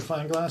little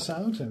magnifying glass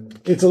out. And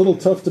It's a little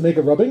tough to make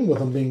a rubbing with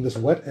them being this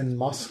wet and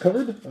moss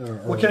covered.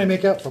 what can I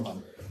make out from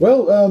them?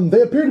 Well,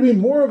 they appear to be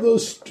more of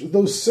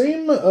those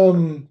same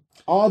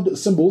odd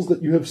symbols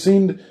that you have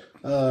seen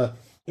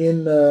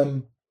in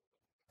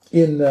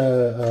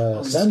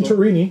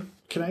Santorini.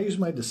 Can I use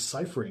my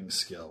deciphering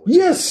skill?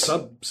 Yes! Is a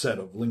subset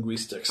of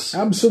linguistics.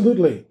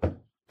 Absolutely.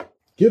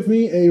 Give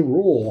me a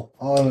roll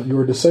on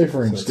your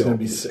deciphering It's skill. going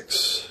to be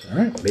 6. All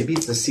right. Maybe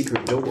it's the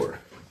secret door.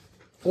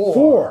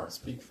 4.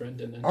 Speak friend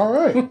and All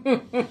right.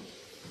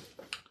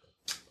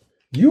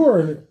 You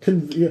are...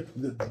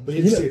 But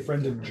you say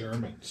friend in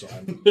German, so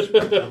I'm...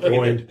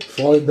 Freunde.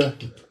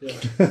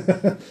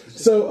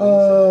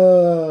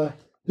 So,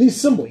 these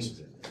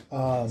symbols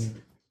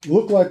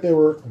look like they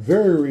were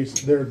very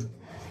recent. They're,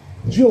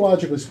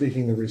 geologically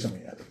speaking, they're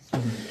recently added.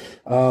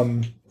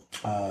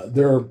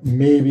 They're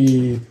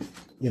maybe,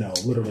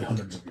 literally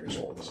hundreds of years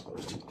old as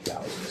opposed to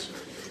thousands.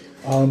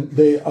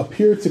 They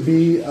appear to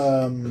be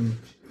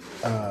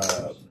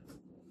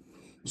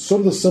sort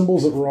of the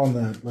symbols that were on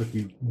that, like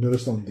you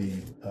noticed on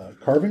the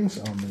carvings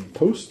on the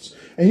posts,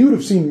 and you would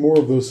have seen more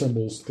of those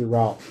symbols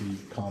throughout the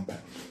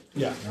compound.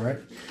 Yeah. All right.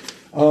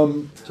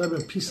 So I've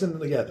been piecing them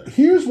together.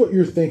 Here's what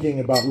you're thinking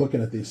about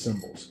looking at these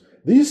symbols.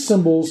 These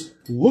symbols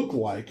look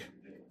like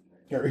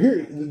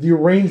here the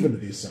arrangement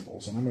of these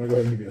symbols, and I'm going to go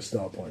ahead and give you a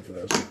style point for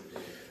those.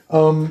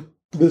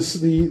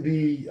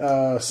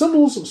 The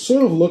symbols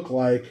sort of look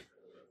like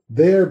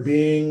they're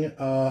being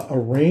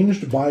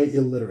arranged by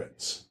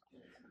illiterates.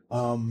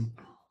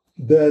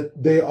 That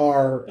they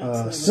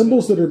are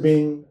symbols that are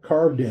being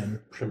carved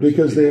in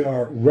because they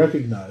are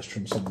recognized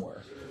from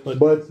somewhere.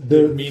 But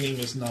the meaning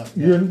is not.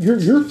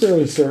 You're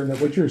fairly certain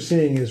that what you're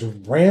seeing is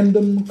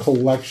random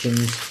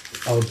collections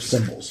of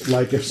symbols.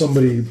 Like if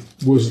somebody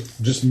was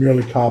just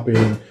merely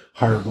copying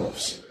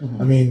hieroglyphs.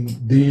 Mm-hmm. I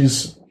mean,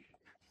 these.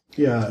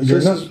 Yeah, so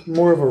this is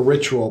more of a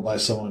ritual by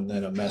someone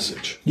than a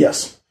message.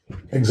 Yes,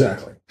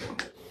 exactly.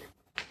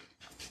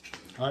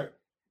 All right,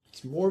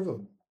 it's more of a.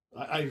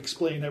 I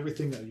explain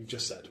everything that you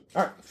just said.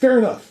 All right, fair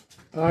enough.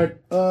 All right,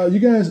 you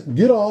guys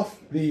get out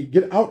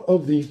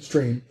of the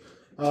stream.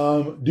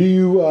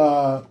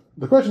 The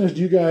question is,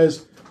 do you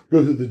guys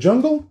go through the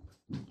jungle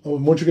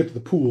once you get to the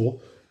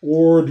pool,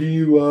 or do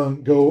you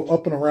go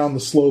up and around the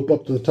slope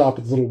up to the top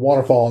of the little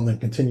waterfall and then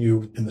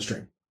continue in the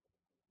stream?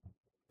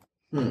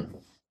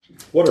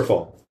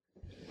 Waterfall.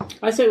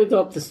 I say we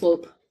go up the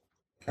slope.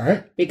 All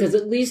right. Because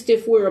at least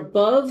if we're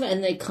above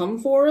and they come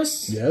for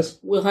us, yes,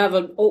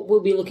 we'll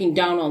be looking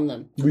down on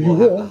them. We'll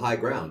have the high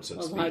ground, so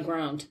to speak. High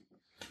ground.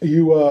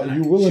 You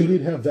will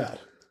indeed have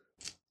that.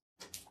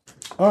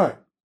 All right.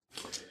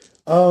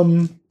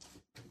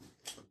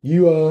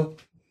 You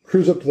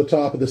cruise up to the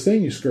top of this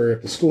thing. You scurry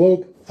up the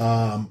slope.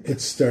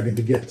 It's starting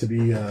to get to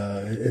be.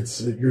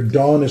 Your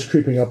dawn is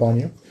creeping up on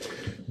you.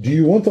 Do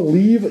you want to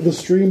leave the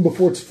stream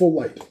before it's full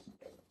light,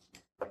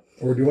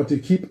 or do you want to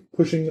keep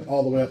pushing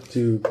all the way up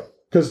to?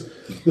 Because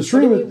the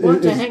stream. We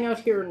want to hang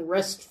out here and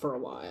rest for a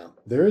while.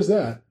 There is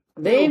that.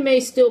 They may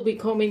still be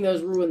combing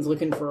those ruins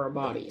looking for our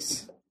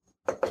bodies.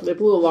 They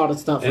blew a lot of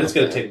stuff. And it's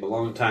going to take them a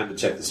long time to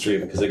check the stream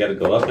because they got to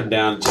go up and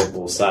down and check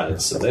both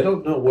sides. So they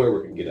don't know where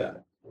we're going to get at.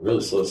 It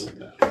really slows them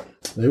down.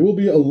 They will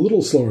be a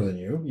little slower than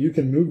you. You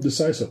can move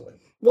decisively.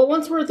 Well,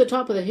 once we're at the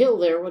top of the hill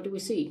there, what do we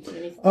see?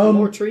 Any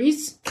more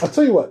trees? I'll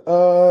tell you what.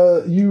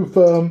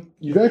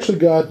 You've actually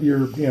got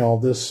your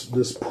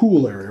this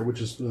pool area,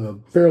 which is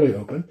fairly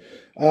open.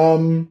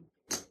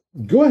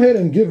 Go ahead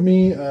and give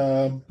me,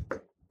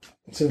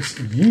 since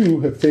you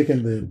have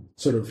taken the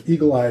sort of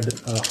eagle-eyed,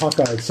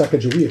 hawk-eyed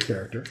Sacagawea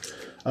character,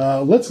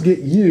 let's get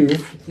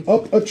you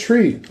up a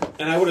tree.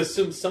 And I would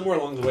assume somewhere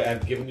along the way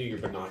I've given you your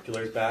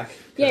binoculars back.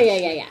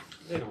 Yeah.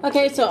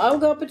 Okay, so I'll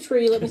go up a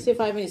tree. Let me see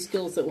if I have any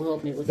skills that will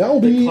help me with That will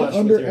be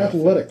under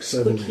athletics,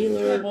 I Quick believe.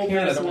 healer, Oh,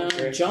 man, I don't want charisma,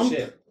 to jump.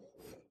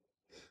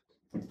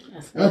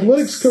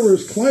 Athletics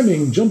covers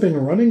climbing, jumping,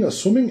 running,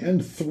 swimming,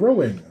 and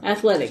throwing.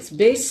 Athletics,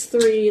 base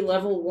 3,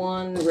 level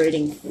 1,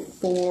 rating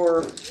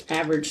 4,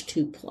 average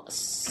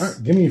 2+. All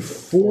right, give me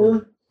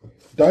 4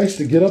 dice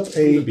to get up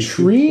a It'd be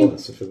tree 2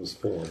 plus if it was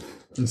 4.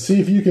 and see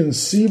if you can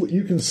see what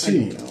you can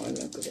see. No, I'm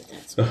not good at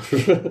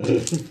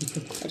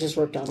that. I just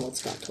wrote down what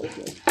Scott told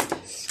me.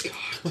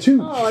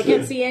 2. Oh, I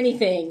can't see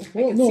anything. I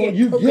Well, can no, see a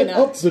you coconut. get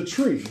up the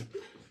tree.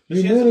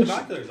 She has the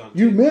binoculars on.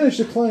 You manage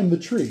to climb the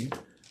tree.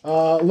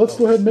 Let's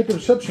go ahead and make a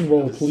perception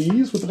roll,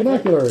 please, with the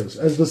binoculars.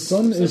 As the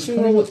sun is Perception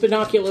roll coming with up,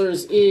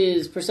 binoculars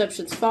is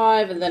perception's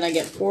 5, and then I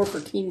get 4 for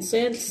keen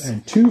sense.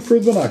 and 2 for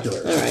the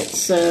binoculars. All right,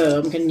 so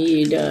I'm gonna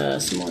need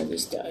some more of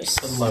these dice.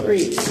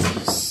 3,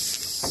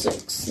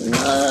 6,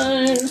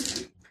 9,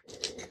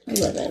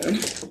 11.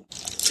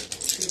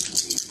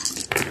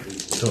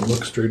 Don't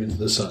look straight into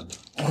the sun.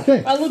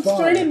 Okay. I looked 5.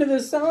 straight into the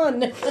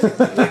sun.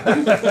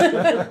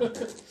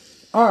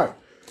 All right.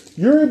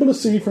 You're able to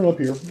see from up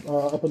here,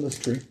 up in this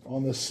tree,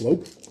 on this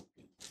slope,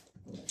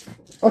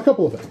 a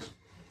couple of things.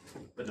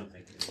 But no,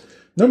 thank you.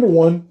 Number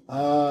one,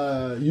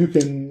 you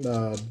can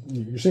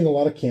you're seeing a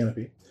lot of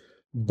canopy,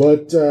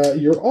 but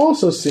you're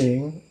also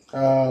seeing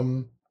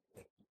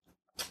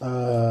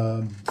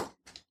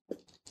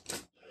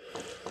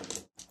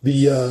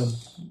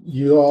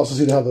you also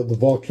see how the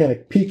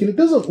volcanic peak, and it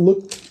doesn't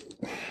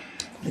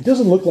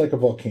look like a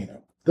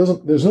volcano.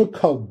 There's no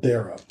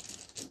caldera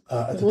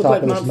at the Look top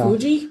like of this Mount mountain.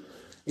 Fuji.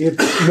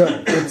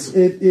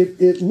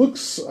 It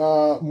looks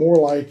more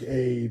like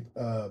a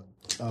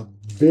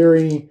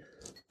very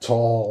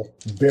tall,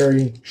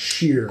 very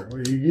sheer.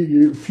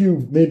 You if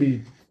you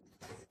maybe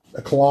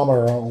a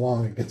kilometer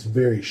along, it gets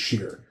very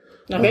sheer.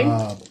 Okay.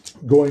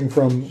 Going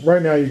from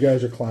right now, you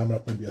guys are climbing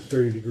up maybe a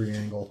 30-degree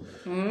angle,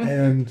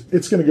 and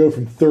it's going to go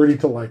from 30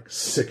 to like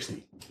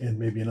 60 in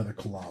maybe another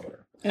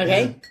kilometer.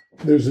 Okay.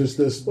 There's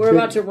this. We're big-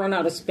 about to run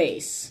out of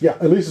space. Yeah,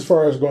 at least as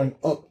far as going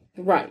up.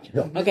 Right.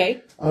 Yeah.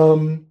 Okay.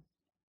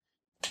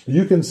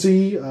 You can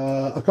see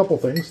a couple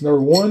things.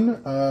 Number one,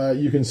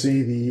 you can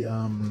see the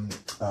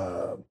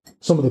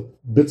some of the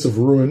bits of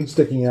ruin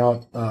sticking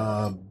out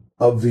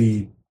of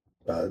the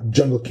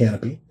jungle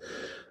canopy.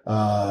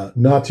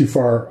 Not too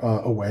far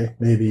away,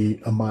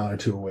 maybe a mile or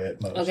two away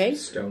at most. Okay.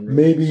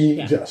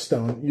 Maybe just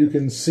stone. You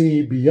can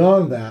see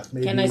beyond that.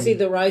 Maybe Can I see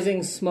the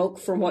rising smoke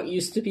from what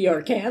used to be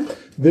our camp?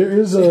 there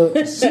is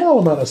a small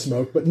amount of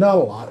smoke, but not a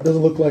lot. It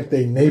doesn't look like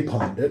they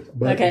napalmed it,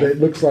 but Okay. it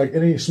looks like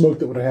any smoke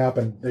that would have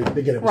happened,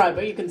 they get it. Right,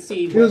 but you can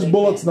see. It where was they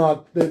bullets, went.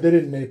 not they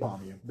didn't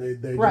napalm you. They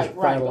Right, just right,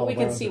 fired a lot but we of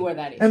can rounds see in. where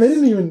that is. And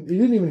you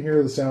didn't even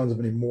hear the sounds of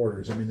any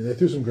mortars. I mean, they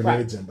threw some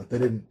grenades in, but they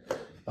didn't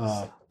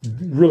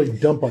really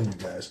dump on you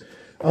guys.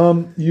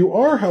 You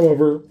are,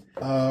 however,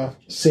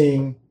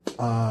 seeing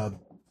a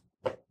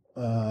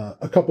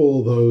couple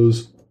of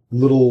those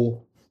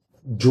little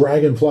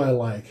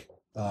dragonfly-like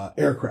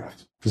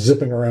aircraft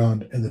zipping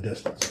around in the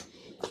distance,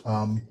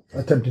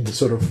 attempting to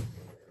sort of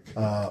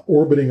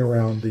orbiting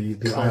around the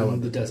On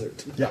island. the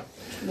desert. Yeah.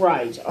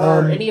 Right.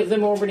 Are any of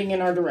them orbiting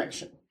in our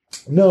direction?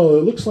 No,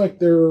 it looks like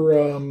they're.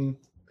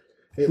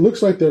 It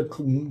looks like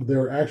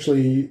they're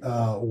actually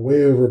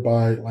way over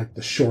by like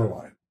the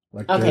shoreline.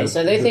 Like Okay,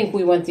 so they think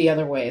we went the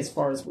other way as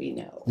far as we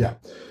know. Yeah.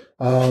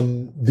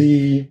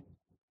 There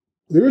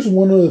is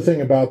one other thing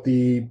about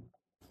the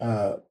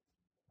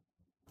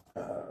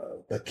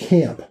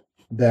camp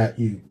that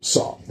you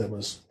saw that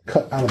was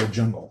cut out of the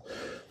jungle.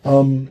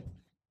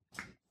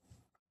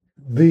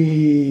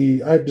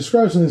 I've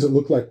described some things that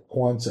look like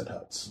Quonset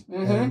huts,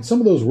 and some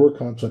of those were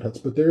Quonset huts,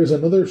 but there is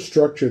another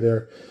structure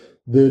there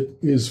that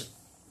is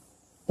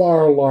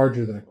far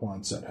larger than a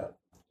Quonset hut.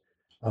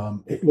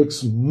 It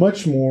looks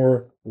much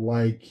more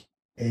like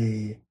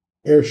a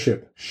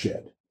airship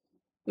shed.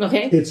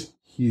 Okay. It's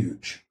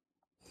huge.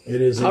 It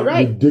is a All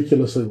right.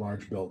 ridiculously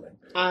large building.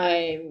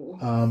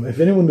 If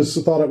anyone just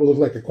thought it would look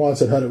like a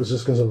Quonset hut, it was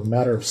just because of a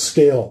matter of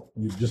scale.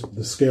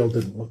 The scale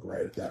didn't look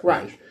right at that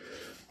Right.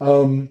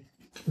 range.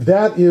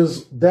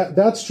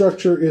 That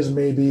structure is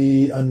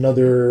maybe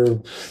another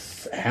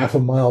half a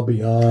mile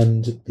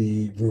beyond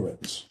the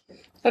ruins.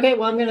 Okay,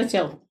 well, I'm going to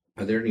tell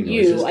Are there any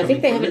noises you. I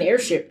think coming they have from an it?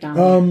 airship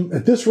down there.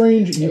 At this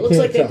range, you It looks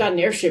can't like they've tell. got an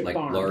airship Like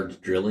barn.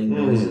 large drilling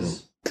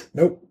noises?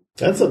 Nope.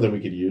 That's something we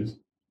could use.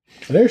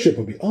 An airship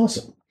would be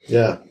awesome.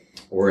 Yeah.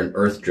 Or an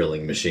earth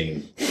drilling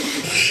machine?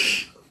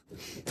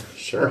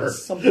 Sure.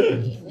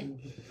 Something.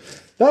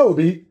 That would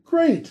be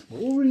great.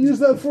 What would we use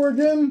that for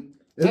again?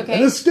 Okay.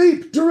 and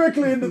escape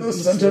directly into the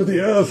center of the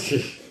earth.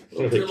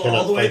 Drill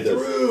all the way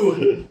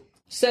through.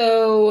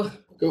 So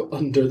Go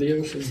under the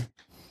ocean.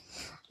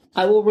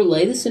 I will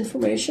relay this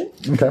information.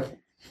 Okay.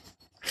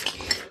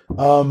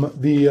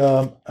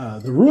 The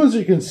ruins that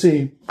you can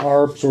see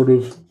are sort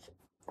of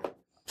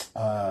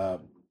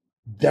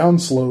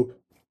downslope.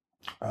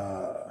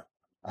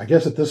 I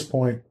guess at this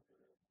point,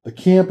 the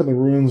camp and the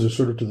ruins are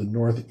sort of to the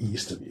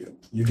northeast of you.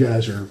 You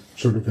guys are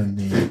sort of in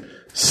the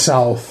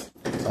south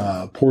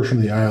portion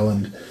of the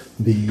island.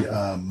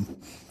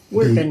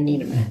 We're going to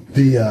need a map.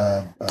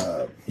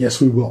 Yes,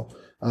 we will.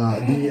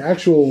 The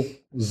actual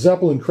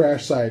Zeppelin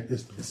crash site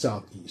is to the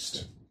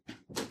southeast.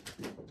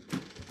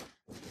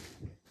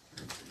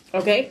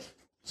 Okay.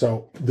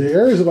 So the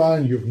areas of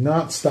island you have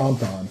not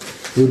stomped on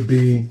would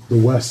be the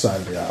west side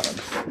of the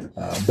island.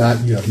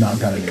 That you have not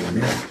got anywhere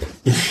near.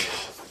 If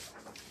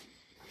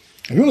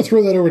you want to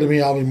throw that over to me,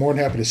 I'll be more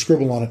than happy to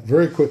scribble on it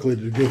very quickly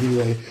to give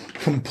you a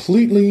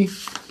completely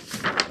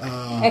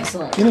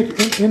Excellent.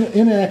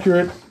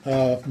 inaccurate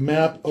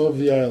map of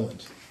the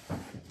island.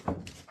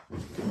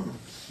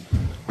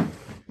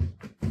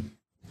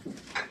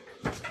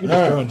 You're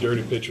just drawing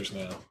dirty pictures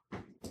now.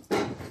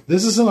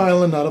 This is an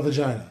island, not a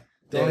vagina.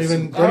 Don't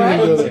even go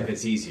If there.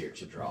 it's easier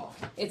to draw.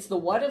 It's the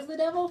what of the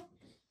devil?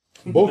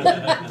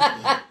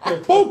 Boca!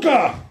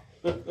 Boca!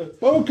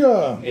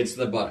 Boca! It's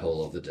the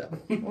butthole of the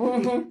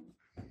devil.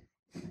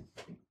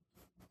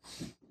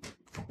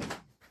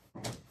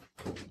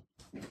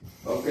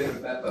 Okay,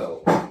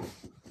 Beppo.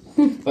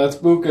 That's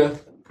Buka.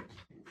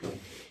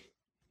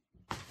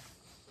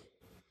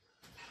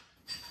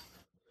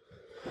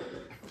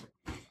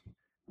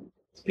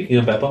 Speaking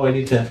of Beppo, I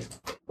need to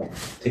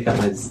take out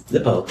my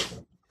Zippo,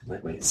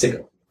 my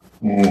sickle.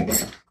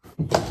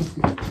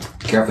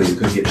 Careful, you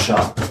could get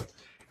shot.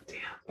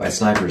 By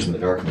snipers in the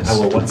darkness. I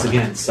will once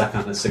again suck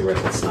on a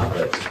cigarette that's not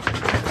lit.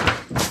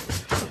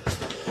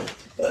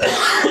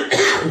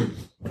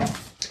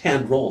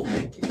 Hand roll,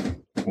 thank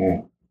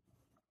you.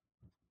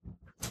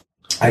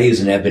 I use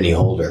an ebony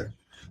holder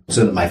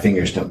so that my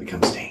fingers don't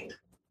become stained.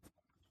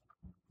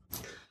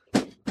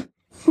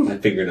 My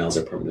fingernails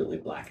are permanently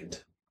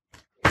blackened.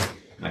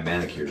 My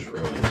manicure's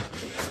ruined.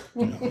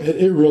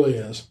 It really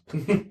is.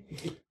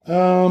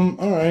 All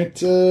right.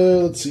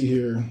 Let's see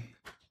here.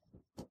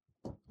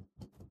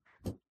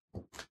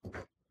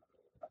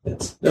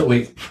 No,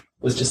 wait. It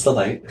was just the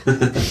light.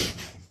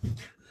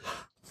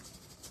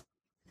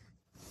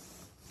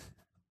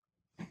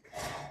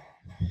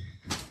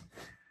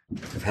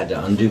 I've had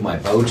to undo my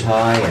bow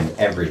tie and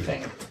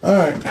everything. All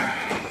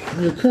right.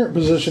 Your current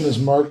position is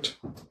marked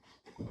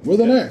with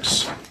an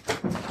X.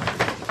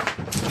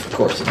 Of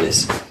course it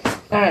is.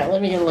 All right,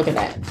 let me get a look at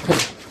that.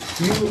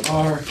 You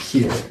are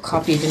here.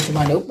 Copied into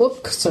my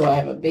notebook, so I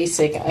have a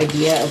basic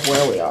idea of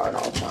where we are at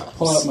all times.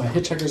 Pull out my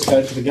Hitchhiker's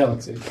Guide to the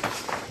Galaxy.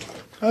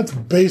 That's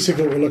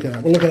basically what we're looking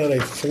at. We're looking at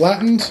a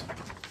flattened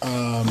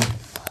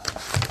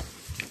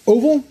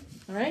oval,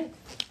 All right.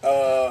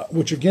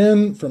 which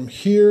again, from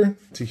here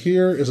to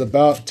here is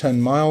about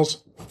 10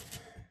 miles.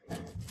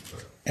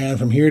 And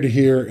from here to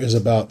here is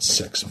about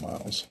 6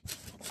 miles.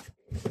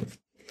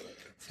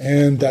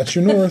 And that's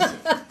your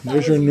north.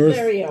 There's your north.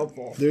 Very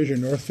helpful. There's your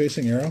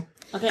north-facing arrow.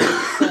 Okay,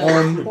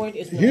 so the point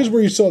is Here's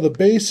where you saw the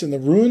base and the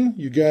ruin.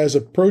 You guys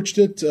approached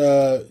it.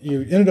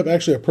 You ended up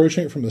actually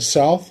approaching it from the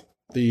south.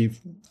 The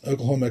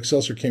Oklahoma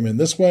Excelsior came in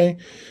this way,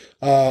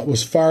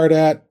 was fired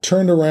at,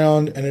 turned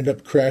around, and ended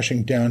up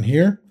crashing down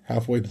here,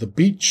 halfway to the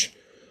beach.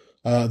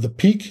 The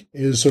peak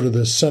is sort of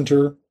the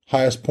center,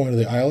 highest point of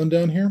the island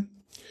down here.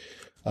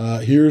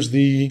 Here's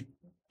the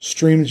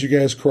stream that you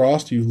guys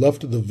crossed. You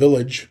left the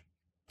village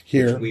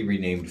here. We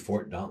renamed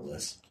Fort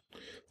Dauntless.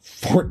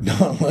 Fort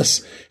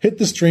Dauntless. Hit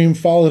the stream,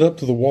 followed up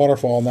to the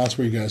waterfall, and that's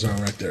where you guys are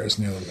right there. It's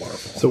near the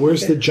waterfall. So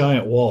where's the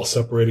giant wall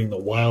separating the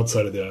wild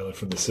side of the island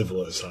from the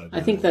civilized side?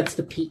 I think that's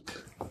the peak.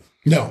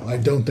 No, I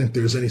don't think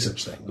there's any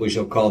such thing. We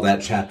shall call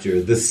that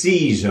chapter The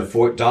Siege of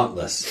Fort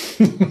Dauntless,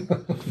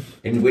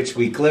 in which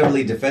we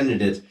cleverly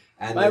defended it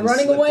and By then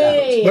running slipped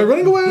away! By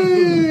running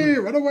away!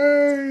 Run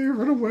away!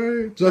 Run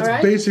away! So that's All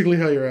right. basically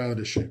how your island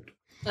is shaped.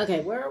 Okay,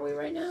 where are we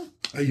right now?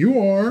 You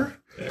are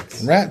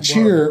right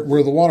here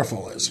where the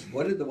waterfall is. out.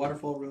 What did the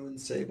waterfall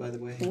ruins say, by the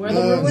way? Where are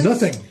the ruins?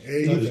 Nothing.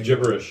 It's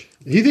gibberish.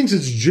 He thinks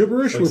it's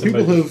gibberish Like where people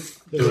somebody have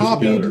threw it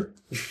copied together.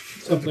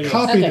 Something else.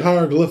 copied Okay.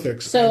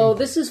 hieroglyphics. So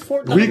this is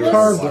Fort and Douglas.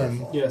 recarved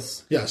them.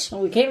 Yes. Yes. So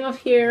we came up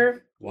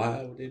here,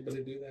 Why would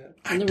anybody do that?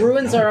 and the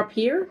ruins are up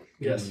here.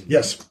 Yes.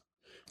 Yes.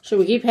 Should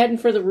we keep heading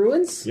for the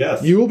ruins?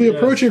 Yes. You will be Yes.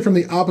 approaching from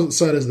the opposite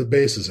side as the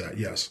base is at.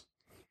 Yes.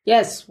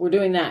 Yes, we're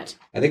doing that.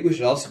 I think we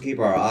should also keep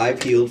our eye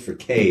peeled for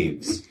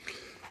caves.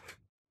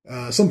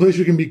 Someplace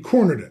you can be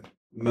cornered in.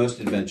 Most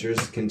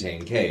adventures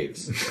contain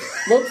caves.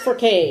 Look for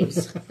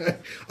caves.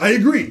 I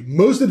agree.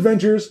 Most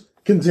adventures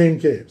contain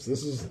caves.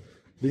 This is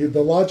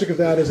the logic of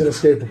that is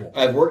inescapable.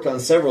 I've worked on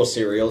several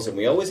serials, and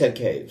we always had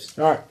caves.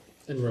 All right.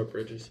 And rope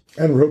bridges.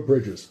 And rope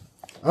bridges.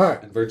 All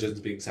right. And virgins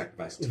being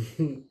sacrificed.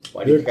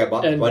 Why do you think I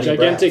bought And bunny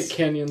gigantic brats?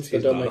 canyons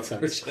that don't make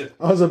sense.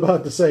 I was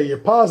about to say you're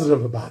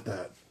positive about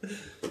that.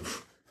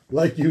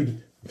 Like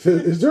you'd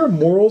Is there a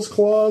morals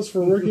clause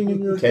for working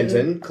in your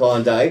Kenton,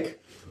 Klondike,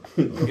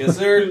 Yes,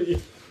 sir.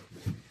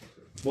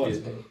 What?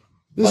 This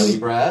Bunny is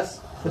Brass.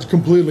 it's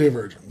completely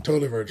virgin,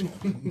 totally virginal,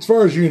 as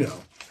far as you know.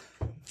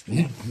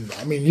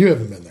 I mean, you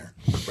haven't been there.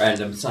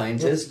 Random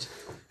Scientist.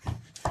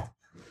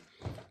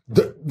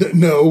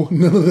 No,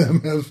 none of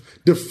them have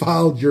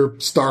defiled your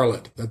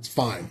starlet. That's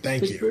fine.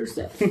 Thank Speak for you.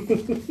 yourself.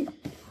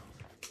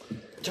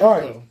 All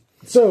right.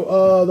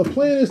 So the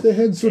plan is to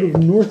head sort of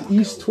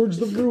northeast towards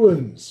the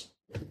ruins.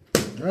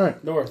 All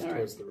right. North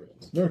towards the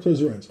ruins. North towards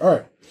the ruins. All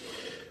right.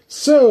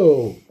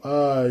 So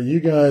you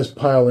guys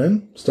pile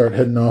in, start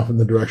heading off in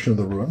the direction of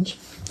the ruins.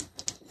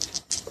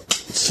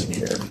 Let's see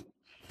here.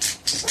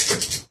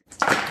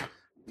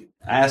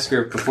 I ask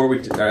her before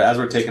or as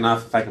we're taking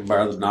off if I can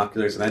borrow the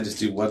binoculars, and I just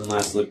do one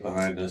last look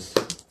behind us.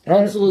 All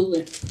right.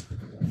 Absolutely.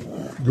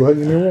 Go ahead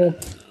and give me a roll.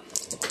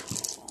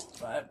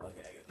 5.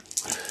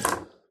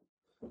 Okay.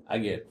 I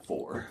get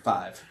 4,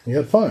 5. You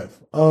got 5.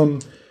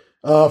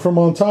 From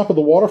on top of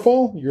the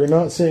waterfall, you're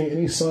not seeing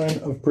any sign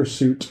of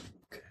pursuit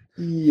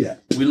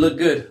yet. We look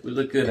good. We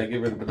look good. I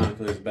give her the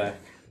binoculars back.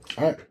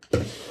 All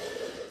right.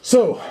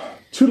 So,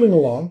 tootling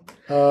along.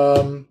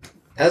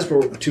 As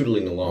we're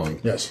tootling along,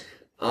 Yes.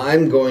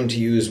 I'm going to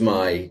use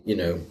my,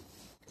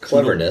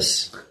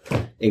 cleverness,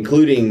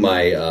 including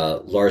my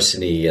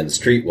larceny and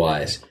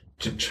streetwise,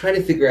 to try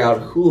to figure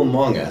out who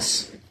among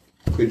us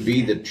could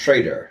be the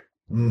traitor.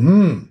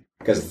 Mm-hmm.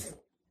 Because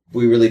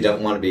we really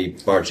don't want to be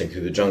marching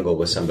through the jungle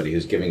with somebody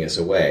who's giving us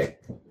away,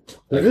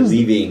 That is-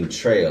 leaving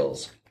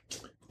trails.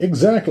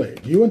 Exactly.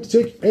 Do you want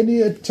to take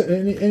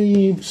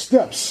any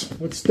steps?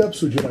 What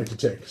steps would you like to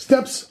take?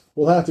 Steps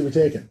will have to be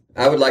taken.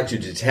 I would like to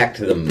detect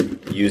them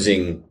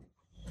using,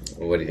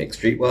 what do you think,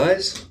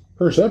 streetwise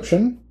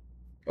Perception.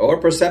 or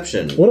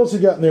perception? What else you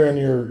got in there in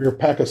your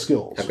pack of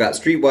skills? I've got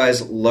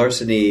streetwise,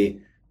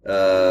 larceny,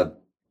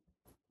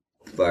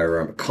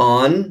 firearm,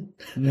 con,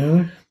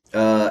 Mm-hmm.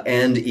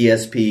 and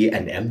ESP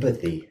and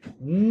empathy.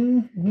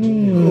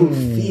 Mm-hmm. Who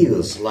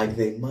feels like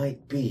they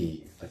might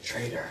be a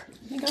traitor?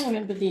 I think I have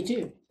empathy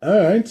too. All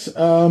right.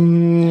 I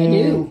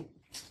do.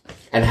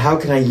 And how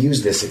can I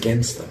use this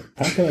against them?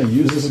 How can I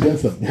use this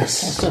against them? I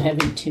Yes. also have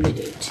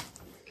intimidate.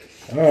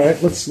 All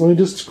right. Let me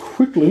just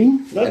quickly.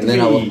 Not And to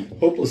then be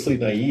hopelessly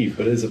naive,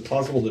 but is it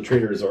possible the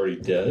traitor is already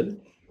dead?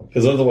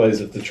 Because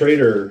otherwise, if the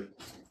traitor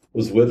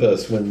was with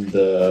us when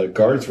the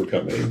guards were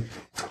coming,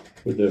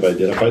 would they have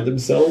identified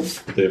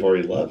themselves? Would they have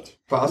already left?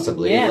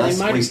 Possibly, Yeah, they unless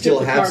might we have still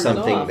took the have carbon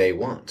something off. they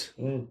want.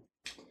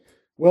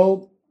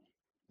 Well,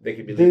 They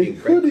could be they leaving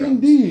could breadcrumbs.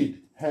 indeed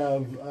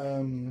have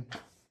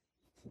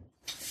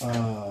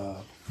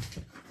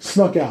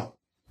snuck out.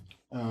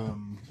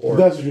 Or-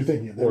 That's what you're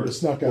thinking of. They would have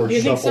snuck out. Do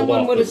you think shuffled someone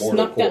off would the have mortar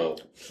snuck out? coil.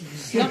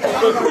 Snuck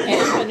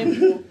out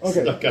and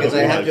Okay. Because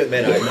I have to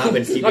admit, I've not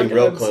been keeping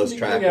real close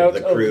track of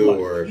the crew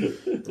or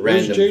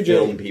random JJ?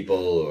 film people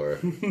or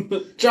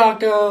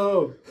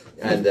Jocko!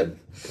 and the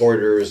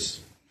porters.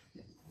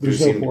 There's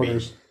who no seem to be-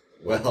 porters.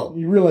 Well,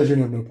 You realize you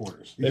know no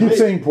porters. You They keep may-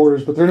 saying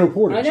porters, but there are no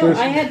porters. I know. There's-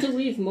 I had to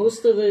leave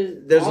most of the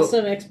There's a-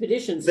 awesome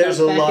expedition there's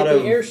stuff a back lot at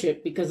of the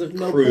airship because of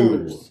no crew.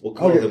 porters. We'll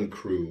call Okay. them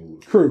crew.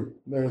 crew.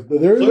 There's a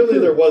Clearly, crew.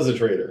 there was a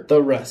traitor.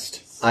 The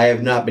rest. I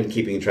have not been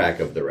keeping track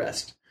of the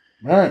rest.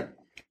 All right.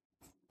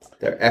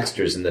 They're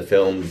extras in the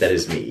film. That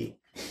is me.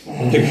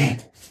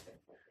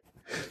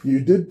 You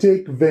did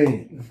take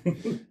Vane.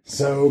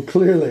 So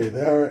clearly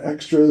there are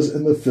extras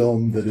in the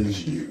film that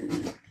is you.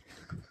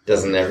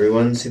 Doesn't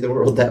everyone see the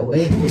world that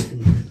way?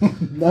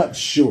 Not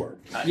sure.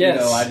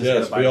 Yes. I just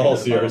Yes, gotta we all find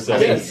see out.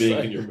 ourselves Yes. as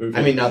being in your movie.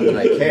 I mean, not that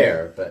I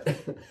care, but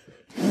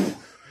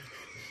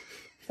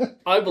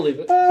I believe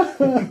it.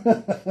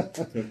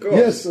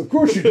 Yes, of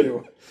course you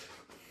do.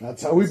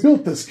 That's how we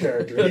built this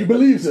character. He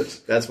believes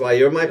it. that's why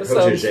you're my That sounds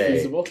protege.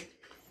 feasible.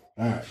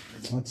 All right.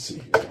 Let's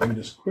see. Let me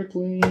just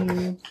quickly.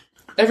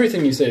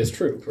 Everything you say is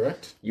true,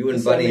 correct? You and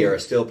Yes, Bunny I mean, are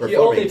still He performing.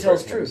 only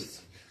tells for him. truth.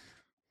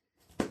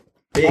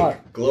 Big,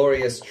 Alright.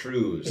 glorious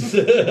truths,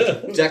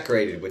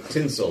 decorated with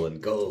tinsel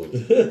and gold,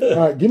 All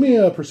right. Give me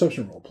a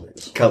perception roll,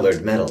 please.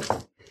 colored metal.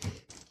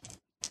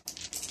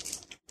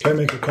 Can I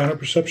make a counter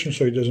perception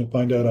so he doesn't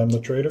find out I'm the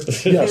traitor?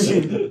 Yes.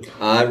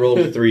 I rolled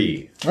a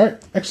 3. All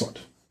right. Excellent.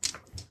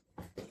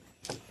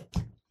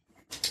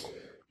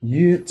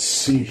 Let's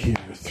see here.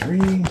 3.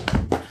 I'm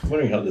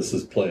wondering how this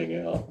is playing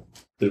out.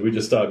 Did we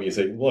just stop you and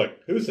say, look,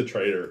 who's the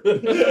traitor?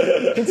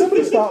 Can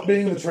somebody stop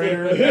being the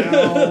traitor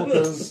now?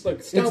 Because Look,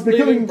 it's stop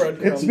becoming leaving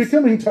breadcrumbs. it's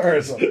becoming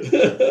tiresome.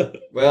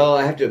 Well,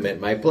 I have to admit,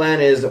 my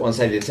plan is that once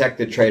I detect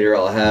the traitor,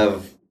 I'll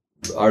have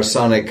our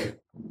sonic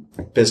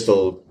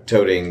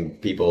pistol-toting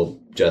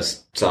people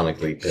just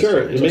sonically pistol.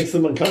 Sure, it makes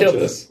them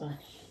unconscious.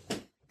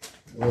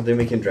 Well, then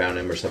we can drown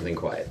him or something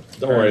quiet.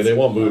 Don't worry, they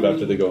won't move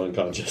after they go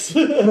unconscious.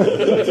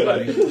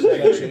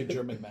 Actually, a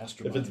German If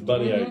mastermind. it's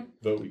Bunny, I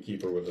vote we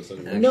keep her with us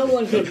anyway. No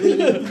one could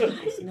really.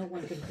 Guys, no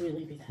one could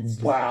really be that.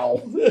 smart.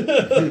 Wow. You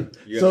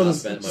have So not the,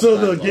 spent much so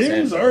time the in Los game's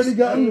Angeles. already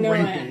gotten No, I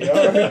rapey. All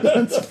right,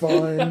 that's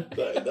fine.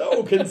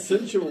 No,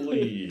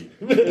 consensually.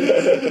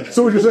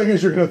 So what you're saying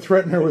is you're going to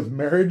threaten her with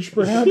marriage,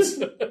 perhaps?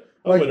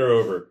 I'll win her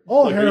over.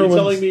 all Like, are you heroines-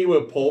 telling me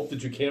with Pulp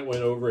that you can't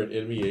win over an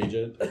enemy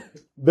agent?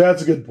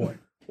 That's a good point.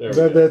 There we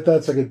go.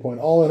 That's a good point.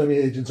 All enemy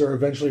agents are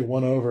eventually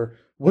won over.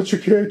 What's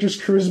your character's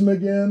charisma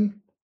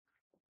again?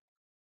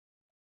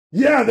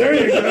 Yeah, there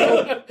you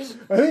go.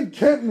 I think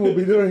Kenton will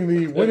be doing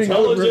the winning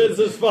over. Intelligence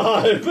is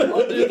 5.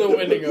 I'll do the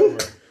winning over.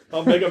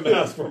 I'll make a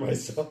mask for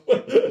myself.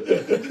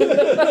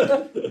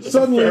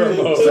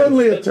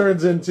 Suddenly it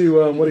turns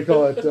into what do you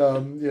call it?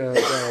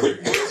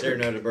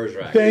 Cyrano de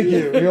Bergerac. Thank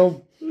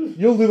you.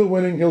 You'll do the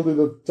winning. He'll do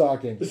the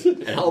talking.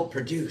 And I'll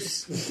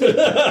produce.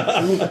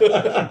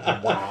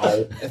 Wow.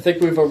 I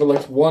think we've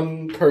overlooked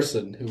one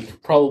person who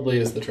probably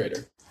is the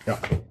traitor. Yeah.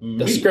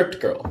 The script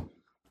girl.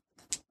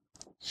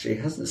 She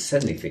hasn't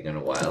said anything in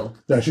a while.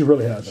 No, she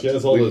really hasn't. She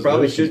has all We those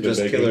probably notes she's should been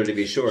just making. kill her to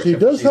be sure. She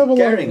does She's have a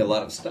lot of- carrying a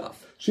lot of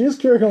stuff. She is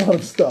carrying a lot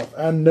of stuff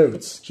and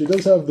notes. She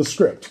does have the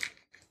script.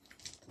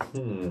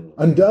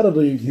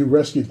 Undoubtedly, you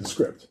rescued the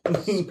script.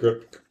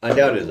 Script.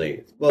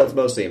 Undoubtedly. Well, it's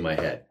mostly in my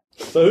head.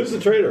 So who's the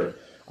traitor?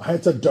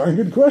 It's a darn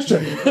good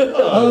question.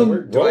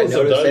 Do I notice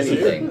sometimes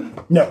anything?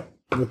 No.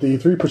 With the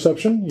 3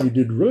 perception, you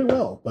did really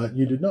well, but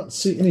you did not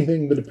see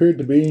anything that appeared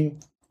to be...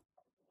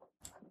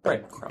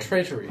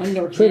 Traitory.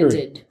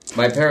 Underhanded.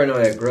 My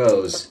paranoia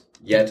grows,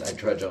 yet I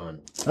trudge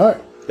on. All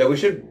right. That we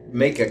should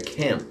make a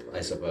camp,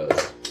 I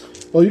suppose.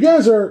 Well, you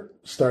guys are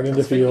starting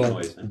to Speaking feel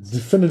noise.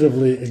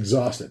 definitively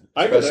exhausted.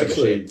 I could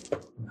Especially actually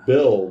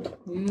build.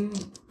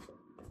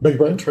 Big A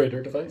brain?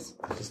 traitor device.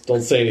 Just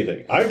don't say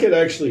anything. I could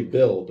actually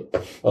build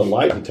a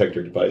lie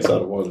detector device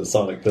out of one of the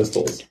sonic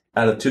pistols,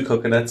 Out of 2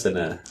 coconuts and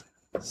a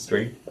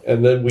string.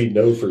 and then we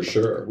know for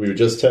sure. We would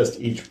just test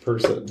each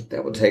person.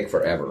 That would take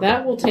forever.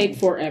 That will take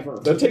forever.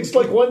 That takes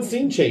like one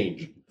scene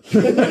change.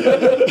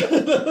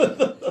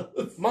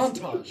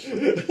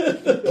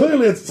 Montage.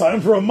 Clearly, it's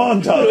time for a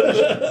montage.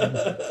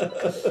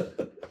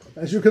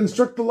 As you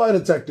construct the lie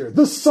detector,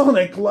 the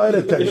sonic lie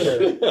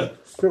detector.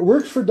 If it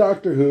works for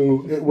Doctor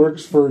Who, it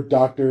works for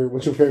Doctor...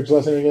 What's your character's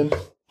last name again?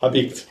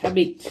 Habit.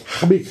 Habit.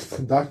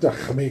 Hamik. Dr.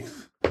 Hamik.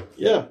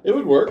 Yeah, it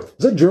would work.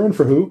 Is that German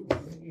for who?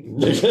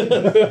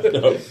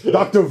 No.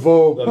 Dr.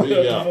 Vo.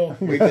 Yeah.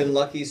 We've been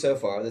lucky so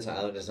far. This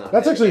island does not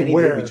That's have actually any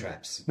where. booby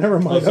traps. Never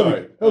mind. Oh,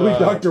 sorry. That'll be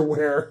Dr.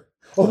 Ware.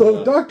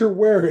 Although Dr.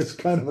 Ware is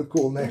kind of a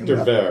cool name.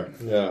 Dr. Bear.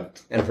 Yeah.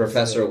 And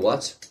Professor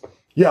what?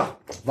 Yeah,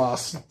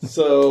 Voss.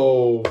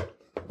 So,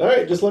 all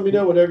right, just let me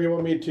know whenever you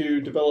want me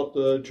to develop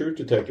the truth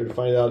detector to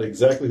find out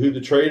exactly who the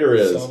traitor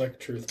is. Sonic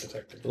truth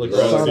detector. Like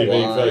around Sonic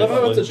TV, lie. Fake I love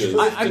how it's a lynches.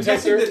 truth- I'm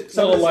guessing Detector? that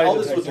some Not a of this, lie all this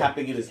was detector.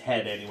 happening in his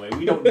head anyway.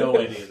 We don't know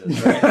any of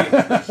this,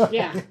 right?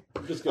 Yeah.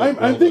 I'm just gonna I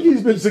build think it.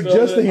 he's been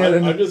suggesting it.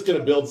 I'm And just going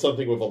to build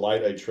something with a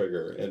light eye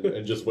trigger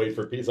and just wait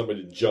for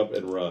somebody to jump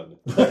and run.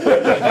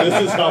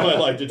 This is how my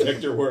light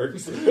detector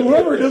works.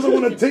 whoever doesn't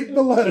want to take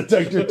the lie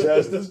detector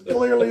test is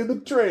clearly the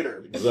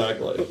traitor.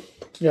 Exactly.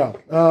 Yeah,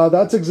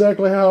 that's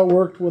exactly how it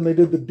worked when they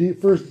did the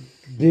first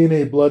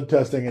DNA blood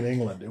testing in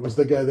England. It was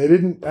the guy, they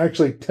didn't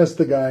actually test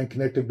the guy and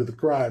connect him to the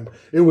crime.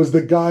 It was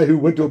the guy who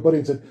went to a buddy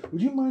and said,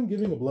 "Would you mind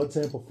giving a blood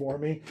sample for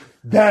me?"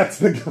 That's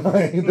the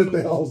guy that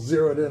they all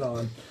zeroed in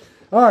on.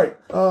 All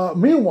right,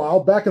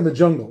 meanwhile, back in the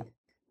jungle,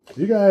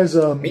 you guys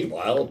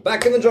Meanwhile,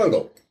 back in the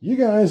jungle.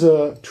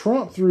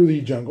 tromp through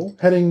the jungle,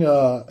 heading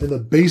in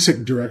the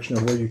basic direction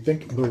of where you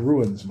think the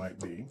ruins might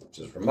be. Which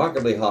is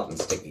remarkably hot and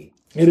sticky.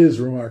 It is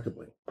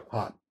remarkably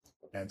hot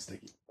and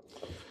sticky.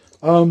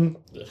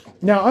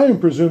 Now, I am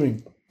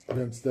presuming,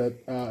 Vince,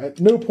 that at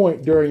no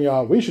point during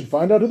we should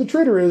find out who the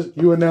traitor is,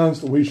 you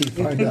announced we should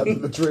find out who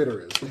the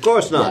traitor is. Of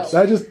course not.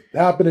 That just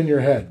happened in your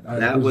head.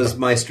 That was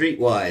my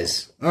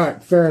streetwise. All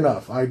right, fair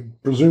enough. I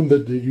presume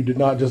that you did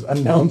not just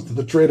announce to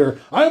the traitor,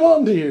 "I'm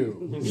on to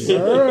you,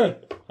 sir."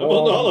 I'm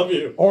on all of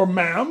you. Or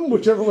ma'am,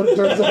 whichever one it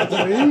turns out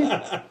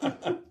to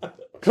be.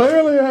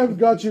 Clearly, I've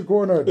got you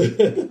cornered.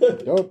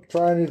 Don't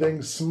try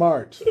anything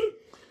smart.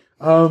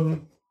 Especially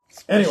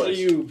Anyways.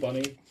 you,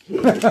 Bunny.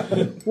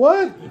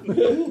 What?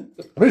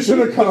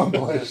 Mission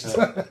accomplished.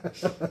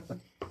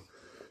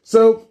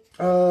 So,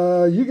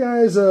 you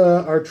guys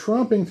are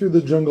tromping through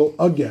the jungle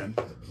again,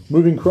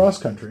 moving cross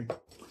country.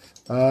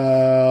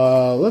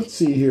 Let's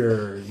see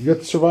here. You got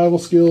the survival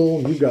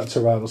skill. You've got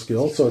survival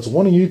skill. So it's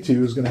one of you two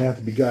who's going to have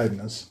to be guiding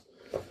us.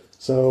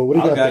 So what do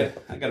you got there?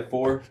 I got a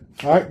 4.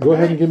 All right, go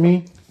ahead and give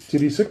me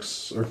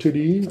 2d6 or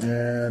 2d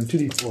and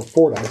 2d or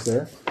 4 dice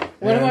there.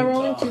 What am I And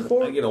rolling? 2,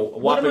 4? I get a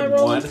What am I whopping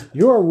rolling? 1.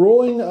 You are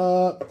rolling.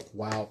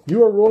 Wow.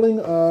 You are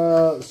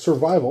rolling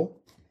survival.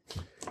 I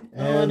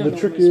And don't the know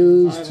trick what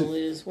is survival to.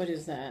 is. What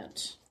is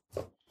that?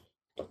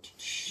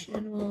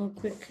 General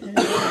quick.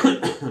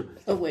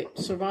 Oh wait,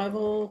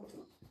 survival.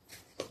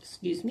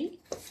 Excuse me.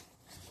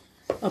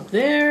 Up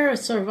there,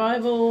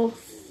 survival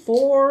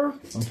 4.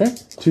 Okay.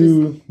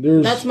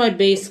 There's. That's my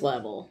base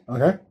level.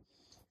 Okay.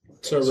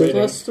 So So rating.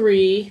 Plus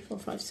 3, 4,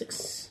 5,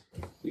 6.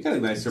 You got a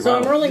nice So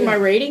survival. I'm rolling my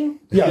rating.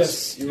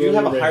 Yes. You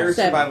have a higher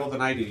 7. survival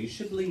than I do. You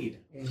should lead.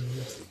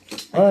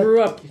 All right.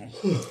 Grew up.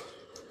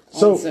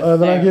 So on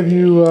then I safari. give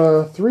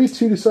you 3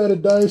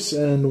 2-sided dice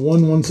and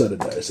 1 1-sided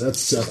dice. That's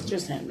 7.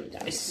 Just hand me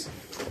dice.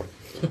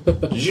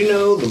 Did you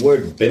know the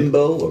word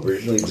bimbo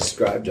originally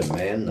described a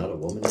man, not a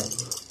woman?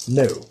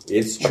 No.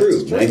 It's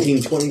true.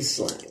 1920s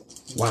slang.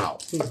 Wow.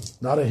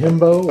 Not a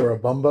himbo or a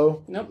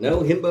bumbo? Nope.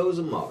 No, himbo is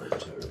a modern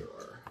term.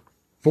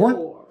 Thorn?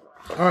 All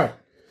right.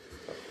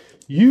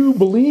 You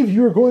believe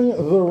you're going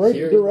the right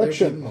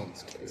direction.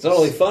 It's not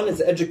only fun,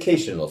 it's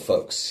educational,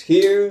 folks.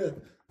 Here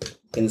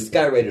in the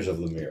Sky Raiders of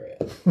Lemuria.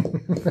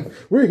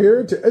 We're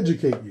here to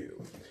educate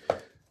you.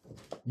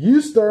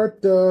 You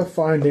start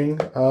finding,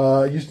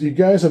 you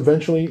guys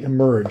eventually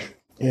emerge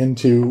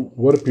into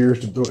what appears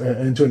to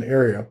into an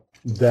area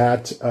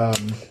that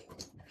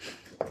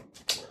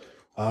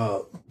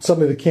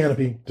suddenly the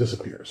canopy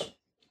disappears.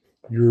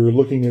 You're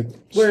looking at...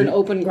 We're in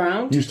open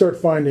ground? You start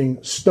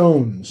finding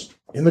stones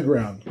in the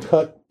ground,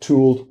 cut,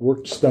 tooled,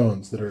 worked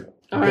stones that are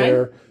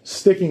there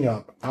sticking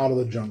up out of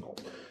the jungle.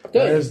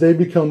 Good. As they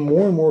become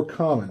more and more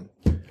common,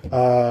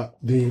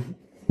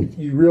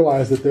 you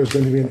realize that there's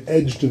going to be an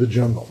edge to the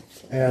jungle.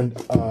 And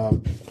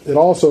it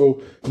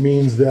also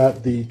means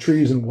that the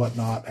trees and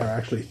whatnot are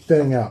actually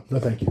thinning out. No,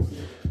 thank you.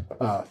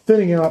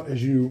 Thinning out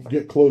as you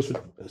get closer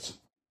to this.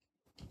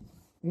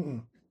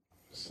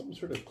 Some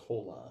sort of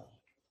cola.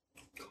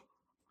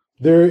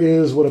 There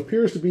is what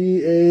appears to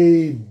be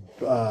a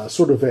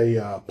sort of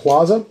a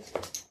plaza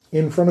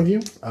in front of you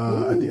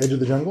at the edge of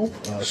the jungle.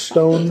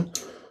 Stone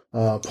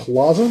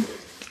plaza.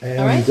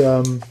 And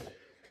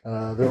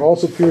there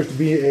also appears to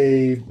be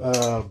a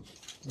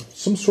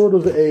some sort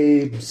of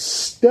a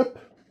step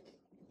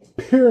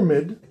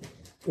pyramid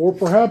or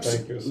perhaps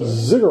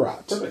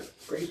ziggurat.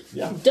 Perfect. Great.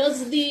 Yeah.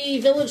 Does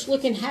the village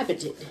look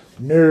inhabited?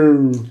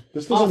 No.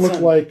 This doesn't look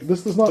Awesome. like...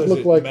 This does not Does look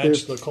it like... match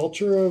there's- the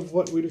culture of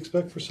what we'd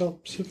expect for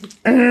South Pacific?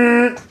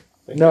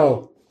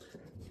 No.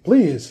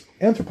 Please,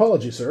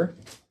 anthropology, sir.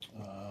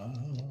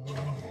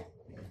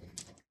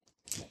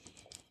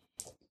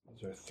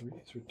 Those are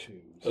threes or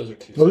twos? Those are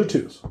two. Those are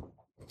twos.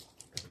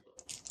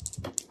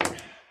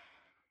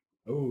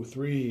 Oh,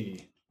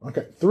 3.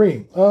 Okay,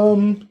 3.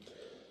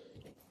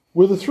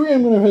 With a 3,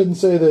 I'm going to go ahead and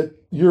say that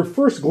your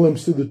first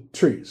glimpse through the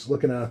trees,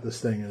 looking at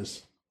this thing,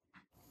 is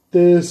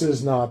this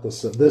is not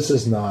Polynesian.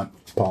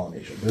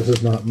 This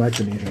is not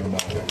Micronesian or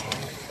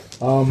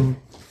Malayan.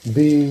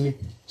 The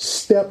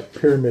step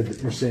pyramid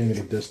that you're seeing at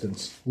a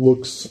distance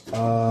looks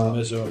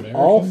Mesoamerican?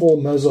 awful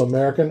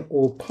Mesoamerican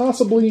or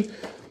possibly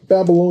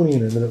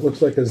Babylonian, in that it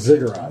looks like a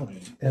ziggurat,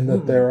 and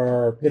that there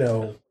are,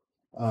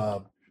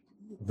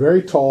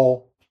 very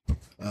tall,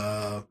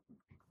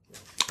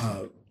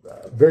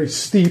 very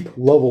steep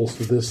levels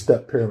to this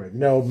step pyramid.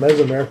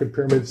 Mesoamerican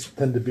pyramids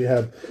tend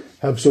to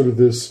have sort of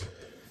this,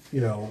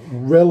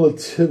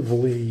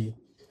 relatively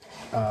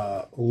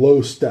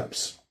low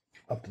steps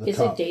up to the Is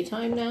top. it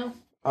daytime now?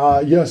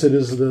 Yes, it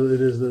is.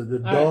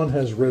 The dawn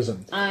has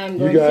risen. I'm You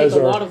going to guys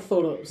take a are lot of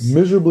photos. You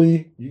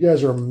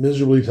guys are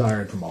miserably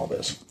tired from all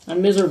this.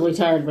 I'm miserably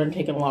tired, but I'm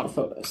taking a lot of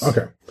photos.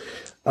 Okay.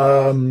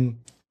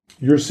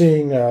 You're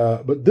seeing,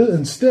 but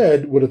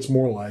instead, what it's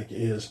more like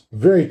is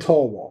very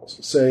tall walls.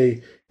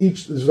 Say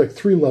there's like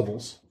 3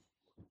 levels.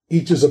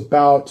 Each is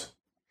about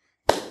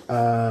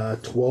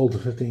 12 to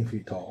 15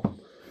 feet tall.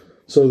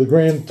 So the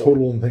grand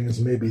total thing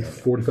is maybe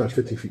 45,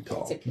 50 feet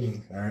tall.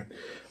 All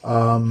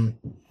right.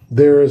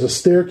 There is a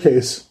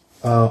staircase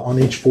on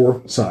each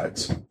 4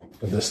 sides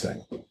of this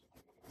thing.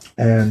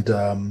 And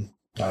at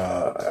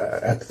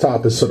the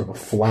top is sort of a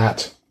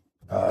flat,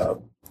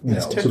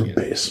 sort of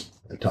base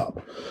at the top.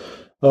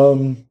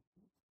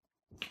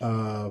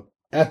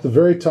 At the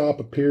very top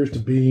appears to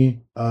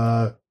be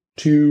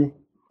 2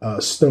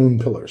 stone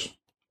pillars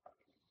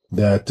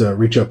that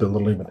reach up a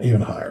little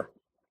even higher.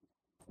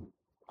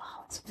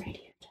 Wow, it's radiant.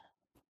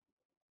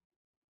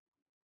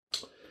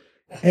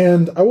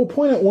 And I will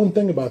point out one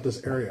thing about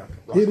this area.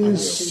 It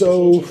is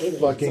so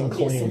fucking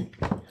clean.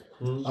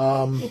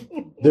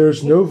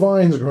 There's no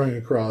vines growing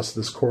across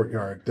this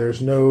courtyard.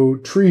 There's no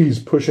trees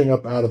pushing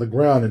up out of the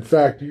ground. In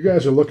fact, you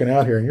guys are looking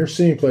out here and you're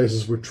seeing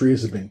places where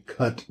trees have been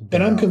cut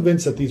down. And I'm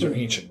convinced that these are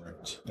ancient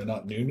ruins. They're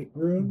not new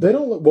ruins. They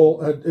don't look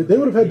well. They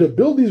would have had to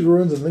build these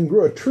ruins and then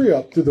grow a tree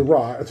up through the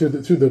rock, through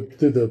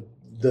the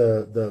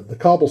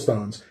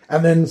cobblestones,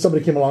 and then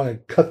somebody came along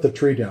and cut the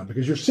tree down,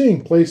 because you're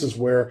seeing places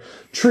where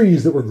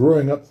trees that were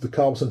growing up the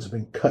cobblestones have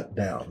been cut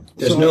down.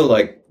 There's no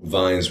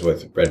vines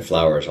with red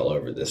flowers all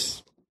over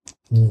this.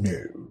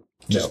 No.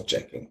 Just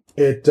checking.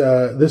 It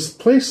this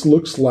place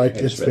looks like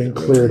it's read been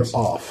the cleared rumors.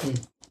 off. You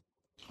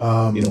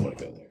don't want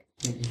to go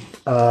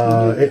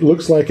there. It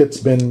looks like it's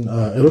been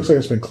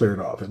cleared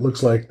off. It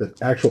looks like the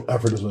actual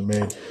effort has been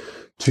made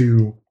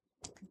to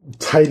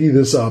tidy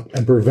this up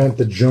and prevent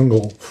the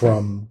jungle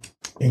from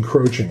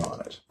encroaching on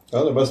it.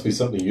 Oh, there must be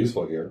something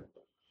useful here.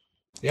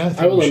 Yeah,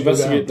 I will we should go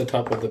investigate down. the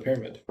top of the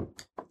pyramid.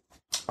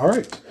 All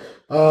right.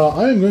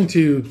 I am going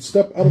to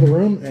step out of the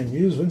room and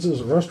use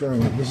Vince's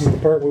restroom. This is the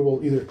part we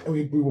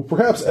will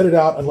perhaps edit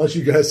out unless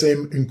you guys say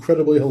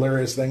incredibly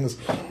hilarious things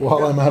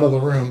while I'm out of the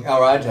room.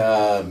 All right.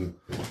 The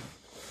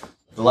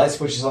light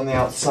switch is on the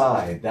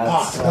outside.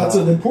 That's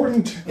an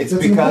important. It's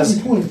that's because an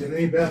important point in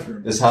any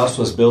bathroom. this house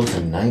was built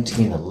in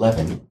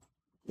 1911.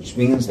 which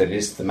means that it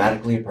is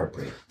thematically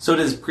appropriate. So it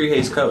is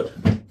pre-Hays Code.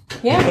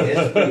 Yeah. It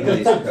is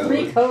pre-Hays Code.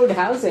 Pre-code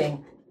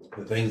housing.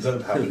 The things that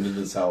have happened in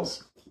this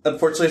house.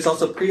 Unfortunately, it's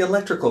also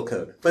pre-electrical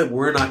code, but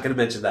we're not going to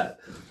mention that.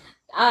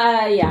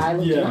 Yeah, I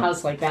lived in a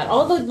house like that.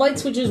 All the light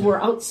switches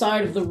were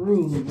outside of the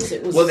rooms.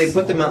 It was Well, they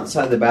put them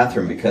outside the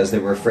bathroom because they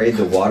were afraid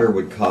the water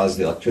would cause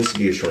the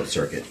electricity to short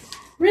circuit.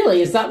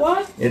 Really? Is that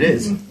why? It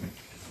is.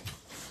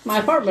 My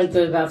apartment,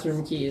 the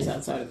bathroom key is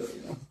outside of the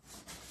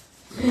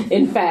room.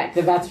 In fact,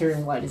 the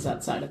bathroom light is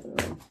outside of the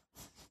room.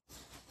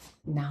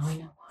 Now I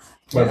know why.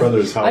 My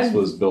brother's house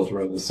was built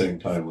around the same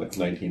time, like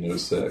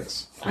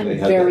 1906. I'm They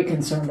had very that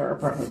concerned our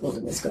apartment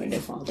building is going to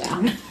fall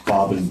down.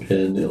 bob and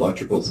pin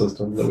electrical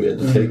system that we had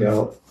to take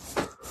out.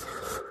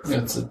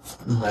 It's a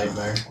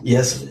nightmare.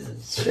 Yes, it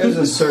is. There's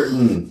a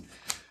certain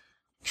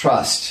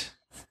trust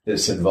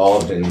that's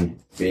involved in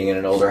being in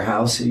an older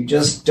house. You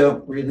just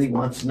don't really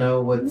want to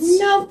know what's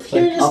Nope, like,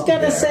 you're just up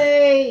gonna there.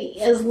 say,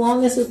 as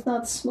long as it's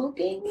not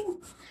smoking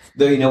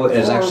Though you know what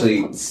is or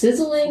actually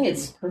sizzling,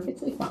 it's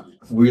perfectly fine.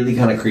 really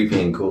kind of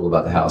creepy and cool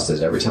about the house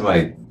is every time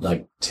I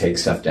like take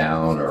stuff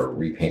down or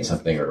repaint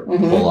something or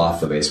pull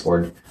off the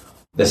baseboard,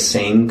 the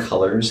same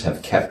colors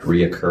have kept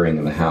reoccurring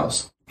in the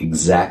house.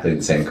 Exactly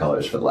the same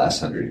colors for the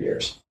last 100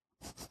 years.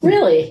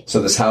 Really?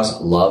 So this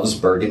house loves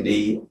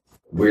burgundy.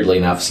 Weirdly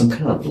enough, some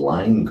kind of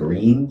lime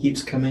green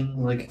keeps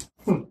coming. Like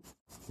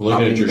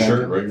Looking at your Back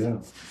shirt up. right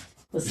now.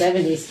 The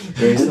 70s.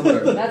 very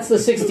similar. That's the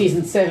 60s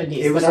and 70s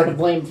It was that are like- to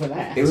blame for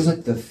that. It was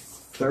like the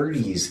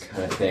 30s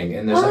kind of thing.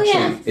 And there's Oh,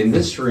 actually, in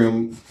this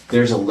room,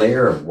 there's a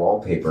layer of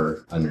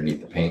wallpaper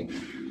underneath the paint.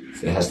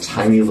 It has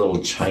tiny little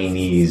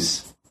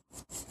Chinese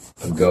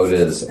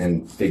pagodas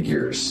and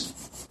figures.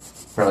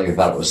 Apparently, I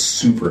thought it was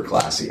super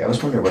classy. I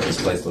was wondering what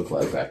this place looked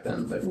like back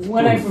then. But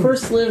When I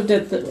first lived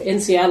in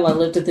Seattle, I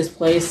lived at this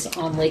place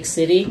on Lake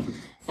City,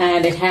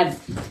 and it had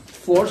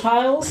floor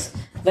tiles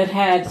that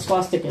had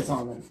swastikas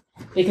on them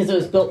because it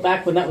was built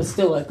back when that was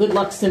still a good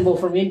luck symbol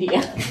from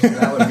India.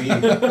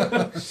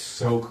 that would be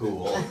so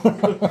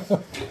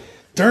cool.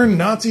 Darn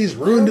Nazis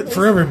ruined it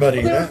for everybody.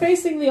 They were That-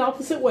 facing the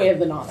opposite way of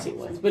the Nazi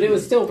ones, but it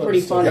was still pretty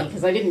funny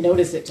because I didn't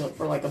notice it till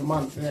for like a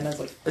month, and then I was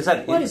like, Is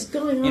that "What is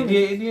going on?"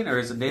 Indian or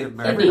is it Native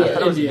American? India, I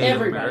thought it was India, Native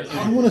everybody. American.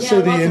 I want to Yeah,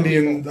 say the lots of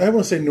Indian. people. I want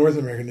to say North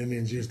American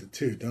Indians used it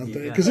too, don't they?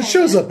 Yeah. Because it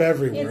shows up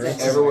everywhere.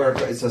 It's Everywhere,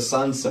 it's a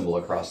sun symbol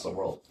across the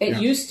world. It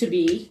used to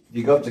be. If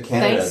you go up to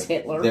Canada, Thanks,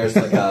 Hitler. there's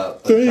like a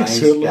Thanks,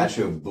 giant Hitler.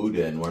 statue of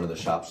Buddha in one of the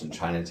shops in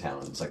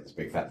Chinatown. It's like this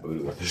big fat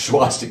Buddha with a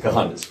swastika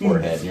on his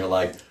forehead, and you're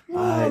like,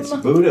 it's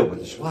Buddha with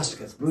the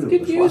swastika. It's Buddha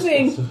with the swastika.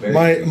 Confusing.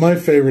 Very My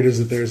favorite is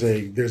that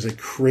there's a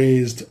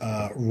crazed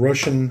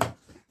Russian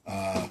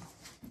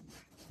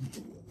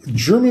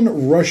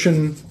German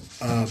Russian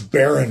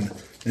baron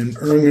in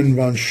Erwin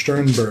von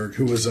Sternberg,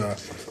 who was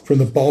from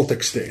the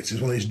Baltic states.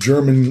 He's one of these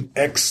German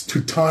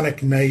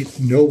ex-Teutonic Knight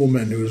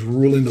noblemen who was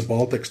ruling the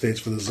Baltic states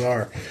for the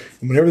Tsar.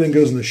 And when everything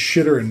goes in the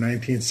shitter in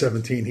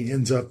 1917, he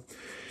ends up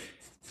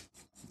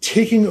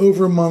taking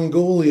over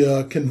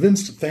Mongolia,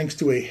 convinced, thanks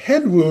to a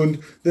head wound,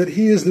 that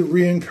he is the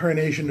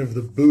reincarnation of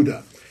the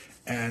Buddha,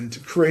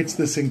 and creates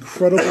this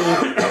incredible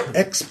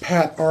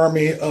expat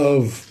army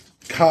of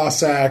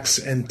Cossacks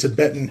and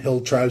Tibetan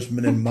hill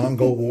tribesmen and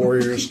Mongol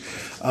warriors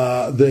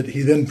that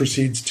he then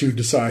proceeds to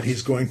decide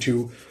he's going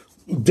to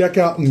deck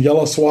out in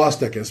yellow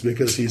swastikas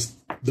because he's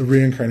the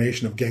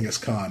reincarnation of Genghis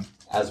Khan.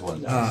 as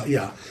one does.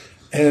 Yeah.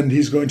 And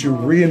he's going to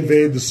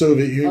reinvade the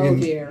Soviet Union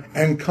dear.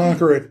 and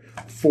conquer it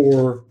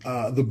for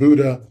the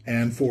Buddha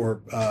and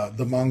for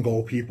the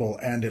Mongol people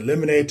and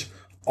eliminate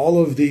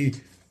all of the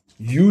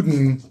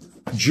Juden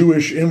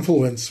Jewish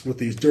influence with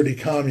these dirty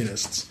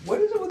communists.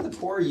 What is it with the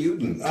poor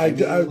Uden?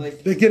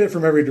 They get it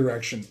from every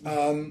direction.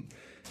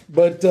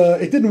 But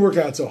it didn't work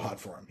out so hot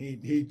for him.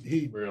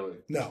 He Really?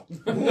 no.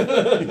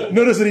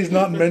 Notice that he's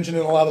not mentioned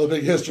in a lot of the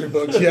big history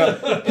books.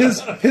 Yeah,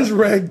 his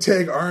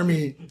ragtag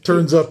army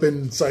turns up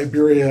in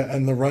Siberia,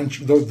 and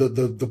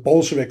the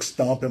Bolsheviks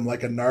stomp him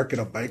like a narc at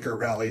a biker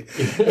rally,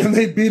 and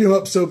they beat him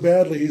up so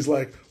badly. He's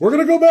like, "We're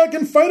gonna go back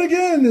and fight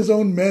again." And his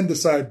own men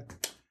decide,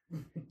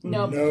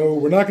 Nope. "No,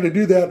 we're not gonna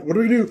do that. What do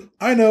we do?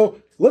 I know.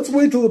 Let's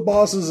wait till the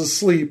boss is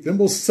asleep. Then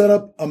we'll set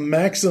up a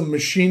Maxim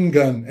machine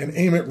gun and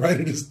aim it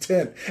right at his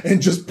tent and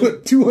just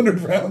put 200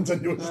 rounds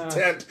into his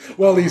tent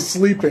while he's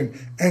sleeping.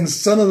 And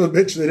son of a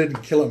bitch, they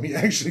didn't kill him. He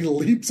actually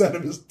leaps out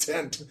of his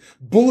tent,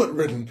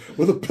 bullet-ridden,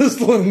 with a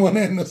pistol in one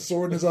hand and a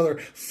sword in his other,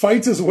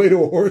 fights his way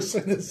to a horse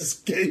and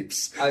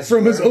escapes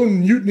from his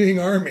own mutinying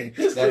army.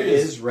 That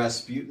is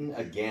Rasputin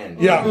again.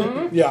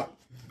 Yeah, yeah.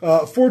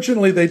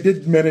 Fortunately, they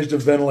did manage to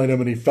ventilate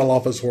him, and he fell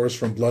off his horse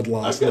from blood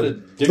loss. I've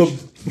got a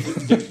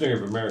Dictionary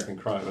of American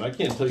Crime, and I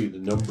can't tell you the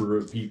number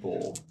of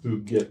people who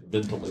get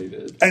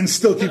ventilated. And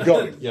still keep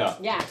going. Yeah.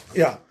 Yeah.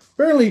 Yeah.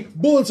 Apparently,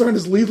 bullets aren't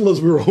as lethal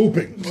as we were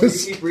hoping. Well,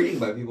 you keep reading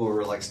about people who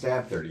were like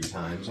stabbed 30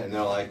 times, and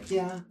they're like,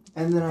 yeah,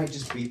 and then I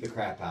just beat the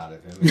crap out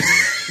of him. And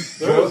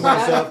drove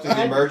myself to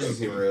the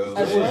emergency room.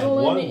 one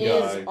Adrenaline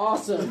guy- is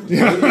awesome.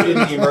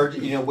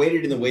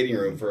 Waited in the waiting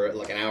room for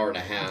like an hour and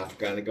a half,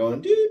 kind of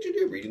going,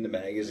 reading the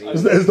magazine.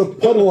 As the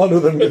puddle under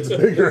them gets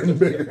bigger and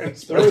bigger.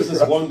 There was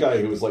this one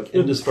guy who was like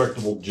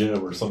Indestructible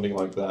Jim or something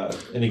like that,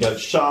 and he got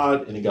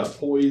shot, and he got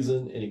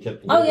poisoned, and he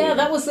kept. Oh living. yeah,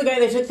 that was the guy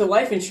they took the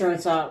life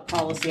insurance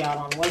policy out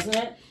on, wasn't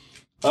it?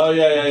 Oh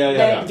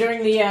yeah.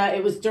 During the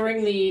it was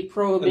during the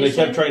prohibition. And they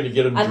kept trying to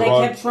get him And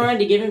drunk. they kept trying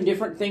to give him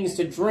different things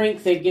to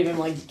drink. They'd give him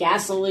like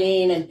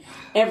gasoline and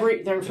they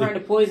were trying to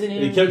poison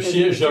him. He kept because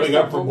he was showing just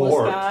a up for homeless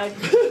more. guy.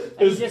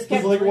 It was, He just it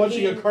was kept like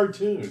watching a drinking.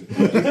 cartoon.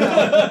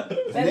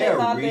 Then They are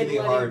thought they'd really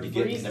let hard to him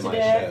get freeze into to my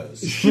death.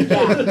 shows.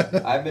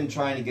 Yeah. I've been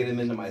trying to get him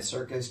into my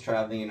circus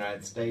traveling the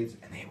United States,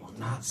 and they will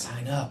not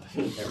sign up.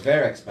 They're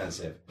very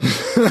expensive.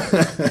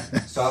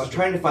 So I was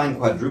trying to find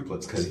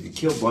quadruplets, because if you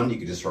killed one, you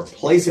could just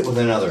replace it with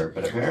another.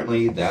 But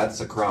apparently, that's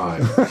a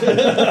crime.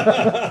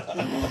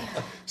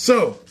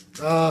 So,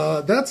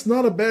 that's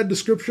not a bad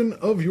description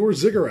of your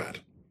ziggurat.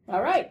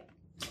 All right.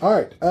 All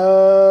right.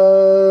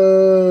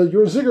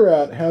 Your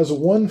ziggurat has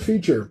one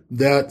feature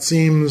that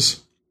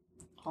seems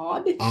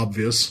Odd.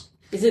 obvious.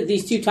 Is it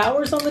these two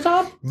towers on the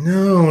top?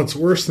 No, it's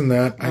worse than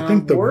that. I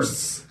think the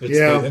worse. It's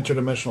Yeah. the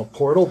interdimensional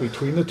portal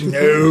between the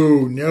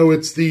two. No,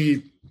 it's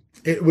the.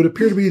 It would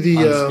appear to be the.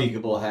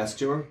 Unspeakable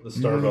Hastur. The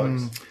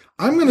Starbucks.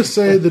 I'm going to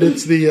say that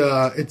it's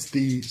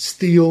the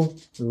steel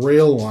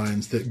rail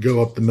lines that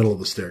go up the middle of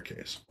the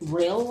staircase.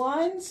 Rail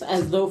lines,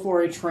 as though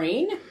for a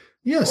train.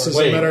 Yes, as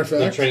Wait, a matter of the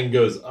fact, train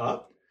goes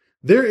up.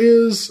 there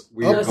is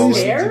We Oh, are going to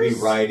stairs? be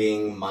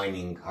riding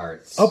mining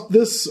carts. up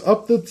the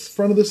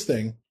front of this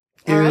thing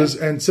All right. is,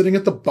 and sitting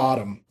at the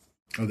bottom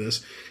of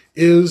this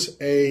is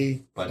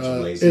a Bunch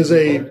of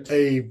lazy people.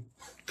 a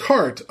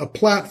cart, a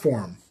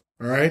platform.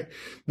 All right,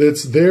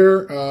 that's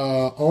there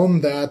on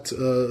that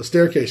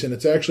staircase, and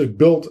it's actually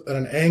built at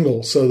an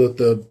angle so that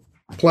the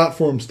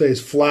platform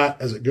stays flat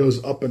as it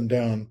goes up and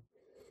down.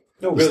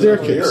 No, The it goes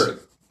up to the staircase.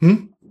 earth.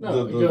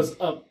 No, The- it goes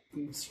up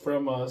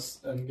from us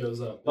and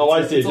goes up. Oh,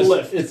 I see. It's a Just-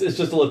 lift. It's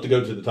just a lift to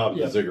go to the top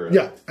Yeah. of the ziggurat.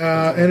 Yeah,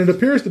 and it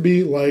appears to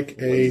be like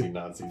Lazy a.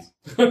 Nazis.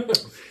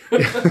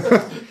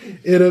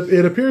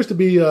 It appears to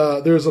be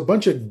there's a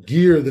bunch of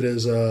gear that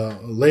is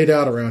laid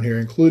out around here,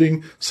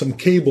 including some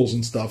cables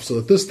and stuff, so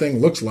that this thing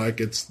looks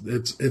like it's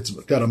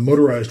got a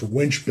motorized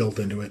winch built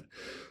into it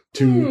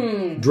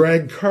to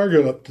drag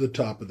cargo up to the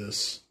top of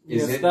this.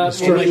 Is Yes, it that's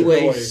in what any I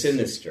way noticed.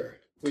 sinister?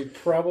 We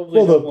probably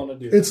Well, don't want to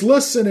do that. it's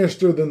less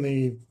sinister than the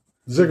You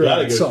ziggurat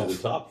gotta go itself. to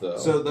the top, though.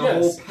 So the Yes,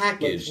 whole let's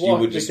package you walk,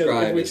 would because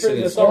describe if we as turn this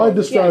sinister. Oh, I on,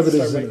 describe it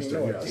start as making sinister.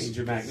 noise. Yes.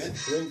 Danger magnet.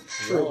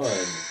 Run.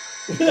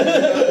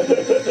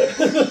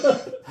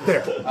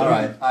 There, All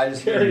right, I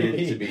just Carry wanted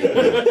me. it to be.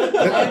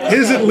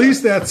 is at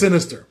least that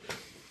sinister.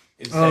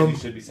 Instead, you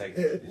should be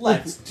saying,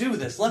 "Let's do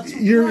this. Let's."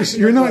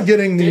 You're not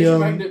getting the Danger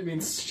magnet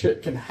means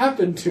shit can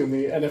happen to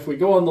me, and if we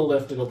go on the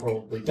lift, it'll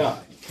probably die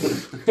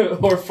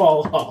or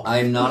fall off.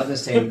 I'm not in the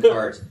same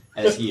cart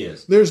as he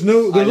is. there's I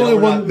know only we're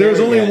one not there's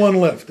there only yet. one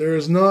left. There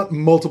is not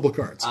multiple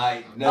carts.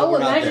 No, Oh, we're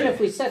not imagine there. if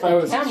we set If I the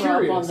was camera up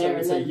curious, on I there would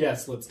and say then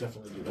yes. Let's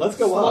definitely do that. Let's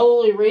go up.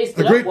 slowly raised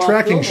it A great up while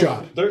tracking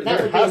filming. shot. There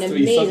That would be has an to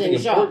be something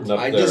amazing shot. important up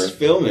I there. just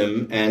film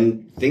him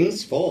and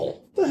things fall.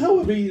 What the hell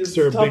would be Is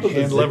there a top big of the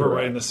hand lever ziggurat?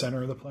 right in the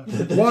center of the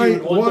platform? Why? You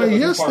would want that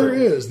with Yes, the there fire.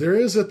 is. There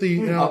is at the.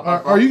 Now,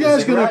 Up are you the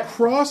guys going to ziggurat?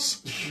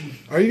 cross?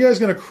 Are you guys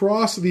going to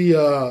cross the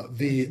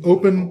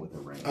open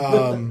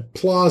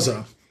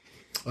plaza,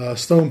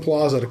 stone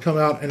plaza, to come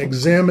out and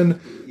examine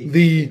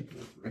the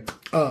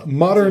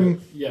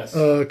modern Yes.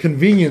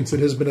 convenience that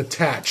has been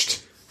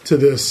attached to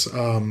this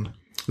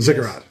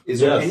ziggurat? Is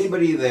there Yes.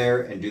 anybody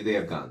there, and do they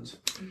have guns?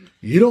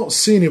 You don't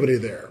see anybody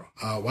there.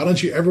 Why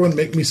don't you everyone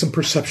make me some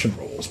perception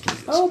rolls, please?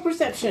 Oh,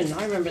 perception.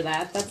 I remember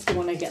that. That's the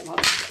one I get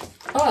lost.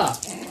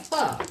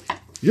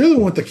 You're the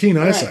one with the keen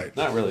eyesight.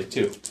 Not really.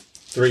 2.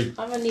 3.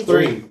 I'm gonna need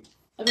Three.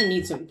 I'm gonna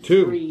need some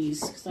 2. threes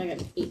because I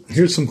got 8.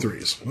 Here's some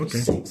threes. Okay.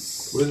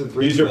 6. What is it?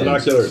 Use your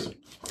binoculars.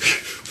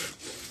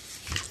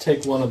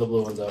 Take one of the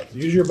blue ones out.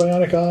 Use your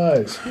bionic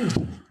eyes.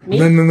 Me?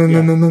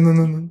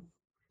 No.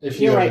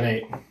 If you You're have right. an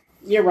 8.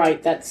 You're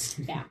right. That's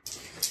yeah.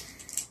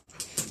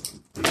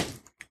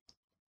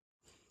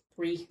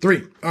 3.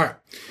 3. All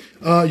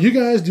right. You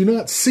guys do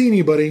not see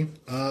anybody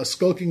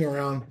skulking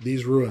around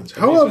these ruins.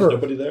 There's However,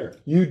 nobody there.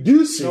 you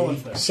do see No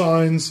one's there.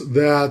 signs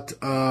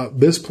that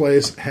this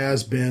place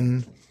has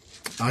been,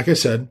 like I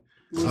said,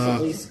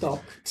 Recently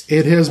skulked.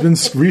 it has been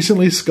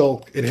recently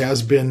skulked. It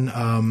has been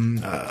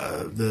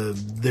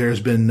there's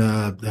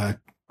been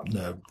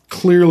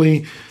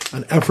clearly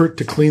an effort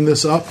to clean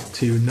this up,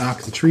 to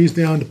knock the trees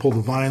down, to pull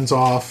the vines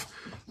off.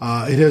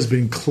 It has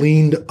been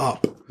cleaned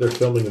up. They're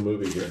filming a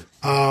movie here.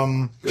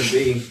 Could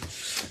be.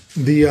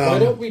 Why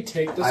don't we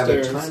take the I have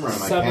a stairs, timer on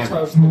my camera.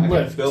 sabotage the I can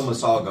lift? film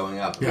us all going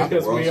up. Yeah.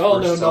 Because World's we all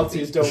know first selfie.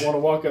 Nazis don't want to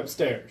walk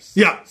upstairs.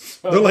 Yeah,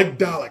 they're like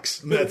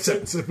Daleks in that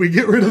sense. If we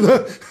get rid of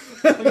the...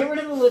 If we get rid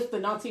of the lift, the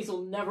Nazis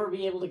will never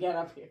be able to get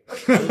up here.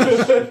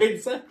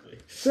 Exactly.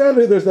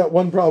 Sadly, there's that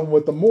one problem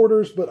with the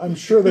mortars, but I'm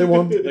sure they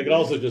won't. They could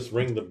also just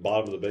ring the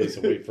bottom of the base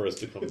and wait for us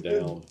to come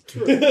down.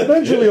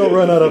 Eventually, you'll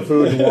run out of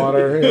food and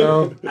water. You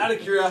know. Out of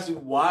curiosity,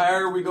 why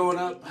are we going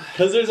up?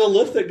 Because there's a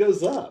lift that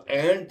goes up.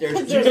 And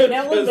there's There's an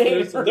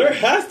elevator. There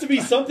has to be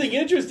something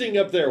interesting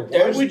up there. Why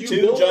there's would you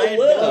two build giant a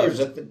lift? pillars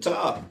at the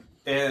top.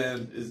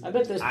 And I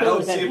bet those I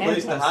don't pillars have see a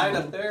place to handcuffs hide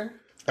on up there.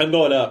 I'm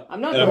going up.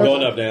 I'm not and I'm going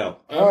going up. up now.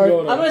 I'm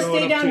going I'm up. going to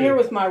stay down here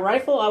with my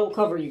rifle. I will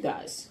cover you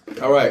guys.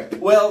 All right.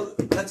 Well,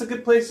 that's a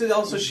good place to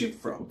also shoot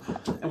from,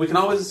 and we can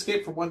always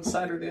escape from one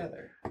side or the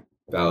other.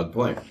 Valid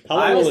point. How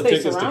long will it Unless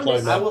take they us to surround climb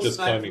us. I up? will Just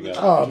snipe climbing from the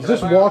up. top.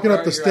 just Fire- walking up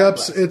fire the your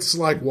steps, eyeglass. it's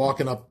like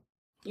walking up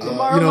You can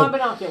borrow you know, my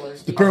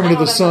binoculars. the because I Pyramid of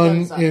don't the have Sun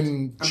my guns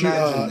in...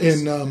 Imagine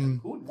this. in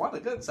Who would want a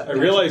gun sight? I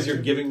realize you're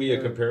giving me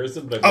a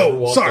comparison, but I've Oh, never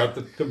walked sorry. up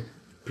the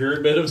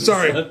pyramid of the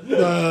sorry. sun.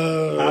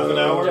 Half an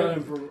hour?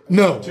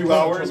 No. 2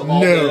 hours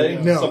all No,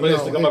 day? no, Somebody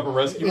has no. to come up and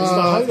rescue me? It's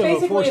the height of a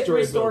Basically, a four-story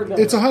three-story building.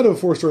 building. It's a height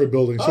of a 4-story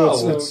building, so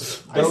Oh,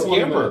 it's don't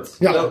camper.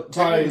 yeah. No,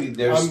 technically,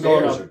 their I'm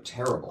going stairs up. are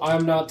terrible.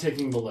 I'm not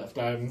taking the lift.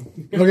 I'm.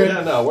 Okay.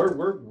 Yeah, no, we're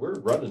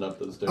running up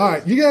those stairs. All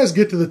right, you guys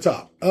get to the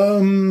top.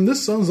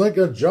 This sounds like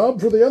a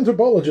job for the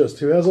anthropologist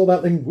who has all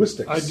that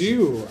linguistics. I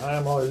do. I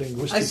am all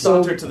linguistic. I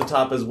sauntered to the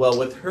top as well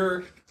with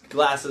her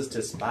glasses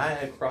to spy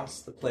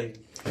across the plain.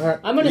 All right.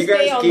 I'm going to You guys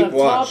stay on keep the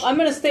watch. top. I'm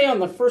going to stay on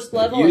the first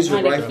level Use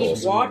and your kind of keep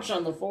rifles. watch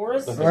on the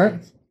forest. All right.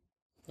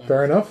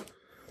 Fair enough.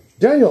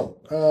 Daniel,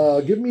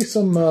 give me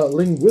some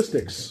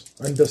linguistics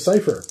and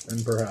decipher,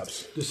 and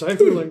perhaps.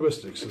 Decipher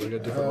linguistics. So they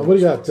got different. What do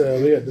you rules got? for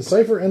it. We got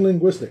decipher and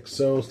linguistics.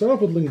 So start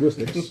off with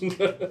linguistics.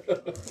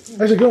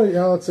 Actually, go.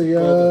 Yeah, let's see.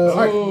 All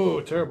right. Oh,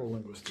 terrible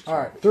linguistics. All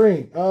right,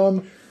 3.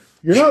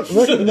 You're not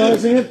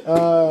recognizing it.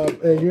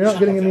 You're not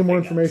getting any more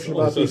information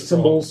about these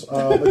symbols.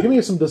 But give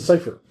me some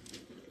decipher.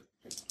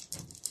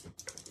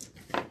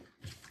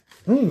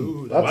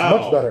 That's wow.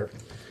 much better.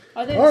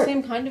 Are they All the right.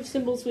 same kind of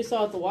symbols we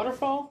saw at the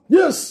waterfall?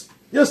 Yes,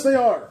 yes, they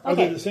are. Are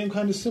they Okay. the same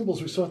kind of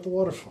symbols we saw at the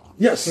waterfall?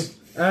 Yes,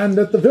 and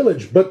at the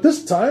village. But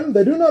this time,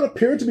 they do not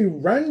appear to be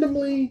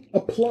randomly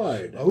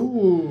applied.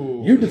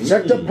 Oh. You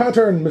detect a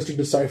pattern, Mr.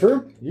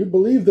 Decipher. You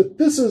believe that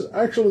this is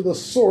actually the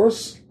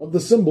source of the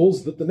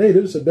symbols that the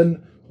natives have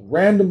been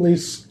randomly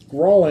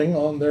scrawling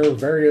on their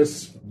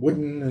various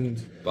wooden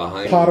and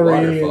Behind pottery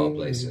waterfall and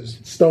places.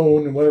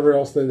 stone and whatever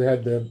else they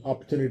had the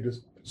opportunity to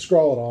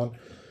scrawl it on.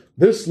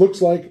 This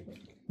looks like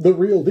the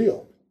real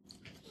deal.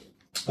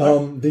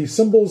 The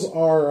symbols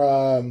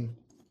are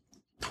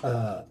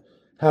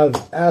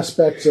have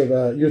aspects of.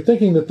 You're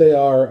thinking that they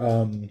are.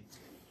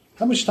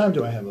 How much time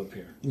do I have up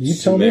here? You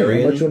tell me how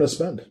Sumerian. much you want to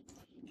spend.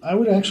 I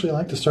would actually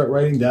like to start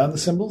writing down the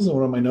symbols in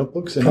one of my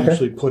notebooks and Okay.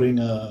 actually putting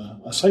a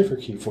cipher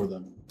key for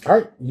them. All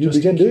right, you Just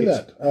begin in doing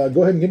case. that.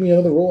 Go ahead and give me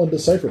another roll on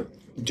decipher.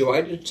 Do I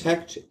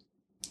detect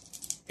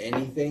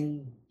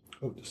anything,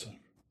 Oh, decipher.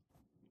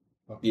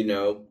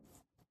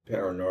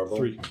 paranormal?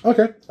 3.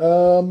 Okay.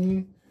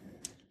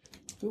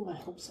 Ooh, I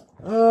hope so.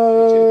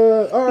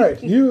 All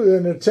right. You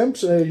an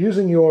attempt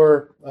using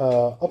your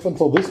up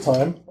until this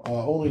time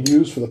only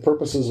used for the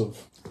purposes of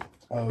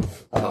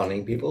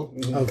Conning people?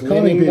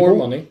 conning Needing people, more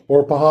money.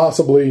 or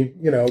possibly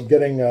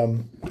getting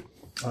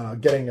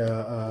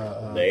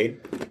Laid?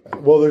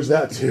 well, there's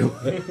that too.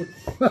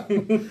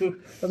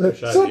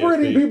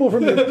 Separating PSP. people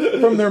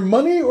from their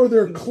money or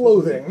their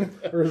clothing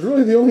are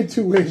really the only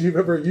two ways you've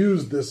ever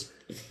used this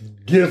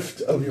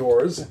gift of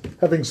yours,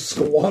 having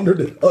squandered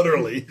it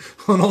utterly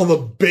on all the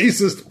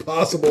basest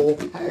possible.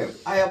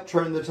 I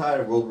upturned the tide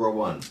of World War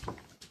One.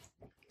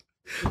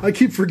 I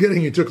keep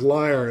forgetting you took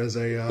liar as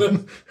a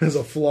as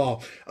a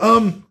flaw.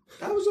 I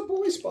was a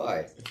boy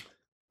spy.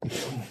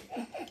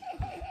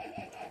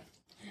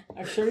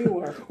 I'm sure you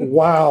were.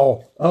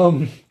 Wow.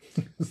 I'm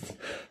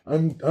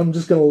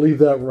just gonna leave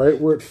that right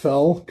where it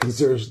fell because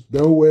there's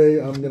no way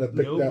I'm gonna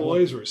pick No that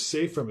boys were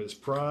safe from his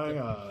prying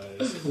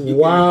eyes. one.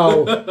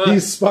 Wow. He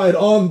spied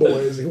on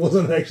boys. He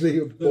wasn't actually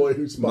a boy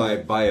who spied. My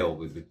bio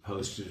will be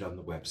posted on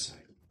the website.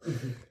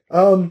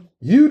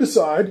 You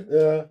decide,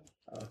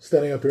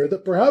 standing up here,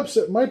 that perhaps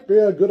it might be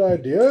a good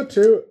idea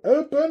to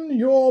open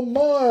your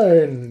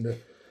mind.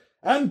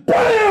 And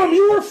BAM!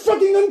 You are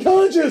fucking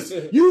unconscious!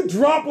 You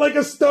drop like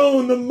a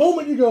stone the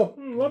moment you go,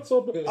 what's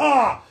up?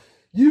 Ah!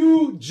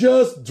 You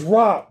just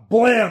drop.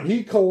 Blam!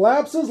 He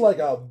collapses like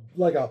a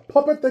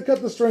puppet they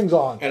cut the strings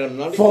on. And I'm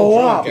not even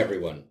Flop. drunk,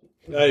 everyone.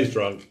 He's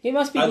drunk. He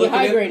must be I look at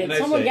him dehydrated. and I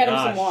Someone say, get him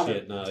some water.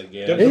 Shit, not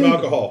again. Get some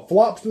alcohol.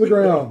 Flops to the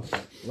ground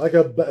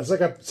it's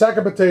like a sack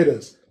of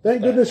potatoes.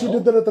 Thank goodness you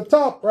did that at the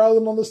top rather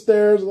than on the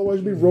stairs, otherwise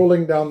you'd be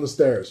rolling down the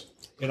stairs.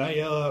 And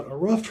a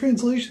rough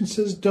translation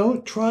says,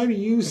 don't try to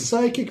use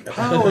psychic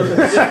powers.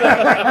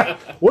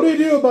 What do you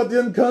do about the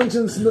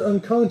unconscious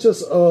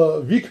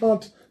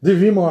Vicomte The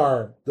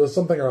Vimar does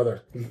something or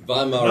other.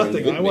 Weimar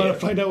Nothing. and I want Vidmar. to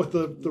find out what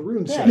the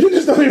runes Yeah. say. You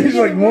just don't even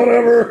like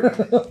whatever.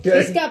 He's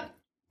Okay. got.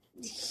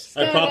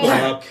 I prop him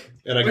up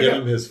and I give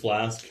him his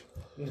flask.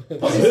 Give him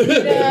a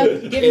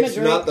It's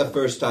drink. not the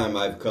first time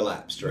I've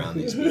collapsed around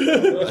these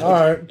people. All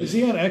right. Is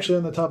he actually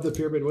on the top of the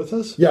pyramid with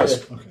us?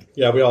 Yes. Okay.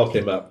 Yeah, we all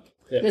came up.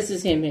 This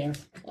is him here.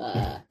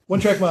 One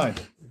track mind.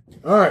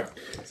 All right.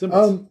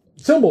 Symbols.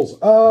 Symbols.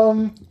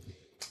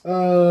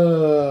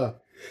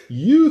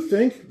 You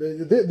think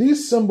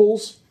these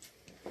symbols?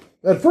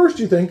 At first,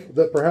 you think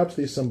that perhaps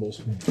these symbols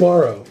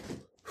borrow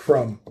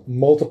from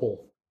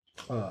multiple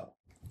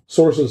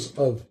sources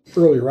of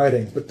early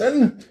writing, but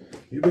then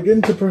you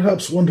begin to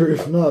perhaps wonder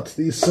if not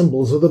these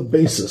symbols are the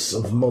basis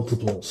of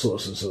multiple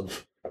sources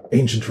of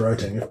ancient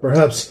writing. If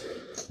perhaps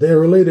they are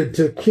related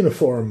to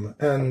cuneiform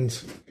and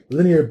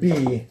Linear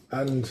B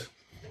and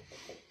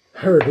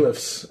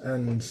hieroglyphs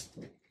and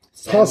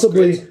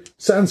possibly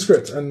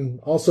Sanskrit and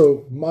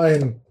also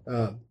Mayan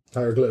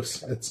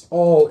hieroglyphs. It's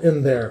all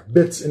in there,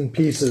 bits and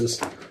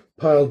pieces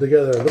piled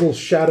together, little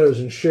shadows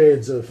and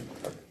shades of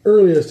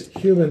earliest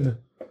human.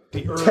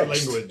 The Ur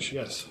text. language,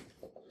 yes.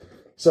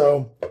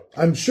 So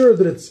I'm sure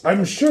that's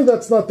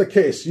not the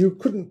case. You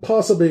couldn't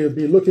possibly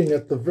be looking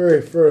at the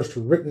very first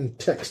written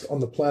text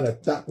on the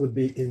planet. That would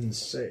be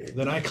insane.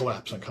 Then I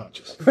collapse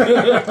unconscious.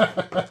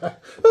 But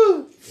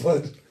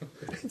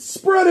it's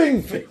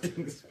spreading.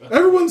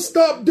 Everyone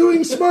stop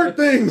doing smart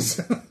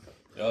things.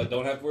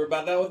 Don't have to worry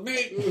about that with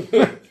me.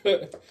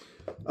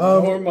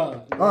 Or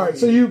mine. All right,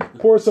 so you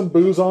pour some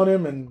booze on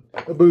him, and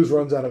the booze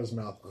runs out of his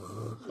mouth.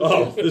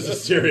 Oh, this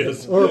is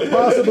serious. Or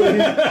possibly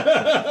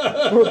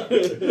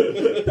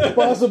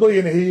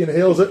he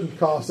inhales it and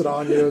coughs it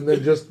on you, and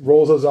then just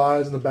rolls his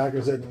eyes in the back of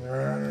his head.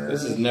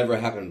 This has never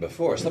happened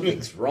before.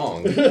 Something's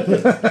wrong.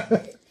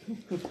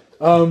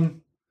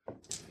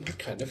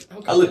 Kind of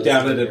I look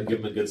down at him and give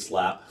him a good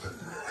slap.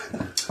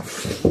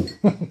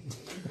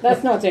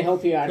 That's not to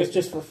help you out. It's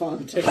just for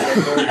fun.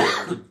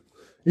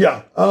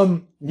 Yeah.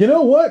 You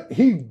know what?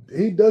 He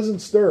doesn't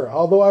stir.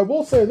 Although I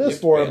will say this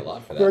to for pay him: a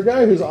lot for for a that.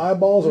 guy whose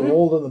eyeballs are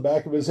rolled in the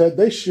back of his head,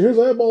 his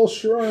eyeballs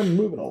sure are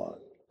moving a lot.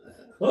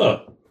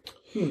 Huh.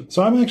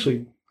 So I'm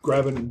actually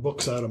grabbing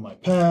books out of my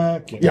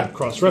pack and Yeah.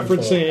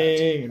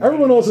 cross-referencing. And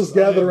Everyone else is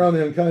gathered around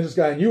the unconscious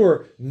guy, and you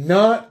are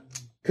not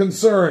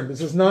concerned.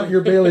 This is not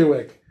your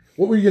bailiwick.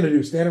 What were you going to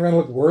do? Stand around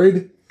and look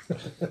worried?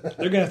 They're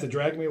going to have to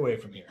drag me away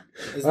from here.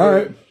 Is All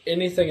there right.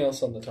 anything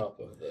else on the top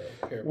of the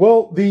pyramid?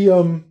 Well,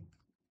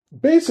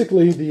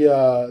 basically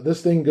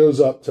this thing goes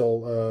up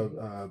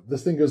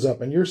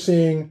and you're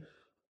seeing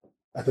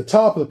at the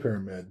top of the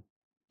pyramid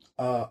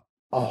a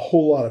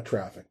whole lot of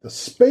traffic. The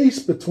space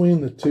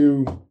between the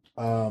two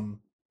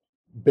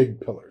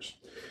big pillars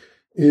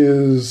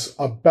is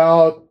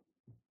about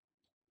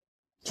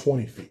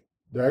 20 feet.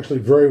 They're actually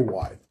very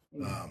wide.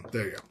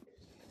 There you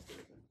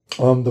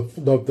go.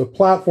 The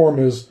platform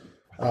is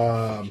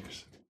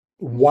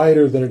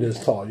wider than it is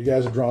tall. You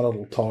guys are drawn a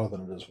little taller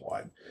than it is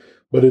wide.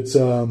 But it's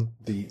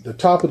the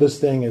top of this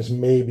thing is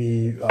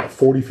maybe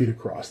 40 feet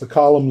across. The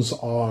columns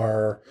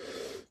are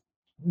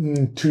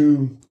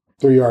 2-3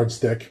 yards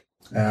thick.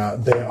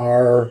 They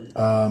are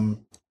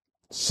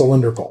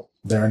cylindrical.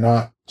 They're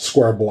not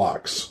square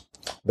blocks.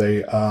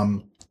 They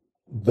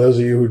those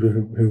of you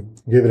who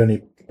paid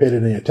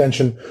it any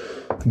attention,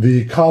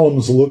 the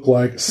columns look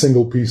like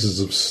single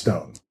pieces of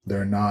stone.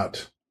 They're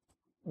not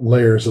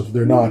layers of.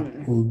 They're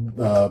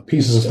not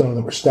pieces of stone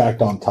that were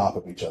stacked on top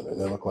of each other.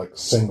 They look like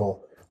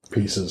single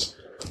pieces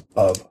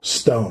of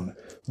stone.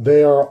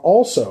 They are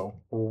also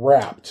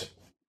wrapped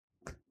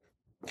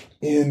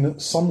in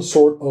some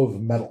sort of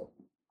metal.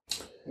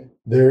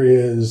 There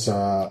is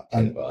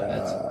an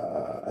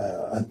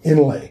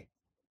inlay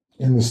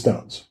in the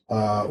stones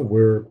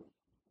where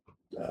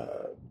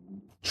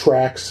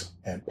tracks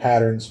and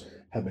patterns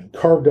have been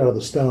carved out of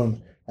the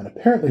stone and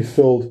apparently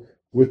filled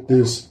with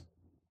this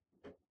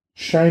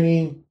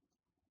shiny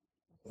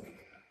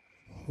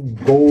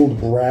gold,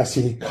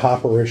 brassy,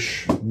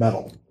 copperish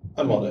metal.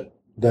 I'm on it.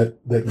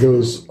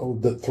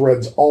 that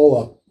threads all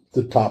up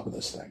the top of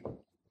this thing.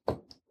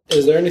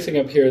 Is there anything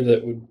up here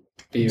that would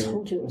be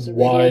told you it was a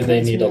why radio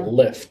they need a transmitter.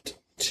 lift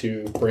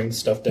to bring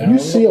stuff down? You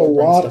see a or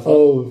bring lot stuff up?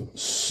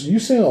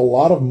 a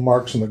lot of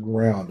marks on the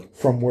ground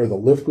from where the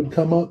lift would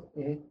come up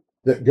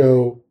that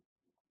go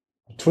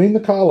between the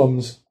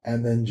columns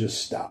and then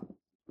just stop.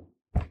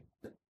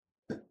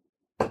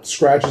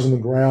 Scratches in the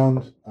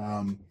ground,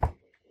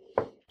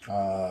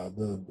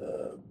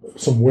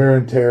 some wear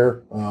and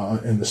tear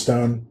in the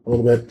stone a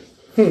little bit,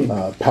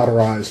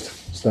 powderized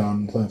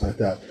stone, things like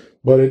that.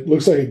 But it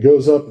looks like it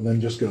goes up and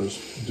then just goes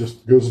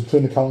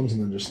between the columns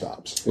and then just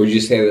stops. Would you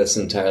say that's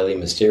entirely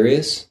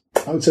mysterious?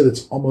 I would say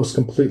that's almost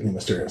completely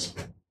mysterious.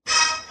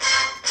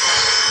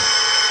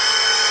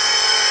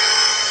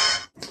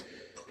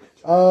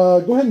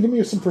 Go ahead and give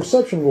me some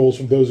perception rolls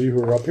from those of you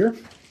who are up here.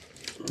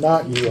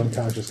 Not you,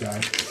 unconscious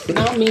guy.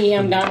 Not me,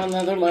 I'm down on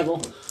another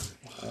level.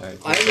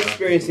 I'm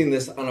experiencing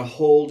this on a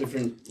whole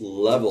different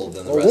level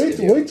than the Well, rest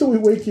of you. wait till we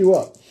wake you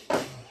up.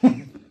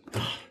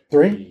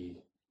 3?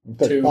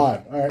 2.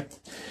 5. All right.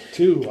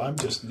 2. I'm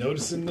just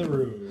noticing the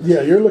room.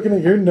 Yeah, you're looking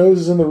at your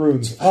noses in the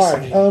runes. All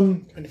right.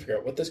 Trying to figure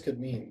out what this could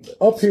mean. But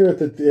Up here at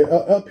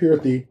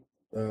the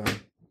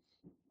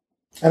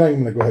and I'm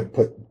going to go ahead and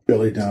put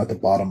Billy down at the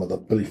bottom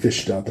of Billy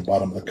Fish down at the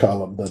bottom of the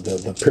column,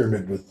 the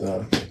pyramid with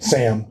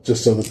Sam,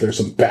 just so that there's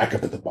some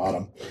backup at the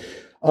bottom.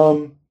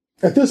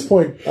 At this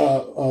point,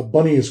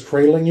 Bunny is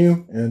cradling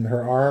you in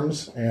her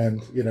arms,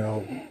 and you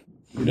know,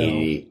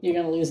 You're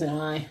gonna lose an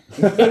eye.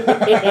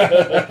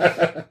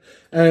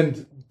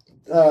 and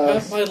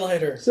Pass my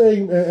lighter.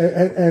 saying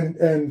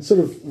and sort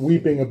of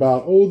weeping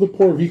about, oh, the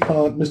poor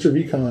Vicomte, Mr.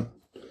 Vicomte.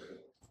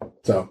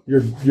 So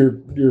you're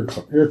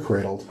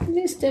cradled.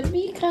 Mr.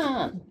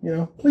 Vicon. You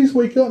know, please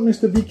wake up,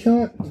 Mr.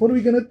 Vicomte. What are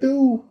we gonna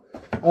do?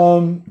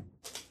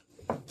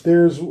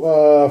 There's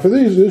for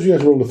those of you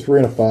guys rolled a 3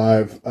 and a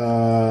 5.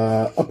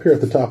 Up here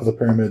at the top of the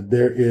pyramid,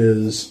 there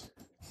is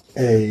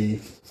a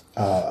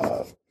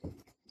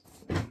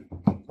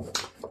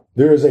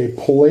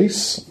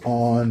place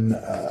on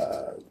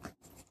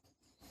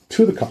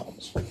 2 of the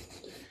columns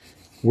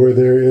where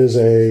there is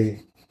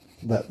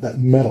that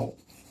metal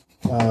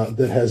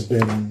that has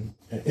been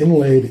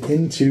inlaid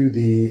into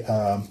the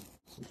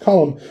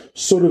column,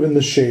 sort of in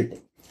the shape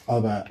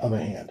of a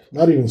hand.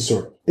 Not even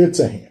sort of; it's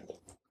a hand.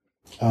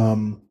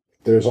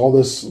 There's all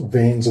this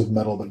veins of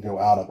metal that go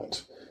out of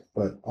it,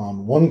 but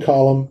on one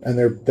column, and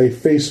they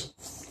face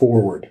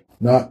forward.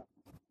 Not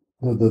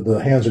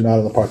the hands are not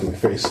in the part that we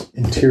face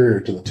interior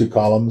to the 2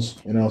 columns.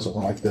 You know,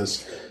 something like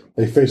this.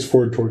 They face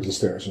forward towards the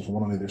stairs. There's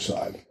one on either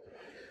side.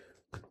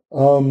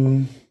 I'll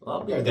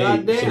be Are they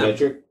goddamn.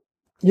 symmetric?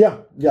 Yeah,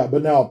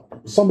 but now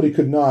somebody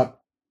could not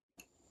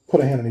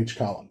put a hand in each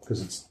column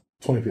because it's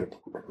 20 feet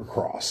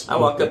across. I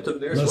walk up to the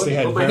nearest Unless one they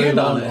and had put my very hand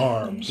on long it.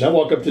 arms. I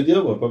walk up to the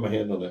other one, put my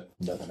hand on it.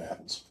 Nothing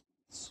happens.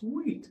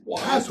 Sweet.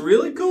 That's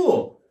really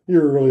cool.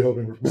 You're really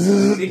hoping for.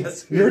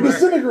 Yes, we You're were.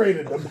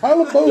 disintegrated. A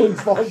pile of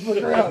bones falls to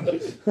the ground.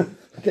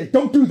 Okay,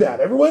 don't do that,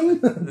 everyone.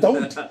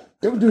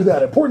 Don't do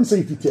that. Important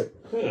safety tip.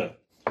 Yeah.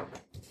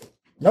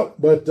 Nope.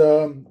 But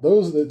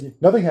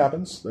nothing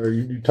happens. Or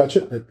you touch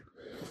it.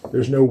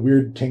 There's no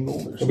weird tingle.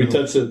 There's We no,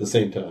 touched it at the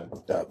same time.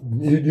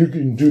 you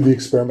can do the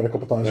experiment a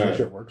couple times to All make right.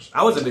 sure it works.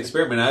 I wasn't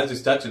experimenting. I was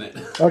just touching it.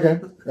 Okay.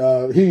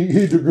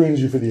 He degroons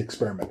you for the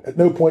experiment. At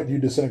no point do you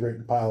disintegrate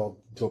into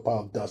a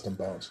pile of dust and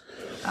bones.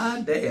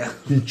 Ah, damn.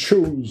 He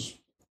chose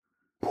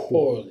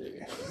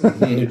Poorly.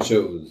 You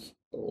chose.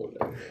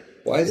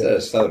 Why is that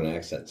a southern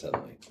accent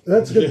suddenly?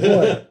 That's a good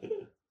point.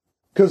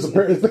 Because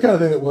it's the kind of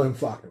thing that William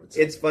Faulkner would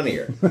say. It's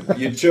funnier.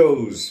 You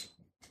chose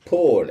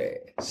poorly.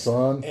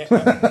 Son.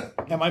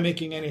 Am I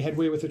making any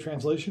headway with the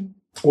translation?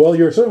 Well,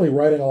 you're certainly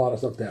writing a lot of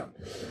stuff down.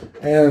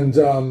 And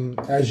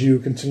as you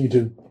continue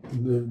to...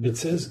 It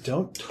says,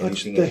 don't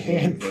touch Anything the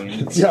in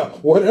handprints. Yeah,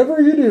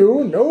 whatever you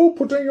do, no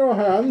putting your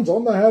hands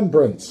on the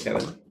handprints.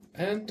 Kevin.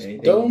 And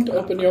Anything? don't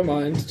open your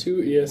mind to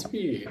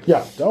ESP.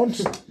 Yeah, don't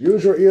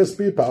use your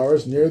ESP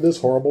powers near this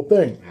horrible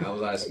thing. How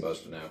was I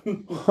supposed to know?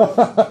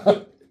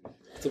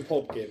 It's a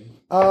pulp game.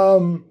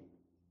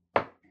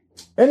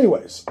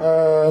 Anyways,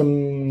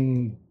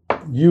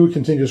 you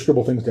continue to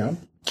scribble things down.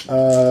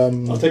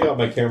 I'll take out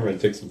my camera and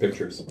take some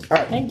pictures.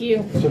 Thank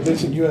you. So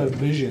basically you have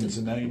visions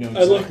and now you know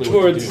I look exactly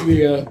what to towards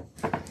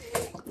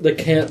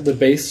do. the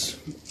base,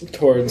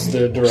 towards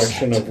the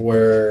direction of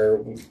where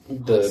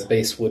the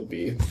base would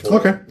be for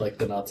Okay. like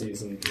the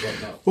Nazis and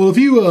whatnot. Well, if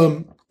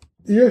you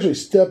actually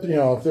step,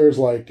 if there's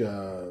like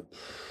the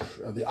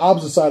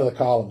opposite side of the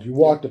columns, you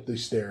walked up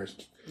these stairs.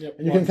 Yep,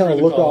 And you can kind of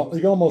look off. You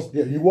can almost,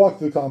 you walk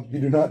through the column. You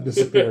do not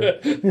disappear.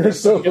 You're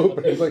so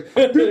open. It's like,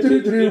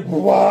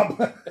 whop.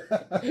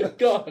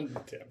 God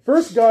damn.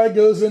 First guy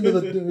goes into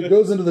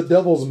the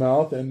devil's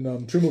mouth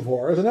in Tomb of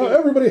Horrors, and now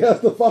everybody has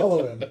to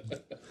follow him.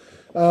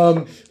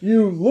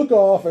 You look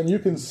off, and you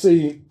can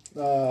see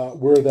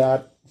where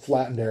that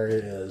flattened area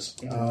is.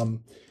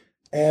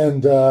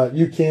 And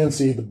you can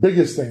see, the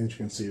biggest thing that you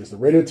can see is the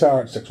radio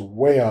tower. It sticks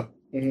way up,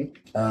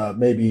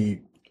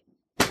 maybe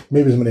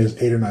as many as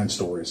 8 or 9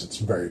 stories. It's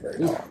very, very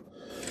tall.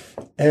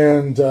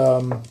 And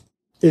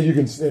you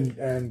can,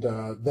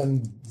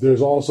 then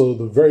there's also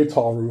the very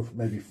tall roof,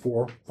 maybe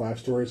 4, 5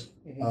 stories,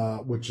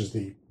 which is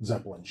the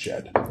Zeppelin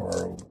shed,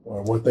 or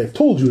what they've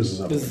told you is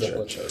a This is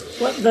Zeppelin a shed.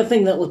 shed. What, the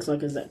thing that looks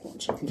like a Zeppelin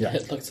ship. Yeah.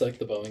 It looks like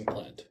the Boeing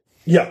plant.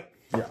 Yeah.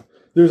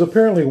 There's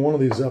apparently one of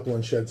these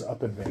Zeppelin sheds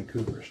up in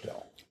Vancouver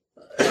still.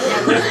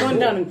 Yeah, there's one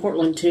down in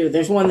Portland too.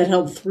 There's one that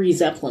held 3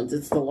 Zeppelins.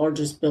 It's the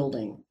largest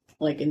building,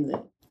 like in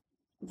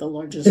the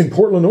largest. In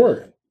Portland,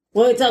 Oregon.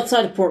 Well, it's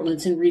outside of Portland.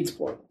 It's in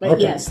Reedsport. But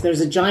Okay. yes,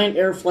 there's a giant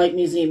air flight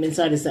museum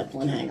inside a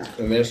Zeppelin hangar.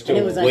 And they're And still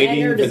it was a waiting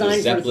hangar for the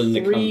designed Zeppelin for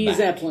to come 3 back.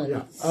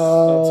 Zeppelins.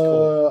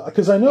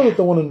 Because I know that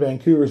the one in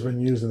Vancouver has been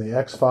used in the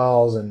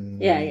X-Files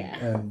and Yeah.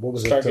 and what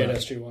was Stargate it?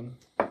 SG-1.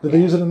 Did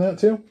they use it in that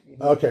too?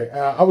 Okay,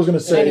 I was going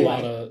to say,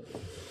 Anyway.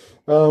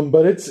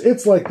 but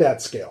it's like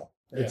that scale.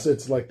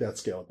 It's like that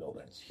scale of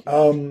buildings.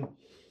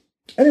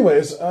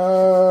 Anyways,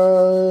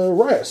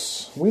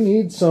 Rias, we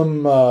need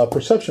some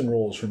perception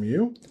rolls from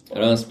you. I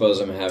don't suppose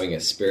I'm having a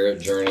spirit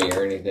journey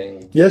or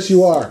anything. Yes,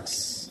 you are.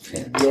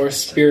 Your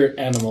spirit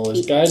animal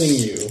is guiding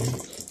you.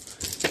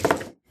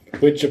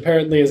 which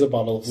apparently is a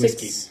bottle of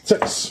whiskey.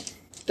 6.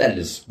 That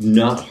is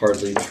not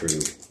hardly true.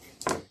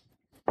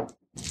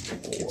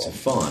 It's a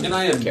fawn. And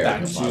I am carrying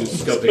back a to bottle.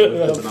 scoping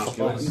with the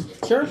binoculars.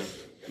 Sure.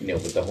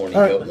 With the horny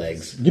All right. goat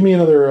legs. Give me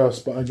another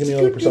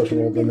perception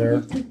roll then there.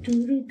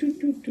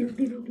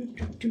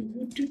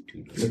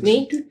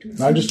 Me?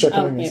 I'm just checking.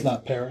 Oh, It's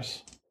not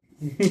Paris.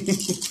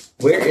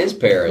 Where is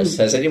Paris?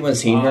 Has anyone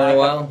seen her in a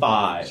while?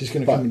 5. She's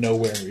going to come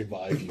nowhere and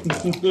revive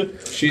you.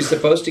 She's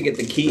supposed to get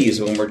the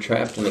keys when we're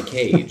trapped in a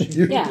cage.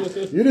 You, Yeah.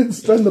 you didn't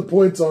spend the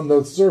points on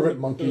the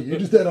servant monkey. You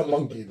just had a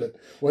monkey that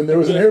when there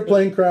was an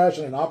airplane crash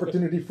and an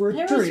opportunity for a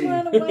Paris tree,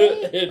 ran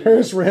away.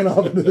 Paris ran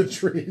off into the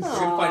trees. You're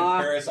going to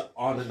find Paris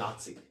on a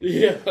Nazi.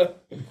 Yeah.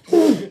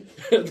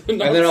 And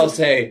then I'll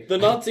say, the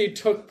Nazi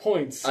took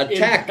points. in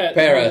attack, Pet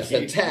Paris,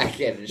 Monkey. attack.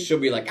 And she'll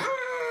be like, ah!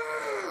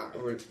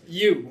 Or-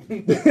 You.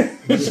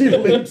 She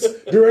leaps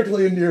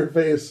directly into your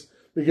face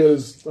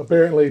because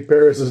apparently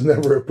Paris has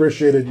never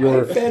appreciated I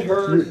your. fed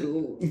her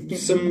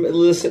some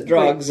illicit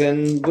drugs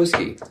and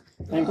whiskey.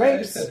 And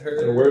grapes.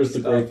 And where's the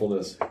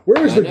gratefulness?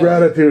 Where's the I know.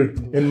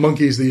 gratitude in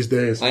monkeys these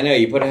days? I know,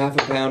 you put half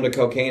a pound of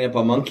cocaine up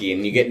a monkey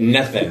and you get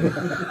nothing.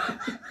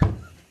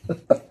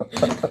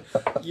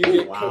 You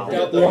get Wow. coked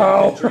out the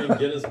Wow. Entry in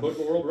Guinness Book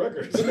of World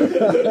Records.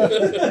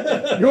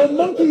 Your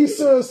monkey,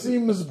 sir,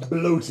 seems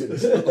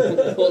bloated.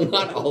 Well,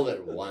 not all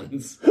at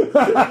once.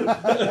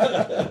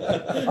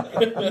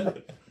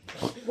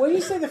 When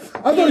you say the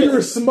I thought you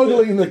were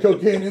smuggling the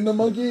cocaine in the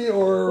monkey,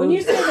 or when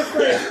you say the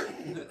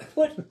phrase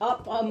 "put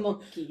up a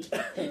monkey,"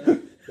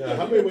 Yeah,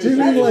 how many ways Do you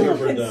have mean you like-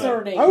 remembered that?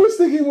 concerning. I was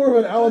thinking more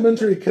of an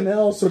alimentary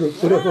canal sort of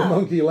put up a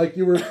monkey, like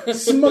you were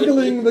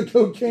smuggling the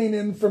cocaine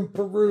in from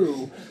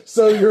Peru,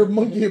 so your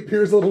monkey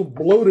appears a little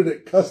bloated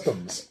at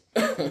customs.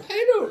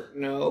 I don't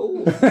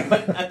know.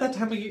 But at that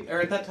time,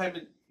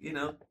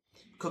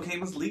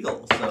 cocaine was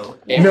legal, so.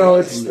 No,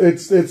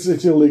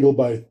 it's illegal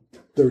by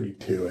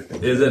 32, I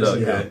think. Is it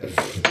okay?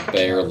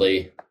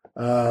 Barely.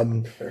 They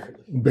were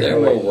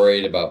Barely.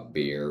 worried about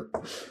beer.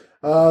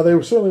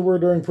 They certainly were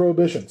during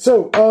Prohibition.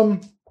 So,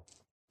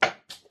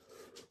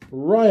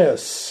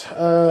 Rias,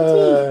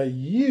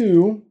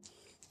 you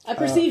I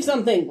perceive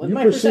something with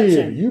my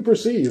perception. you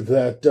perceive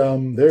that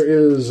there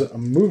is a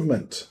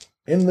movement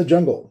in the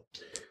jungle.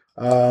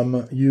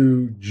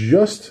 You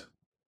just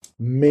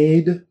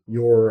made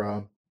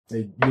your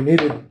you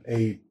needed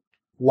a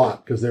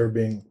lot because they were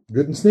being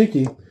good and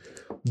sneaky,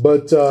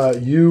 but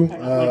you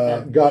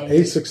got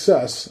a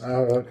success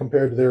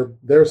compared to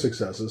their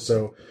successes.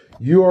 So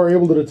you are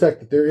able to detect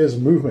that there is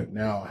movement.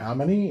 Now, how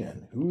many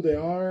and who they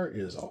are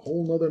is a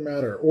whole nother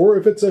matter. Or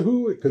if it's a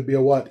who, it could be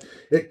a what.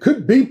 It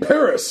could be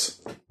Paris,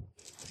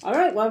 All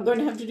right, well, I'm going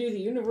to have to do the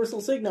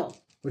universal signal.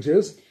 which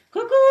is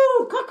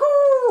Cuckoo!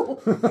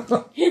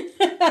 Cuckoo!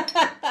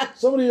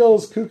 somebody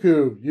yells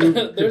cuckoo. You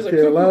could There's a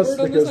care cuckoo less bird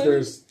on because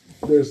this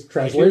there's I hear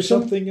translation.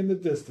 something in the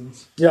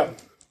distance. Yeah.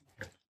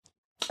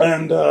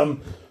 And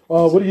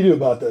what do you do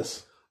about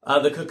this?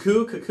 The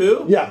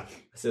cuckoo? Yeah.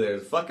 I see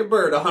there's a fucking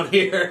bird on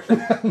here.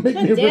 Make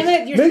me a Damn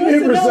it, you're make me a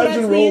supposed to know that's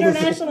perception the roll.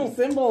 international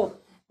symbol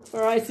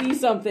where I see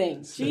something.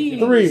 Jeez.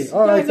 3.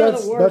 All right, You guys are the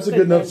that's worst a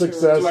good enough adventurers.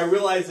 success. Do I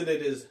realize that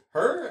it is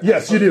her?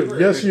 Yes, you do.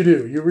 Yes, you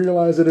do. You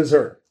realize it is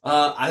her.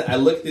 I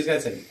look at these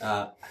guys and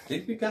I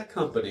think we got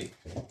company.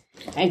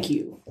 Thank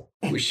you.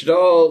 We should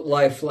all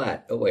lie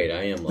flat. Oh, wait,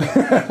 I am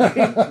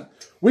lying.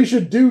 We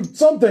should do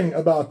something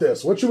about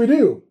this. What should we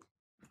do?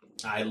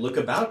 I look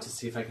about to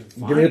see if I can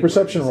find Give me a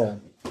perception roll.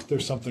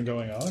 There's something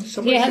going on.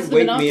 Somebody He has should the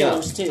wake me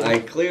up. binoculars, too. I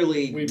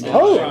clearly...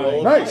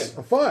 Oh, nice.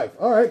 A 5.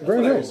 All right, very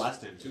What I rolled nice.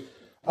 last time too.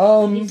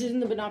 He's using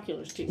the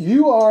binoculars, too.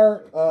 You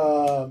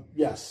are,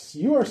 yes,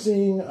 you are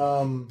seeing,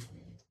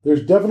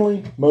 there's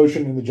definitely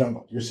motion in the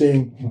jungle. You're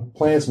seeing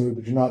plants move,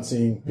 but you're not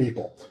seeing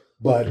people.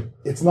 But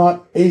it's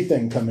not a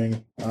thing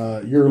coming.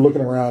 You're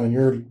looking around, and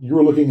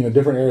you're looking in a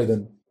different area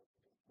than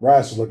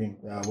Rias was looking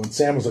when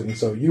Sam was looking.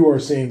 So you are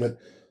seeing that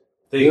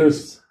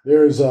Things.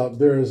 there's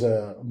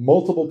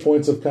multiple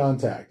points of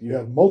contact. You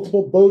have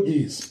multiple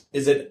bogeys.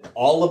 Is it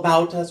all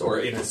about us or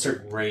in a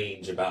certain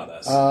range about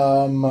us?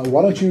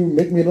 Why don't you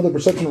make me another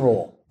perception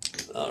roll?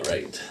 All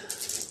right.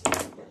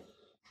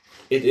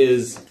 It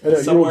is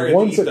You somewhere in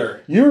rolled the one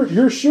ether.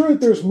 You're sure that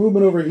there's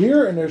movement over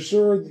here, and there's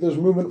sure that there's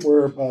movement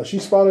where she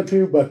spotted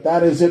you, but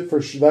that is it for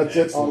that's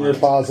it on your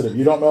positive.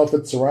 You don't know if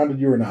it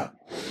surrounded you or not.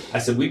 I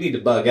said we need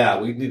to bug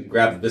out. We need to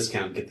grab the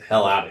discount and get the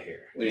hell out of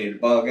here. We need to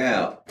bug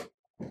out.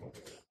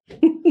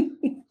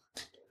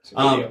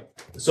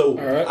 So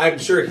All right. I'm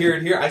sure here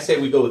and here. I say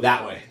we go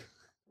that way.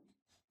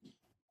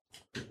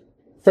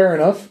 Fair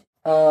enough.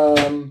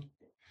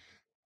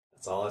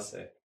 That's all I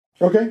say.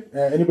 Okay.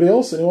 Anybody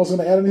else? Anyone else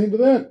going to add anything to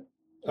that?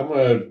 I'm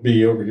going to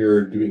be over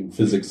here doing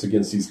physics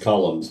against these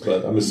columns,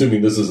 but I'm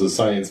assuming this is a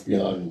science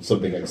beyond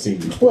something I've seen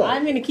before. Well,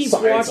 I'm going to keep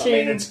science, watching. I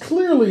mean, it's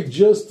clearly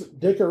just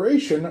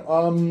decoration.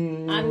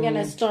 I'm going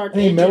to start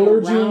Any edging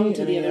metallurgy, around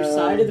to the any, other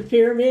side of the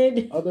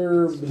pyramid.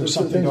 Other There's something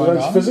something things going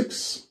like on?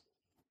 physics.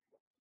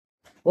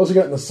 What else you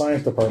got in the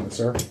science department,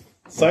 sir?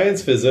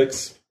 Science,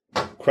 physics,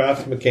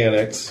 craft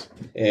mechanics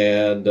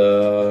and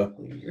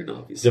You're not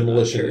obviously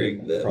demolition not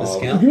carrying the problem.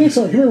 scout.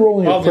 Give me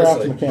rolling your craft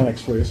Obviously.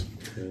 mechanics, please.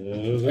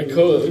 I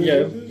could,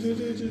 yeah.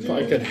 If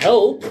I could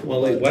help.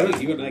 Well, wait, why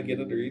don't you and I get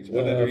under each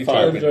one under each 5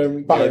 arm?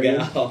 I'm Five. carrying.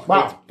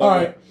 Wow. All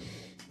right.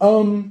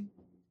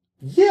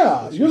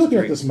 Yeah, you're looking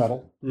at this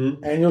metal,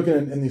 and you're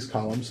looking in these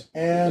columns,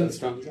 and That's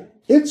strong guy.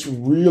 it's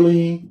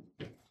really,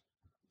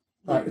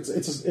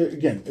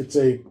 it's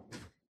a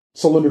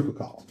cylindrical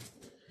column,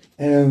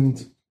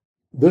 and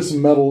this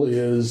metal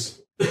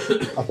is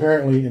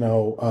apparently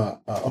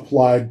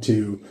applied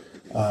to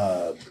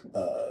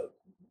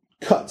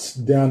cuts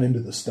down into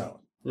the stone,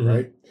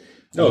 right?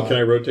 No, can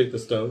I rotate the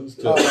stones?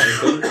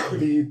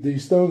 The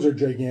stones are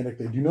gigantic.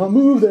 They do not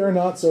move. They are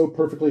not so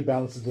perfectly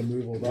balanced as the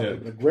move. That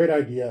was a great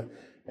idea,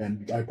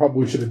 and I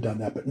probably should have done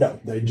that. But no,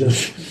 they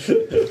just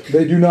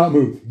they do not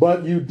move.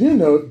 But you do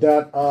note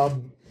that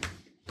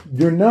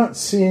you're not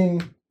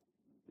seeing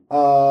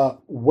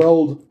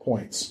weld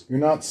points. You're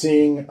not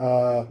seeing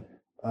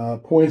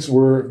points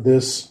where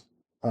this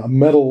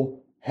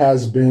metal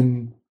has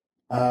been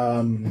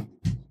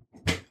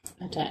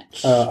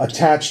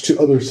attached to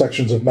other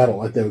sections of metal,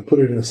 like they would put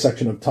it in a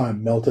section of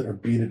time, melt it or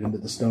beat it into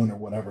the stone or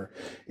whatever.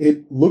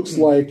 It looks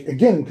like,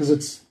 again, because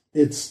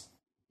it's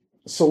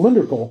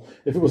cylindrical.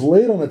 If it was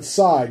laid on its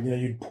side,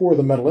 you'd pour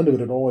the metal into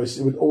it. It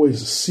would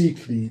always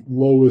seek the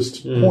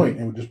lowest point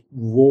and would just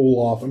roll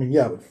off. I mean,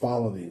 yeah, it would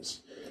follow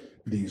these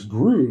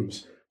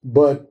grooves,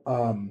 but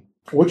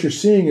what you're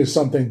seeing is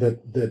something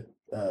that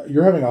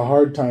you're having a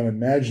hard time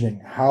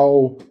imagining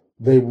how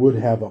they would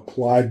have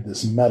applied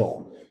this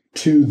metal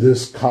to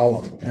this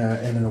column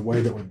and in a way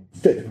that would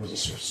fit. It was a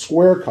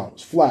square column, it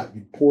was flat.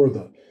 You'd pour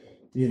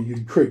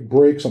you'd create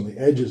breaks on the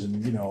edges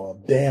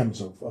and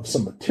dams of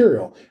some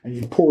material, and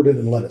you'd pour it in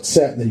and let it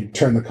set, and then you'd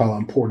turn the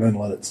column, pour it in, and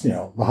let it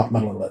the hot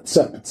metal and let it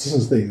set. But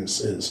since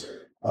this is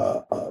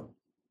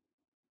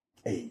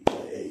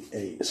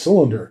a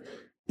cylinder,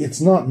 it's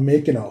not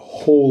making a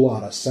whole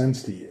lot of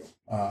sense to you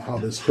how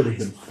this could have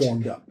been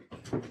formed up.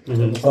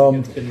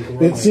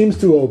 It seems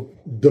to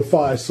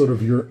defy sort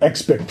of your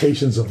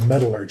expectations of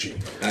metallurgy.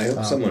 I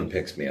hope someone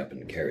picks me up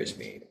and carries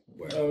me.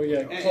 Oh,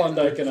 yeah,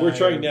 Klondike and We're I.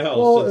 trying now.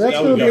 Well, that's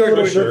now going to we've be a got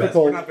little pressure. We're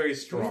difficult. not very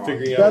strong.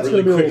 Figuring out That's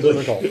really going to be a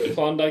little quickly. difficult.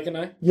 Klondike and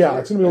I? Yeah,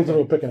 it's going to be a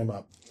little difficult picking him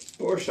up.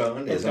 Or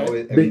Sean is Okay.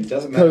 always. I mean, it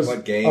doesn't matter Because,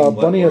 what game. What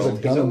Bunny has a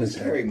world, gun he's in always his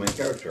head. carrying my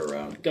character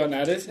around. Gun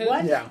at his head?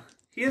 What? Yeah.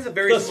 He has a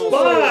very The small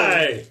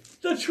spy!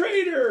 The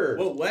traitor!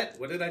 Whoa, what?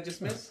 What did I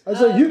just miss? I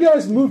said, you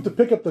guys moved to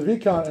pick up the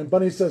Vicon, and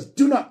Bunny says,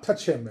 "Do not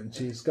touch him." And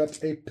she's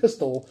got a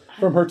pistol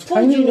from her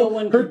tiny you no little,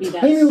 one her could be that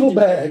tiny little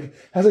stupid. bag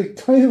has a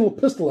tiny little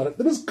pistol in it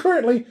that is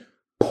currently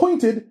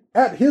pointed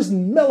at his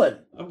melon.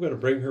 I'm going to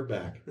bring her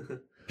back.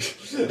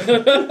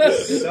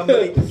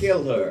 Somebody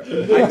killed her.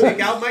 I take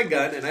out my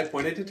gun and I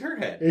point it at her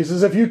head. He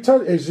says, "If you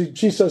touch,"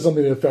 she says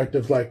something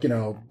effective like,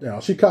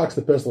 she cocks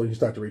the pistol. You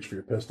start to reach for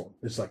your pistol.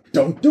 It's like,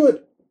 "Don't do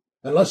it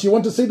unless you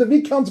want to see the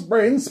Viscount's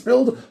brains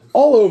spilled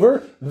all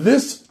over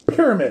this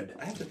pyramid."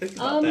 I have to think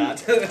about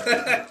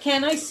that.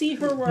 Can I see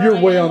her where You're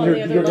I way am on. on You're,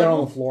 the other you're down level?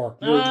 on the floor.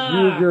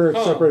 You're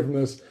separate from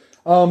this.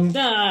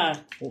 Ah.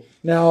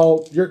 Now,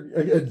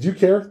 do you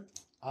care?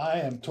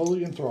 I am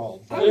totally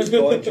enthralled. I was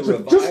going to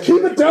revive Just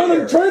keep her it down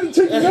and career. try to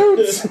take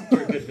notes.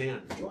 You're a good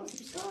man. Do you want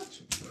some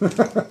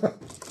scotch?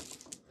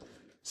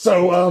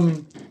 So,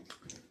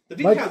 The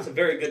Viscount's a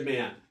very good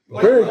man.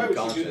 Why, Very- why would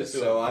you do this to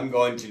him? So I'm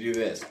going to do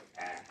this.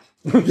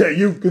 okay,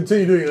 you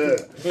continue doing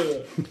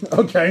that.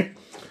 Okay.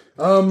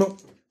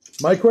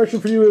 My question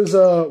for you is,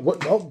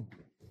 what? Well,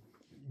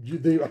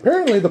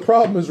 apparently the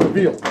problem is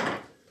revealed.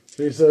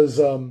 He says,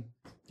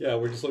 Yeah,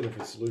 we're just looking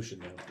for a solution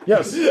now.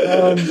 yes.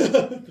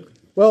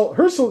 Well,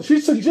 she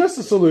suggests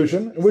a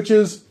solution, which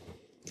is,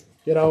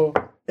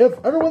 if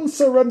everyone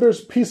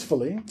surrenders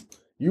peacefully,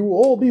 you will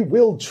all be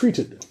well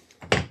treated.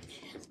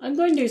 I'm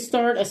going to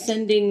start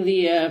ascending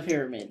the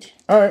pyramid.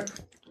 All right.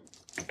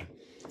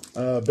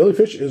 Billy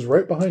Fish is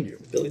right behind you.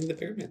 Building the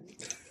pyramid.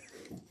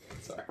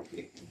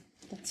 Sorry.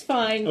 That's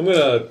fine. I'm going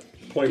to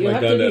point You my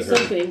have gun to at do her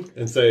something.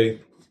 and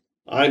say,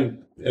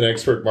 I'm an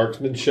expert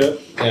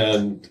marksmanship,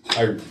 and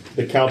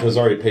the Count has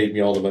already paid me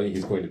all the money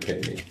he's going to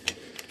pay me.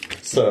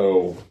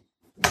 So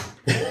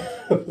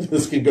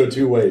this can go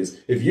two ways.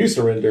 If you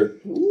surrender,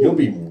 you'll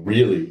be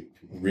really,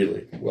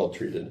 really well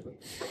treated.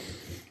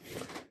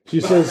 She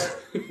says,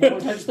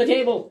 Don't touch the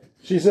table.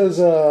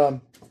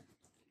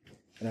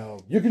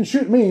 you can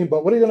shoot me,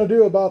 but what are you going to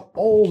do about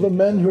all the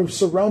men who have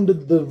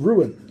surrounded the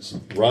ruins?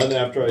 Run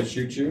after I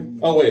shoot you?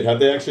 Oh, wait, have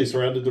they actually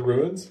surrounded the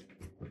ruins?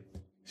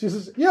 She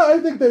says, yeah, I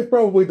think they've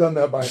probably done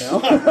that by now.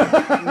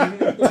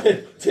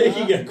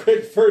 Taking a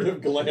quick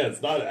furtive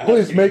glance, not asking.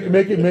 Please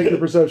make your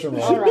perception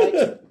roll. All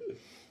right.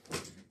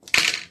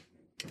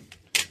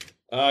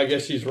 I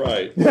guess she's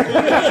right.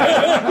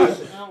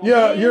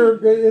 Yeah,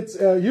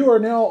 you are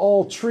now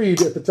all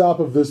treed at the top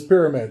of this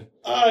pyramid.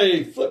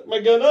 I flip my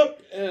gun up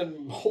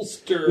and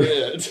holster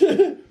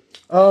it.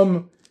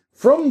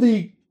 From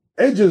the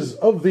edges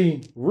of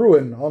the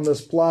ruin on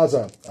this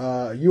plaza,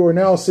 you are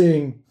now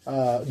seeing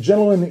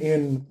gentlemen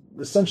in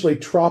essentially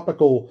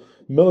tropical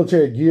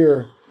military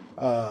gear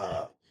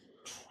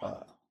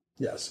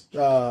Yes.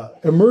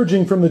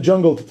 Emerging from the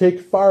jungle to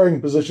take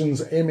firing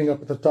positions, aiming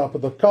up at the top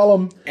of the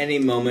column. Any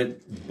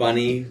moment,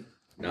 Paris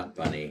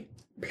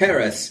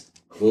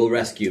will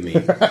rescue me.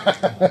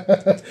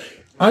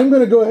 I'm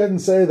going to go ahead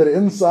and say that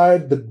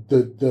inside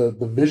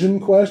the vision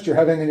quest you're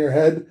having in your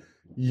head,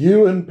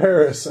 you and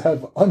Paris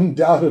have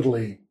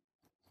undoubtedly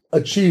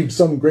achieved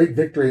some great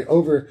victory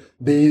over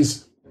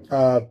these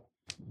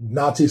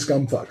Nazi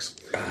scumfucks.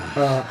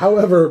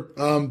 However,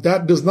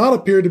 that does not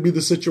appear to be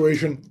the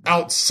situation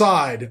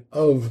outside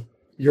of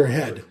your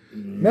head.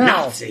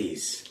 Now,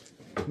 Nazis.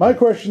 my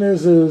question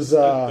is where's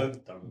the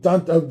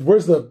dun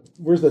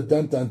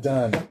dun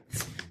dun?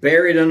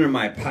 Buried under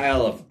my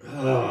pile of...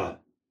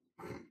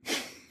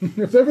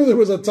 If ever there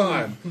was a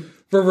time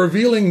for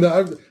revealing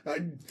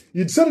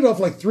you'd set it off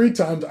like 3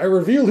 times. I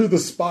reveal who the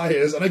spy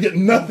is, and I get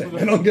nothing.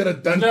 I don't get a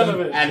dun None of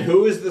dun. it. And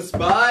who is the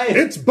spy?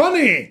 It's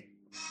Bunny.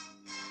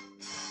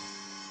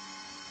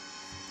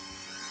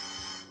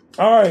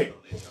 All right.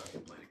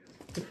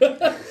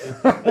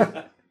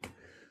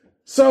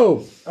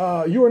 So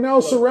you are now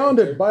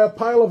surrounded by a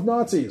pile of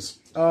Nazis.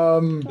 Is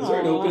there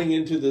an opening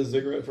into the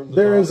ziggurat from the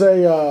There top? is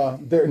no,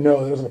 there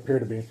doesn't appear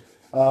to be.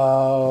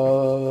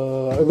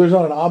 There's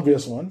not an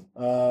obvious one.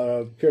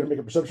 Care to make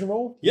a perception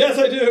roll? Yes,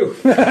 I do.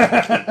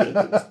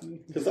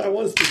 Because I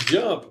wants to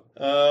jump.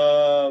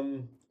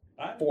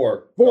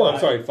 4. Oh, I'm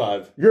sorry,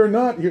 5. You're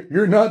not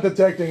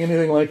detecting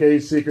anything like a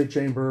secret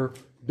chamber.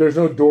 There's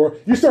no door.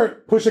 You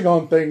start pushing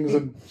on things,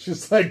 and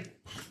she's like,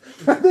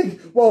 I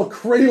think while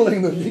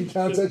cradling the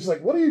Viscount, she's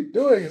like, "What are you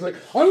doing?" He's like,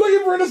 "I'm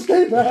looking for an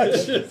escape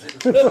hatch."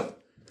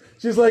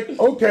 She's like,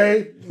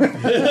 "Okay." So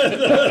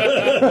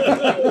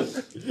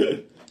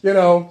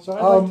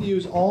I'd like to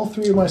use all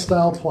 3 of my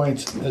style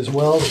points as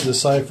well as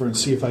decipher and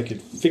see if I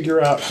could figure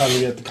out how to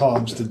get the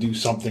columns to do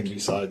something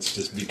besides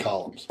just be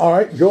columns. All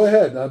right, go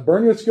ahead.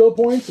 Burn your skill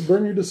points.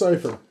 Burn your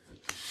decipher.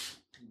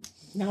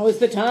 Now is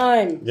the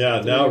time.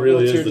 Yeah, now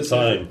really What's is your the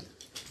time.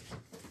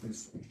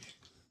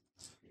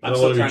 I I'm don't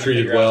still want to trying be to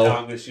treated figure out how well.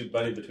 I'm going to shoot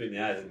Buddy between the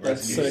eyes and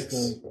That's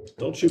rescue. 6.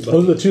 Don't shoot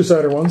Those are Buddy. the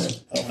 2-sided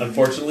ones.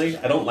 Unfortunately,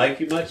 I don't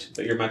like you much,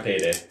 but you're my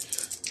payday.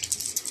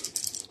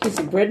 He's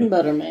a bread and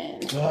butter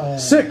man.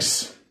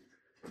 6.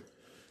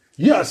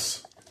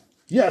 Yes,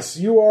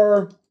 you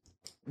are.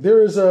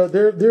 There is a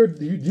there.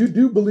 You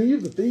do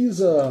believe that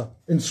these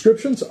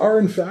inscriptions are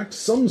in fact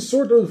some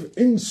sort of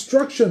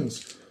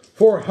instructions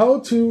for how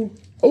to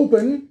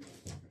open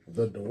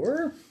the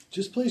door.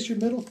 Just place your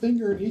middle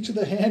finger in each of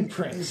the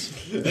handprints.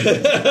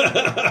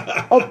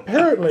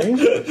 Apparently,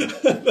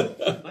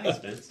 Nice,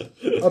 Vince.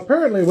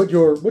 apparently, what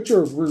you're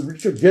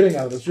getting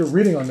out of this, you're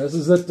reading on this,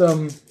 is that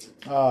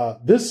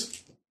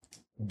this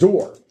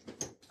door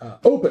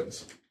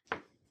opens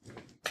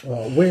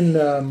when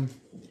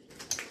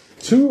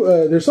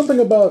there's something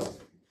about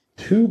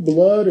two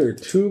blood or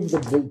two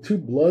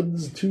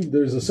bloods.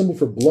 There's a symbol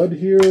for blood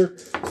here.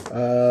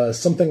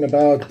 Something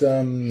about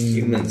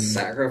Human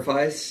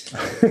sacrifice?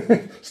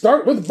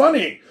 start with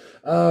Bunny.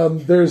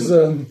 There's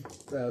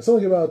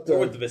something about Or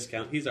with the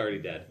Viscount, he's already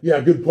dead. yeah,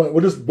 good point.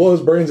 We'll just blow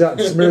his brains out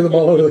and smear them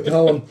all over the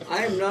column.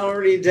 I am not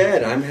already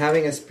dead. I'm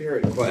having a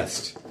spirit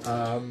quest.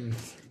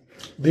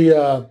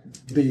 There's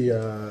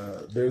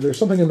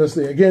something in this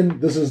thing. Again,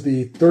 this is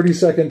the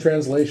 30-second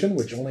translation,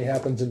 which only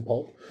happens in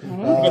pulp.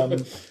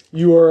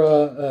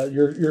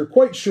 You're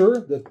quite sure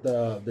that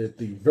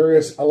the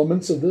various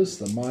elements of this,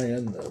 the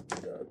Mayan, the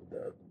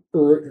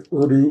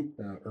Urdu,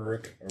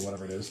 Uruk, or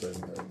whatever it is, the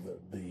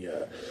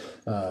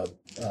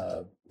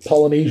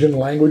Polynesian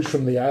language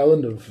from the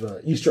island of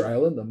Easter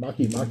Island, the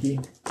Maki,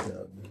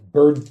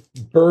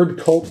 bird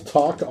cult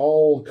talk,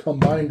 all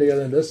combined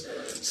together in this,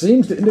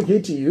 seems to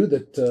indicate to you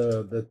that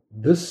that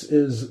this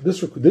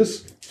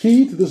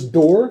key to this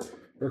door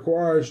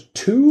requires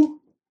two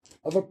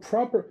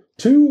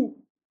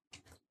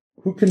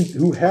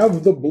who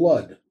have the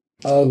blood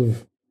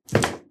of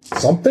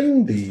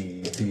something,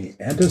 the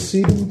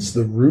antecedents,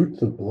 the root,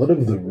 the blood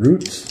of the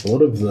roots,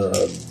 blood of the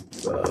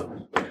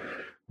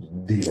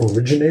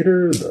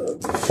originator, the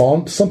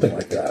font, something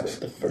like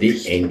that.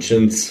 The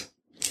ancients.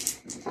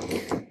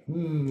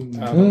 One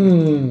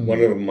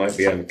of them might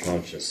be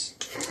unconscious.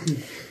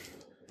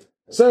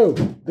 So,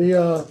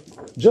 the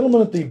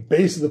gentlemen at the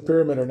base of the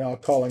pyramid are now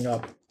calling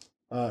up,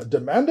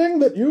 demanding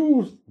that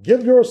you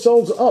give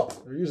yourselves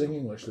up. They're using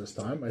English this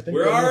time. I think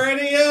We're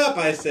already up,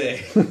 I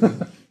say.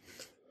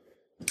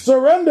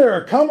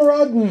 surrender,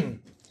 kameraden,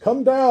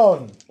 come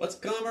down. What's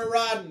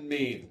kameraden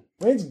mean?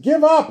 Means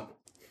give up.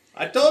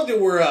 I told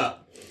you we're up.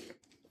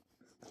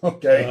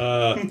 Okay.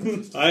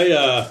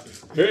 I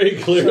very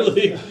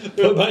clearly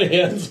put my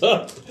hands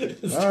up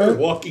and start right.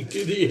 walking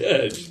to the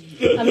edge.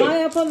 Am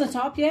I up on the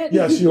top yet?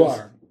 Yes, you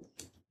are.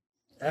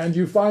 And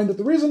you find that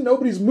the reason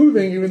nobody's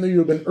moving, even though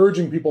you've been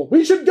urging people,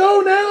 we should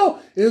go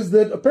now, is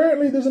that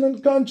apparently there's an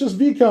unconscious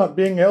Viscount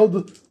being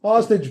held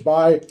hostage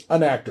by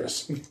an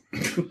actress.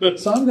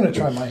 So I'm going to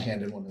try my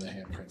hand in one of the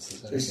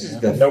handprints. This is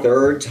the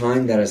third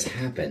time that has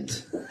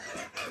happened.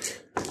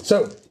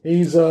 So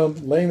he's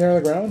laying there on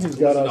the ground. He's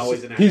got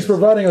always an he's actor.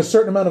 providing a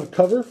certain amount of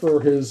cover for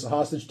his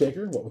hostage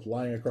taker, what with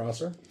lying across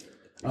her.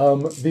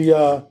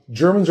 The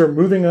Germans are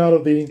moving out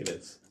of the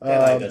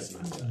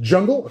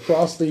jungle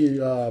across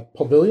the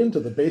pavilion to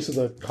the base of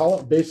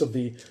the base of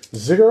the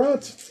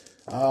ziggurat.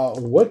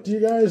 What do you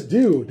guys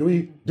do? Do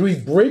we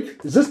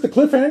break? Is this the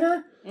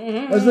cliffhanger?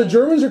 Mm-hmm. As the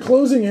Germans are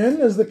closing in,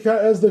 as the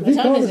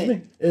time is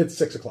it? It's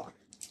 6:00.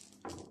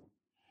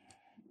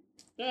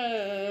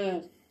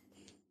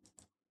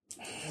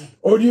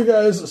 Or do you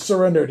guys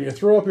surrender? Do you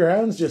throw up your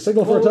hands? Do you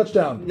signal for a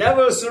touchdown?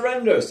 Never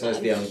surrender, says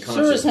the unconscious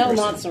Sure as hell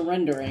person. not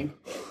surrendering.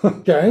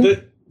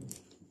 Okay.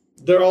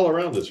 They're all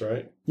around us,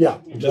 right? Yeah.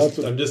 And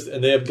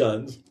they have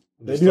guns.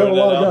 They do have a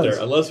lot of guns.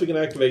 There. Unless we can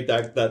activate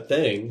that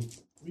thing.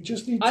 We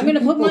just need I'm two gonna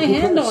put people my who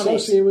hand are on it.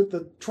 associated with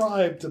the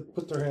tribe to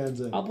put their hands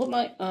in. I'll put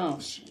my... Oh,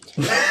 shit.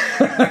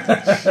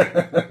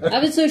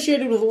 I've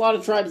associated with a lot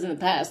of tribes in the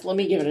past. Let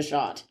me give it a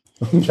shot.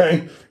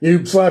 Okay.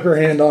 You slap your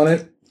hand on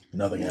it.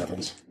 Nothing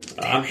happens.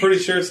 I'm pretty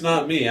sure it's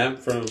not me. I'm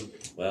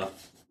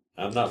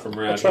not from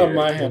around Try here.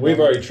 my hand. We've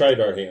already tried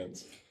our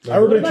hands.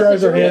 Everybody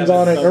tries their hands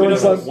on it. So we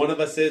Everyone's don't know like, if one of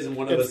us is and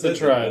one of It's us the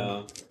isn't.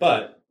 tribe.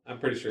 But I'm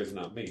pretty sure it's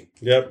not me.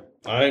 Yep.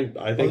 I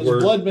Well, think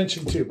there's blood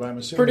mentioned too, but I'm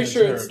assuming Pretty that's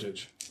sure it's-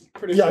 heritage.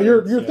 Pretty yeah, sure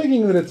you're it's-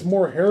 thinking that it's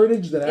more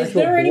heritage than Is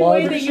actual there any blood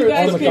way that you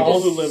guys on the could All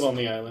collar. who live on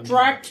the island.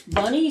 Distract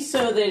Bunny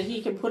so that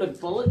he can put a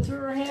bullet through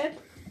her head?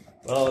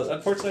 Well,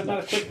 unfortunately, I'm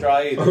not a quick draw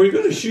either. Are we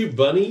going to shoot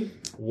Bunny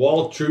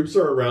while troops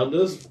are around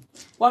us?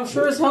 Well, I'm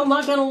sure as hell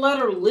not going to let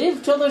her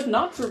live till there's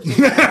not troops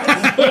around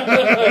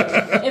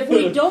us. If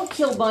we don't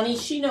kill Bunny,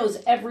 she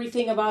knows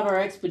everything about our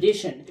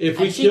expedition. If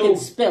we and she kill- can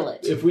spill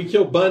it. If we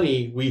kill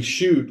Bunny, we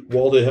shoot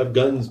while they have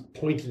guns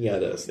pointing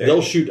at us.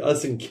 They'll shoot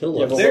us and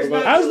kill us. There's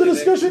not As the really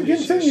discussion that-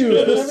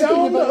 continues, the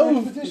sound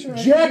of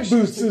jack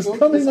boots is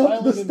coming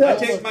up the I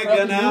steps. take my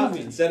gun out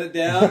and set it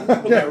down,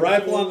 put my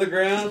rifle on the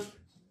ground,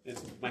 and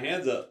my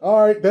hands up. All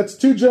right, that's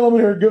two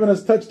gentlemen who are giving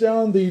us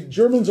touchdown. The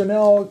Germans are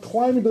now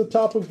climbing to the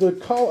top of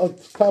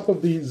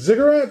the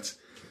ziggurat.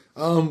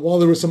 While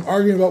there was some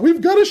arguing about, we've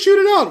got to shoot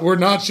it out. We're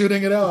not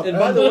shooting it out. And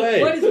by the What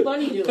way, is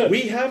Bunny doing?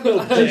 we have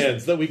no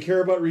plans that we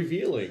care about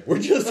revealing. We're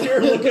just here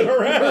looking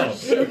around.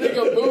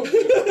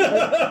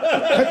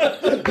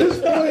 At this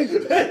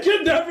point, I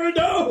can never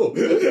know.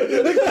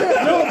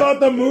 know about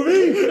the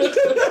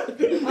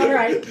movie. All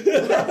right.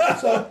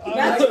 That's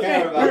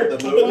care about fair. the I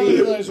finally movie.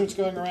 realize what's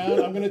going around.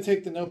 I'm going to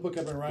take the notebook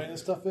I've been writing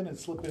this stuff in and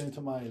slip it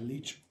into my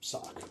leech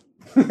sock.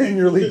 In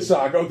your lead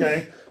sock,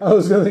 okay. I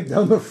was going to think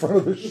down the front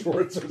of the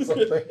shorts or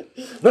something.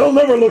 They'll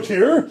never look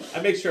here.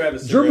 I make sure I have a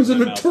cigarette Germans are in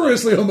my mouth.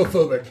 notoriously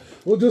homophobic.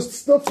 We'll just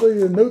stuff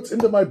the notes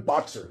into my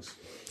boxers.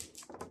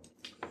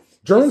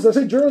 Germans? Did I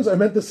say Germans? I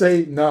meant to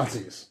say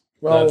Nazis.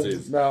 Well,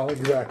 Nazis. no,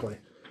 exactly.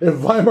 If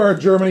Weimar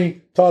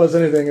Germany taught us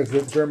anything, it's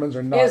that Germans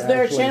are not Is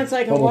there a actually chance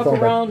I can walk homophobic.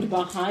 around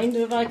behind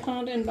the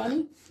Viscount and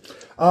Bunny?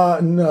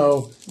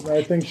 No.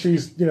 I think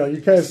she's, you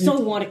guys... So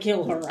want to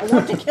kill her. I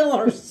want to kill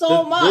her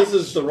so much. This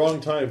is the wrong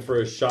time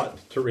for a shot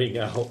to ring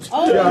out.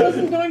 Oh, I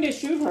wasn't going to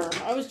shoot her.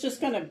 I was just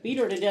going to beat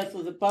her to death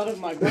with the butt of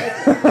my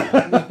rifle.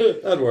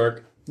 That'd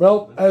work.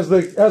 Well, as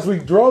we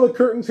draw the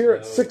curtains here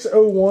at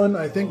 6:01,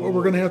 I think what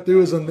we're going to have to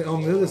do is on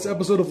this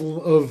episode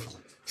of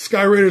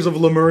Sky Raiders of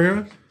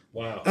Lemuria,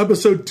 Wow.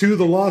 Episode 2,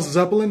 The Lost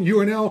Zeppelin, you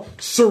are now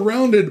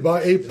surrounded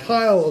by a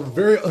pile of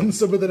very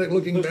unsympathetic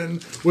looking men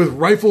with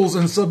rifles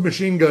and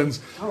submachine guns.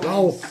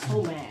 While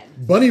So mad.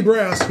 Bunny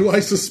Brass, who I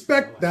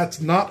suspect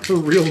that's not her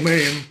real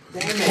name,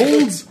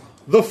 holds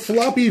the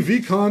floppy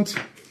Vicomte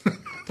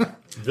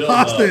Vilma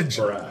hostage.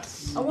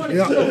 Brass. I wanted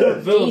to kill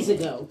her days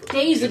ago.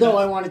 Days ago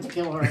I wanted to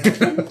kill her. I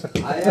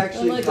I'm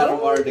actually like, kind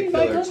of wanted to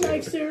my kill her gun too.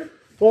 next here.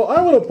 Well,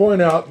 I want to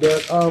point out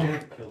that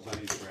Kill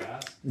Bunny's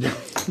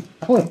grass.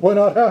 I want to point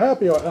out how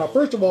happy you are. Now,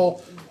 first of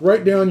all,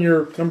 write down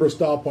your number of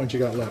style points you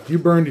got left. You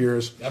burned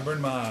yours. I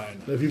burned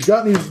mine. If you've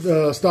got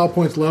any style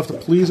points left,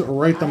 please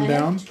write them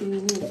down.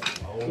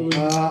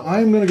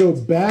 I'm going to go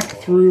back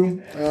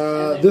through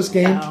this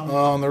game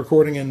on the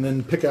recording and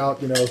then pick out,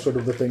 sort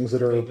of the things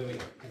that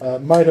are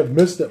might have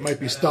missed that might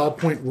be style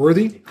point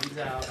worthy.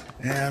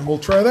 And we'll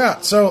try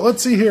that. So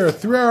let's see here.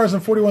 3 hours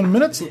and 41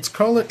 minutes. Let's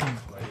call it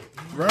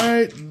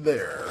right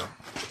there.